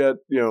 Game's got,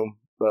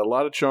 a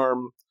lot of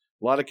charm,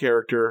 a lot of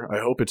character.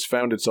 I hope it's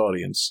found its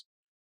audience.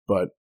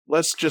 But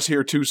let's just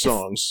hear 2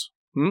 songs.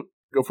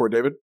 Go for it,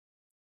 David.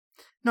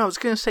 No, I was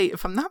going to say,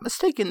 if I'm not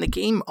mistaken, the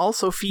game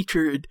also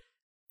featured,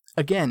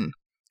 again,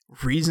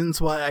 reasons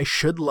why I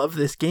should love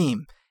this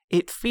game.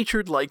 It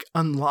featured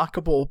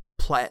unlockable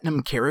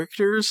Platinum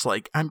characters.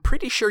 I'm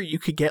pretty sure you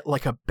could get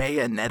a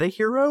Bayonetta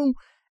hero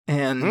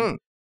and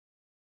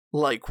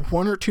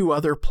 1 or 2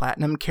 other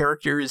Platinum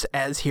characters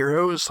as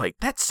heroes.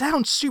 That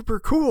sounds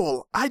super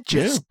cool. I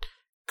just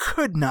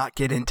could not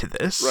get into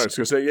this. Right, I was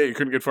going to say, you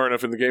couldn't get far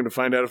enough in the game to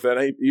find out if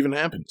that even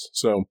happens.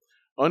 So,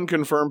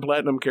 unconfirmed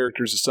Platinum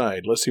characters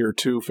aside, let's hear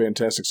 2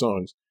 fantastic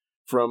songs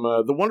from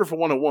the Wonderful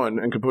 101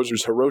 and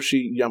composers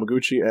Hiroshi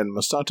Yamaguchi and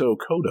Masato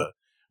Koda.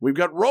 We've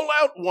got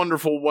Rollout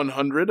Wonderful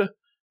 100,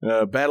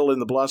 Battle in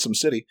the Blossom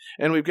City,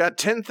 and we've got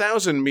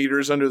 10,000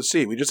 meters under the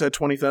sea. We just had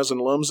 20,000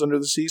 lums under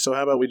the sea, so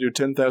how about we do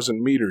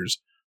 10,000 meters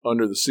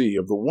under the sea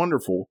of the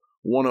Wonderful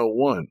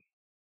 101.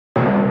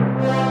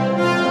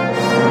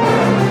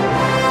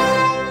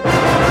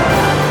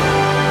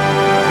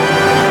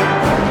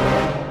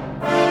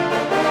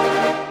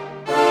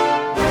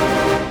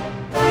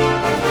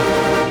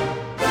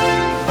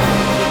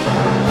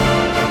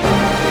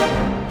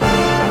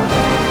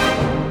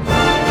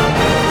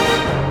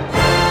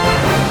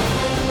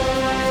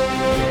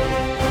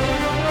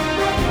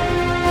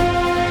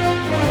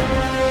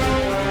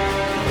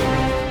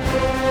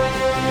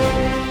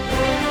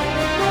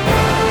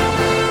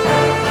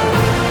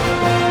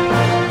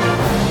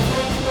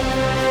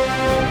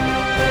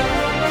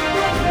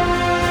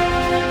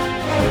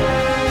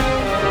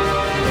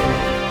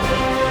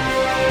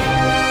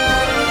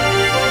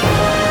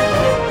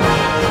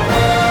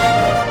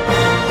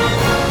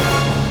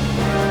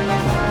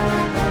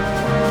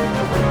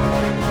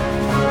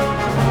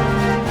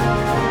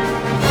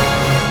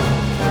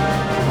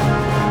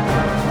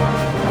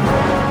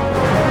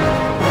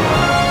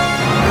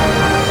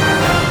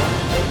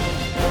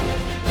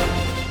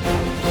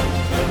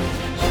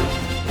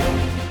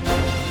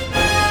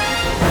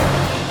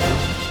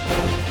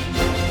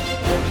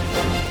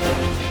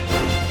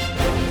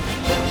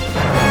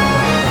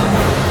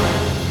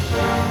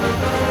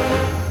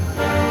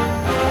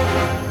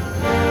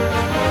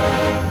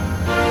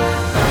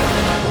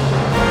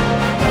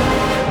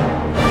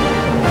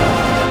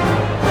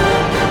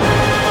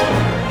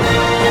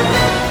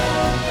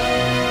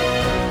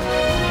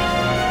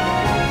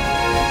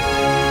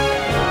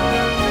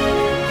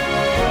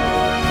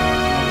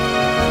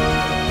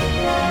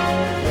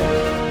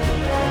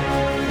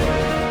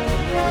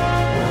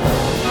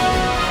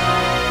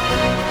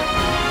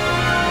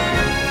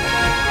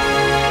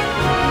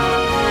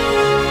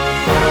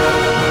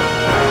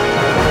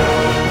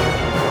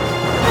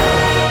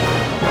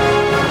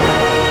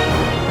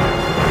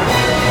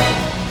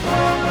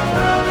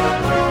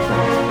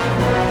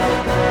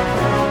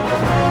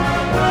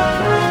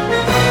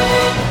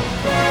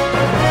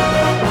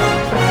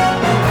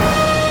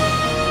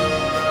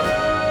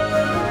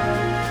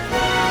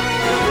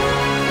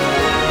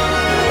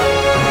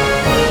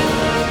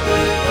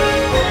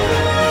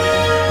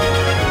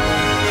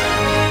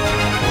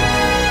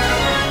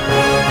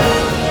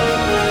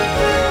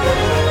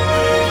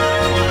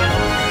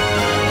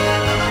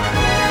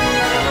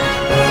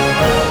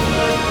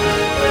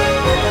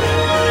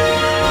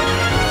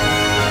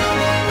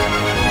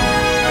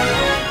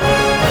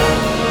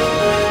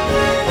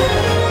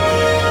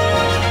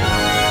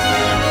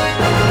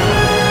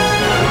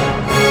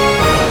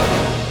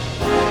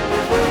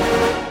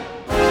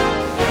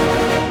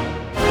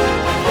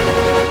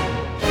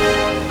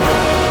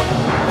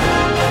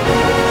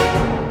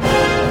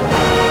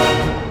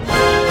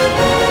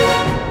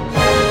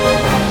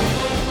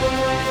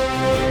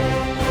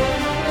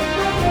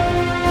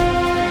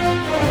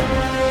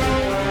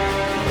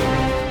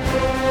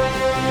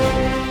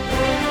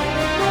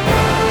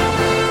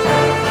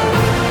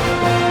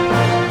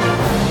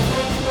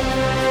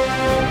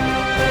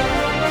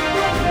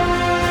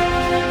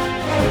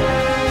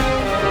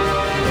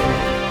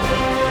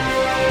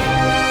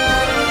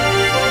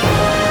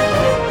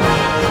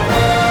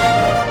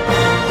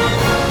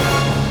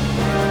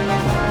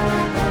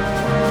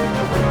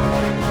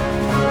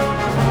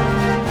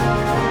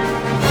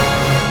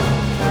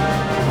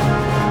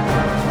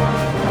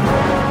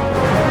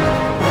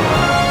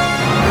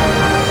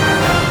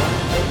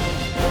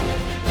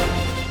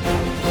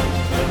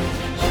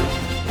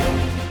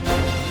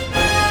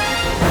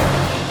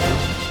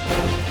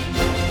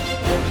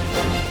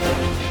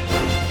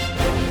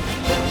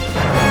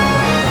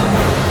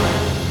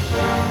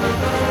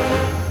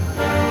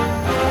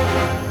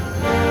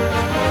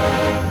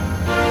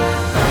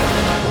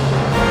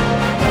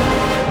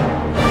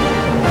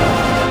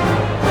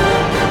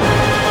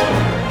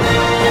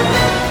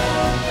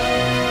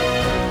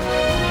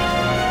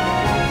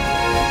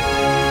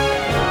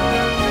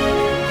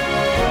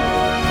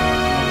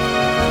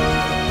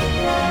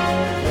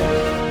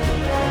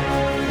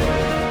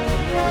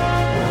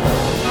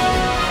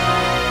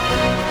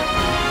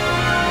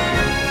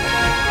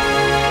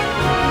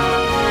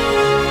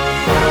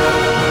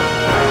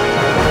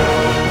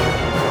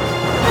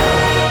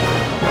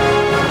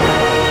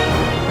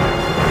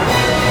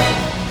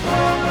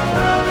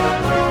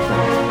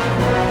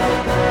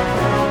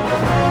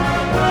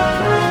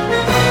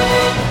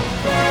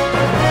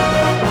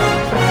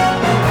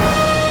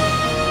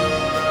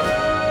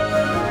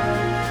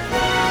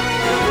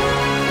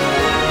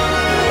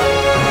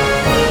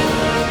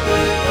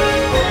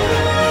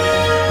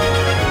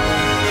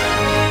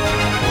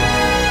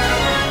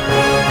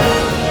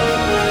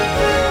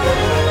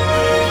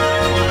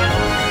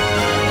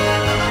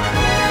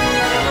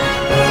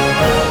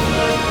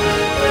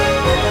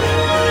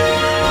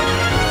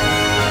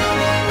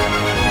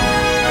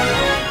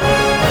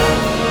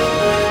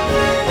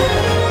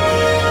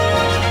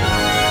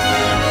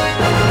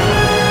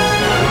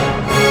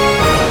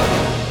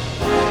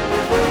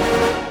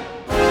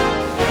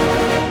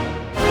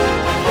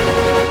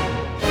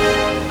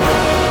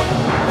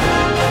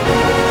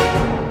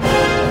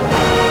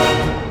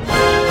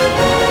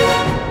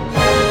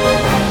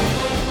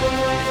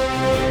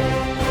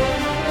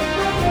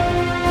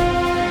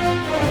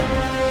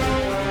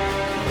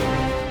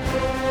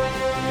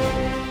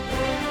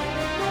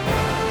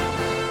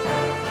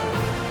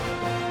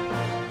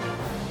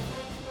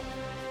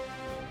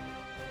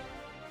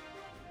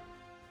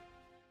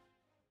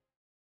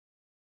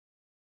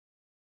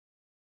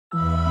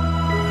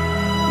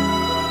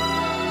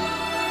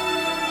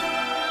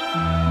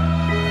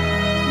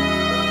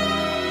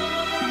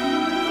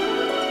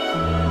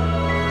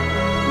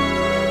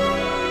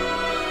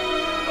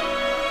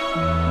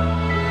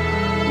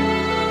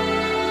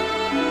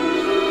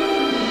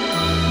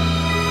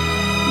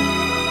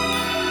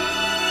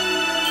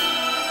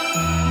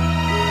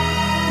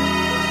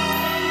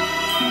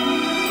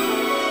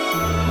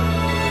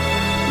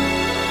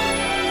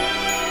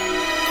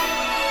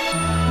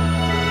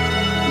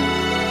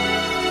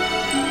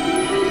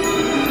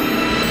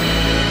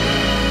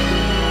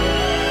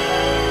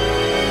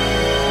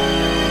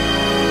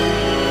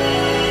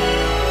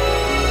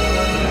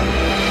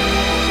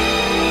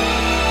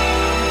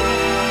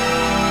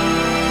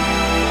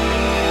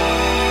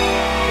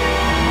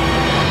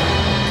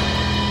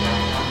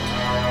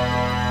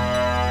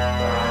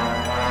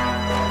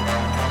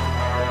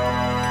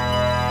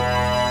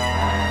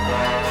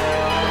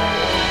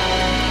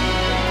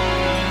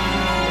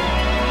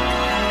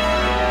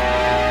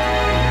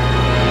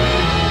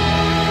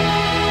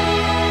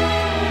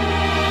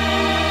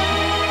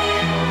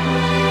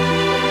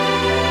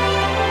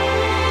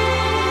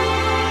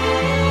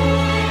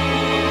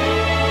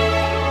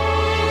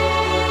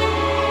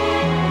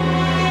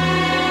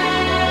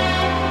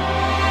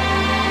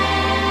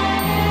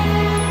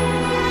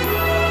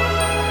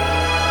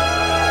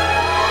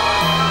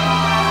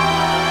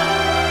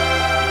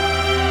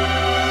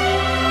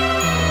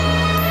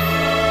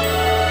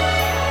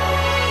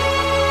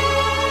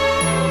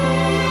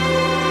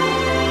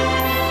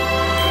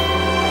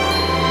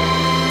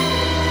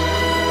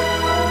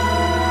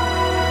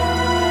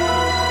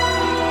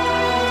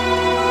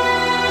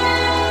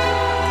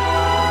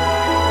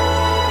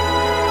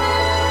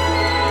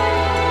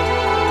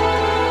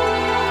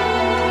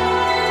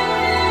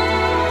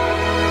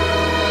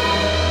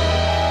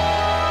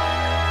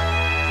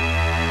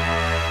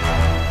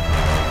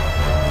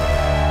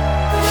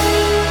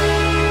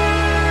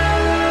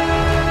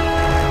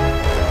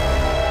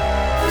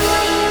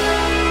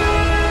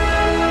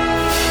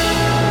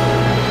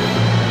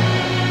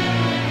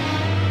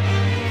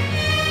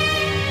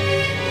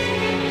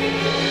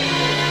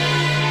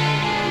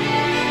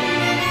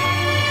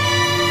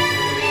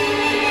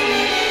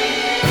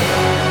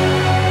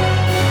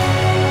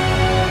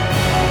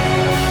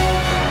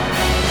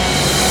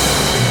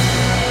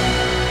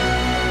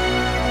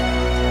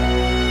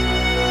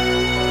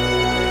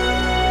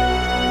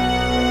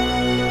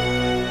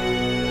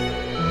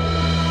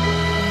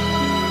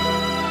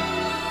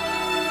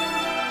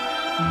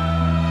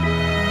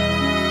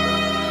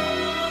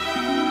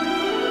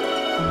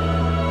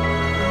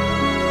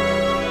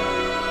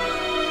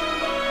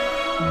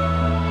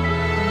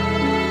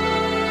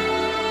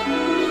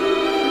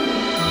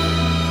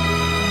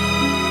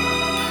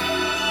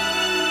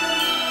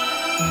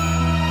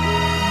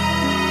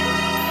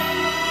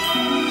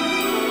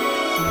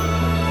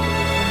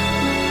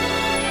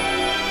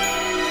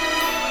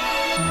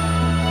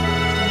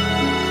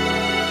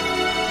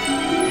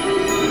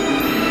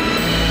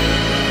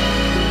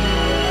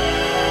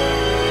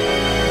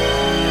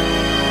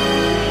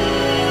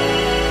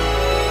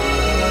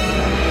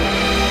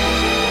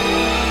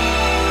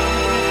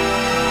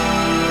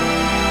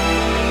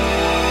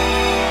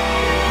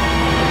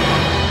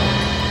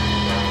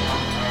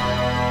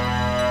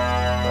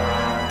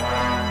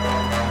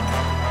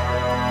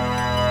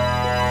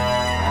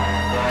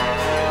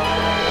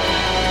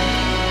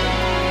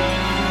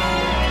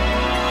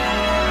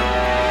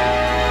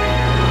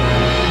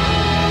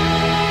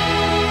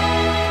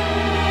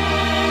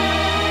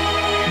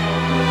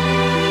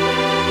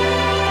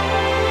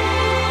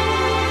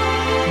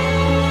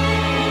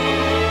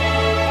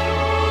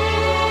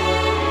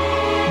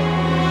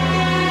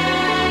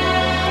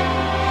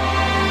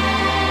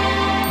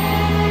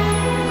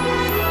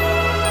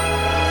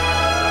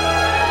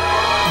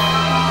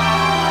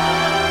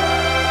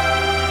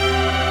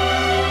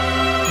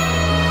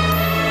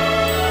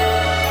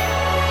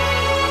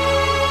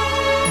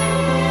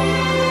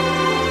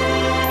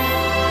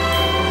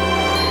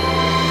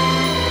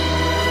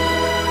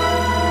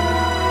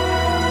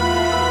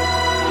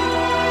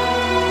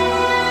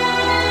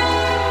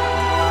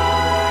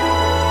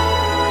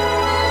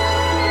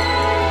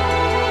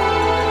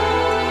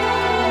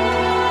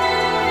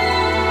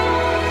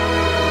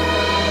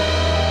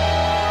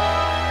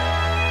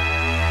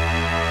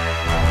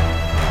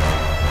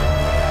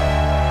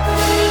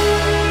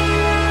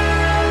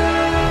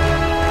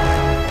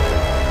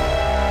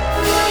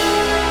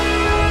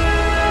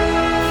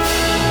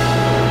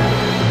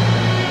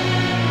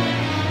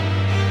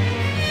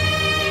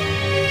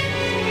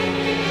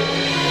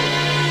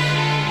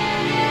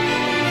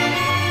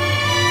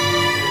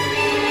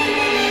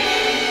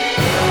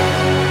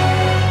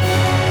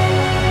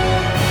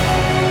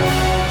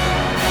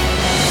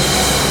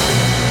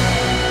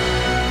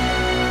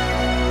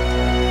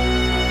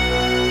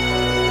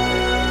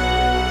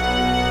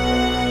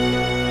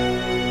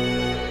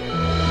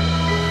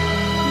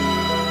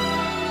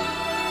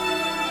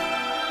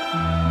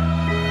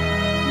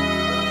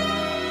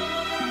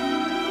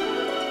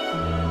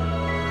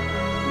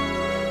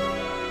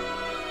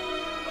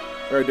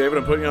 All right, David,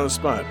 I'm putting you on the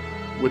spot.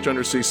 Which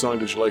Undersea song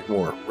did you like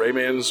more,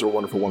 Rayman's or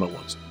Wonderful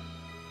 101's?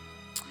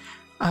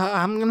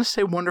 I'm going to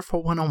say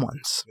Wonderful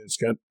 101's. It's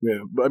got,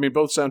 I mean,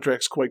 both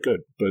soundtracks quite good,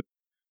 but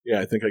yeah,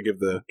 I think I give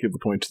the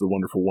point to the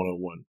Wonderful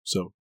 101.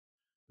 So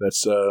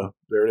that's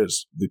there it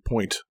is, the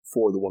point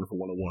for the Wonderful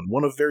 101.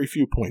 One of very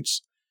few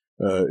points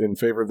in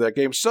favor of that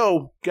game.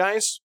 So,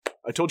 guys,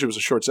 I told you it was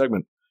a short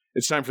segment.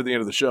 It's time for the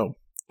end of the show.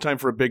 Time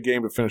for a big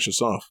game to finish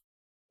us off.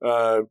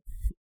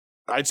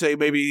 I'd say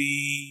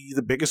maybe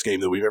the biggest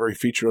game that we've ever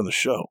featured on the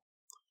show.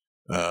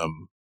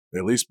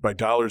 At least by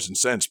dollars and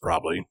cents,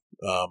 probably.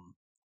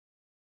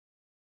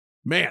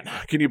 Man,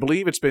 can you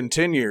believe it's been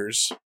 10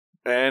 years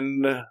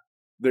and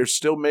they're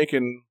still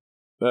making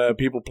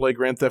people play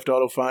Grand Theft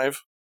Auto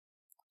 5?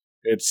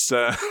 It's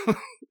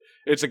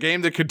it's a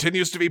game that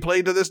continues to be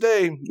played to this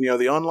day.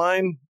 The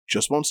online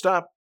just won't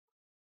stop.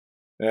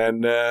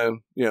 And,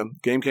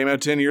 game came out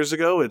 10 years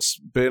ago. It's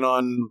been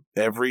on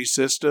every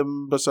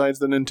system besides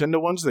the Nintendo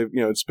ones.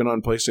 It's been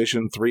on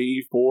PlayStation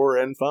 3, 4,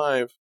 and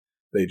 5.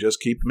 They just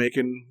keep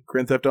making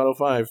Grand Theft Auto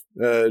 5.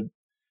 Going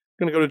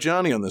to go to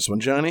Johnny on this one.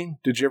 Johnny,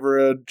 did you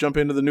ever jump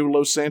into the new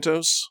Los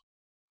Santos?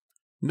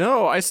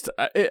 No,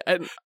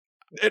 at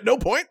no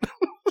point.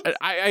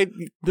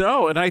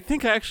 No, and I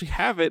think I actually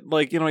have it,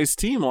 my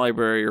Steam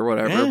library or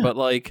whatever. Yeah,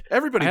 but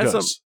everybody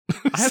does.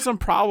 I had some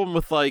problem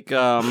with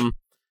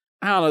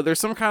I don't know. There's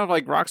some kind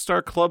of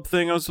Rockstar Club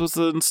thing I was supposed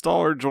to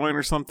install or join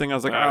or something. I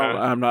was like,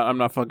 I'm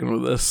not fucking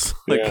with this.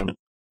 Yeah,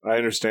 I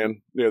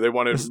understand. Yeah, they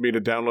wanted me to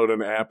download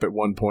an app at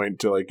one point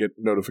to get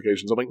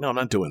notifications. I'm like, no, I'm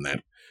not doing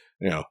that.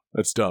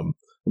 That's dumb.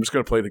 I'm just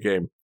gonna play the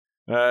game.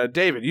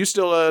 David, you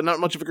still not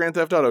much of a Grand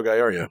Theft Auto guy,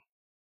 are you?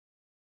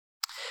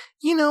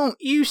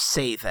 You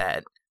say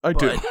that. I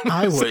do.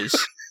 I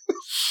was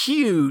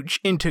huge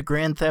into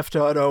Grand Theft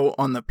Auto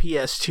on the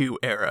PS2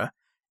 era,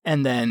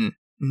 and then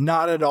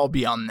not at all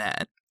beyond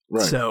that.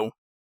 Right. So,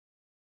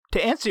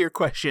 to answer your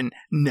question,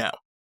 no.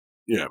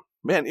 Yeah.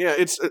 Man, yeah,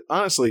 it's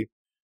honestly,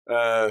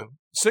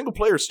 single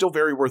player is still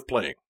very worth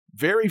playing.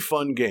 Very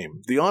fun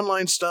game. The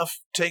online stuff,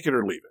 take it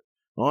or leave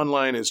it.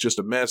 Online is just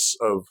a mess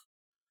of,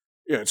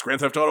 it's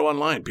Grand Theft Auto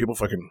Online. People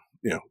fucking,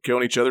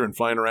 killing each other and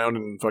flying around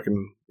in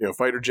fucking,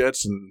 fighter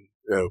jets and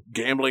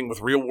gambling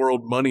with real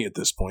world money at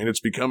this point. It's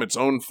become its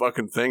own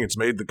fucking thing. It's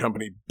made the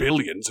company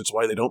billions. It's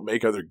why they don't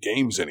make other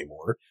games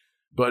anymore.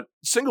 But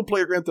single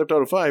player Grand Theft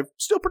Auto 5,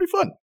 still pretty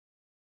fun.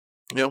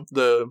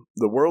 The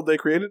world they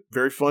created,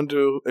 very fun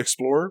to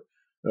explore.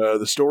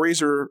 The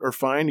stories are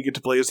fine. You get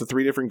to play as the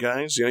three different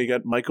guys. You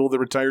got Michael, the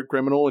retired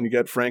criminal, and you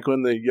got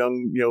Franklin, the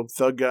young,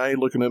 thug guy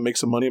looking to make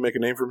some money, make a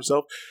name for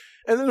himself.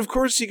 And then, of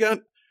course, you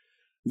got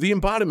the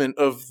embodiment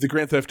of the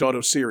Grand Theft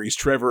Auto series,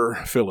 Trevor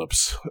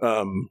Phillips.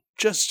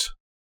 Just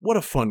what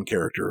a fun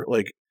character.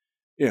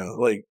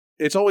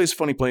 It's always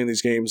funny playing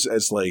these games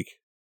as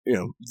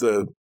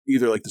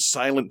either the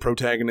silent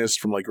protagonist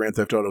from Grand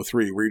Theft Auto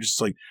 3, where you're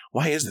just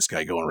why is this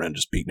guy going around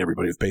just beating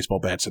everybody with baseball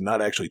bats and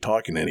not actually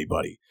talking to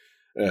anybody?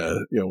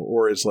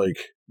 Or it's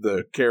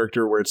the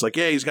character where it's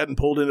he's gotten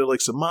pulled into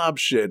some mob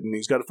shit and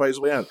he's got to fight his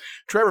way out.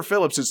 Trevor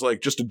Phillips is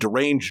just a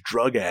deranged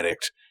drug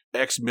addict,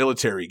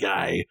 ex-military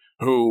guy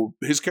who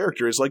his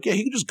character is he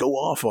can just go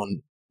off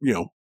on,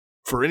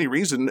 for any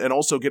reason and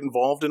also get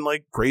involved in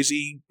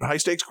crazy high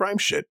stakes crime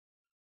shit.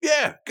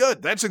 Yeah,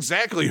 good. That's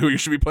exactly who you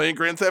should be playing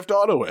Grand Theft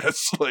Auto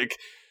as.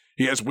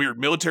 He has weird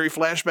military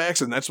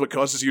flashbacks, and that's what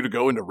causes you to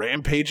go into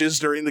rampages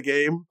during the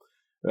game.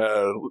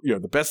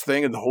 The best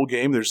thing in the whole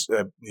game, there's,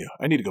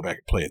 I need to go back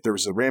and play it. There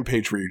was a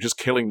rampage where you're just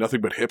killing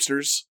nothing but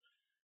hipsters.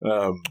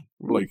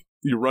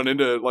 You run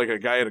into a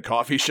guy at a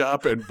coffee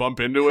shop and bump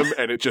into him,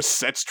 and it just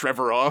sets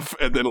Trevor off,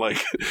 and then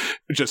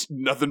just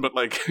nothing but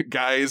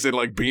guys in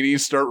beanies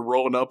start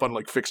rolling up on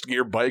fixed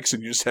gear bikes,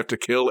 and you just have to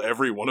kill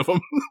every one of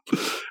them.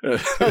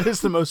 That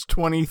is the most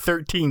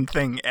 2013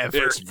 thing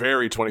ever. It's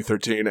very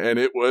 2013, and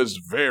it was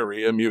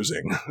very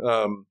amusing.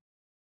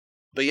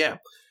 But yeah,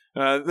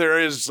 there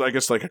is, I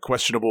guess, a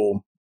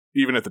questionable,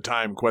 even at the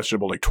time,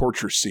 questionable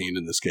torture scene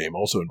in this game,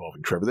 also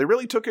involving Trevor. They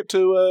really took it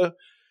to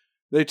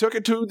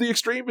the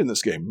extreme in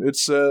this game.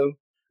 It's a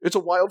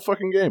wild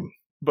fucking game,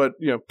 but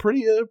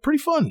pretty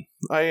fun.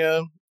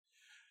 I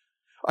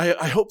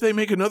hope they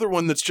make another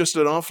one that's just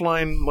an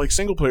offline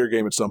single player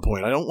game at some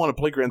point. I don't want to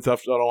play Grand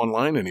Theft Auto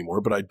Online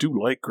anymore, but I do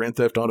like Grand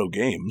Theft Auto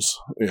games.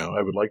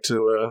 I would like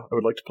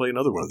to play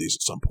another one of these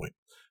at some point.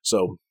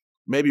 So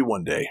maybe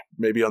one day,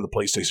 maybe on the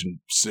PlayStation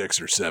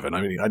 6 or 7.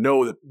 I mean, I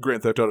know that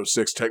Grand Theft Auto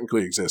 6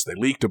 technically exists. They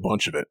leaked a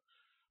bunch of it,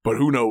 but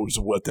who knows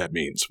what that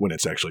means when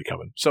it's actually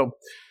coming. So.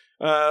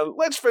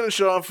 Let's finish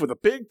off with a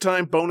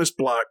big-time bonus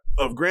block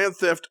of Grand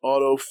Theft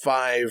Auto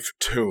 5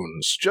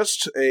 tunes.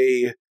 Just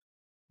a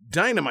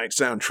dynamite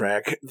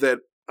soundtrack that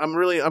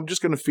I'm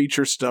just going to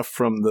feature stuff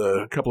from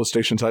the couple of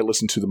stations I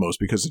listen to the most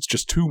because it's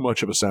just too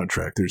much of a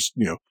soundtrack. There's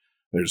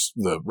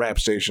the rap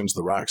stations,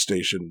 the rock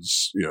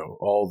stations,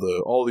 all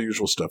the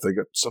usual stuff. They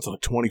got something like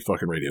 20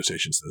 fucking radio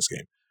stations in this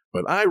game.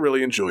 But I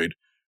really enjoyed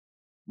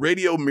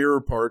Radio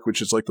Mirror Park,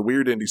 which is the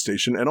weird indie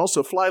station, and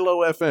also Fly Low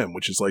FM,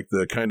 which is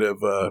the kind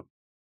of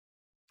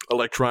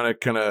electronic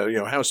kind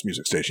of, house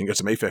music station. You got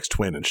some Aphex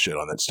Twin and shit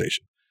on that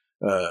station.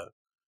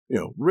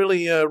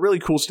 Really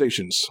cool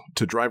stations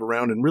to drive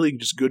around, and really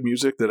just good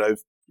music that I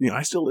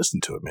still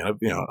listen to it, man.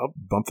 I'll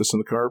bump this in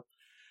the car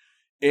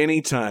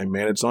anytime,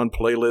 man. It's on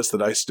playlists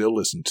that I still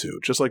listen to.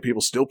 Just like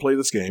people still play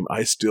this game,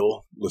 I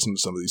still listen to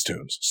some of these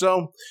tunes.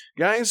 So,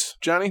 guys,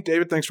 Johnny,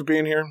 David, thanks for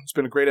being here. It's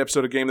been a great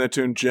episode of Game That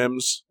Tune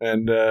Gems,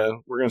 and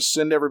we're going to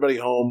send everybody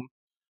home.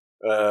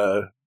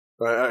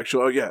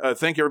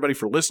 Thank everybody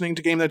for listening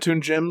to Game That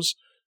Tune Gems.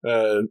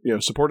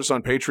 Support us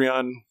on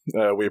Patreon.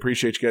 We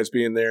appreciate you guys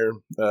being there.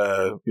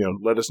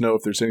 Let us know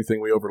if there's anything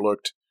we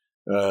overlooked.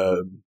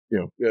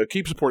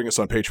 Keep supporting us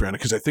on Patreon,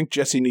 because I think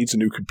Jesse needs a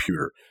new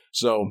computer.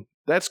 So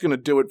that's going to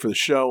do it for the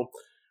show.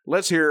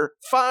 Let's hear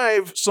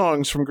 5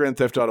 songs from Grand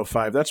Theft Auto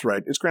 5. That's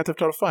right. It's Grand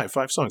Theft Auto 5.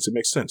 5 songs. It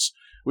makes sense.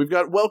 We've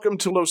got Welcome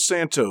to Los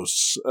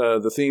Santos,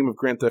 the theme of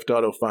Grand Theft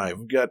Auto 5.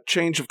 We've got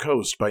Change of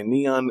Coast by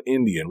Neon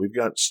Indian. We've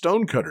got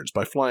Stonecutters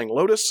by Flying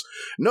Lotus,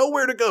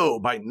 Nowhere to Go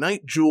by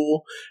Night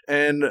Jewel,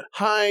 and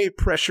High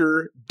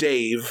Pressure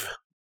Dave,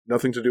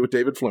 nothing to do with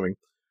David Fleming,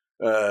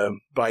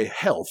 by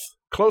Health.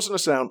 Closing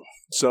us out.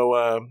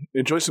 So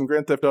enjoy some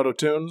Grand Theft Auto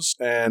tunes,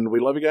 and we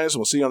love you guys, and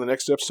we'll see you on the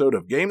next episode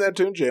of Game That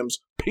Tune Gems.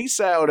 Peace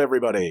out,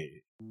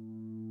 everybody.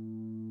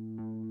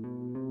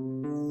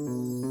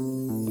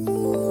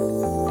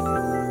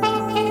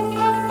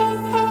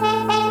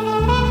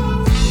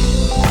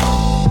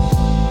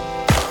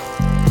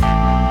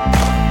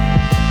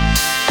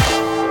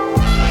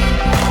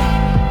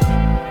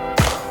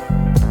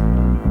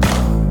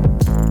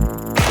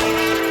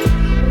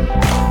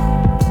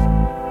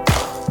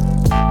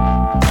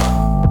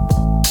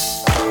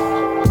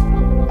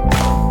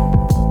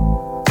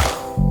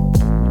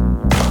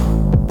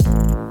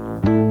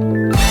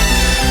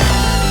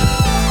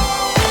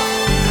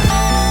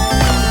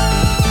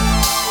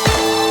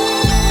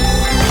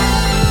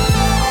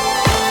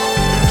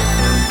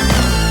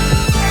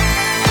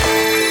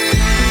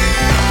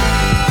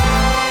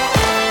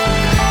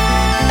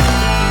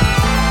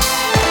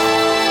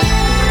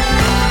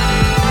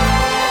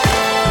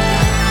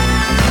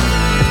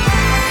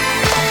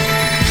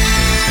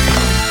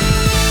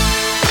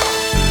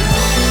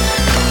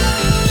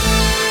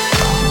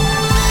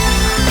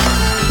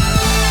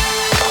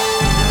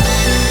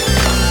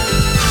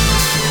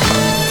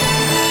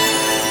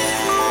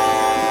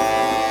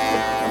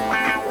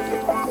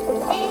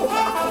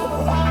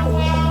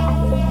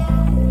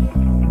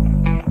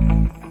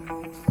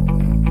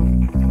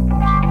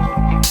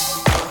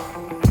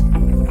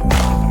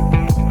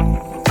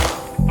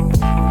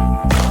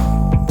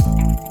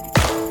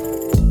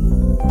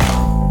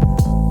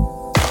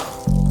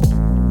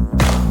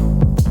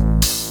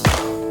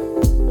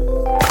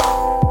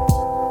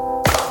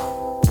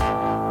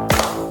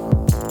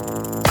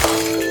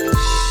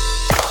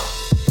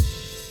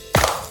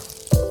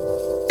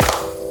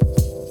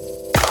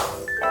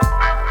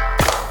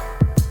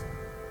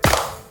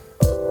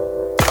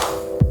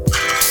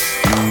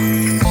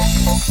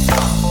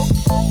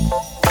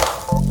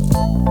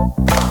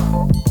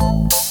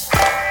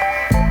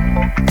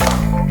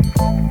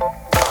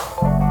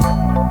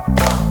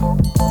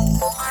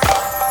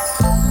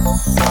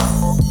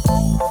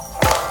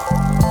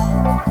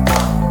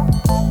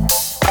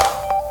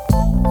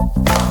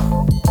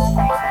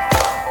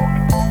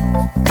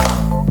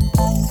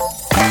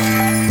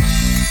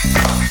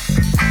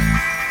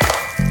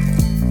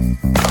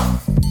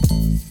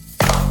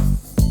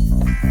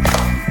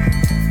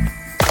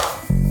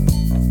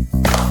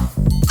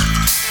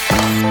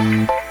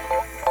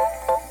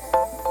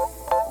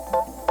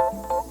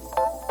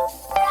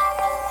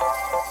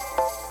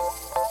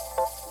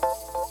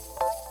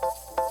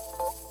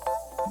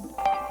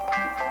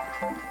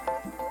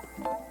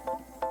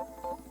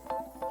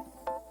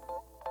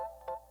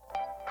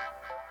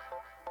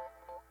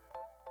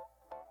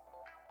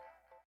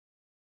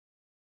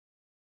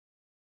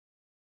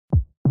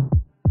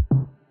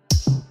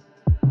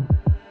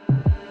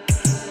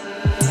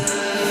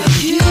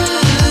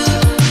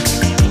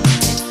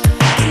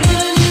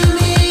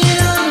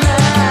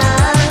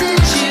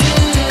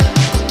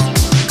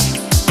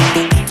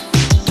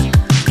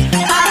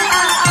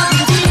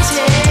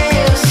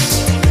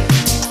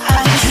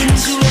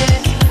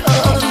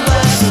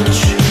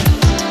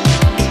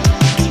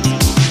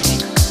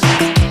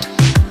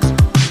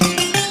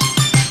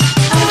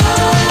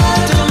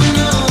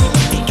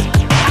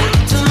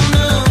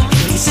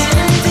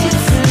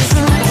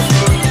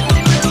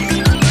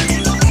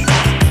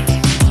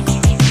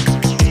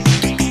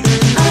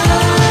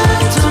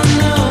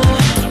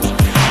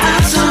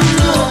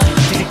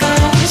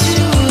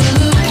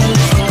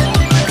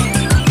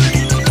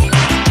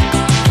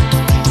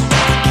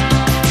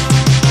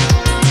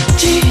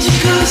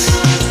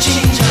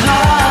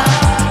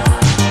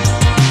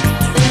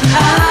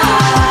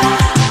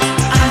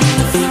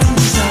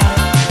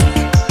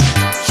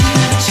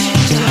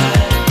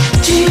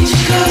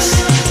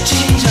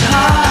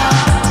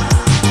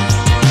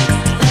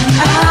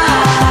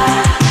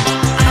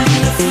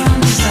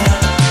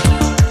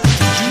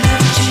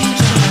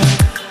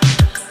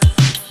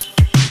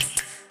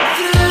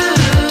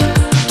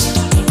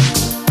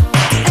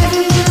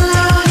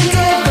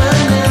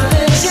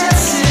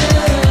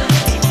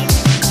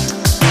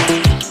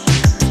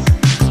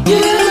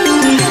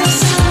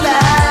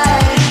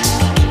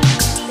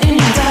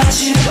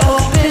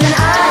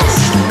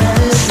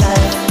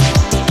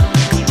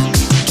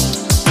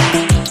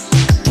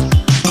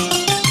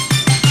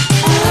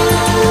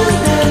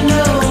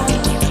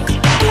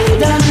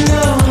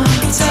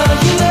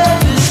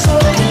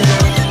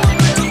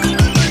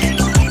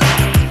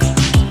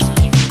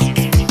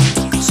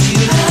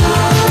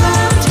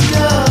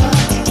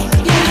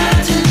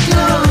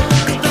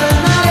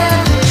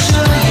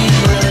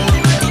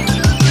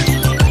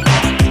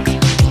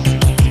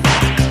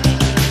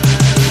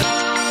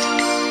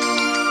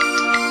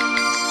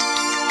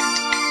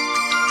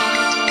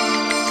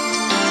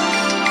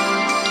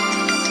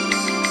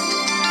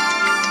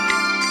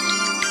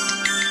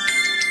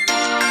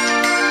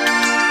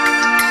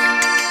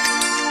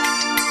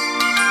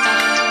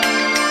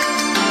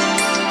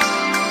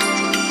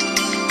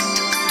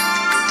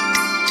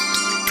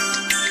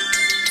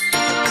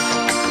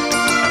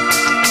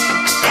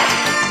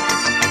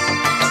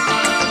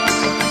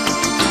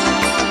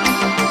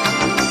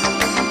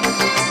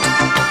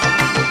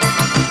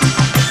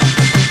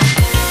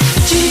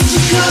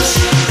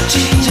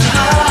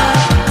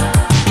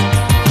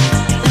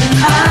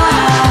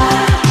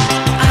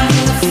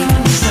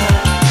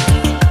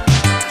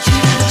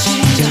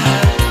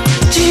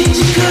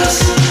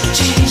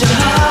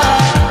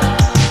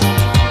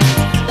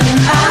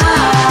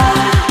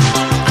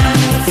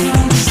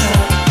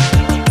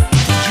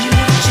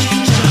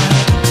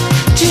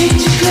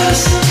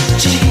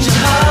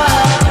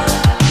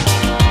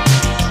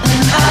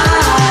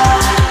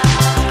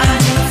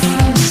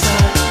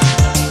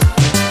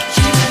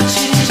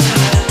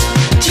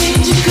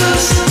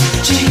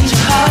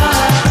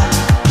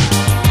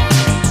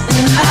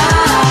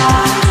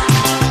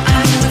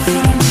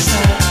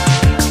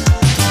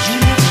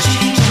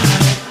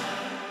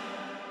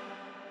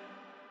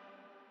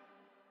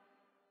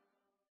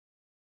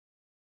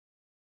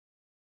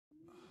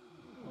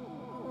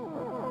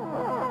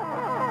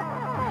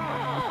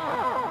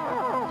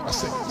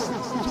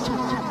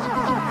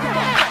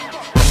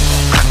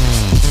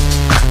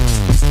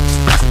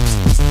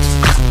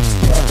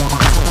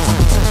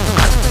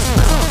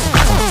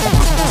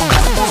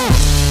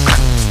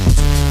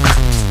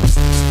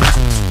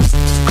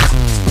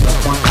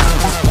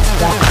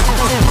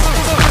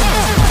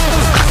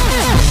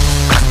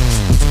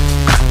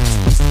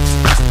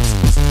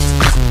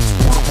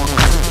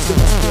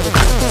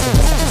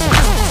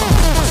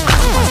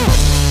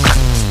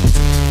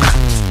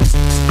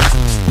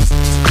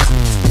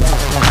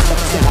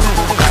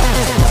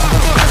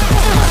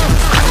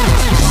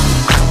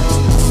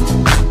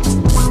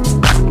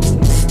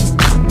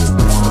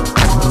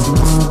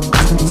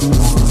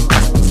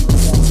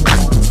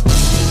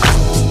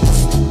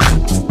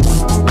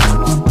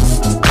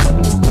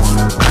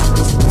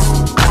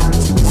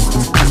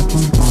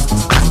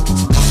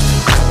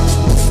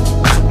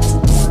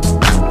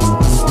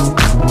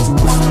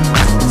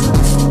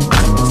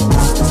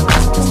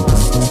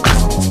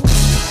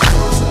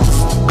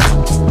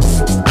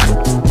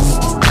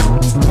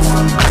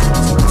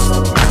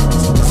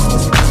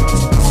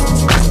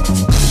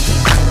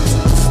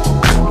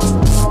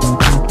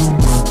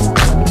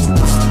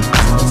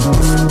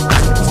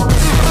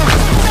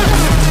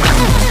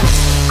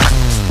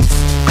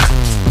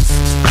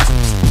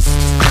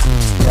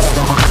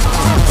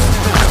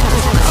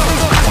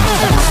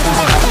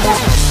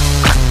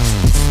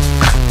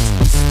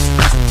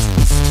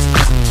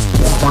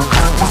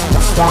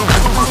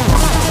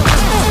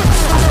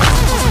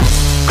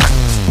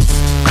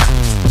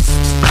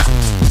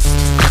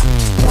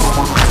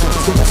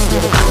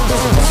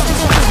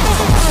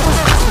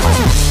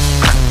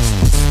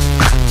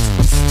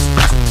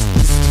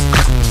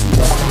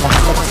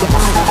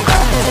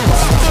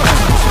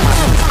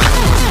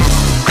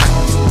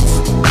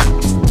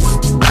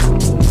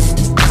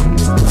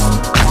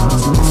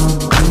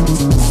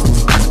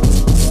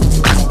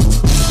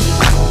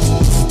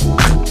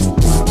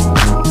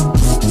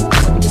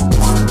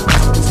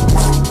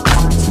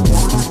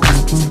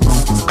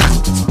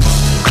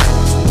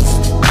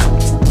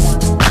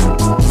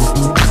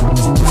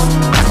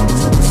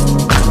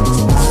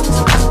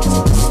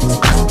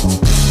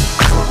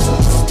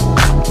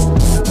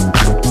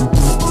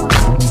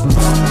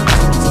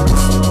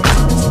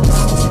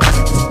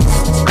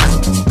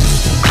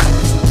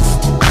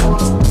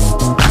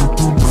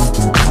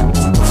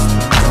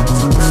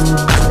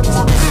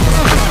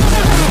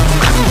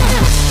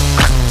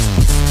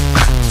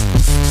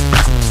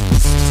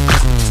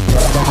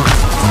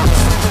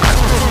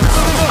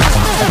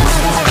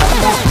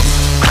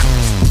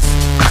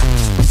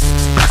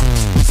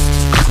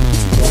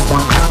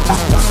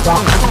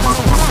 Bye.